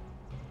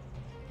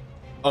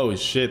 Oh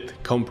shit,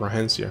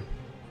 comprehension,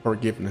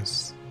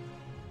 forgiveness.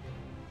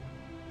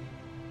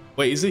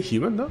 Wait, is it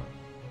human though?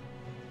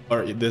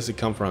 Or does it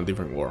come from a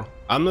different world?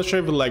 I'm not sure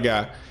if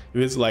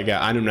it's like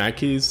a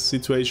Anunnaki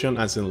situation,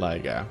 as in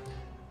like a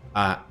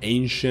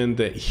ancient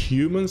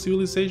human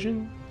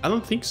civilization. I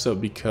don't think so,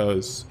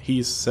 because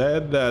he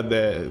said that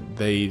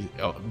they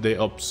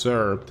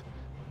observed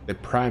the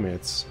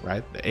primates,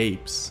 right, the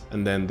apes,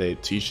 and then they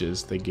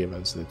give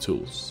us the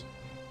tools.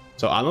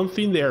 So I don't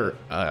think they're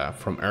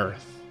from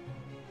Earth.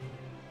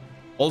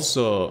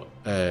 Also,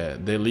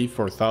 they live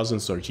for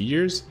thousands of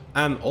years,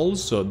 and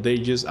also they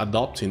just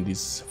adopting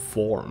this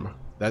form.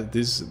 That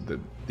this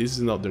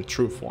is not their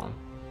true form.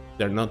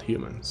 They're not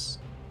humans.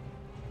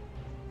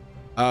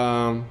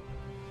 You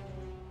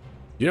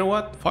know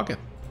what? Fuck it.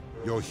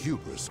 Your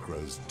hubris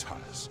grows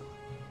tiresome.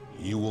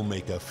 You will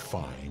make a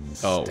fine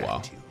statue. Oh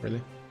wow,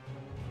 really?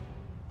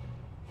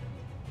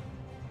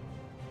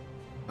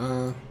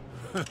 Do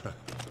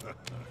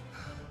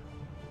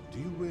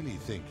you really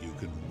think you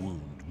can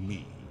wound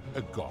me,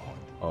 a god,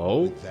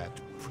 with that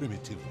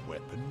primitive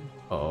weapon?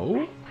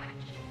 Oh?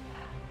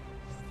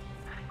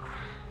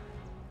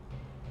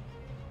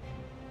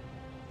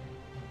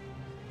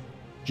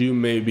 You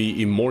may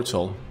be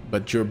immortal,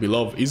 but your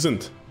beloved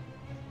isn't.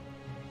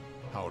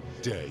 How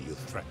dare you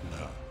threaten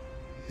her?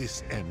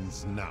 This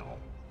ends now.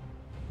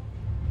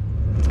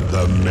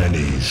 The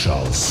many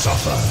shall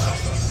suffer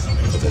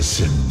for the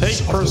sins Take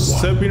of the one.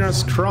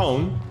 Persephone's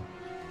crown.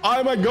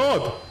 I'm a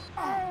god.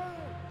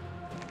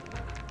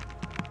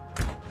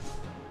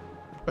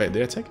 Wait,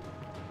 did I take it?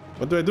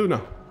 What do I do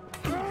now?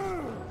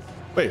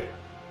 Wait.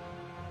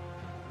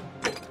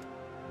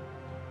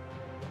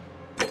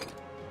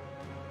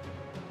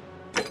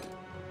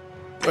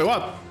 Wait,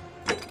 what?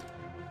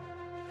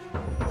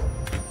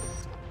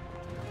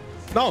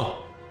 No.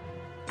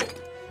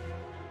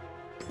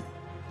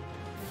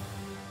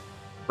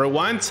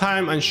 Rewind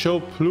time and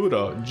show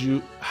Pluto.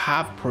 You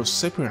have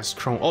Persephone's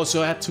crown. Oh,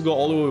 so I had to go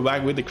all the way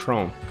back with the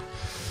crown.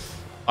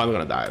 I'm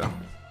gonna die though.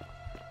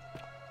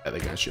 I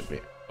think I should be.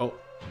 Oh,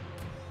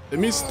 they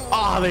missed.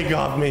 Ah, oh, they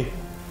got me.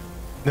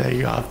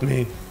 They got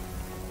me.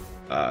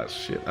 Ah,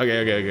 shit.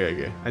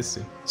 Okay. I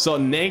see. So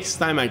next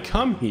time I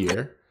come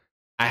here,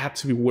 I have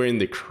to be wearing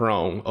the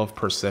crown of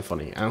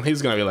Persephone, and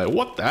he's gonna be like,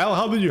 "What the hell?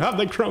 How did you have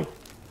that crown?"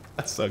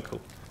 That's so cool.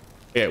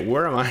 Okay,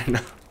 where am I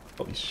now?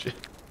 Holy shit.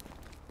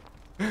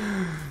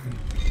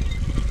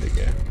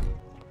 Okay.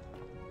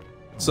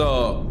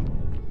 So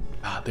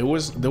There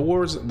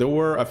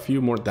were a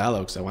few more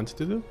dialogues I wanted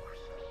to do.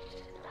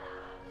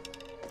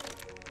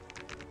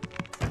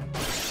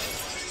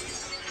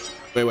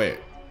 Wait.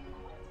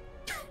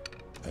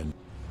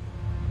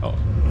 Oh.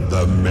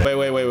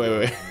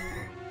 Wait.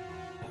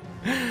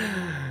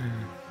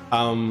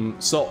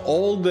 So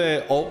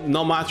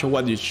no matter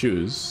what you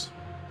choose,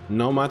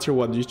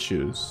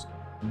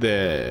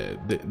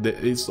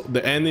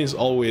 the end is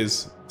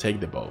always take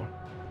the bow.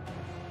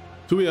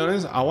 To be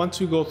honest, I want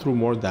to go through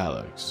more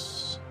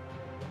dialogues.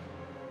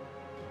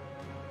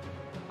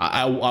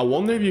 I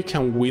wonder if you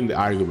can win the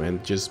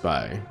argument just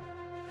by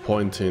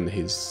pointing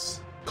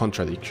his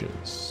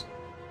contradictions.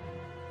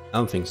 I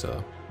don't think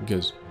so,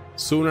 because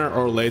sooner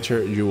or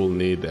later you will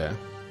need a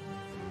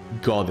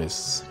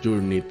goddess. You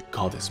will need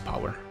goddess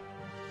power.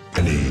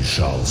 Many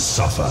shall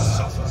suffer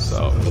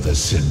for the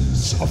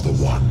sins of the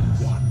one.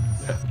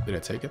 Yeah, did I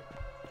take it?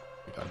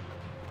 I got it.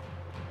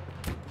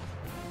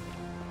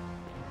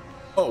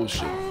 Oh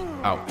shit!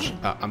 Ouch!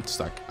 I'm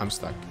stuck. I'm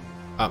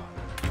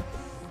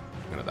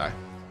gonna die.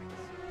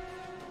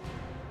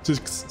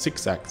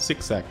 Zigzag.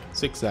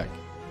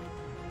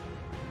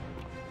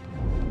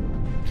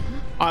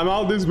 I'm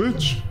out this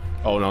bitch.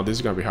 Oh no, this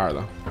is gonna be hard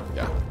though.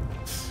 Yeah.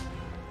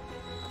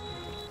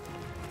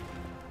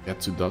 Got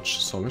to dodge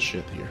so much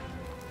shit here.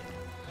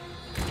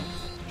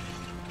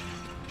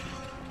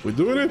 We're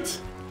doing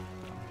it.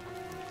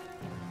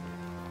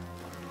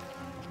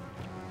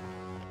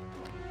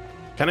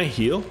 Can I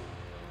heal?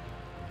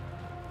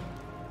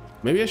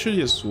 Maybe I should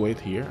just wait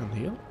here and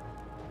heal.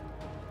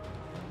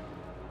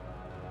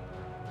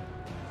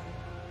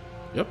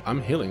 Yep,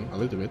 I'm healing a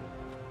little bit.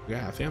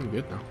 Yeah, I think I'm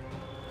good now.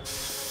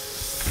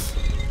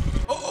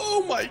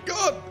 Oh my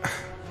god!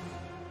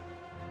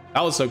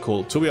 That was so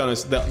cool. To be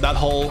honest, that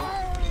whole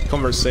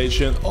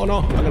conversation. Oh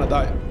no, I'm gonna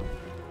die.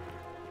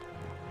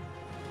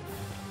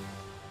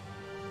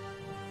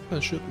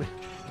 Don't shoot me.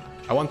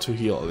 I want to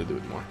heal a little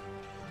bit more.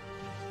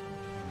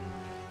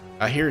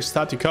 I hear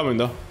statue coming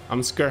though.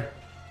 I'm scared.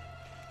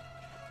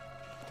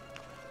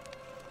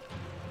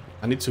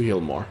 I need to heal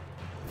more.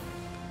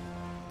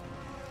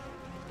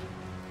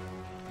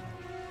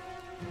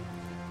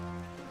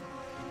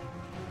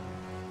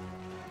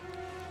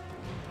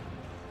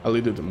 A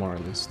little bit more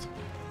at least.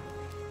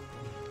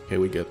 Okay,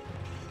 we good.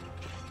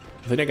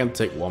 I think I can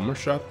take one more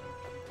shot.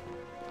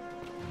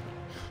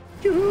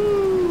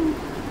 Yoo-hoo!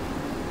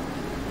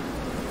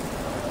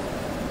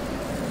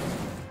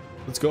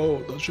 Let's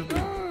go. Don't shoot me.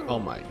 Oh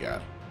my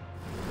god.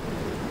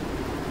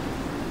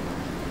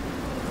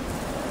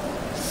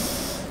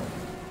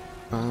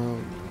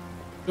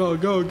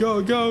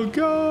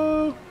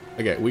 Go.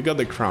 Okay, we got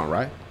the crown,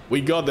 right?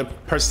 We got the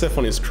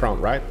Persephone's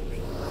crown, right?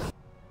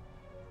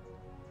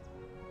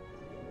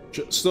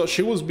 So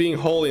she was being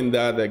held in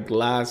that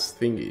glass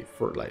thingy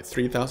for like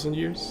 3,000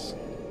 years,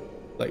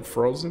 like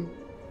frozen.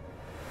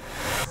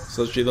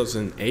 So she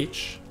doesn't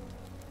age.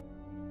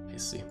 I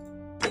see.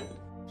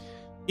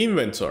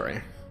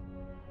 Inventory.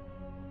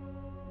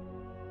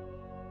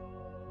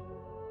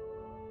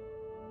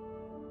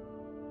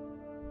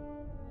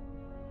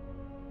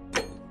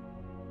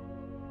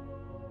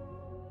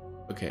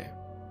 Okay,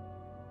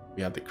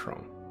 we have the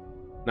crown.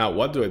 Now,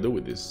 what do I do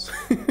with this?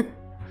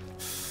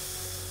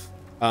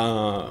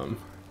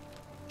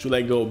 Should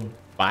I go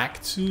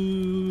back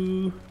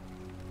to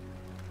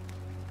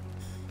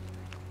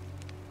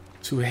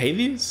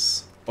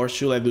Hades, or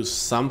should I do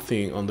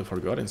something on the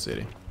Forgotten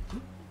City?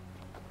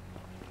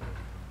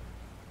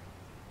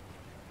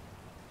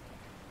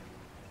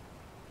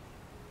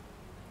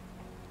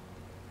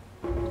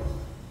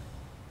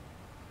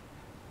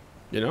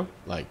 You know,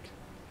 like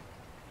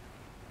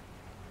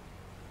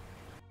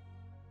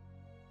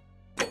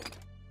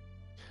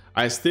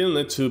I still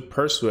need to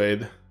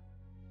persuade.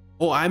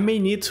 Oh, I may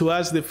need to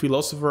ask the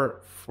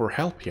philosopher for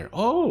help here.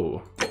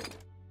 Oh,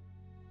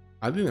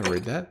 I didn't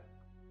read that.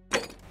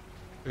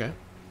 Okay.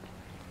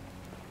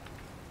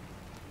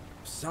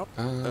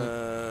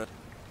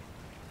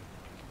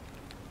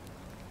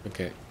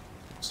 Okay,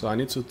 so I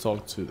need to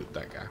talk to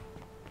that guy.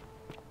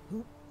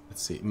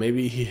 Let's see,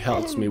 maybe he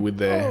helps me with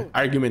the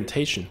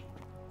argumentation.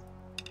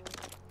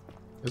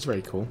 That's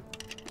very cool.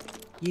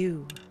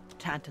 You,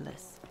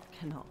 Tantalus,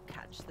 cannot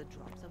catch the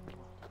drops of water.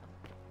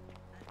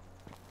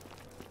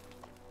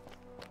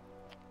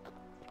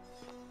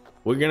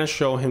 We're gonna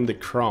show him the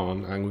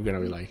crown and we're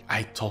gonna be like,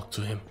 I talked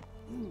to him.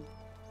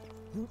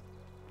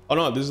 Oh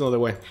no, this is not the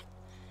way.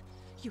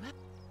 You have...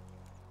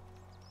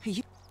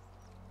 You...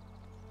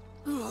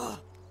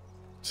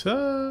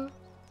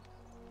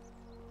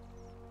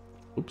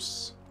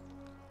 Oops.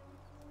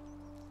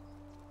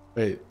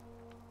 Wait,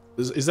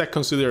 is that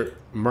considered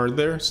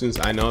murder since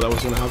I know that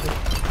was gonna happen?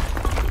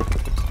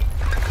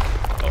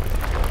 Oh,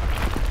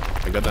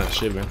 I got that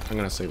achievement. I'm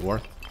gonna say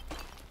worth.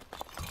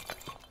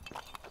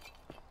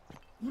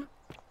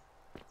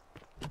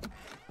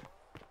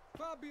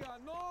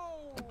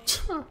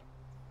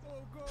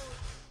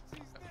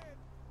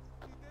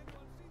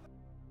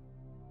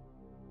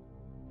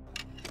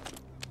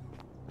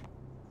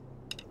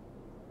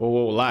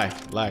 Whoa,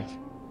 lag.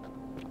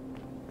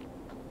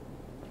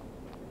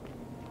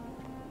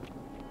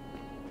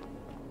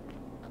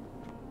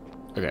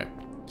 Okay.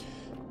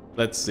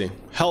 Let's see.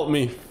 Help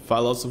me,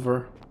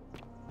 philosopher.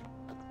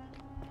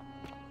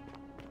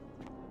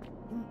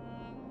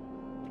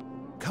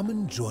 Come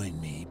and join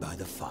me by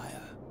the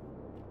fire.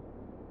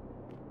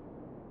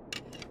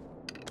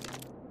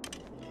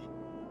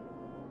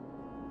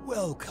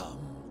 Welcome,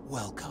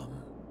 welcome.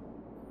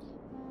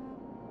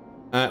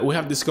 We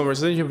have this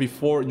conversation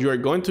before. You are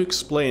going to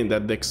explain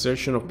that the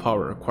exertion of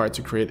power required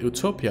to create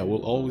utopia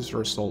will always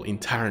result in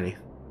tyranny.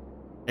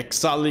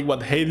 Exactly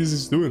what Hades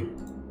is doing.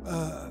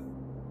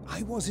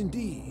 I was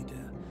indeed,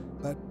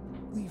 but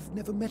we've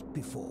never met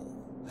before,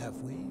 have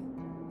we?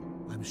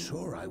 I'm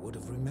sure I would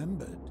have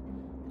remembered.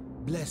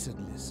 Blessed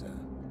Lissa,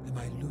 am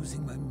I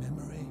losing my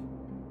memory?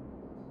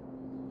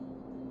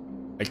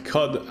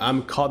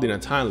 I'm caught in a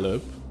time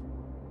loop.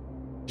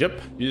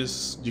 Yep, you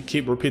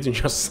keep repeating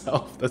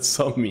yourself. That's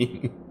so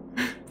mean.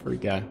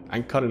 Forget.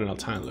 I'm caught in a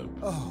time loop.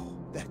 Oh,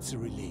 that's a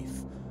relief.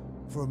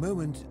 For a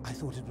moment, I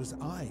thought it was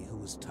I who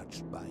was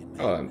touched by memories.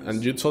 Oh,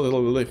 and you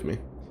totally believe me.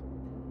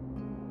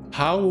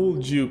 How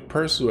would you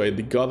persuade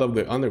the god of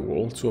the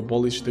underworld to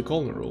abolish the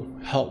golden rule?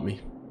 Help me,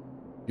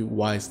 you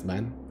wise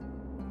man.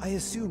 I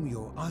assume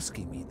you're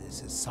asking me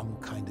this as some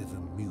kind of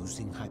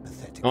amusing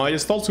hypothetical. Oh, I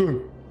just talked to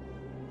him.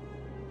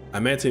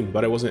 I met him,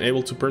 but I wasn't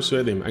able to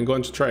persuade him. I'm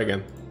going to try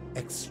again.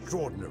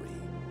 Extraordinary.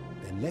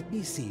 Then let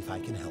me see if I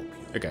can help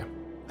you. Okay.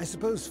 I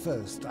suppose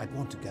first I'd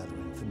want to gather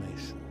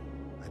information.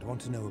 I'd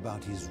want to know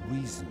about his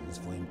reasons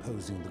for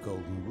imposing the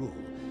golden rule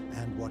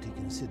and what he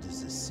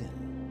considers a sin.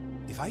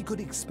 If I could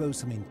expose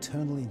some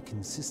internal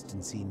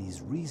inconsistency in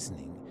his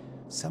reasoning,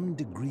 some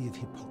degree of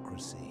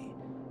hypocrisy,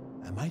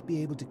 I might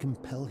be able to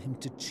compel him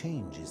to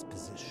change his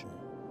position.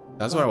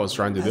 That's what I was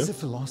trying to do. As a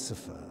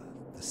philosopher,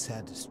 the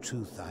saddest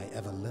truth I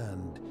ever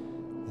learned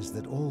is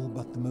that all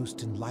but the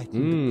most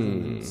enlightened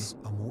opponents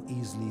are more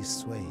easily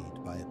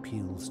swayed by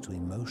appeals to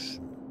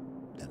emotion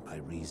than by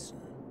reason.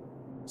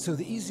 So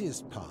the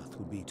easiest path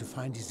would be to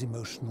find his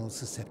emotional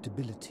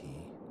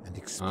susceptibility and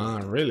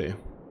exploit it. Really?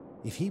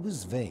 If he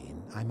was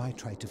vain, I might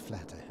try to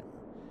flatter him.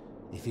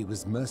 If he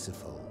was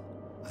merciful,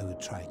 I would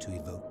try to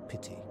evoke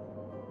pity.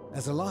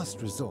 As a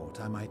last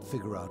resort, I might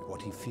figure out what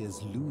he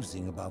fears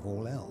losing above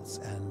all else,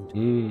 and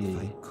if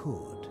I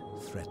could,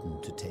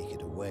 threaten to take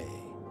it away.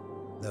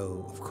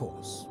 Though, of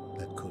course,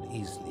 that could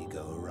easily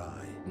go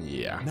awry.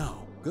 Yeah.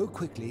 Now, go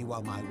quickly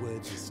while my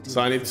words are still...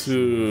 So I need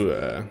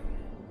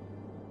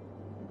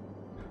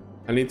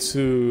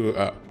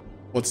to...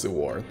 what's the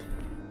word?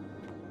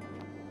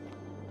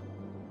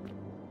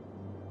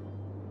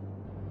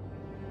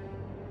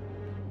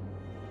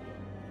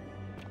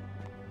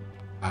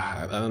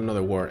 I don't know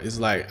the word. It's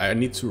like I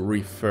need to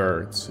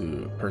refer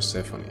to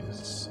Persephone.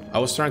 I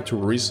was trying to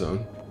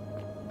reason,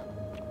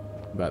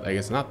 but I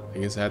guess not. I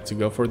guess I had to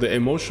go for the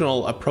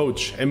emotional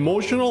approach.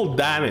 Emotional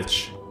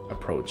damage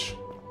approach.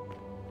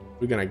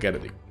 We're gonna get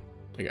it.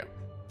 Okay.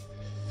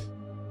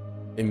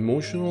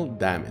 Emotional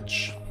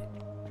damage.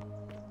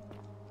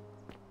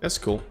 That's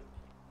cool.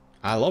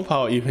 I love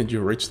how even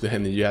you reached the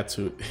end and you had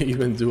to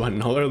even do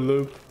another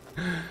loop.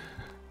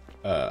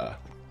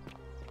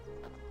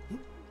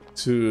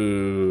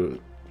 To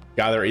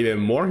gather even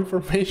more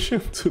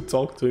information to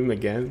talk to him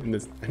again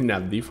in a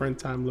different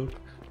time loop.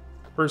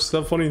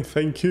 Persephone,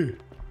 thank you.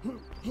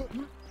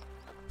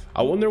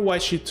 I wonder why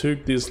she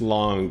took this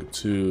long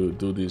to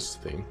do this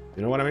thing.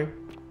 You know what I mean?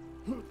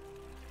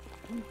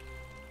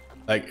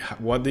 Like,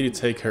 what did it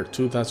take her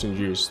 2,000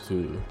 years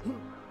to,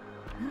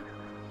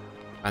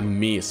 and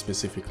me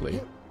specifically,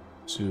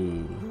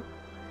 to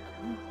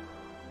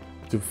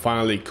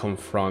finally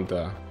confront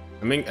I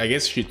mean, I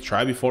guess she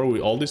tried before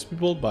with all these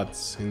people, but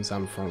since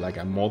I'm from like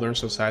a modern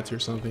society or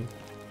something,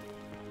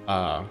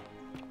 I'll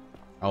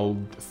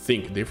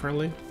think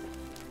differently.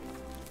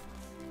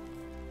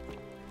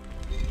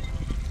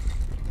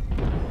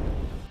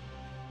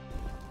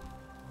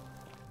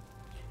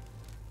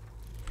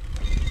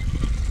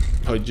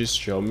 Oh, just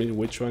show me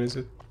which one is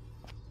it?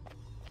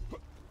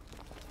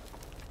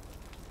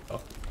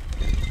 Oh.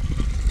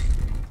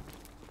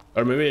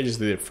 Or maybe I just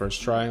did it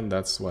first try and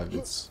that's why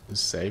it's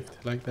saved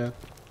like that.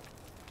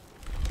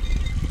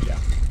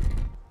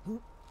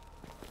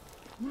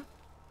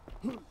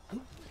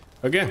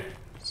 Okay,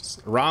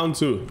 round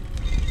 2.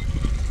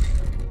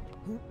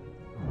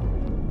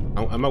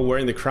 Am I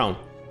wearing the crown?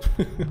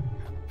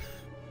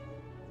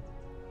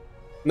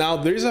 Now,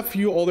 there's a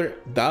few other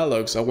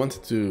dialogues I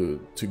wanted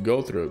to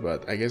go through,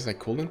 but I guess I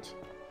couldn't.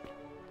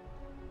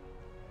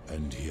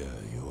 And here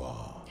you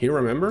are. He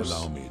remembers?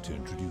 Allow me to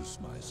introduce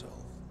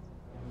myself.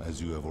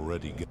 As you have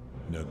already given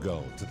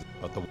Nergal to the...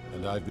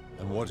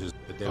 And what is...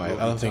 I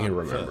don't think he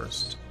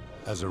remembers.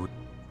 As a...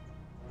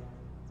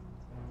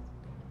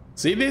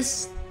 See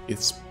this?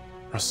 It's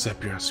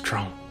Proserpina's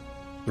crown.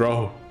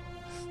 Bro.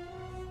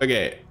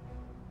 Okay.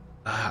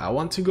 I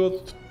want to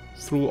go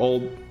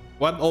through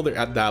what other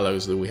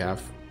dialogues do we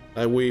have?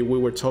 We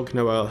were talking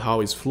about how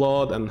he's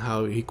flawed and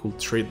how he could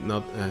treat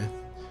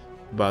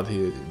about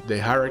the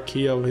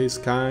hierarchy of his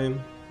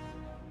kind.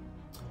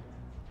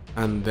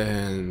 And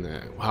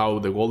then how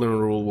the golden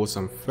rule was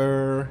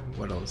unfair.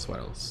 What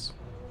else?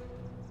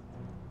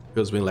 he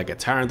was being like a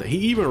tyrant. He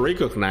even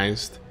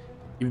recognized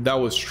if that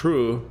was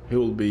true, he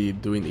will be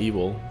doing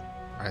evil,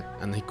 right?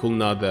 And he could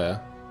not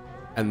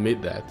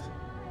admit that.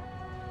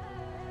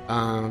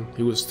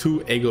 He was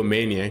too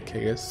egomaniac, I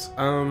guess.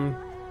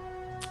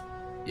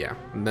 Yeah,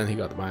 and then he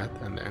got mad,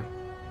 and then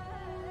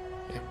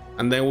yeah,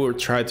 and then we were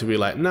trying to be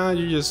like, nah,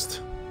 you're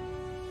just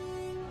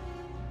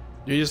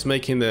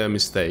making the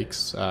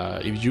mistakes.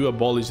 If you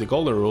abolish the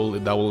golden rule,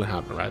 that will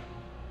happen, right?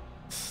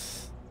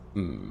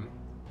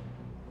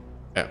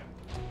 Yeah,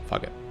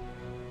 fuck it.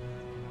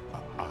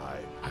 I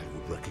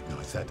would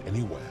recognize that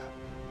anywhere,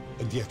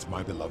 and yet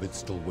my beloved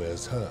still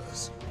wears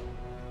hers.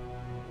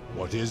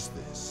 What is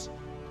this?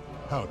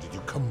 How did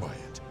you come by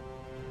it?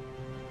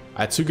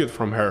 I took it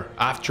from her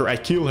after I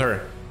killed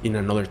her in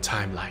another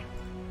timeline.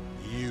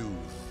 You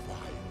vile,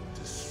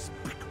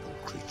 despicable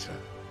creature.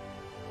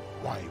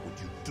 Why would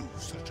you do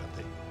such a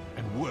thing?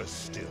 And worse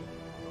still,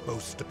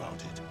 boast about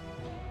it.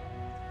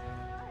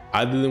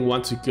 I didn't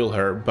want to kill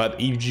her,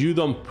 but if you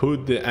don't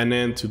put an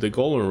end to the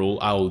golden rule,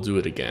 I will do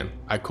it again.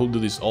 I could do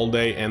this all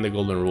day and the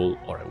golden rule,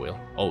 or I will.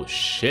 Oh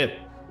shit,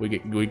 we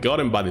got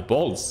him by the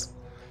balls.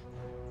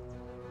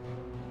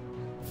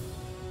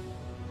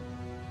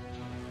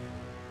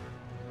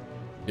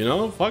 You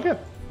know, fuck it.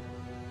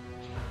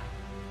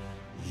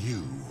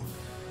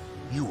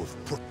 You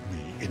have put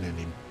me in an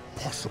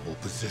impossible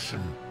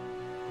position.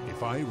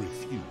 If I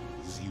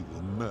refuse, you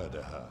will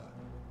murder her.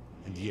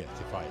 And yet,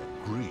 if I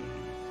agree,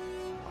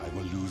 I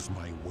will lose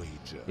my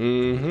wager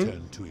and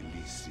return to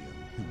Elysium,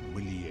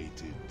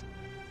 humiliated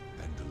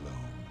and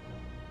alone.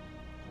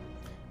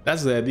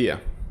 That's the idea.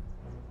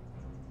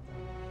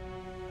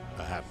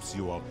 Perhaps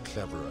you are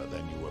cleverer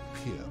than you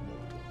appear,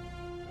 mortal.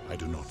 I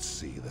do not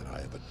see that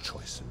I have a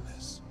choice in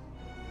this.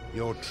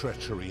 Your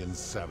treachery and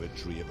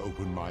savagery have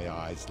opened my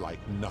eyes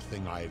like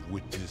nothing I have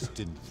witnessed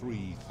in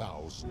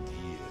 3,000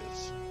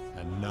 years.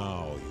 And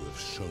now you have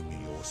shown me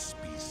your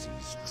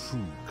species' true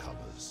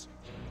colors.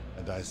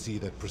 And I see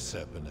that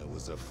Proserpina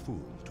was a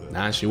fool to have...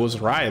 Nah, she was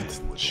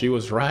right. She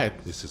was right.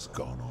 This has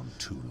gone on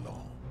too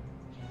long.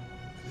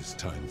 It is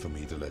time for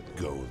me to let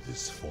go of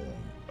this form.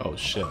 Oh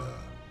shit.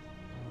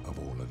 Of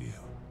all of you.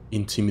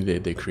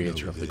 Intimidate the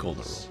creator of the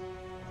golden rule.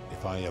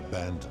 If I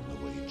abandon the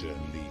wager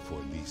and leave for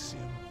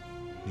Elysium,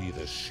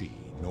 neither she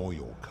nor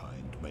your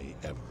kind may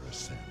ever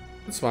ascend.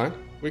 It's fine.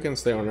 We can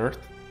stay on Earth.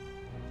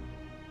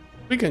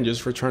 We can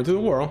just return to the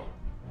world.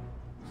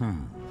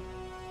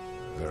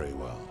 Very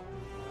well.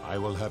 I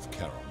will have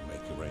Charon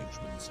make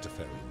arrangements to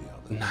ferry the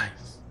others.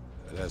 Nice.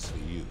 But as for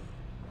you,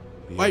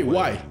 why? You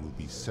will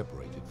be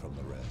separated from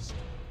the rest.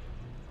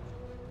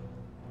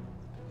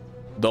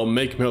 Don't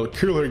make me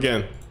kill her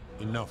again.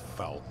 Enough,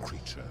 foul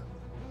creature.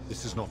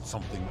 This is not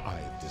something I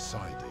have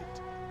decided.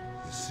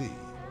 You see,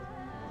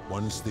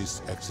 once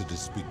this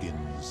exodus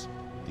begins,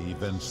 the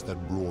events that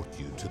brought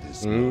you to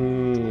this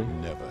moment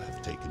will never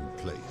have taken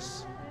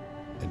place,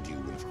 and you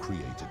will have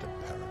created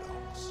a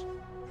paradox.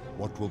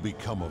 What will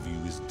become of you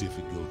is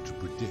difficult to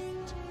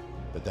predict,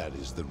 but that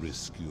is the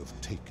risk you have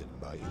taken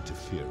by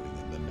interfering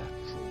in the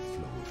natural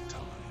flow of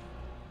time.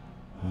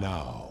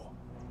 Now,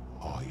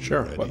 are you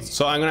ready?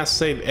 So I'm gonna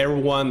save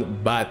everyone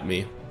but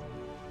me.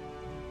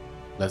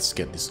 Let's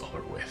get this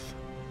over with.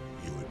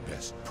 You had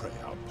best pray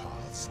our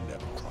paths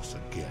never cross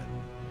again,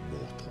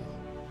 mortal.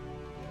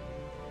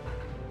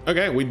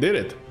 Okay, we did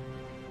it.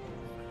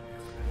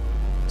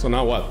 So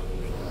now what?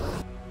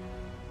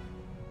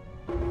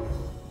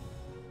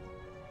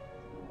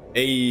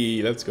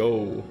 Hey, let's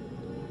go.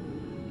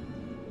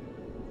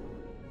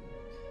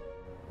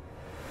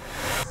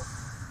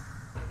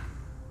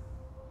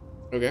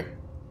 Okay,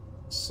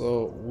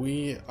 so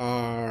we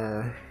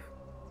are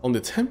on the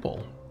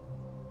temple.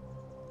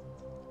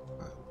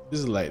 This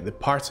is like the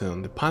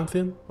Parthenon, the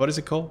Pantheon. What is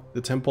it called?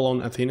 The temple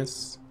on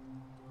Athena's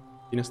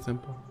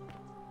temple.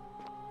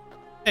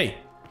 Hey.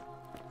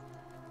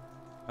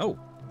 Oh.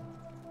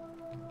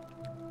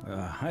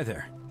 Hi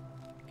there.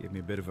 Gave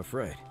me a bit of a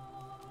fright.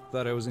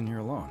 Thought I was in here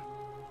alone.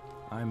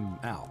 I'm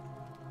Al.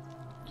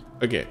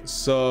 Okay,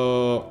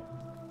 so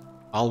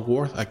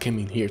Alworth, I came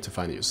in here to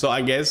find you. So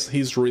I guess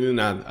he's reading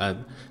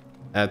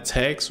a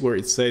text where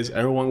it says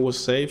everyone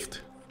was saved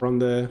from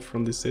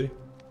the city.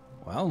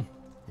 Well,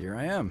 here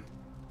I am.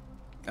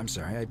 I'm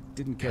sorry, I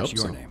didn't catch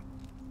your name.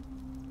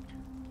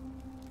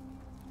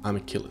 I'm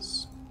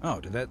Achilles. Oh,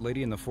 did that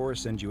lady in the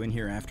forest send you in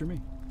here after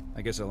me?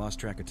 I guess I lost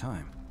track of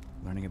time,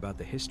 learning about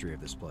the history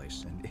of this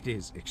place, and it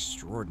is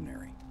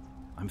extraordinary.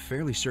 I'm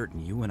fairly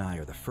certain you and I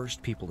are the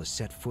first people to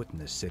set foot in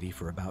this city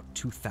for about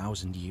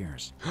 2,000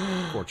 years.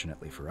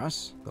 Fortunately for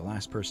us, the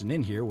last person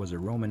in here was a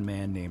Roman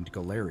man named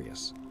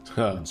Galerius,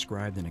 who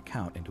inscribed an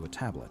account into a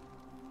tablet.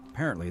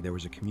 Apparently, there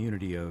was a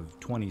community of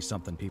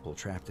 20-something people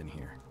trapped in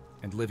here,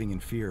 and living in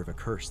fear of a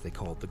curse they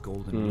called the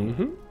Golden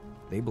Rule.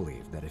 They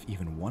believed that if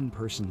even one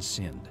person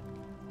sinned,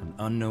 an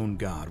unknown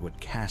god would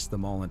cast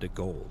them all into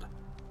gold,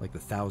 like the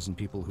 1,000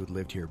 people who'd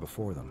lived here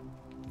before them.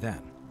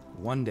 Then,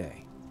 one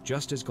day,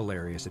 just as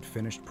Galerius had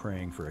finished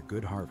praying for a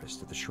good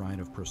harvest at the shrine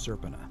of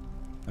Proserpina,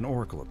 an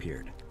oracle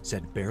appeared,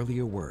 said barely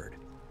a word,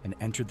 and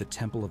entered the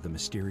temple of the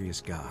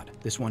mysterious god.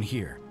 This one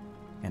here.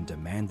 and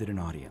demanded an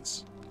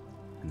audience.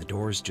 And the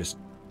doors just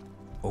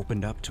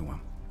opened up to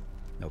him.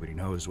 Nobody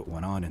knows what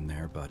went on in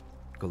there, but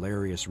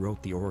Galerius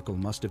wrote the oracle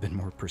must have been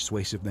more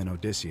persuasive than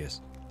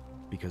Odysseus,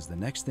 because the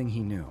next thing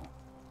he knew,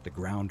 the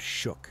ground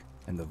shook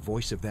and the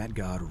voice of that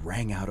god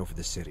rang out over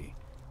the city.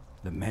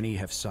 The many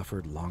have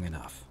suffered long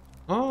enough.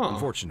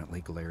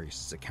 Unfortunately,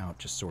 Galerius' account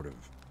just sort of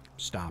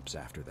stops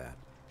after that,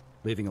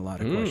 leaving a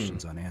lot of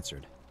questions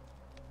unanswered.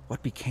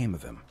 What became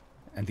of him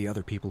and the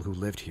other people who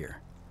lived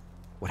here?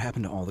 What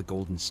happened to all the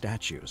golden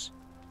statues?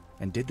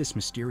 And did this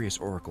mysterious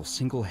oracle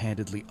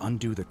single-handedly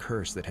undo the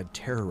curse that had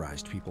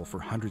terrorized people for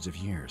hundreds of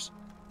years?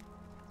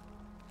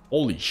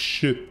 Holy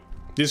shit.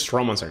 These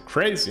romans are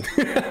crazy.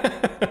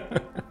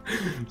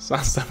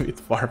 Sounds a bit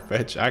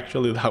far-fetched.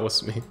 Actually, that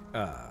was me.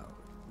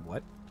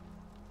 What?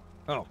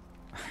 Oh,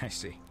 I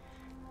see.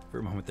 For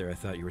a moment there, I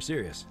thought you were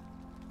serious.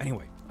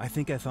 Anyway, I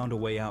think I found a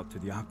way out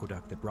through the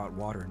aqueduct that brought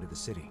water into the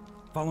city.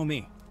 Follow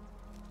me.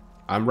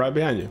 I'm right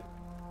behind you.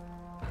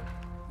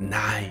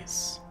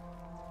 Nice.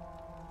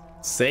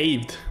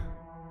 Saved.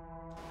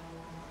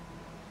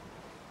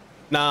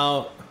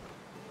 Now,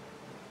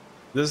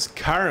 this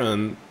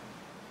Charon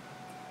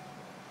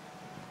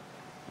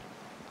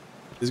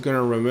is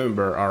gonna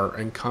remember our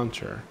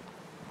encounter.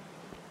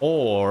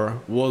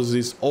 Or was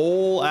this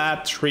all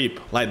a trip?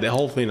 Like the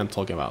whole thing I'm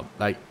talking about.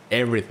 Like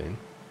everything.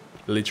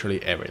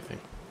 Literally everything.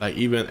 Like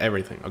even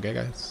everything. Okay,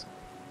 guys?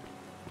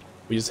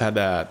 We just had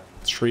that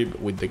trip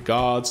with the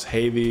gods,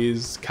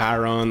 Hades,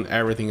 Charon,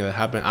 everything that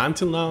happened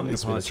until now. I'm gonna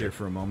pause here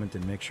for a moment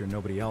and make sure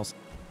nobody else.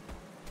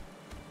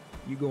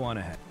 You go on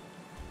ahead.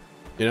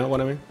 You know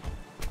what I mean?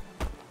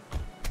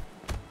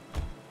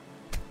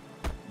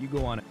 You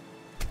go on.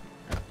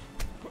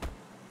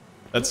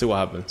 Let's see what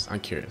happens. I'm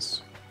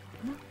curious.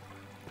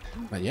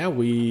 But yeah,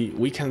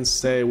 we can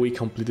say we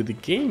completed the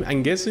game.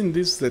 I'm guessing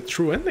this is the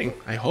true ending.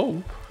 I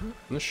hope. I'm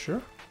not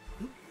sure.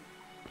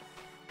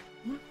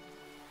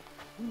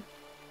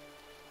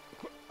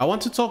 I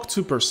want to talk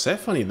to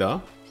Persephone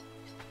though.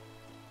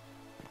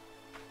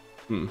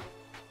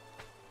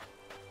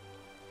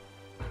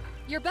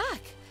 You're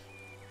back,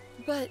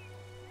 but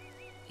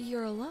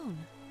you're alone.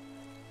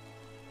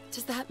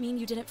 Does that mean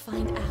you didn't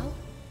find Al?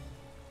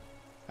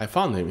 I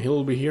found him.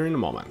 He'll be here in a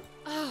moment.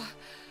 Oh,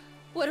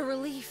 what a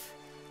relief.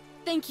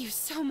 Thank you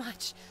so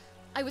much.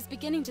 I was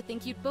beginning to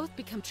think you'd both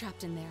become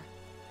trapped in there.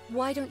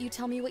 Why don't you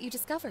tell me what you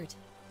discovered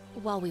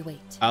while we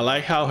wait? I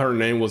like how her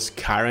name was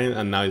Karen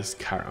and now it's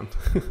Charon.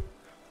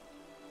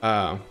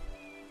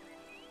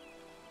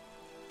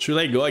 Should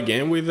I go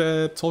again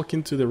with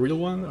talking to the real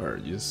one or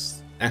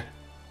just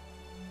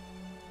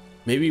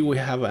maybe we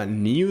have a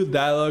new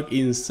dialogue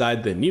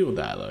inside the new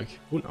dialogue.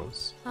 Who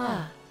knows?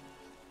 Ah,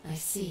 I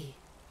see.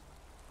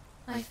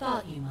 I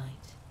thought you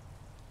might.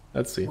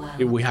 Let's see well,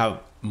 if we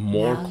have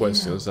more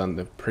questions you know. than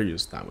the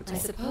previous time we talked. I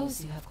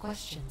suppose you have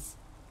questions.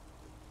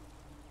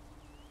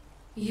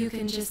 You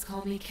can just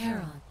call me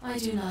Charon. I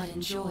do not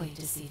enjoy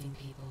deceiving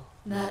people.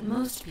 That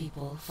most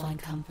people find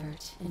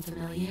comfort in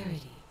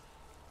familiarity.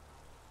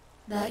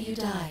 That you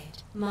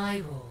died,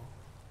 my role,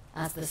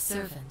 as the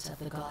servant of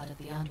the god of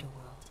the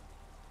underworld.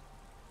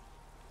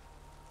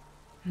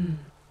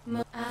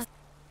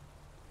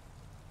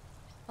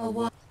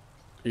 What?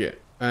 Yeah.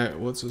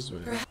 What's his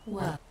name?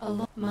 Well,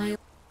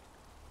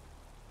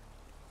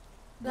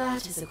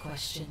 that is a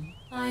question.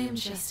 I am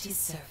just his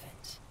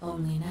servant.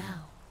 Only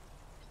now.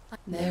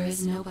 There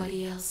is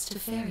nobody else to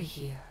ferry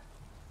here.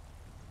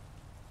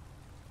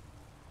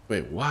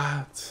 Wait,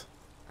 what?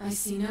 I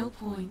see no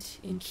point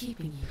in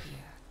keeping you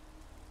here.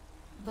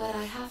 But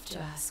I have to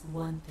ask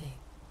one thing.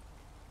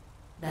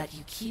 That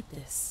you keep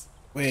this.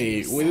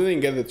 Wait, we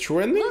didn't get the true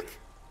ending? Look!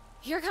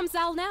 Here comes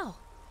Al now.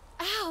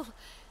 Al!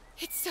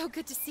 It's so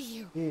good to see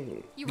you.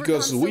 You were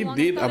because gone so we long,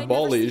 did I thought I'd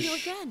never see you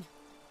abolish again.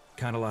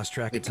 Kind of lost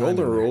track the of time.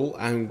 golden rule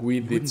and we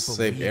did wouldn't save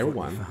believe what we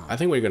everyone. found. I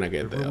think we're gonna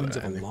get the the ruins other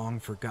of a ending. long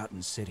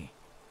forgotten city.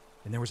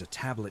 And there was a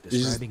tablet It's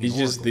just, describing it's an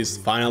just oracle this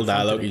who final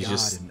confronted dialogue a is god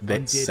just and the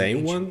undid an same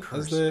ancient one curse.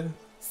 as the...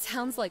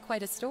 Sounds like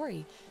quite a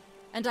story.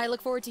 And I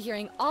look forward to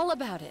hearing all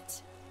about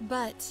it.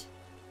 But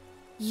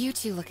you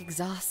two look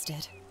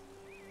exhausted.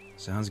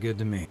 Sounds good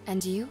to me.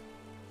 And you?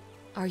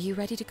 Are you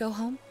ready to go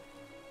home?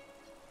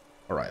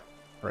 Alright,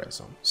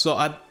 so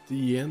at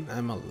the end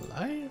I'm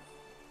alive?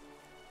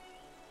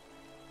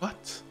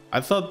 What? I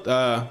thought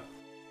I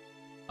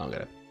don't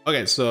get it.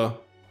 Okay, so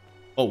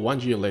 1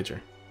 year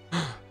later.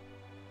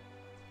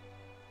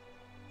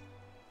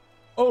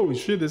 Oh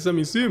shit, there's a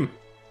museum.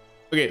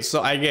 Okay,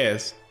 so I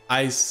guess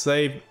I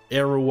saved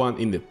everyone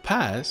in the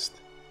past.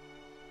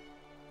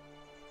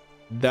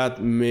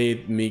 That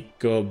made me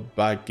go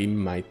back in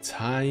my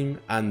time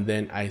and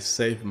then I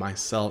saved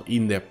myself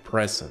in the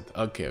present.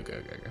 Okay,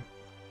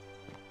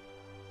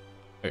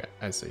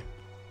 I see.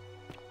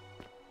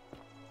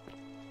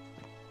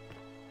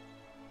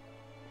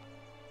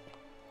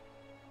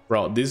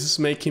 Bro, this is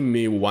making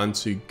me want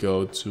to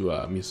go to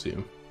a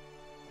museum.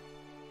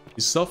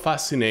 It's so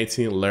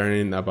fascinating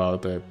learning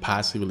about the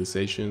past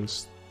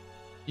civilizations.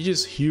 It's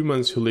just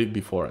humans who lived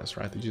before us,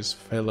 right? They're just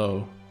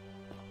fellow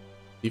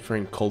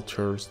different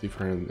cultures,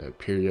 different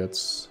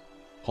periods.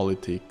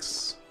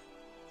 politics.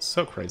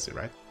 So crazy,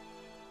 right?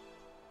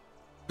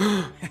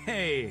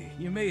 Hey,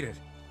 you made it.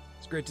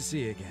 It's great to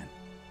see you again.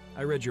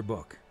 I read your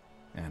book,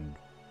 and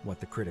what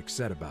the critics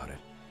said about it.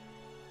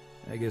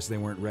 I guess they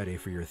weren't ready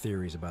for your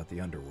theories about the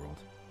underworld.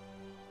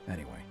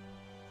 Anyway,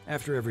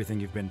 after everything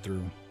you've been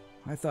through,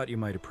 I thought you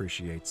might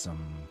appreciate some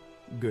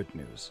good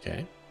news.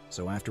 Okay.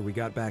 So after we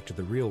got back to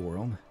the real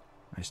world,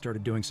 I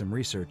started doing some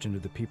research into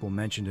the people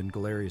mentioned in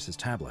Galerius'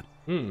 tablet.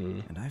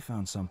 And I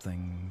found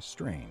something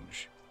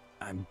strange.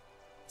 I'm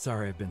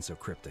sorry I've been so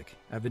cryptic.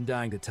 I've been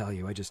dying to tell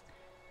you. I just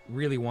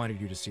really wanted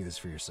you to see this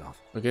for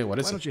yourself. Okay, what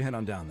is it? Why don't you head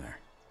on down there?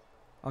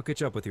 I'll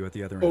catch up with you at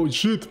the other end. Oh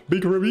shit,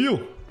 big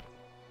reveal.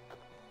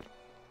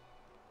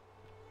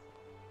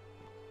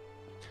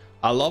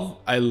 I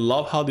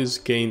love how this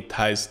game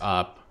ties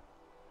up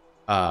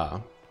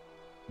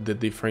the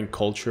different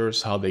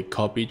cultures, how they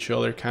copy each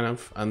other kind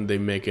of, and they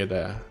make it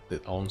their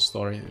own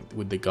story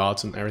with the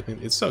gods and everything.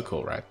 It's so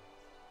cool, right?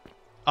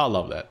 I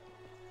love that.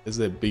 It's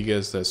the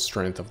biggest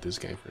strength of this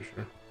game for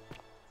sure.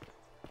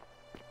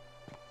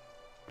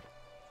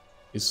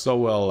 It's so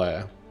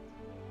well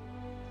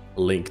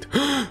linked.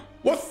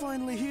 What?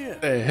 Finally here.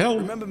 The hell?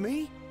 Remember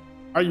me?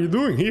 Are you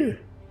doing here?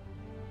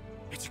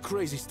 It's a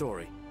crazy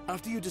story.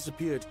 After you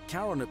disappeared,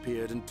 Charon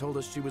appeared and told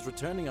us she was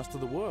returning us to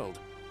the world.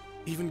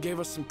 Even gave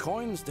us some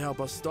coins to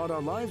help us start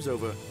our lives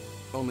over.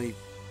 Only,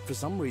 for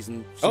some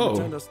reason, she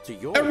returned us to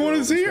your everyone world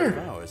is here.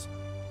 instead of ours.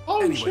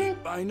 Oh anyway, shit!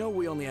 I know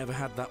we only ever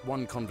had that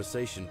one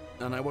conversation,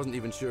 and I wasn't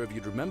even sure if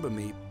you'd remember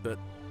me, but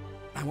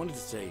I wanted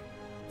to say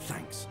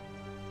thanks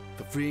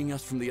for freeing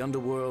us from the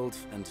underworld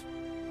and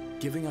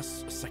giving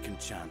us a second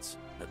chance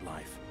at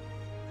life.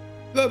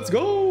 Let's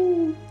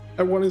go!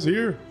 Everyone is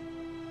here.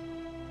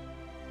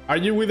 Are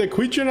you with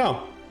Equitia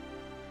now?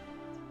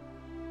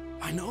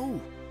 I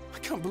know. I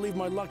can't believe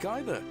my luck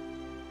either.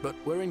 But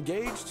we're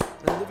engaged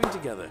and living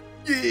together.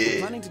 Yeah. We're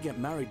planning to get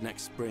married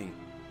next spring.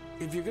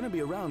 If you're going to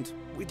be around,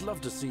 we'd love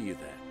to see you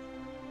there.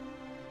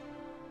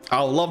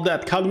 I love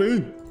that. Count me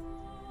in.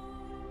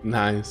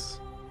 Nice.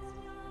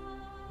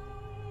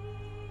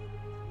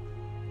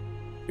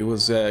 It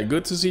was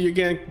good to see you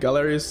again,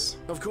 Galerius.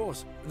 Of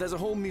course. There's a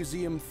whole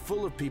museum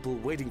full of people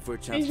waiting for a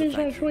chance to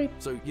thank you.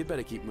 So you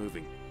better keep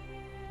moving.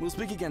 We'll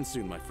speak again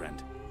soon, my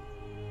friend.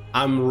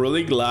 I'm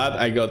really glad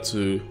I got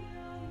to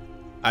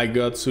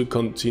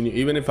continue.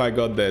 Even if I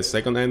got the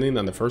second ending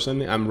and the first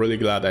ending, I'm really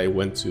glad I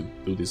went to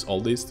do all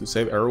this to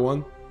save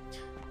everyone.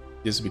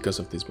 Just because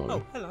of this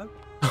moment. Oh, hello.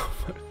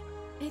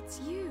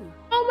 It's you.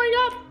 Oh my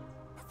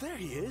god. There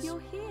he is. You're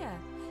here.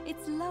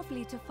 It's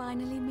lovely to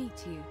finally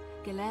meet you.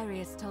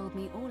 Galerius told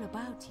me all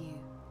about you.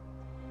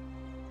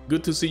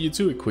 Good to see you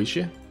too,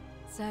 Equitia.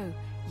 So,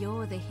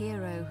 you're the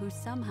hero who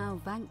somehow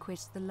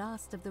vanquished the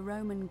last of the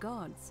Roman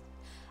gods.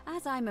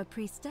 As I'm a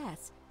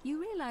priestess, you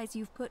realize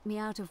you've put me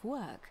out of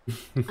work.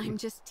 I'm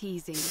just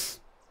teasing.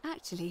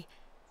 Actually,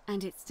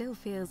 and it still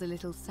feels a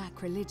little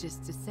sacrilegious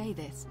to say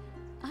this,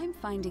 I'm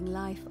finding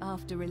life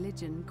after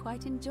religion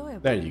quite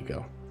enjoyable. There you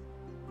go.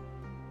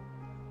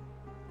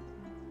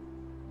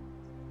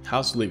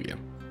 How's Livia?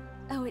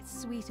 Oh,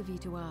 it's sweet of you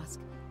to ask.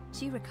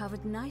 She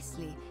recovered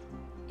nicely.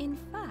 In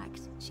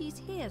fact, she's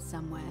here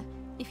somewhere,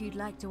 if you'd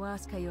like to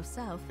ask her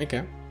yourself.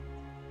 Okay.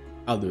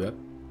 I'll do that.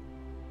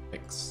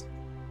 Thanks.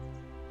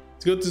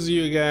 It's good to see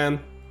you again.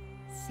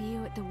 See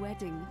you at the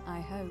wedding, I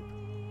hope.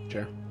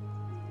 Sure.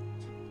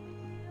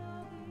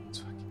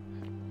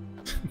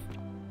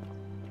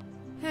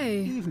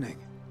 Hey. Evening.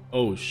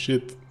 Oh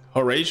shit.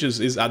 Horatius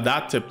is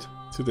adapted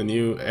to the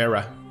new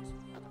era.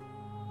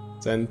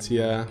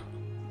 Xanthia.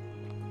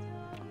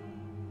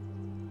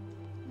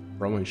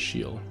 Roman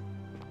shield.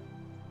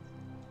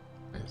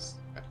 Nice.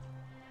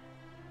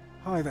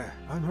 Hi there,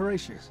 I'm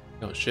Horatius.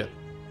 Oh shit.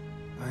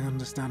 I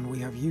understand we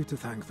have you to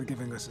thank for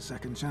giving us a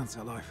second chance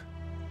at life.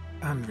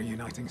 And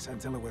reuniting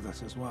Scintilla with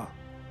us as well.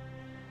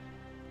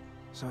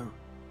 So,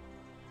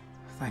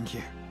 thank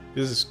you.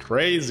 This is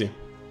crazy.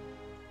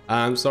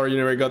 I'm sorry you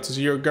never got to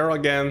see your girl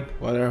again.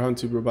 What are you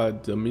to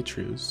provide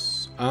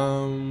Demetrius?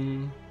 Ah,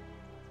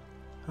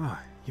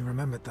 you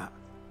remembered that.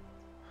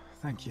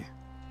 Thank you.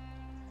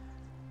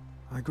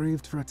 I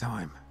grieved for a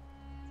time.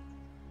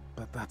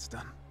 But that's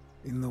done.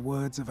 In the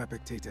words of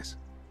Epictetus,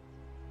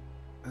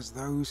 as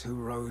those who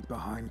rode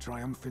behind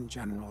triumphant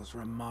generals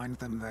remind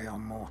them they are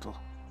mortal,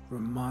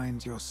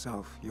 remind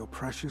yourself your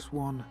precious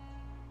one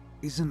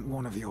isn't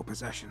one of your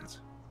possessions,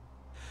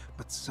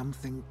 but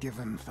something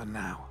given for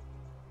now,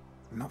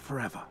 not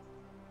forever.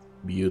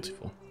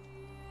 Beautiful.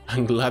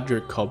 I'm glad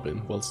you're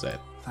coming. Well said.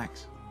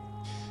 Thanks.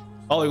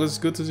 Oh, it was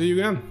good to see you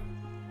again.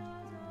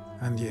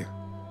 And you.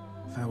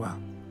 Farewell.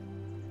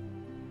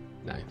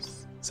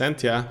 Nice.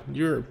 Xanthia,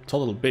 you're a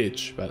total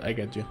bitch, but I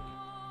get you.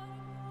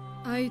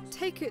 I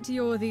take it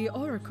you're the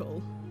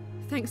Oracle.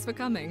 Thanks for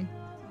coming.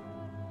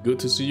 Good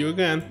to see you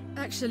again.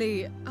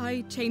 Actually,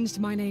 I changed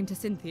my name to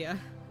Cynthia.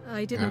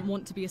 I didn't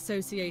want to be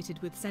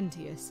associated with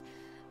Sentius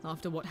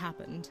after what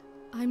happened.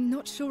 I'm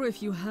not sure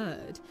if you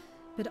heard,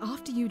 but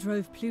after you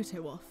drove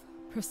Pluto off,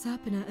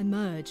 Proserpina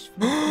emerged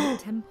from the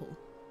temple.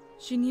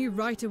 She knew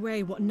right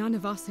away what none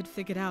of us had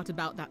figured out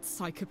about that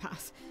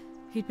psychopath.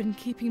 He'd been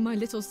keeping my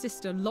little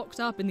sister locked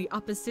up in the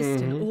upper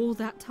cistern all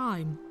that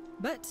time.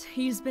 But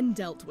he's been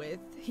dealt with.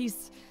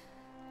 He's...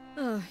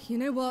 you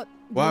know what?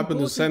 What happened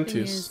to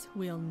Sentius?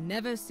 We'll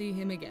never see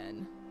him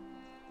again.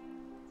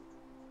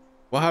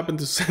 What happened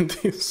to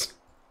Sentius?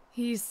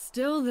 He's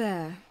still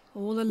there,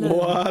 all alone.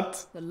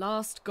 What? The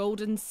last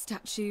golden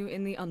statue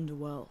in the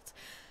underworld.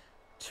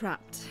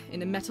 Trapped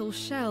in a metal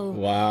shell.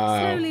 Wow.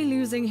 Slowly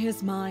losing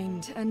his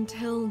mind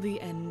until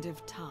the end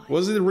of time.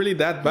 Was it really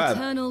that bad?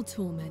 Eternal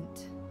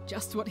torment.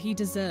 Just what he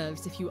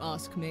deserves, if you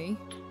ask me.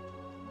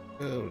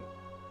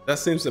 That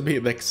seems a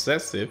bit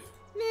excessive.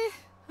 Meh.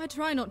 I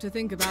try not to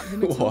think about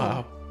him at all.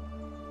 Wow.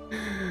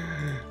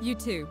 You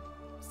too.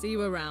 See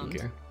you around.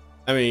 Okay.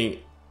 I mean,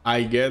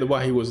 I get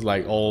why he was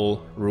like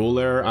all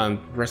ruler and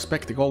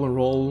respect the golden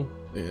role.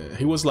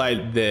 He was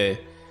like the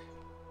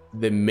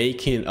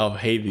making of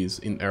Hades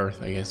in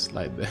Earth, I guess.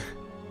 Like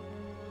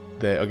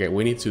the okay,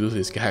 we need to do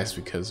this, guys,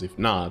 because if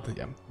not,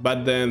 yeah.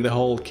 But then the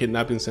whole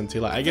kidnapping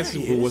Scintilla, I guess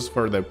it was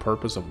for the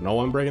purpose of no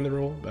one breaking the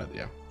rule. But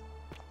yeah.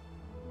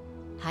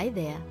 Hi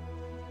there.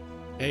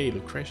 Hey,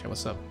 Lucretia,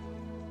 what's up?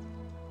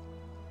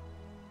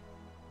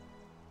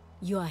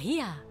 You are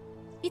here.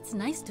 It's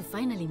nice to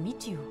finally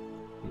meet you.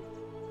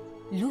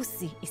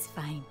 Lucy is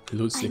fine.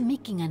 Lucy. I'm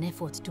making an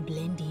effort to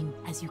blend in,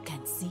 as you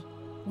can see.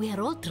 We are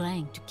all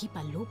trying to keep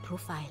a low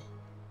profile.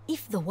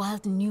 If the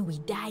world knew we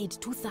died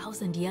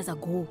 2,000 years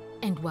ago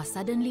and were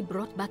suddenly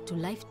brought back to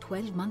life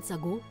 12 months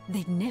ago,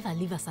 they'd never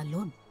leave us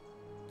alone.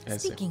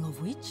 Speaking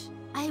of which,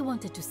 I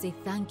wanted to say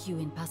thank you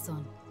in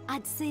person.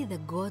 I'd say the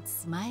gods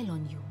smile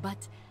on you,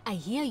 but I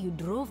hear you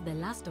drove the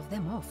last of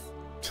them off.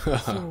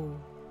 So...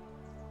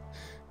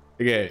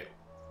 Okay,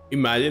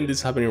 imagine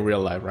this happening in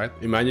real life, right?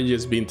 Imagine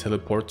just being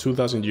teleported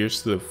 2,000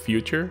 years to the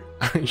future.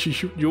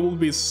 You will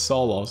be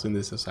so lost in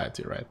this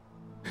society, right?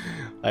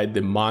 Like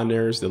the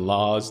manners, the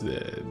laws,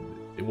 the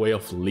way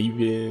of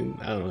living.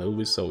 I don't know, it'll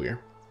be so weird.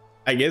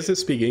 I guess they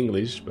speak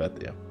English,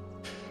 but yeah.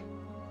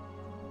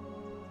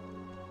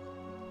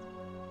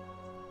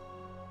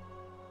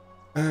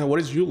 What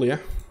is Julia?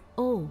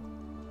 Oh,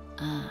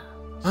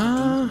 she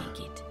didn't make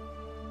it.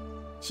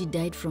 She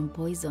died from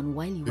poison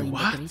while you were in the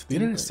Great Temple.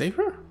 Didn't it save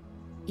her?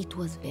 It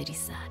was very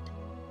sad.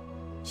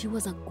 She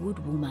was a good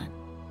woman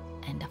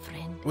and a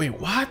friend. Wait,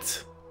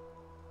 what?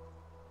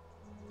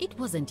 It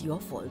wasn't your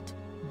fault.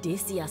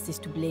 Decius is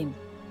to blame.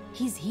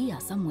 He's here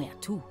somewhere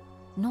too.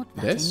 Not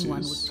that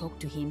anyone would talk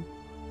to him.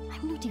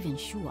 I'm not even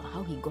sure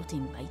how he got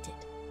invited.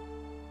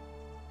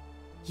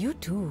 You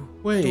too.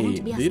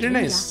 Wait, didn't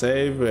I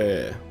save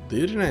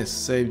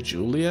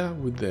Julia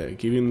with the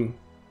giving?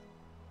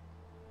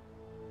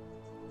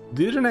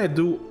 Didn't I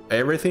do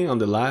everything on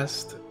the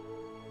last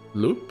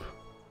loop?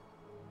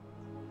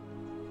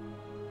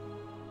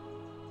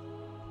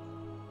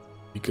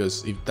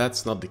 Because if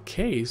that's not the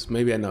case,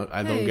 maybe I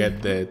don't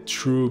get the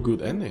true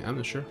good ending. I'm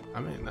not sure.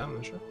 I'm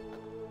not sure.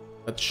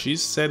 But she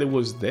said it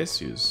was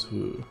Decius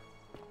who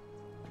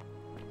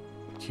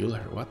killed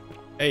her. What?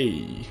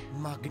 Hey.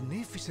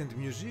 Magnificent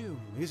museum,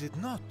 is it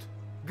not?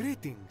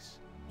 Greetings.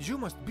 You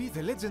must be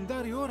the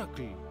legendary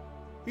Oracle.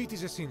 It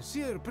is a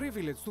sincere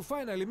privilege to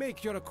finally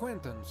make your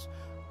acquaintance.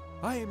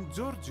 I am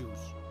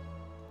Georgius.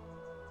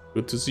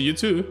 Good to see you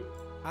too.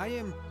 I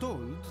am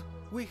told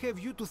we have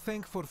you to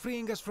thank for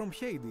freeing us from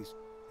Hades,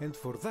 and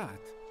for that,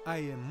 I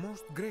am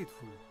most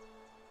grateful.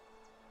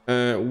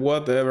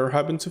 Whatever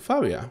happened to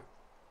Fabia?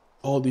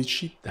 Oh, did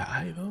she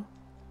die though?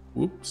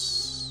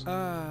 Whoops.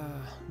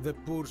 The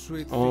poor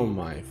sweet thing. Oh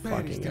my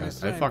fucking god,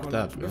 I fucked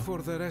up. Before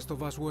the rest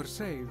of us were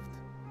saved.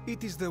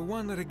 It is the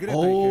one regret I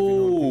have in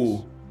all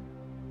this.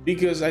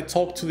 Because I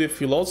talked to the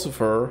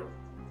philosopher,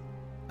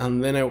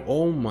 and then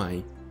oh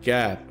my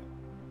god.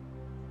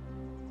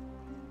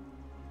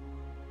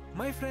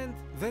 My friend,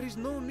 there is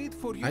no need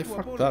for you to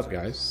apologize. Fucked up,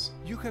 guys.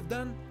 You have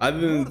done I more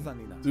didn't than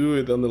enough. do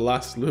it on the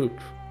last loop.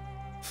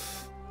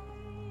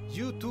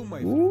 You too,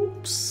 my friend.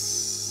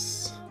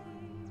 Oops.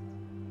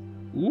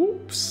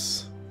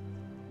 Oops.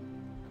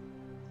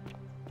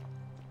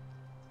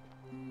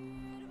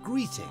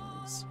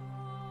 Greetings.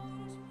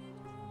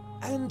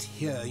 And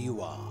here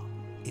you are.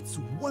 It's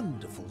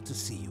wonderful to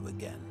see you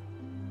again.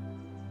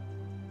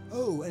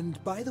 Oh,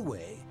 and by the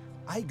way,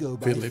 I go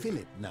by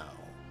Philip now.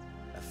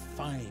 A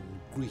fine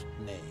Greek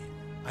name.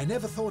 I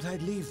never thought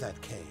I'd leave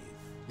that cave,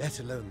 let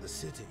alone the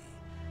city.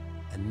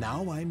 And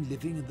now I'm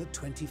living in the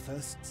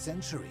 21st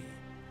century.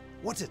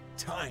 What a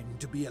time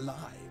to be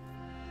alive.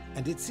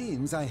 And it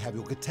seems I have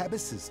your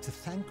Catabasis to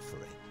thank for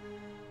it.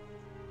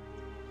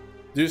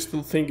 Do you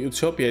still think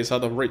Utopia is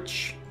out of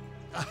reach?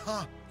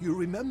 Aha, you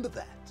remember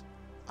that?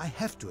 I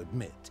have to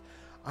admit,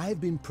 I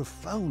have been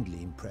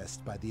profoundly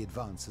impressed by the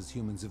advances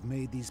humans have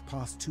made these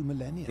past 2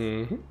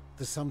 millennia.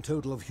 The sum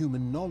total of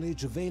human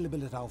knowledge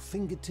available at our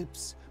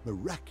fingertips,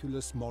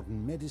 miraculous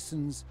modern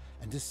medicines,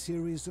 and a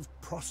series of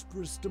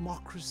prosperous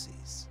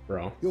democracies.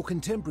 Bro. Your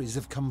contemporaries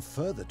have come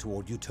further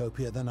toward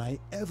utopia than I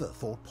ever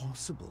thought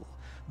possible,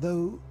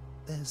 though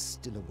there's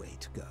still a way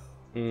to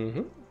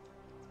go.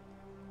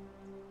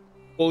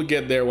 We'll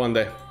get there one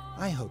day.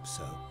 I hope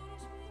so.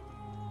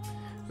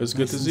 It's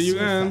good to see you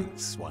again.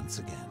 Thanks once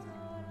again.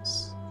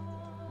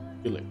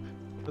 Philip,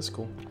 that's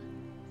cool.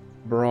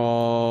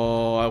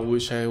 Bro, I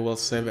wish I will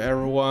save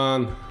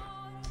everyone.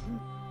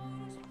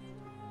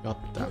 God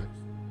damn.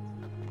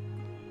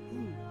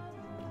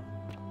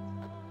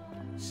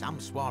 Some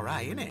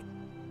soiree, innit?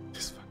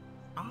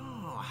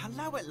 Oh,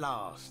 hello at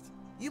last.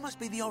 You must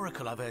be the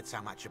oracle I've heard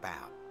so much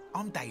about.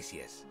 I'm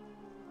Dacius.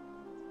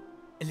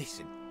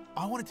 Listen,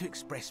 I wanted to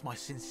express my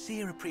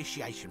sincere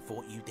appreciation for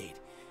what you did.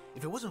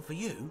 If it wasn't for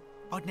you,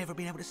 I'd never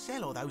been able to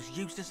sell all those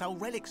useless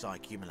old relics I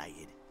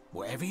accumulated.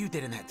 Whatever you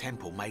did in that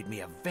temple made me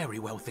a very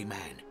wealthy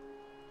man.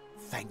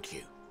 Thank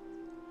you.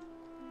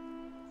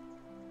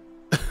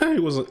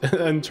 It was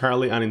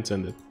entirely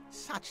unintended.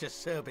 Such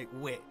acerbic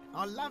wit.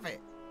 I love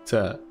it.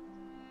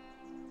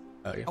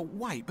 Okay. Oh,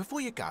 wait, before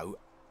you go,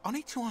 I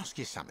need to ask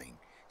you something.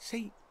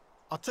 See,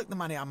 I took the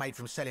money I made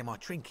from selling my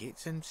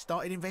trinkets and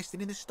started investing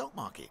in the stock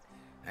market.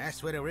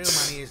 That's where the real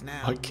money is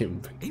now.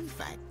 In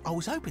fact, I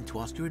was hoping to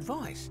ask your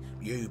advice,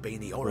 you being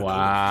the oracle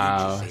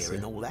of futures here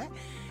and all that,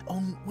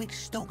 on which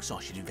stocks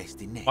I should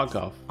invest in next. Fuck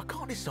off. I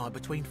can't decide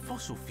between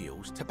fossil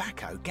fuels,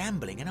 tobacco,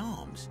 gambling and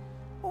arms.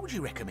 What would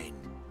you recommend?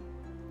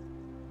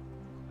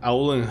 I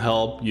wouldn't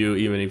help you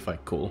even if I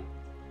could.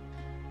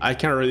 I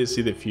can't really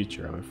see the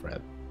future, I'm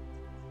afraid.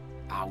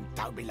 Oh,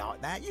 don't be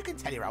like that. You can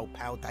tell your old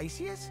pal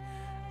Dacius.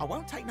 I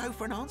won't take no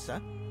for an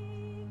answer.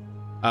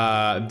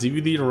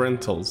 DVD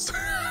rentals.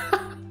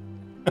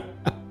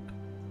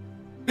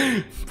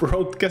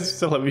 Broadcast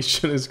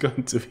television is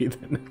going to be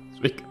the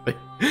next big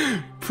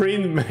thing.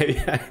 Print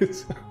media.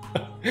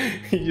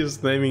 He's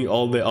just naming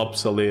all the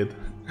obsolete,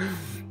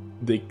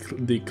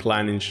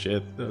 declining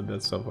shit.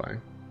 That's so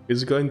fine.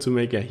 It's going to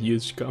make a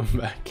huge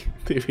comeback.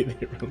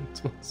 DVD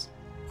rentals.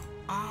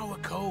 Oh,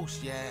 of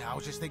course, yeah. I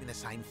was just thinking the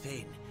same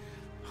thing.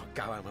 I'll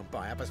go home and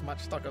buy up as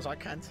much stock as I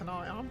can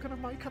tonight. I'm gonna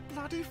make a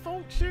bloody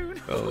fortune.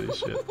 Holy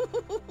shit.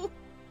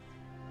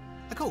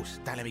 Of course,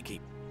 don't let me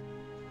keep.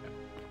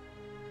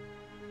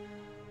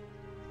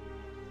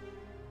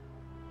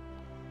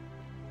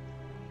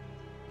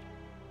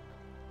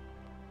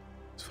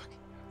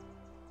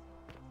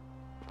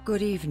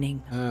 Good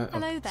evening. Hello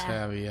there.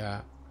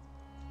 Octavia.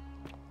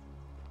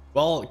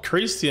 Well,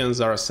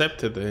 Christians are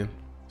accepted in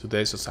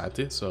today's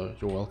society, so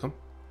you're welcome.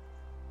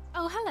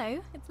 Oh,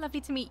 hello. It's lovely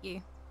to meet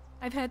you.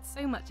 I've heard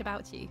so much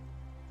about you.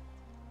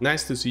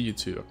 Nice to see you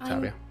too,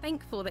 Octavia. I'm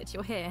thankful that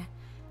you're here.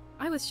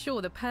 I was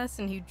sure the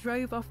person who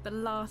drove off the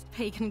last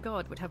pagan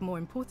god would have more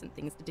important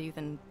things to do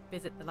than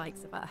visit the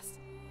likes of us.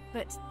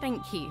 But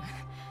thank you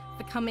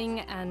for coming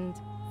and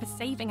for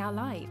saving our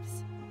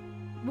lives.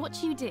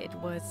 What you did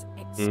was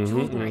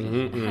extraordinary,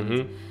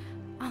 and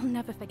I'll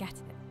never forget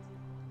it.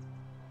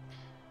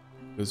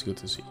 It was good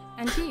to see you.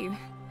 And you.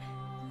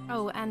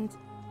 Oh, and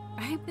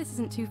I hope this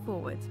isn't too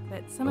forward,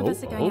 but some of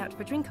us are going out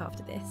for a drink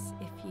after this,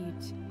 if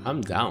you'd...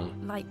 I'm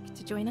down. Like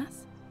to join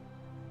us?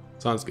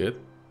 Sounds good.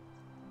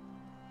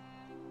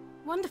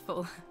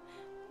 Wonderful.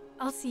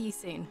 I'll see you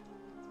soon.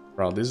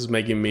 Bro, this is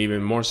making me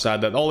even more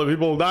sad that all the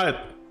people died.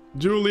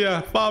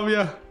 Julia,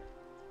 Fabia.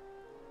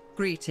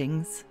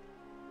 Greetings.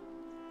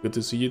 Good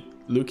to see you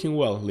looking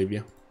well,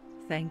 Livia.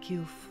 Thank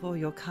you for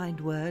your kind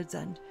words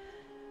and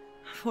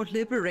for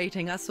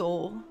liberating us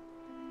all.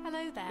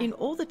 Hello there. In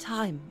all the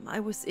time I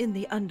was in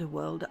the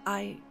underworld,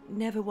 I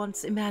never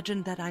once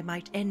imagined that I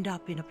might end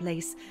up in a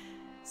place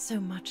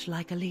so much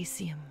like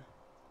Elysium.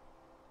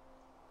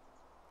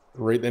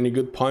 Read any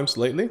good poems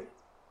lately?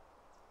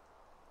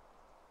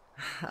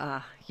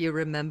 Ah, you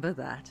remember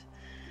that.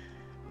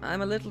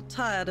 I'm a little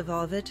tired of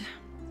Ovid,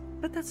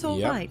 but that's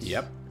all right.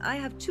 Yep. I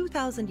have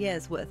 2,000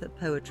 years worth of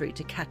poetry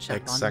to catch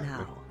up on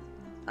now.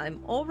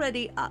 I'm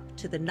already up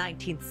to the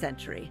 19th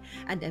century,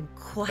 and am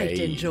quite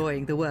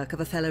enjoying the work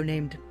of a fellow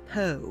named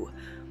Poe.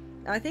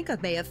 I think I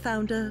may have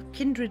found a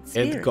kindred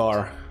spirit.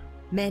 Edgar.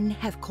 Men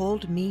have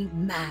called me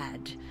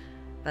mad,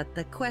 but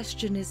the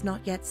question is not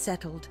yet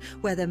settled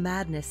whether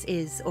madness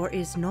is or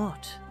is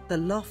not the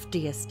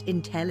loftiest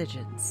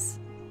intelligence.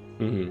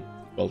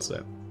 Well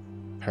said.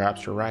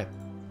 Perhaps you're right.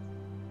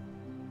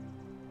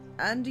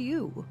 And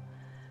you.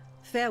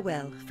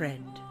 Farewell,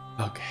 friend.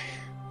 Okay.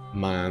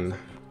 Man.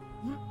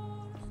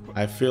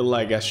 I feel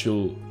like I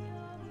should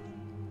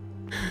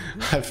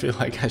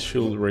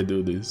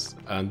redo this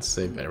and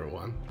save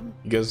everyone.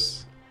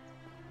 Because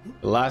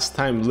the last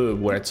time, look,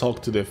 where I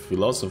talked to the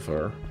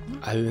philosopher,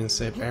 I didn't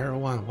save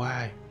everyone.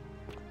 Why?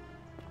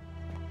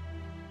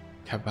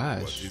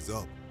 Kabash. What is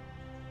up?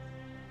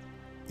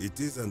 It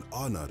is an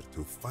honor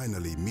to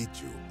finally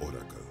meet you,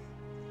 Oracle.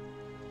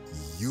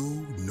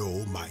 You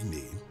know my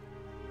name?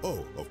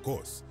 Oh, of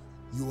course.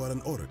 You are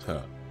an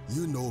oracle.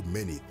 You know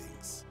many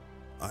things.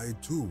 I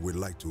too would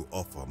like to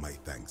offer my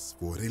thanks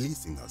for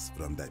releasing us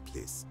from that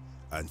place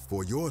and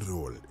for your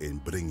role in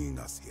bringing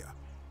us here.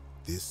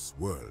 This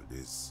world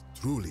is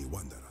truly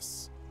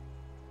wondrous.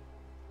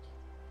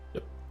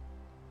 Yep.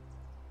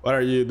 What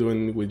are you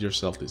doing with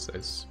yourself these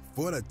days?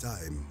 For a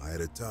time, I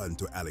returned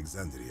to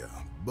Alexandria,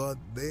 but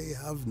they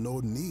have no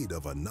need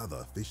of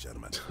another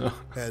fisherman.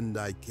 And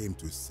I came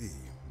to see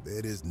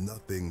there is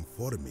nothing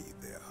for me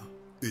there.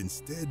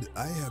 Instead,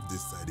 I have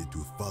decided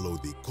to follow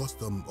the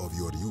custom of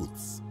your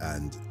youths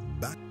and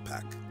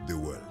backpack the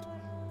world.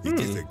 It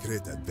is a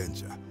great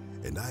adventure,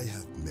 and I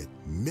have met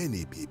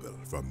many people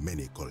from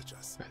many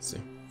cultures. I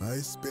see. I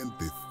spent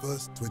the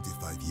first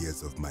 25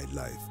 years of my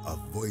life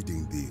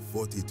avoiding the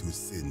 42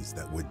 sins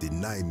that would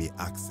deny me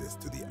access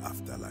to the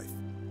afterlife.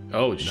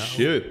 Oh, now,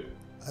 shit.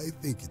 I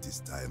think it is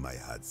time I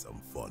had some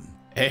fun.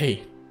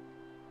 Hey.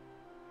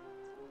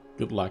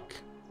 Good luck.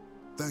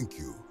 Thank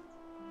you.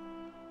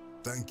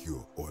 Thank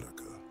you,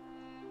 Oracle.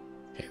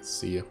 Okay,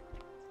 see you.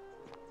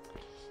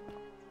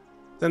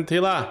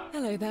 Centilla.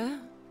 Hello there.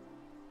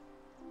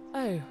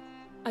 Oh,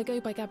 I go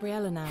by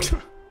Gabriella now.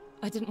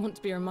 I didn't want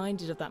to be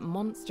reminded of that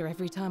monster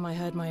every time I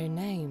heard my own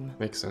name.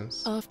 Makes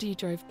sense. After you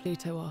drove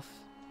Pluto off,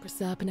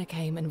 Proserpina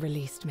came and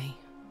released me,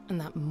 and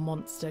that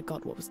monster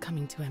got what was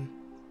coming to him.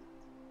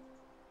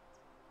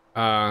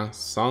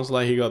 Sounds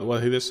like he got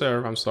what he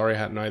deserved. I'm sorry, I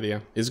had no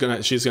idea. She's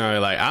gonna be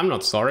like, I'm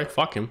not sorry,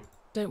 fuck him.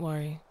 Don't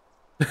worry.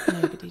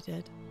 Nobody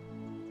did.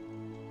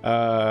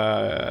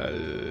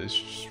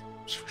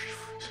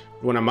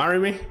 You wanna marry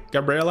me,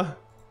 Gabriella?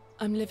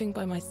 I'm living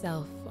by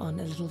myself on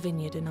a little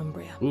vineyard in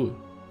Umbria. Ooh.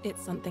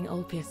 It's something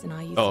Ulpius and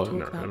I used to talk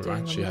about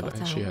doing when we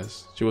got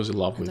out. She was in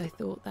love with. And I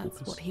thought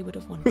that's what he would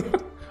have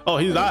wanted. Oh,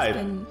 he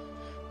died.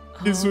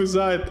 He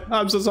suicide.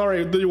 I'm so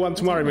sorry. Do you want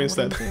to marry me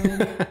instead?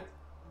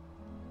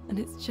 And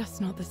it's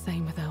just not the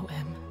same without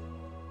him.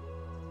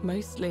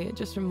 Mostly, it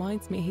just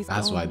reminds me he's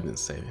That's gone. why I didn't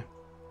save him.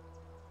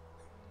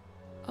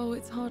 Oh,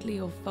 it's hardly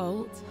your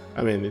fault.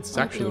 I mean, it's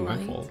I'll actually be my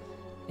alright fault.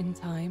 In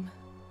time.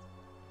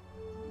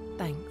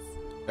 Thanks.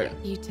 Okay.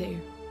 You too.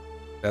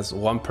 That's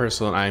one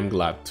person I'm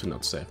glad to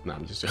not save. No,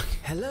 I'm just joking.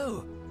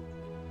 Hello.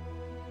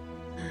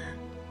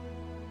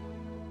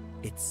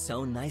 It's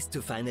so nice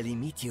to finally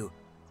meet you.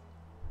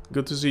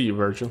 Good to see you,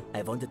 Virgil.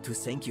 I wanted to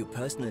thank you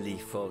personally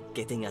for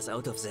getting us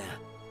out of there.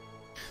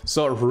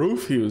 So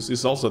Rufus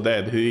is also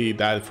dead. He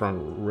died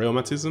from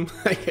rheumatism,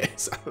 I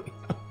guess. I don't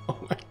know. Oh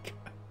my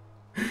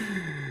god.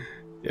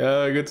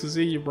 Yeah, good to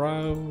see you,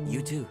 bro.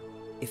 You too.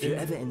 If you're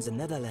ever in the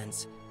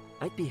Netherlands,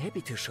 I'd be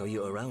happy to show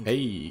you around.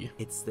 Hey.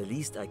 It's the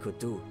least I could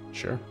do.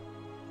 Sure.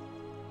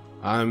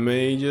 I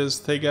may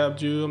just take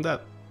up you on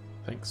that.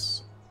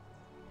 Thanks.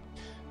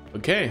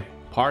 Okay,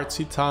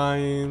 party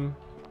time.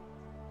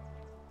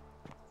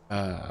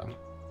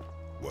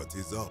 What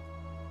is up?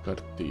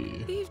 Got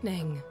the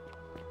Evening.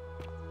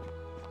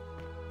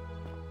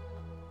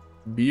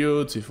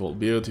 beautiful,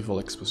 beautiful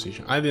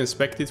exposition. I didn't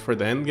expect it for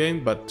the end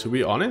game, but to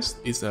be honest,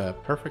 it's a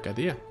perfect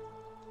idea.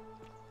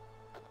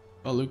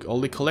 Oh, look, all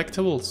the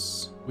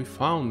collectibles we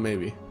found,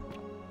 maybe.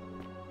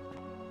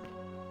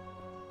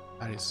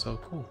 That is so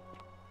cool.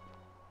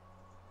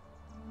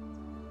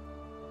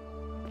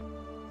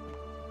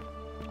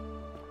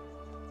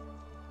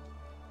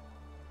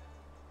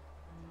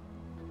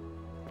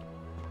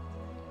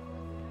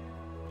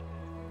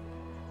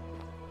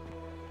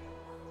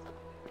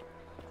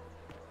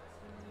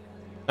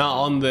 Now,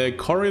 on the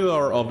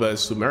corridor of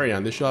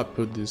Sumerian, they should have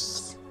put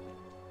this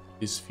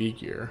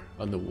figure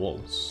on the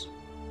walls.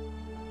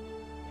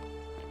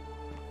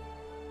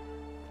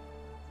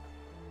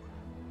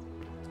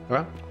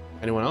 Alright,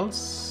 anyone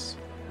else?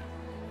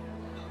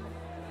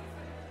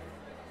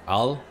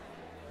 Al?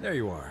 There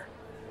you are.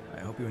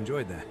 I hope you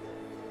enjoyed that.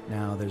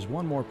 Now, there's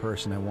one more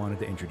person I wanted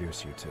to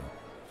introduce you to.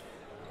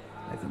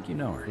 I think you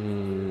know her.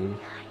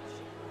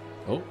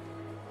 Oh.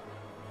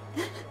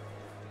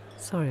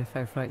 Sorry if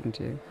I frightened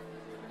you.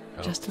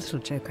 Oh. Just a little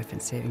joke I've been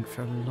saving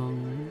for a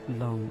long,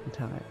 long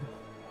time.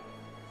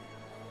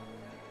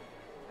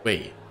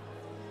 Wait.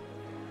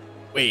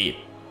 Wait.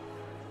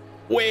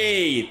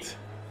 Wait!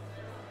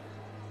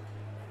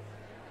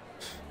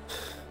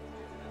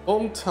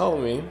 Don't tell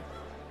me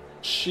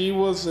she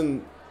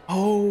wasn't.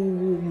 Oh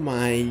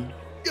my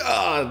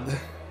god!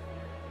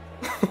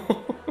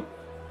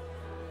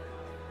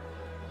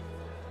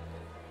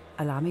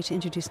 Allow me to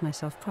introduce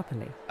myself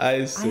properly.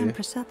 I see. I am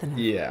Proserpina.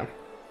 Yeah.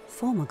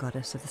 Former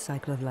goddess of the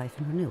cycle of life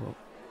and renewal.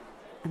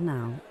 And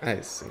now,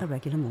 I see. a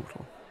regular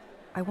mortal.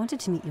 I wanted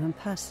to meet you in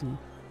person.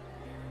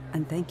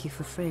 And thank you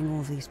for freeing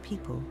all these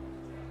people.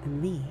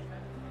 And me.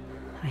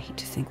 I hate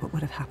to think what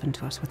would have happened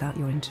to us without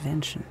your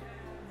intervention.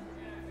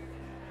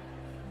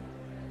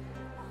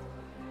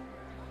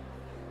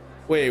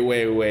 Wait.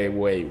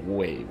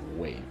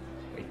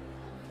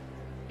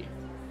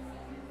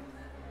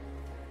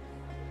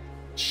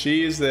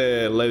 She is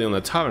the lady on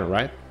the tavern,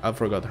 right? I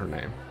forgot her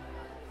name.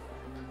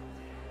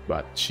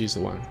 But she's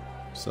the one.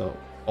 So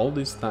all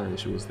this time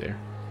she was there.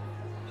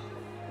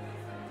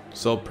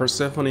 So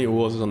Persephone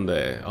was on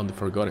the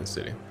Forgotten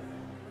City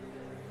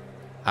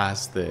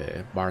as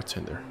the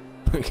bartender.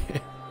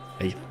 Okay.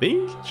 I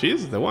think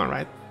she's the one,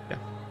 right? Yeah.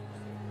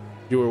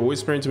 You were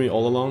whispering to me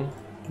all along?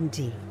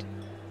 Indeed.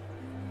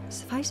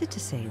 Suffice it to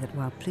say that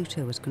while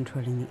Pluto was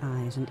controlling the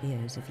eyes and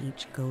ears of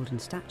each golden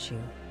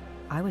statue,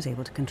 I was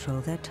able to control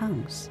their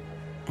tongues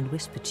and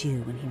whisper to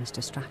you when he was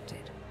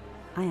distracted.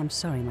 I am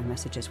sorry my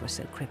messages were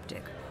so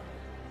cryptic.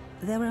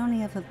 There were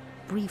only ever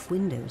brief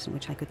windows in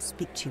which I could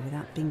speak to you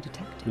without being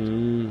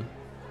detected.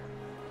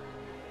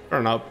 Fair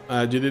enough.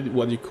 You did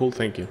what you could,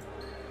 thank you.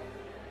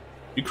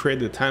 You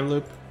created a time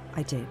loop?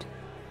 I did.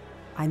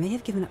 I may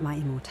have given up my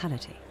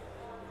immortality,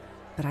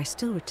 but I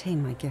still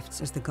retain my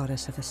gifts as the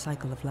goddess of a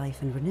cycle of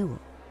life and renewal.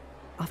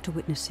 After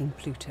witnessing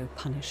Pluto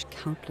punish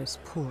countless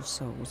poor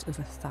souls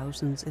over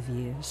thousands of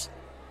years,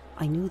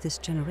 I knew this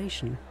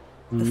generation,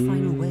 the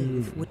final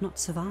wave, would not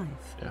survive.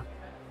 Yeah.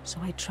 So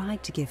I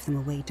tried to give them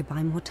a way to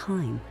buy more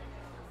time.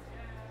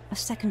 A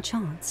second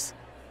chance.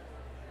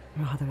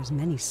 Rather, as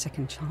many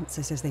second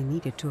chances as they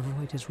needed to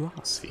avoid his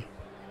wrath. See.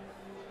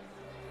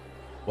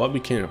 What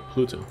became of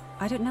Pluto?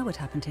 I don't know what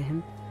happened to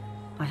him.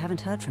 I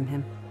haven't heard from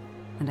him,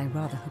 and I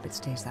rather hope it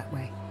stays that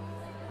way.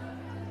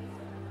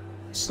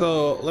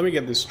 So, let me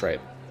get this straight.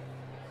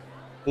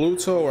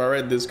 Pluto, I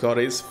read this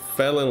goddess,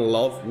 fell in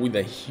love with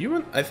a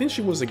human? I think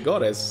she was a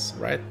goddess,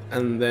 right?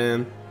 And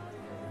then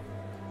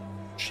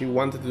she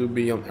wanted to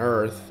be on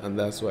Earth, and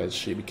that's why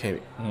she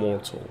became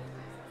mortal.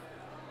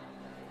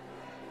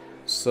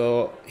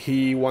 So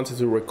he wanted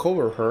to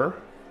recover her,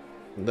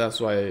 and that's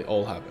why it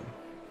all happened.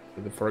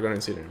 The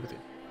Forgotten City and everything.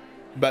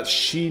 But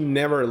she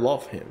never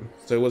loved him.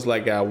 So it was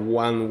like a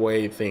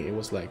one-way thing. It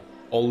was like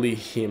only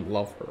him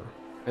loved her.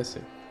 I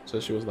see. So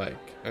she was like,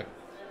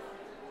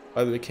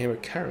 why became a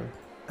Karen?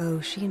 Oh,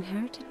 she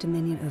inherited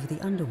dominion over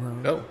the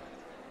underworld. Oh.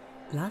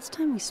 Last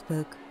time we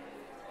spoke,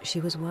 she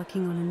was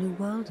working on a new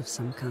world of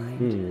some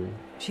kind.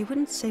 She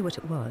wouldn't say what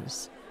it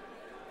was,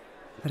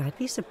 but I'd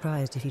be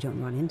surprised if you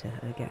don't run into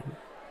her again.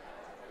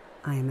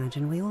 I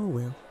imagine we all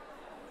will,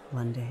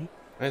 one day.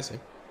 I see.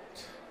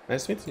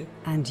 Nice to meet you.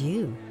 And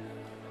you,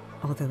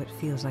 although it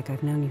feels like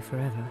I've known you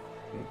forever.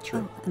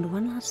 True. Oh, and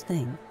one last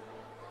thing.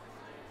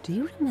 Do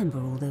you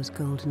remember all those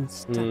golden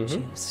statues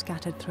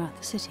scattered throughout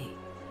the city?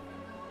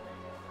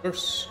 Of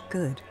course.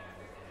 Good,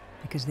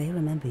 because they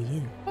remember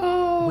you.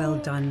 Oh. Well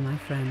done, my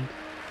friend.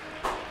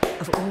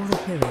 Of all the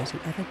heroes who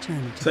ever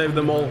journeyed to save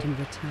them all in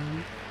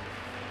return,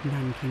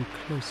 none came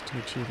close to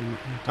achieving it.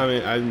 I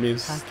mean, I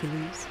miss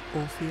Hercules,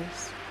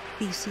 Orpheus,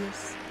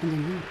 Theseus, and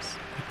Aeneas.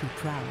 I'd be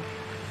proud.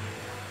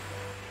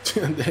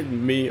 And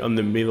then me on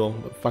the middle,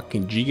 a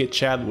fucking Giga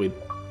Chat with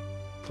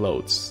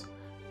clothes.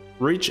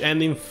 Reach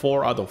ending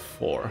 4 out of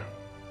 4.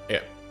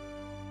 Yeah.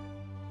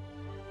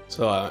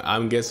 So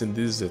I'm guessing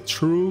this is a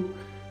true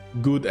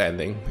good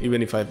ending,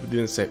 even if I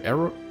didn't say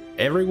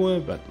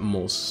everyone, but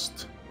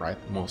most, right?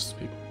 Most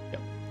people. Yeah.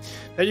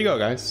 There you go,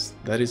 guys.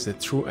 That is the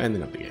true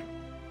ending of the game.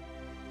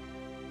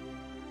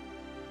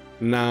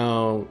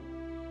 Now,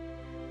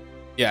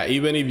 yeah,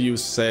 even if you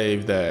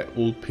save the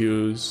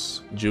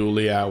Ulpius,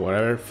 Julia,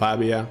 whatever,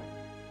 Fabia,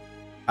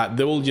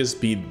 they will just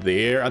be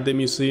there at the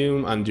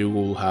museum, and you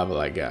will have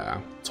like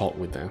a talk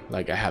with them,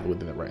 like I had with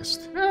the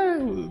rest.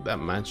 That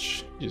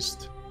much,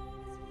 just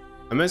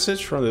a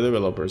message from the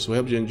developers. We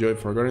hope you enjoyed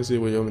Forgotten City.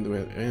 We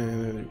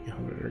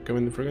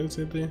recommend the Forgotten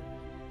City.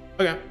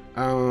 Okay,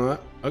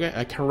 okay,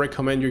 I can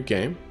recommend your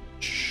game.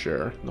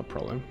 Sure, no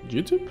problem.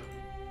 YouTube.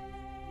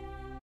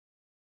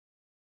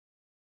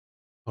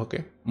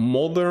 Okay,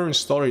 Modern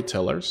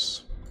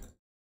Storytellers.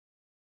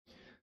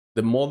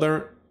 The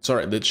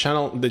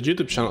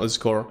YouTube channel is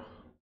called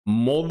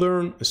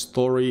Modern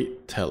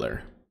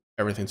Storyteller.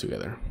 Everything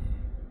together.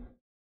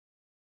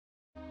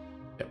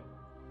 Yep.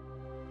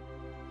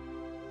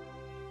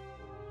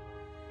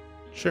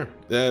 Sure.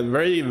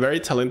 Very, very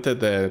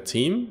talented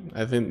team.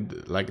 I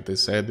think, like they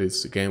said,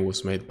 this game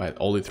was made by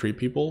only 3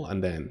 people,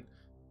 and then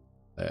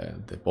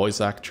the voice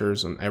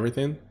actors and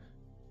everything.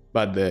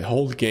 But the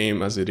whole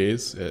game as it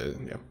is,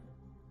 yeah,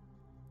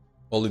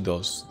 only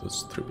those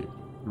 3 people.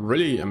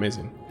 Really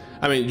amazing.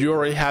 I mean, you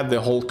already had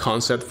the whole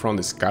concept from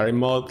the Skyrim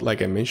mod,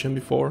 like I mentioned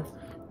before,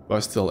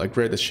 but still a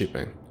great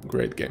achievement,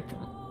 great game.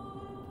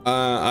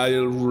 I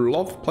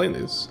love playing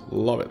this,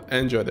 love it,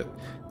 enjoyed it.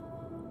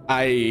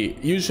 I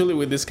usually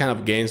with this kind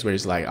of games where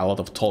it's like a lot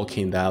of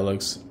talking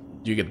dialogues,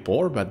 you get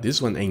bored, but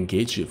this one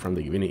engages you from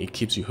the beginning. It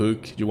keeps you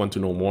hooked. You want to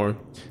know more.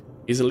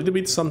 It's a little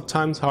bit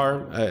sometimes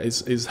hard.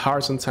 It's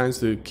hard sometimes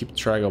to keep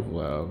track of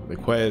the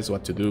quests,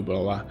 what to do,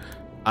 blah blah.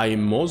 I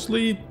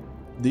mostly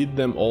did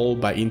them all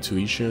by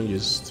intuition.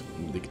 Just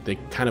they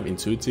kind of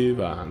intuitive,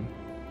 and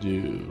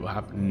you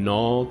have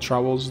no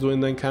troubles doing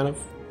them. Kind of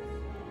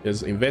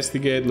just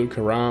investigate, look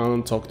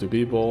around, talk to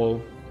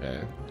people,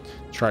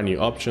 try new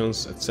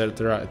options,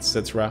 etc.,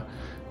 etc.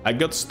 I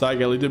got stuck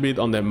a little bit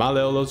on the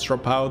Malleolus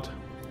dropout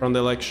from the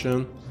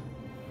election.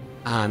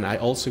 And I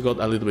also got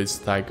a little bit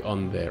stuck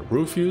on the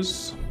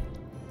Rufus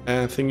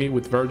thingy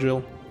with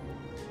Virgil.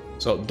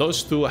 So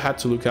those 2 I had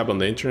to look up on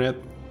the internet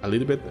a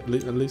little bit at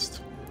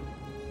least.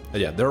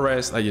 Yeah, the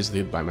rest I just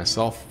did by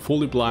myself,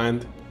 fully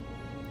blind.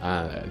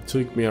 It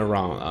took me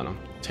around, I don't know,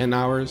 10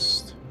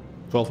 hours,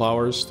 12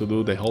 hours to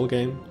do the whole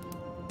game.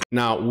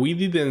 Now, we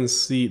didn't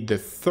see the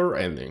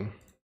 3rd ending.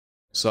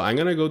 So I'm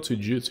gonna go to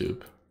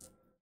YouTube.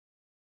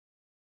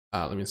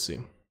 Let me see.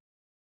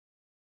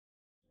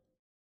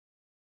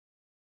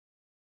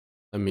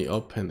 Let me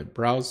open the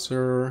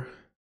browser,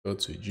 go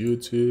to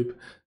YouTube,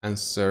 and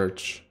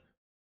search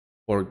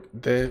for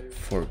the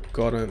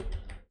Forgotten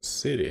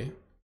city.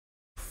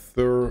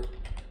 Third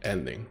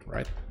ending,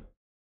 right?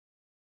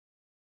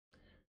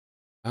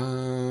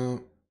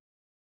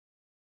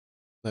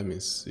 Let me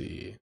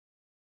see.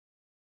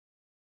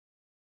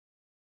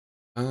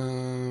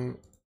 Okay.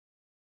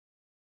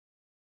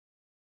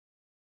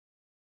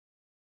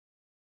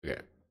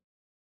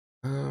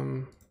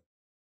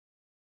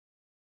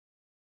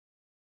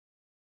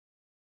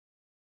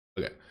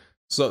 Okay.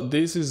 So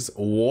this is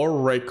War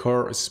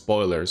Record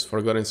spoilers.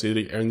 Forgotten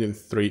City ending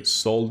 3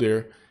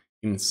 Soldier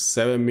in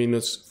 7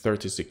 minutes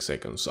 36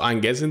 seconds. So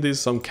I'm guessing this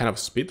is some kind of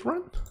speed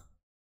run.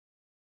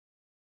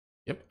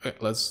 Yep. Okay,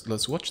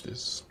 let's watch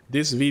this.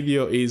 This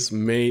video is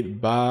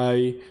made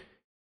by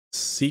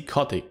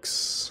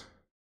Psychotics.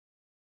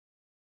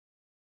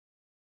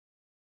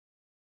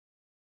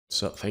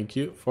 So thank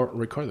you for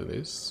recording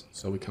this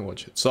so we can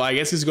watch it. So I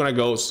guess it's gonna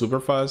go super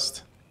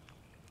fast.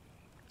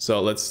 So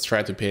let's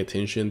try to pay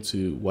attention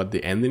to what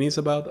the ending is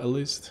about at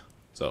least.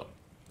 So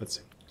let's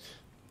see.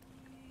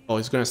 Oh,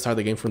 it's gonna start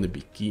the game from the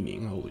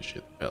beginning. Holy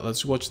shit.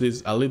 Let's watch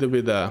this a little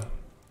bit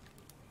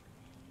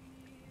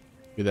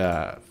with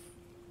a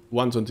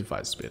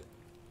 125 speed.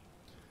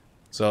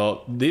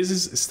 So this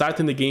is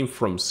starting the game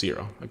from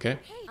 0, okay?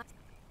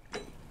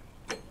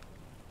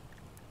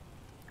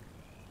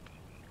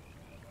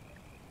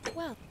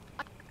 Well,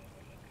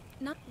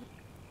 not.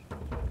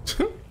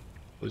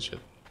 Holy shit.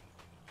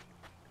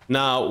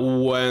 Now,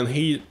 when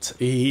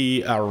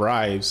he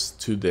arrives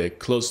to the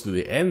close to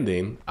the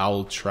ending,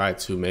 I'll try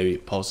to maybe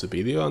pause the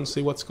video and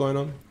see what's going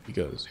on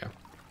because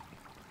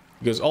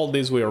all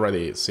this we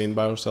already seen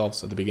by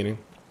ourselves at the beginning.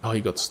 Oh,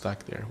 he got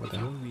stuck there. What the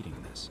hell? If you're reading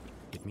this,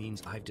 it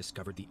means I've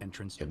discovered the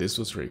entrance. Yeah, this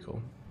was really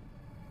cool.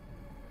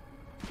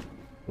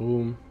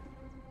 Boom.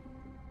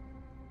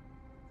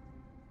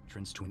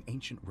 Entrance to an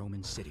ancient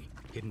Roman city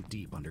hidden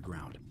deep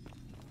underground.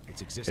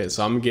 Okay,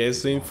 so I'm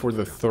guessing for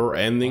the third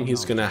ending,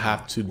 he's gonna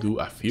have to do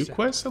a few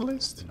quests at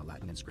least. In a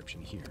Latin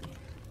inscription here,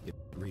 it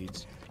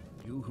reads,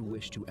 "You who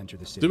wish to enter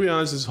the city." To be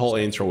honest, this whole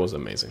intro was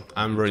amazing.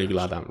 I'm really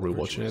glad I'm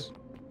rewatching it.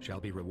 Shall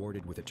be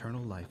rewarded with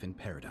eternal life in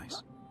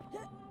paradise.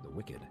 The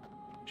wicked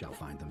shall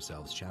find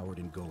themselves showered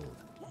in gold,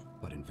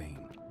 but in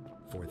vain.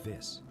 For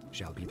this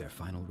shall be their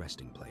final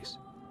resting place.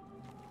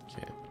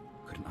 Okay.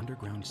 Could an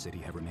underground city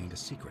have remained a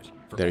secret?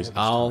 There's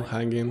Al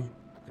hanging.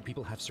 The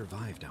people have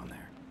survived down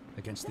there,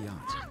 against the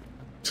odds.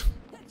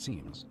 It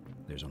seems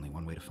there's only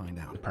one way to find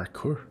out.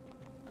 Parkour.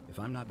 If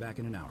I'm not back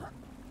in an hour,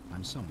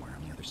 I'm somewhere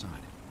on the other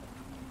side.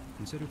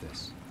 Consider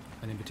this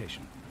an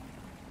invitation.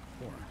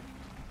 Or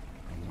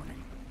a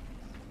warning.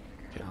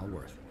 Okay. Al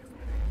Worth.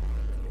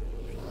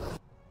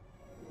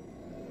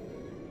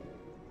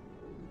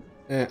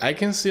 I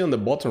can see on the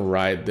bottom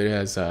right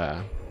there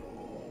are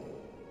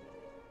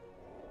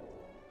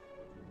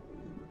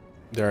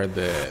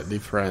the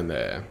different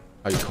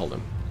how you call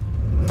them?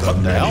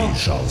 What the hell?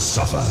 Shall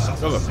suffer.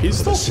 You have a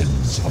pistol? For the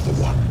sins of the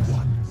one.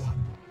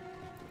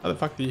 How the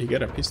fuck did you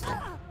get a pistol?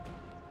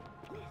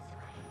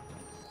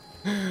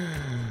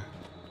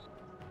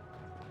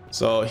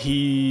 So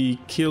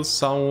he kills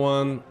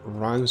someone,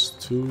 runs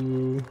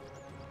to.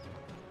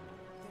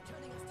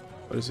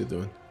 What is he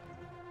doing?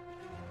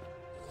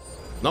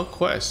 Not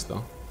quest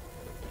though.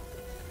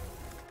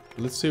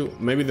 Let's see.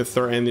 Maybe the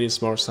third ending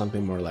is more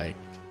something more like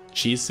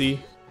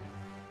cheesy.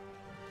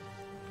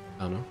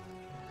 I don't know.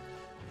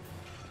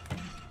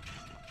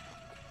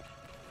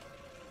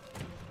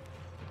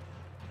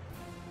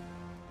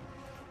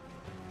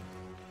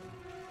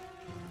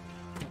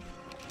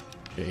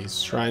 Okay,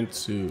 he's trying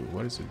to.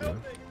 What is he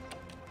doing?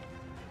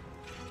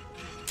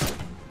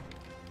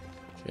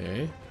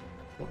 Okay.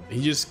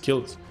 He just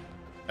killed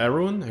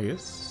everyone, I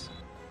guess.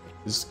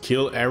 Just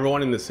kill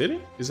everyone in the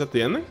city? Is that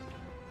the ending?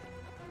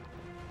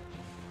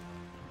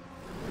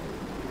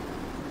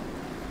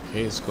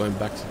 Okay, it's going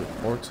back to the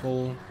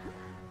portal.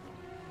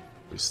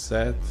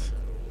 Reset.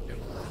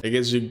 I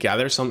guess you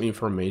gather some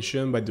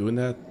information by doing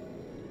that.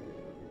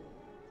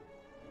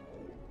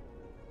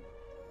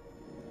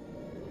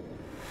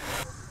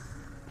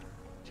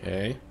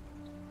 Okay.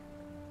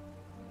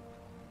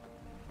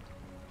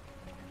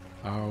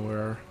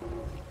 Power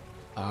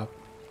up.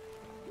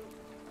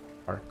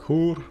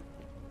 Parkour.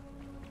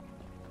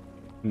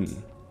 I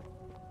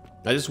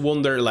just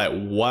wonder, like,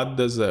 what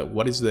is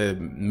the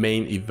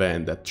main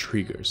event that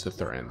triggers the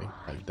third ending?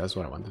 Like, that's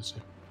what I want to see.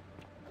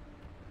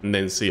 And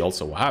then see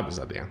also what happens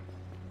at the end.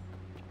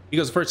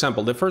 Because, for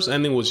example, the first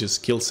ending was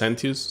just kill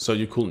Sentius, so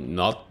you could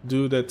not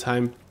do the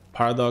time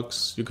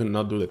paradox, you could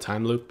not do the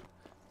time loop.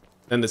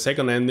 Then the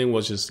second ending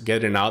was just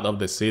getting out of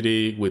the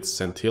city with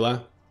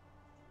Scintilla.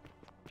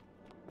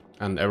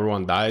 And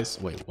everyone dies.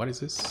 Wait, what is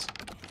this?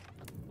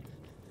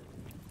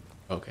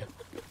 Okay.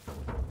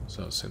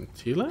 So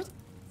Scintilla?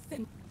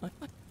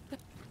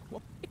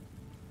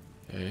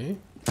 Okay.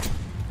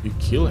 You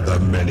kill her. The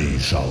many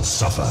shall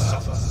suffer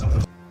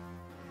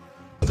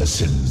for the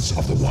sins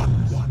of the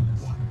one.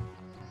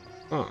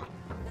 Huh.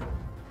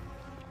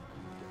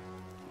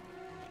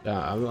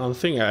 Yeah, I don't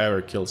think I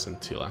ever killed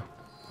Scintilla.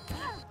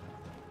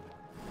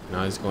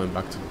 Now he's going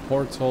back to the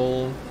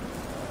portal.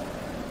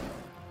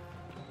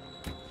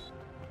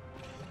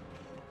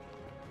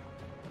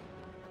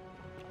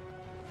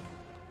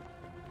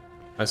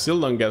 I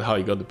still don't get how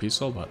he got the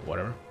pistol, but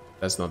whatever.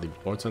 That's not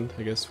important,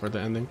 I guess, for the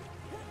ending.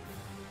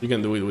 You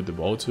can do it with the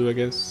bow too, I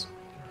guess.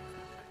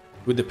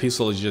 With the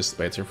pistol, it's just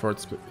better for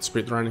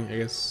speed running, I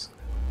guess.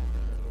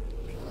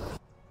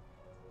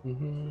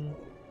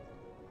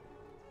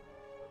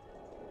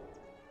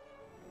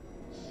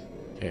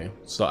 Okay,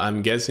 so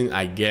I'm guessing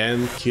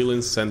again,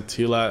 killing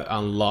Scintilla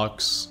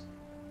unlocks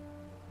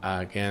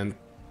again.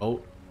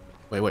 Oh,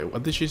 wait,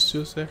 what did she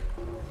choose there?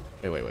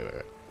 Wait.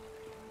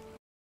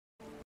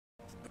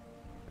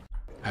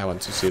 I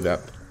want to see that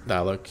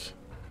dialogue.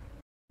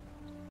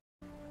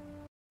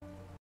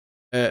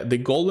 The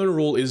golden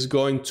rule is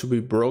going to be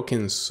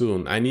broken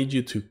soon. I need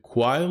you to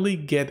quietly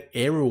get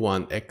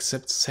everyone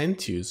except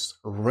Sentius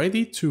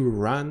ready to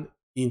run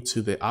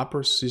into the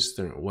upper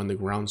cistern when the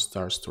ground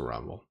starts to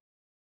rumble.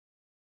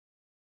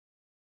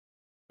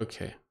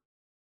 Okay.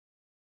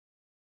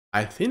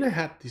 I think I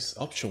had this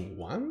option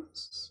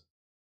once.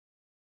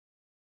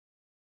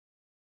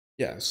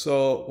 Yeah,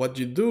 so what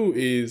you do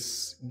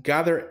is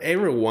gather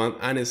everyone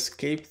and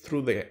escape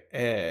through the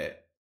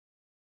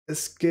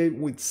escape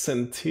with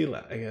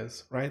Scintilla, I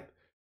guess, right?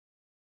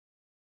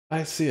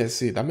 I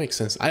see, that makes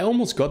sense. I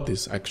almost got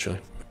this actually.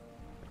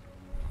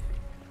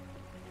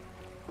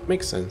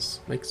 Makes sense.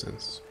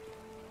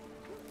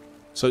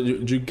 So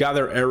you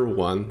gather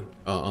everyone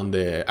on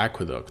the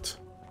aqueduct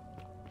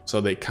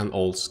so they can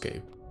all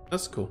escape.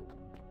 That's cool.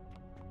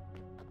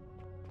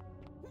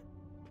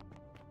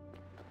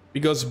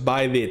 Because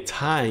by the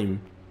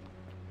time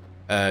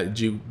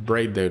you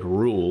break the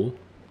rule,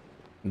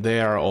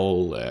 they are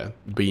all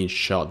being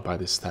shot by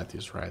the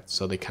statues, right?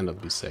 So they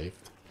cannot be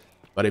saved.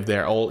 But if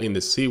they're all in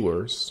the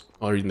sewers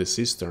or in the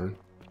cistern,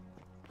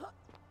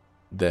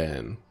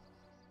 then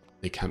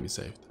they can be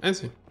saved. I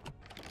see.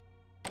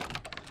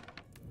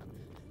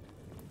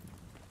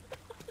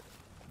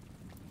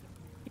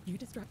 You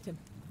distract him.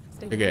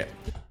 Stay Okay,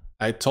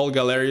 I told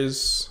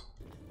Galerius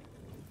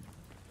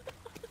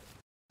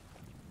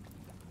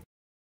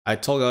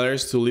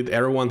to lead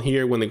everyone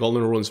here when the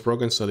golden rule is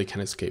broken so they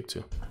can escape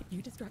too.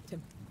 You distract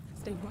him.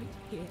 Stay right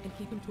here and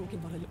keep him talking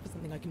while I look for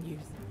something I can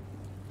use.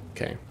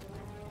 Okay.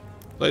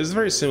 So it's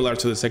very similar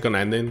to the second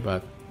ending,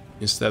 but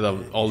instead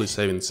of only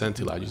saving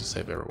Scintilla, I just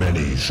save everyone.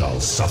 Many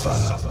shall suffer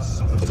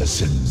for the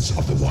sins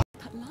of the one.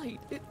 That light,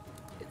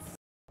 it's...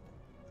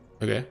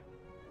 Okay.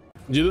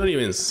 You don't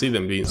even see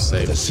them being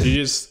saved. You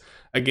just,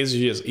 I guess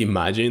you just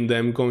imagine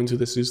them going to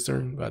the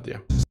cistern, but yeah.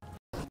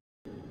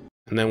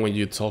 And then when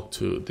you talk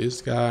to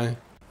this guy,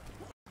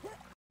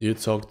 you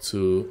talk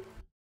to...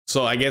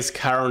 So I guess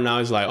Carol now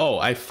is like, oh,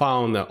 I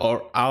found,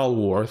 or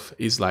Alworth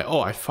is like, oh,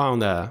 I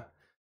found a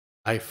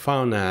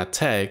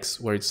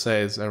text where it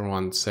says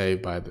everyone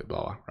saved by the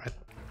blah, right?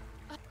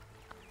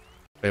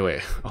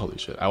 Wait, holy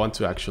shit! I want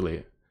to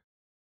actually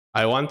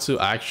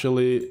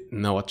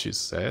know what she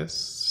says.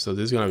 So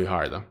this is gonna be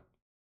hard, though,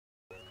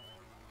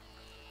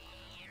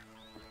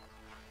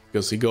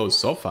 because he goes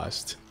so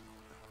fast.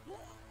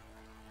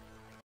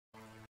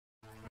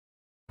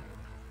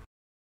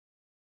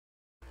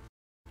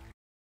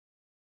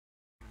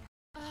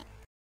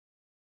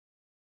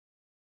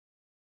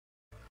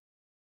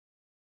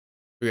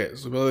 Okay,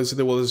 so the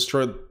city was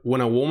destroyed when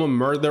a woman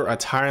murdered a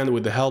tyrant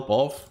with the help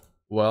of,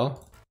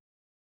 well,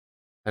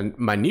 and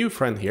my new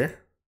friend here.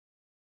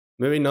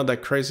 Maybe not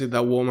that crazy,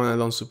 that woman, I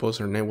don't suppose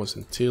her name was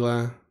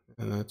Scintilla.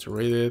 And I had to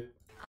read it.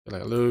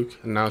 Like, look,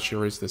 and now she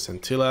reads the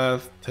Scintilla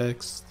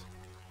text.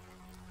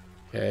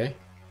 Okay.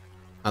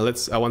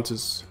 And I want to...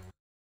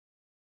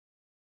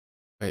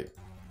 Wait.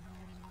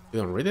 You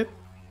don't read it?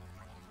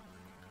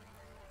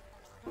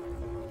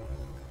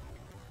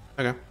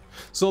 Okay.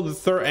 So the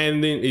third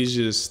ending is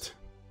just...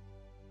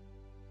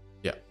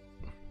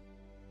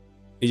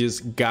 It's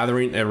just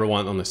gathering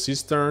everyone on the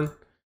cistern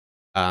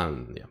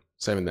and yeah,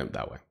 saving them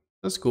that way.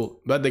 That's cool.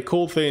 But the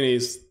cool thing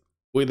is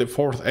with the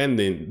fourth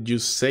ending, you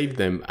save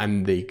them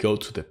and they go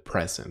to the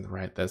present,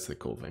 right? That's the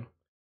cool thing.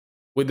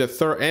 With the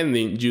third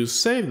ending, you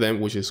save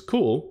them, which is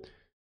cool,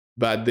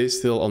 but they're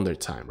still on their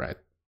time, right?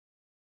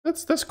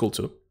 That's cool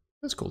too.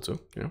 That's cool too,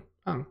 you know.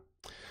 I don't know.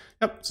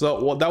 Yep.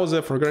 So that was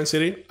it for Forgotten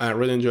City. I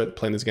really enjoyed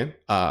playing this game.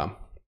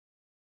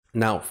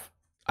 Now,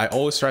 I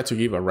always try to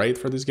give a rate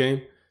for this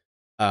game.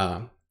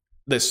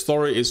 The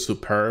story is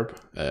superb.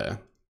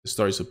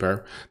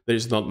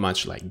 There's not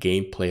much like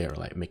gameplay or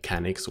like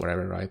mechanics,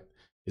 whatever, right?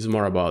 It's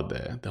more about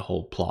the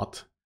whole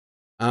plot.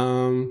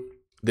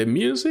 The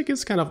music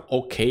is kind of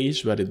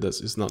okayish, but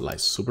it's not like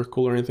super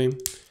cool or anything.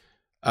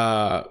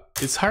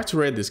 It's hard to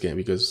rate this game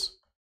because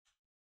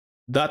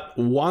that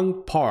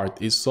one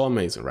part is so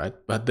amazing, right?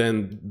 But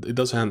then it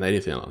doesn't have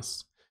anything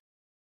else.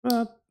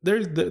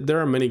 There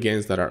are many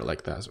games that are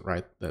like that,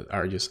 right? That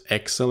are just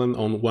excellent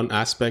on one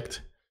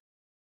aspect.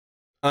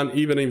 And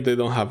even if they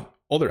don't have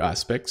other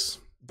aspects,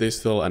 they're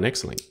still an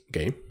excellent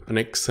game, an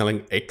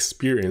excellent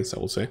experience, I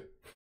would say.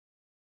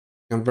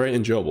 And very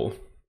enjoyable.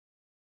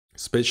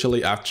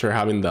 Especially after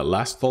having that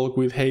last talk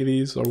with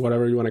Hades, or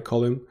whatever you want to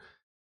call him,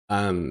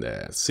 and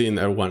seeing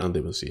everyone on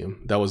the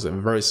museum. That was a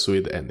very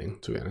sweet ending,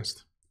 to be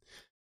honest.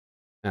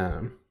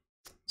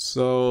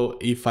 So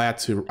if I had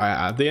to,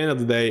 at the end of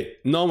the day,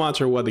 no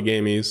matter what the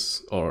game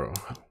is or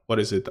what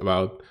is it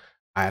about,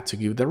 I had to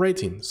give the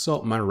rating.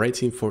 So my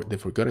rating for The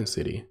Forgotten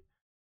City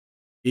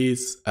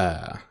is it's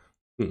a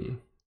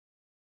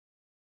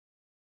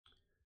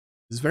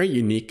very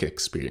unique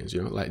experience,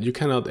 you know, like you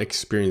cannot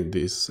experience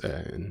this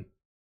in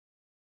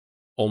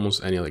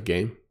almost any other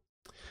game.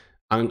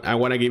 And I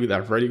want to give it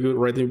a very good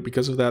rating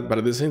because of that, but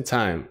at the same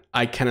time,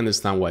 I can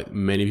understand why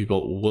many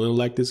people wouldn't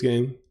like this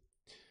game.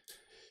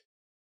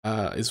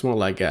 It's more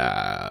like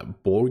a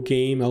board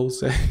game, I would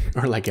say,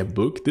 or like a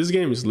book. This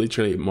game is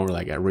literally more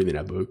like reading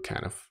a book,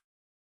 kind of.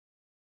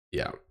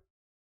 Yeah.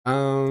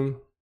 But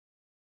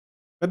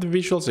the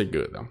visuals are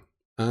good though.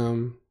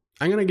 I'm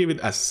gonna give it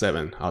a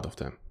 7 out of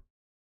 10.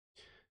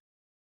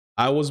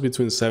 I was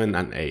between 7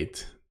 and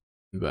 8,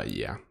 but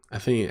yeah, I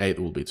think 8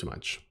 will be too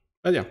much.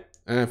 But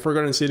yeah,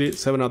 Forgotten City,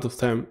 7 out of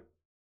 10.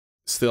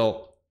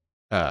 Still,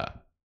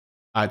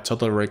 I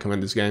totally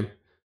recommend this game.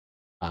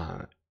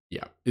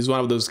 Yeah, it's one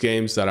of those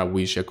games that I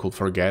wish I could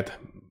forget,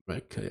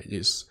 like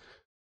just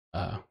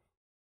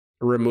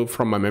remove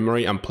from my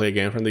memory and play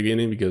again from the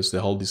beginning, because the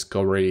whole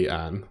discovery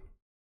and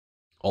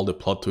all the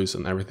plot twists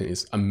and everything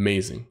is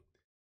amazing.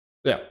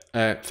 Yeah,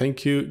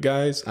 thank you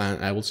guys,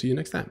 and I will see you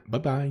next time. Bye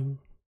bye.